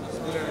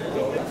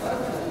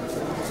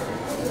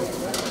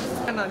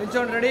అన్న.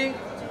 నిల్చోండి. రెడీ?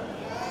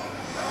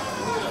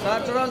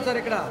 సార్ చూడాలి సార్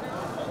ఇక్కడ.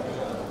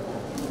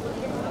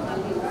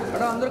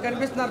 మేడం అందరూ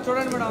కనిపిస్తున్నారు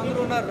చూడండి మేడం. అందరూ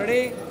ఉన్నారు.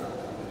 రెడీ?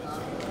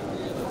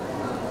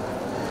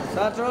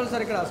 సార్ చూడాలి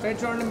సార్ ఇక్కడ.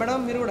 స్ట్రైట్ చూడండి మేడం.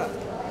 మీరు కూడా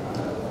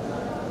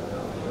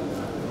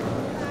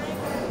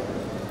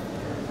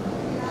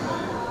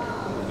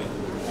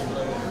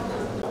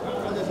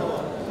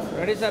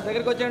రెడీ సార్.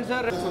 దగ్గరికి వచ్చేయండి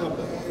సార్.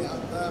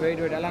 Wait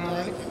wait. ఎలా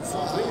ఉండండి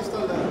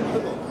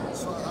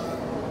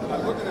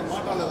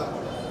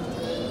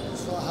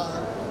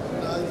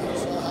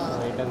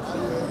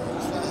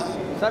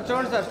సార్.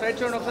 చూడండి సార్. స్ట్రైట్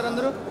చూడండి ఒకసారి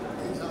అందరూ.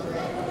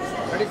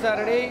 Ready sir?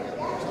 రెడీ?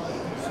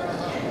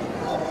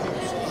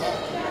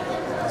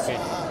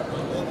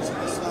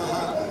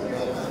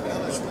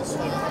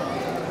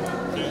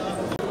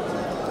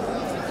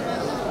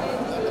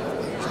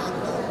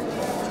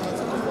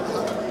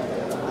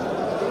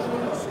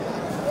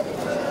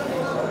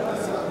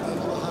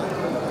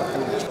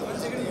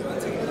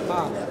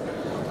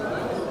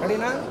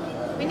 రెడీనా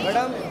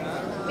మేడం?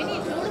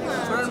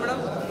 చూడండి మేడం.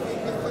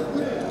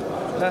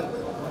 డన్.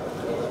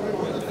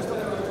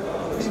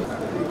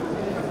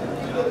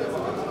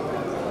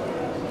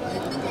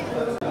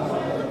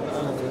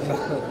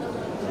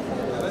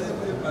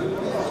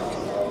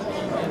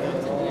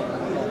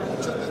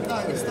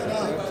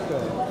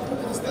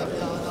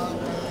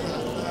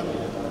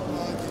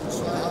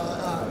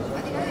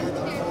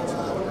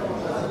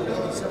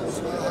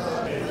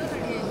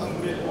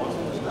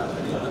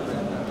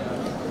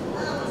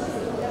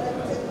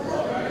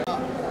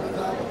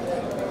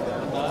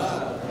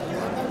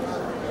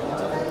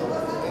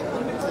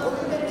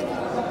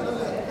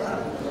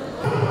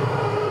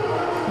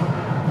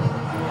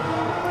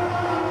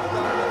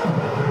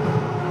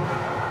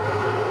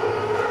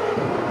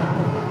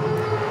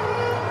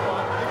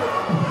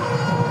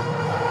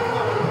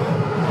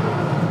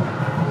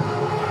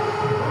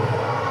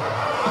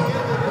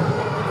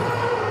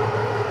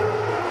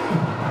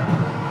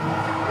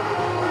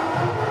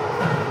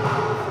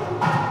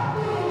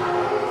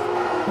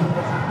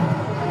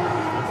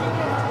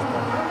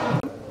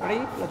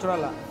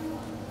 చూడాలా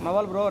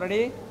నవ్వాలి బ్రో రెడీ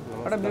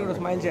మేడం మీరు కూడా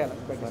స్మైల్ చేయాలి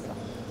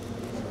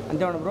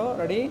అంతే మేడం బ్రో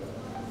రెడీ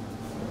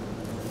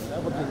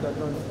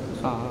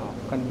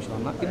ఒక్క నిమిషం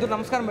అన్న ఇద్దరు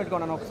నమస్కారం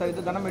పెట్టుకోండి అన్న ఒకసారి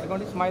ఇద్దరు దండం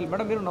పెట్టుకోండి స్మైల్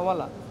మేడం మీరు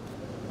నవ్వాలా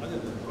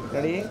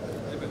రెడీ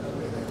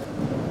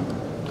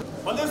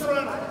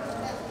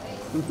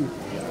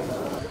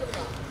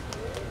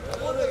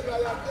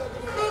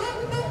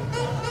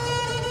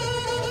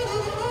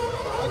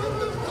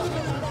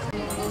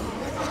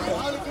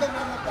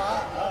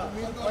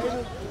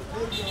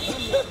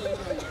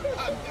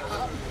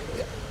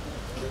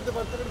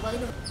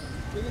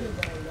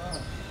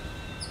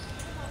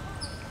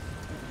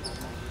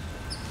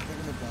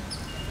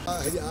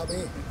हयामि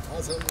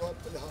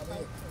आसनोपयामि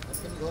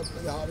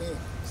अस्मिन्नोपयामि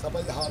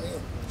सपयामि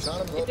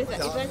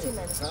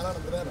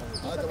स्नानमृतेन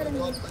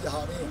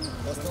आचमनोपयामि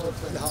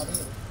वस्त्रोपयामि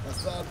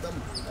वस्त्रार्थम्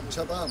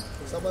अक्षतां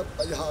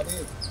समर्पयामि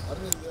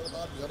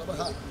अर्निदेवताभ्यो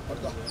नमः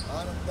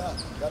आनन्द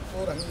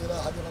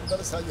कर्पूरनीराजनं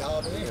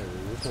दर्शयामि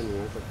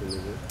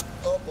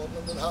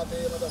पूर्णदुधाते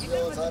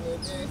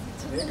मदव्योसानेति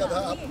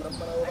एकधा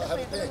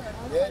ब्रह्मणोपहरिते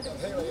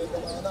एकथैव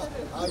एकमान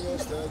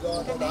आयुस्तेजो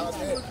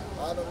दधाते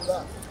आनन्द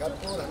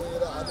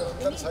कर्पूरनीराजनं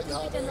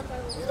दर्शयामि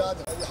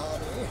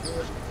नीराजयामि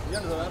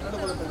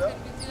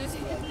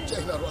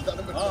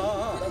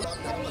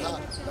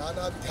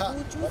नानाविध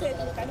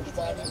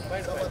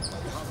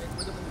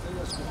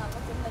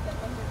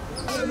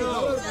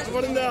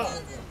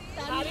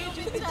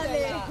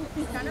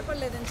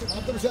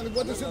విషయానికి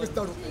పోతే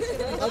చూపిస్తాడు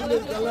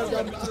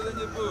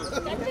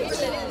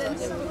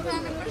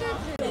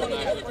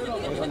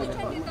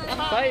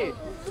సాయి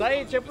సాయి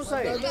చెప్పు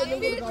సాయి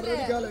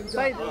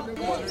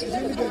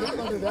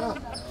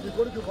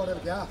కొడుకు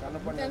కోడలికా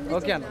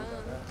ఓకే అన్న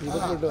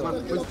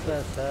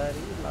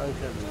సారీ లాంగ్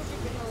షాట్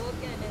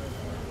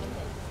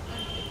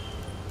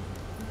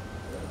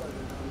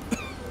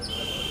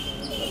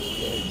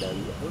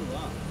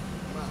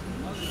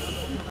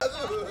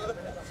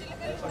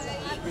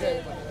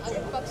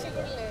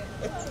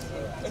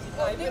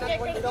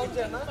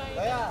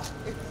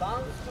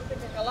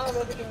అలా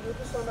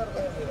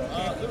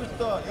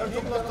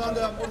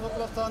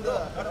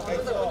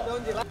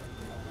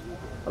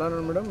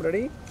మేడం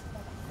రెడీ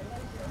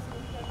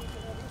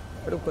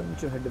మేడం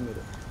కొంచెం హెడ్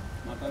మీరు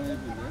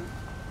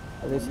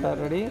అదే సార్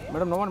రెడీ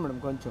మేడం నవ్వండి మేడం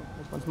కొంచెం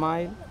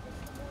స్మైల్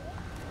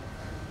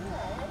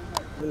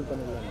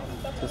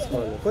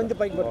కొంచెం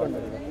పైకి పట్టుకోండి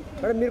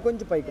మేడం మీరు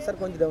కొంచెం పైకి సార్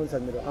కొంచెం డౌన్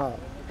సార్ మీరు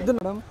ఇది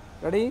మేడం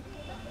రెడీ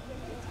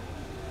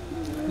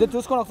ఇది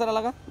చూసుకోండి ఒకసారి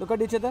అలాగా లుక్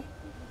ఇచ్చేదా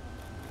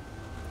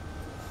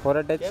ఫోర్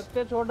టచ్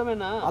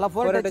చూడమేనా అలా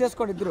ఫోర్ టచ్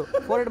చేసుకోండి ఇద్దరు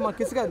ఫోర్ మా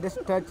కిస్ గా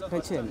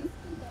టచ్ చేయండి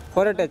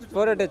ఫోర్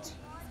టచ్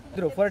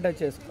ఇద్దరు ఫోర్ టచ్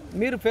చేసుకో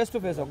మీరు ఫేస్ టు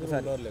ఫేస్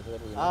ఒకసారి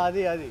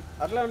అది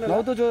అట్లా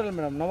నవ్వుతూ చూడాలి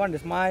మేడం నవ్వండి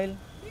స్మైల్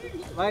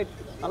రైట్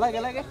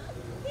అలాగే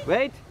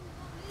వెయిట్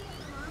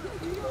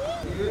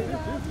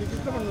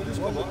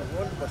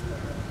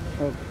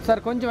సార్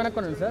కొంచెం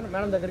వెనక్కొనండి సార్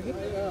మేడం దగ్గరికి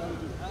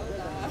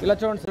ఇలా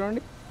చూడండి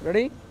చూడండి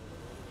రెడీ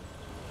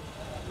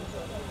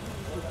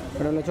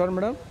మేడం ఇలా చూడండి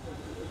madam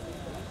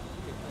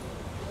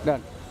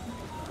done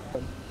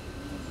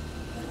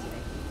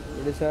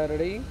ready sir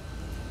ready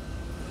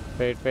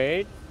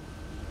wait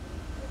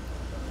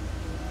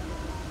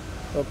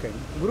okay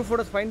group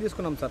photos పైన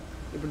తీసుకున్నాం సార్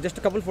ఇప్పుడు జస్ట్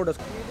కపుల్ ఫొటోస్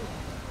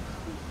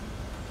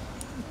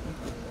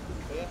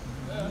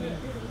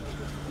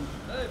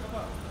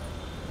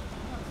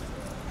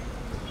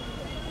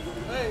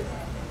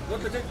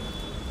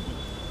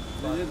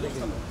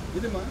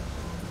ఇదిమా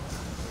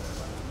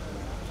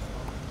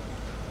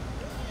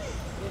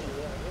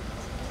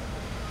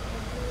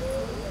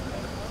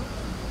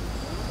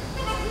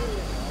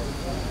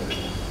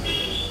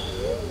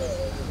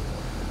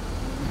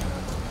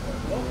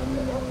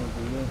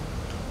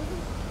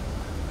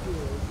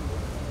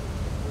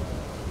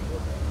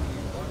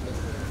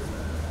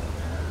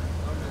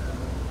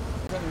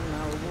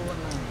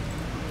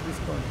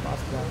తీసుకోండి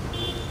ఫాస్ట్గా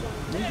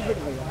నీటి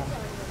పెట్టుకోయా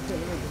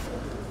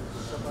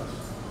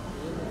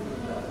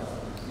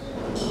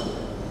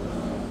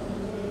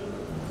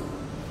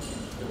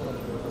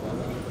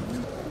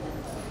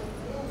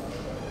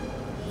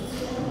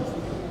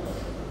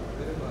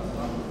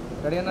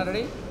రెడీ అన్నా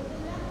రెడీ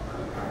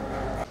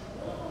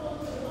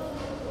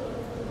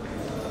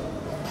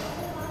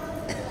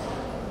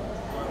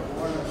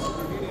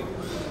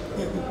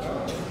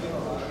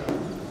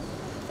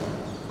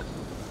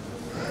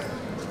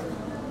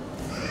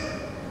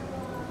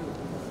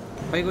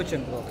పైకి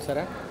వచ్చాను బ్రో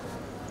ఒకసారి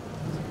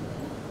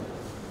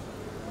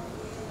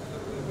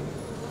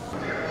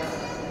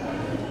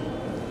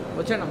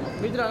వచ్చానమ్మా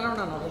మీతో అలా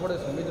ఉన్నాను ఒక ఫోటో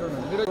వేసుకోండి మీతో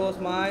ఉన్నాను మీరు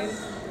స్మైల్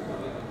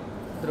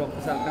ఇద్దరు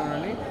ఒక్కసారి అట్లా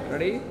ఉండండి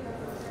రెడీ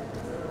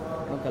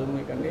కళ్ళు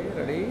మీకండి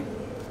రెడీ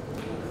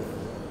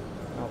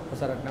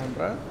ఒక్కసారి అట్లా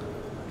ఉంటారా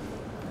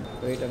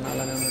వెయిట్ అన్న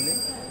అలానే ఉండండి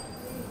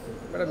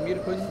మేడం మీరు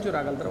కొంచెం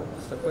రాగలుగుతారా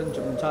ఒకసారి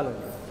కొంచెం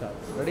చాలండి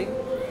చాలు రెడీ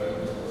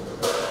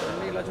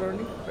రండి ఇలా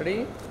చూడండి రెడీ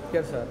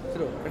కేర్ సార్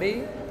రెడీ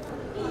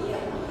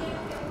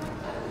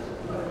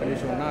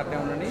కొంచెం ఉన్నా అట్లే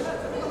ఉండండి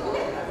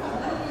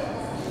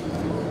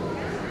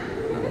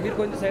మీరు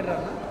కొంచెం సైడ్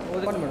రానా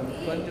వదిలేండి మేడం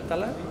కొంచెం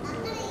తల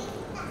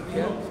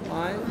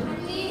స్మైల్.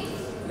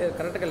 లేదు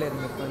కరెక్ట్గా లేదు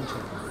మీరు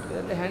కొంచెం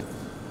లేదంటే హ్యాండ్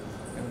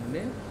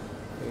ఏమండి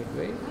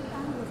వెయిట్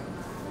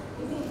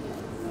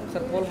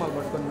సార్ పోల్ మాకు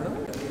పట్టుకోండి madam.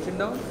 SIT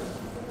down.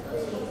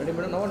 Ready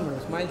madam. నవ్వండి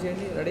మేడం. స్మైల్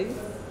చేయండి. రెడీ.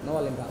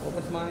 నవ్వాలి ఇంకా.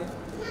 Open smile.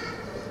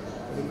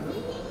 Ready madam.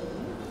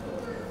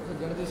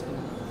 జడ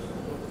తీసుకున్నాం.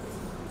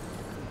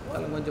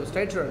 వాళ్ళకి కొంచెం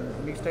స్ట్రైట్ చూడండి.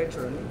 మీకు స్ట్రైట్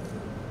చూడండి.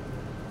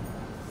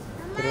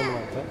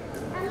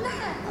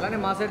 అలానే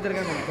మా సైడ్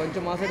తిరగండి.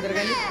 కొంచెం మా సైడ్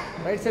తిరగండి.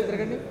 రైట్ సైడ్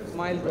తిరగండి.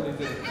 స్మైల్.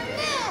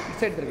 ఇటు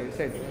సైడ్ తిరగండి. ఇటు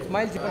సైడ్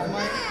స్మైల్.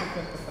 స్మైల్.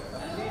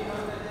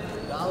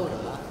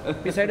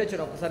 ఈ సైడ్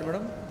వచ్చారు ఒక్కసారి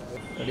madam.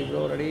 Ready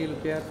bro. Ready.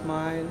 Look here.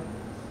 Smile.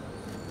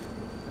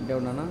 అంటే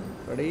ఉన్నానా.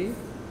 రెడీ.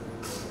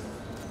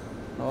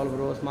 Novel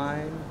bro.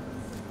 స్మైల్.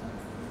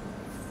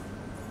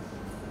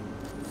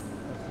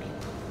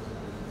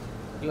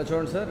 ఇలా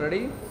చూడండి సార్.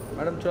 Ready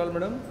madam. చూడాలి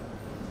madam.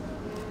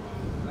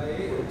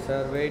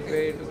 Sir wait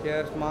look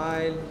here.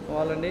 Smile.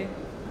 కావాలండి.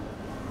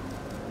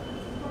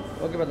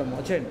 ఓకే పెద్దమ్మ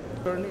వచ్చేయండి.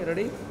 చూడండి.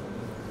 Ready.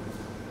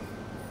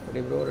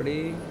 Ready bro. Ready.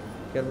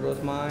 Care bro.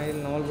 Smile.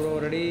 Novel bro.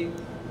 Ready.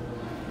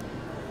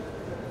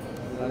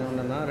 అలానే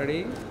ఉండన్నా. రెడీ.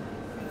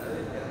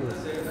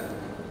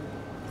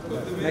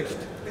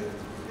 Next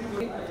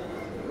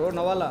bro.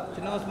 నవాలా.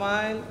 చిన్న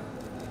స్మైల్.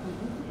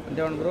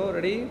 అంటే ఉండి bro.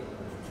 Ready.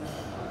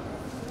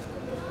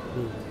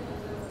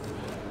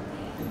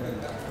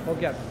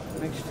 Okay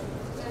next.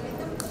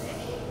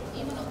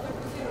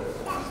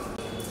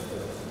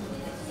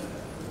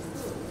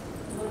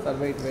 Sir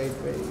wait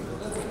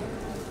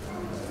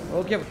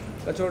okay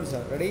ఇలా చూడండి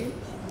సార్. రెడీ.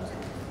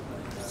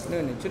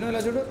 చిన్న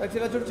ఇలా చూడు.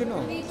 ఇలా చూడు చిన్న.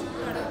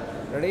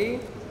 రెడీ.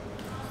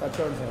 సార్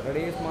చూడండి sir.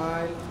 Ready.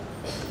 Smile.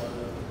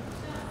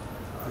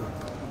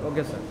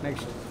 Okay sir.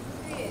 Next.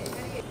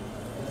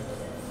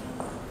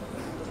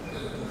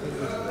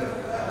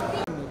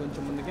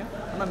 కొంచెం ముందుకే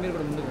అన్న. మీరు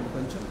కూడా ముందుకు రండి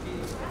కొంచెం.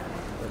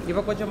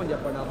 ఇవ్వ కొంచెం అని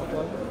చెప్పండి. ఆ పక్క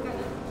వాళ్ళు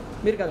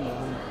మీరు కాదు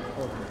madam.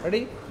 Okay.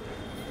 Ready.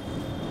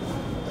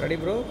 Ready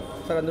bro.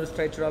 Sir అందరూ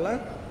స్ట్రైట్ చూడాలా.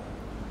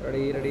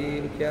 Ready.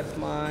 Care.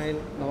 Smile.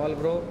 Nawal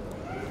bro.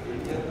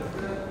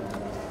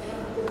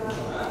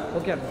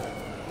 Okay అన్న.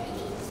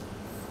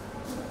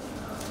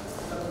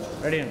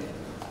 రెడీ అండి.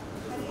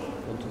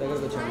 కొంచెం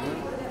దగ్గరకు వచ్చాను.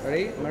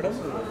 Ready madam.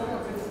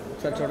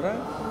 సార్ చూడరా.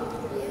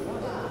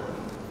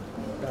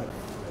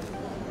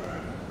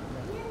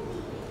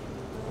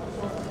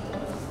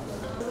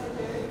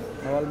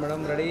 నవాల్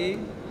మేడం. రెడీ.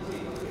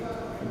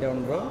 అంటే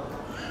అవును బ్రో.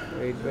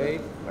 Wait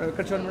madam.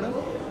 ఇక్కడ చూడండి మేడం.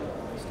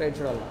 స్ట్రైట్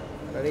చూడాలి.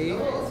 Ready.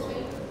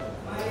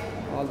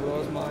 All bro.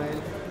 Smile.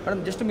 Madam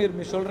just మీరు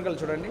మీ షోల్డర్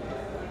కలిసి చూడండి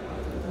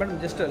మేడం.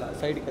 జస్ట్ అలా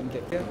సైడ్కి అంతే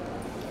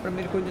మేడం.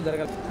 మీరు కొంచెం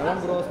జరగాలి.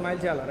 నవాల్ బ్రో. స్మైల్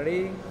చేయాలా. Ready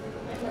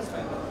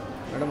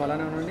madam.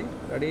 అలానే ఉండండి.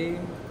 రెడీ.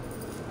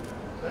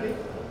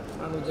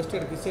 నువ్వు జస్ట్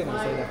ఇక్కడ కిస్ చేయండి.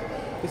 Side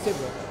kiss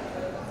bro.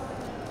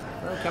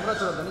 Madam camera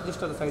చూడొద్దండి.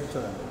 Just అలా సైడ్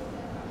చూడండి.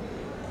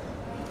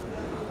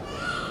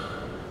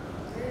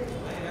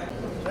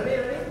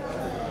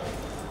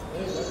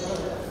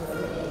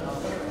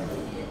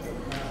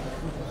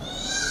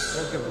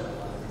 Okay bro.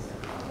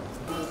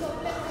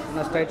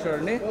 నా స్ట్రైట్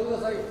చూడండి.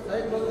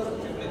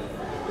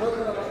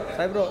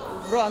 సాయి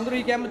బ్రో అందరూ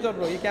ఈ కెమెరా చూడ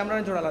బ్రో. ఈ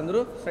కెమెరాని చూడాలి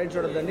అందరూ. Straight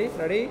చూడొద్దండి.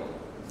 Ready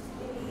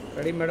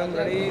madam.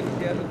 Ready.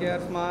 Look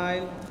here.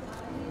 Smile.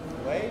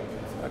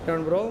 అట్టే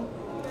బ్రో.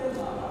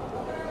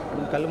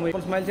 కళ్ళు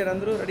మూసి స్మైల్ చేయండి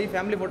అందరూ. రెడీ.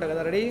 ఫ్యామిలీ ఫోటో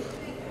కదా. రెడీ.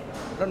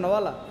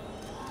 నవ్వాలా.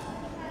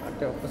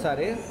 అంటే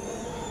ఒక్కసారి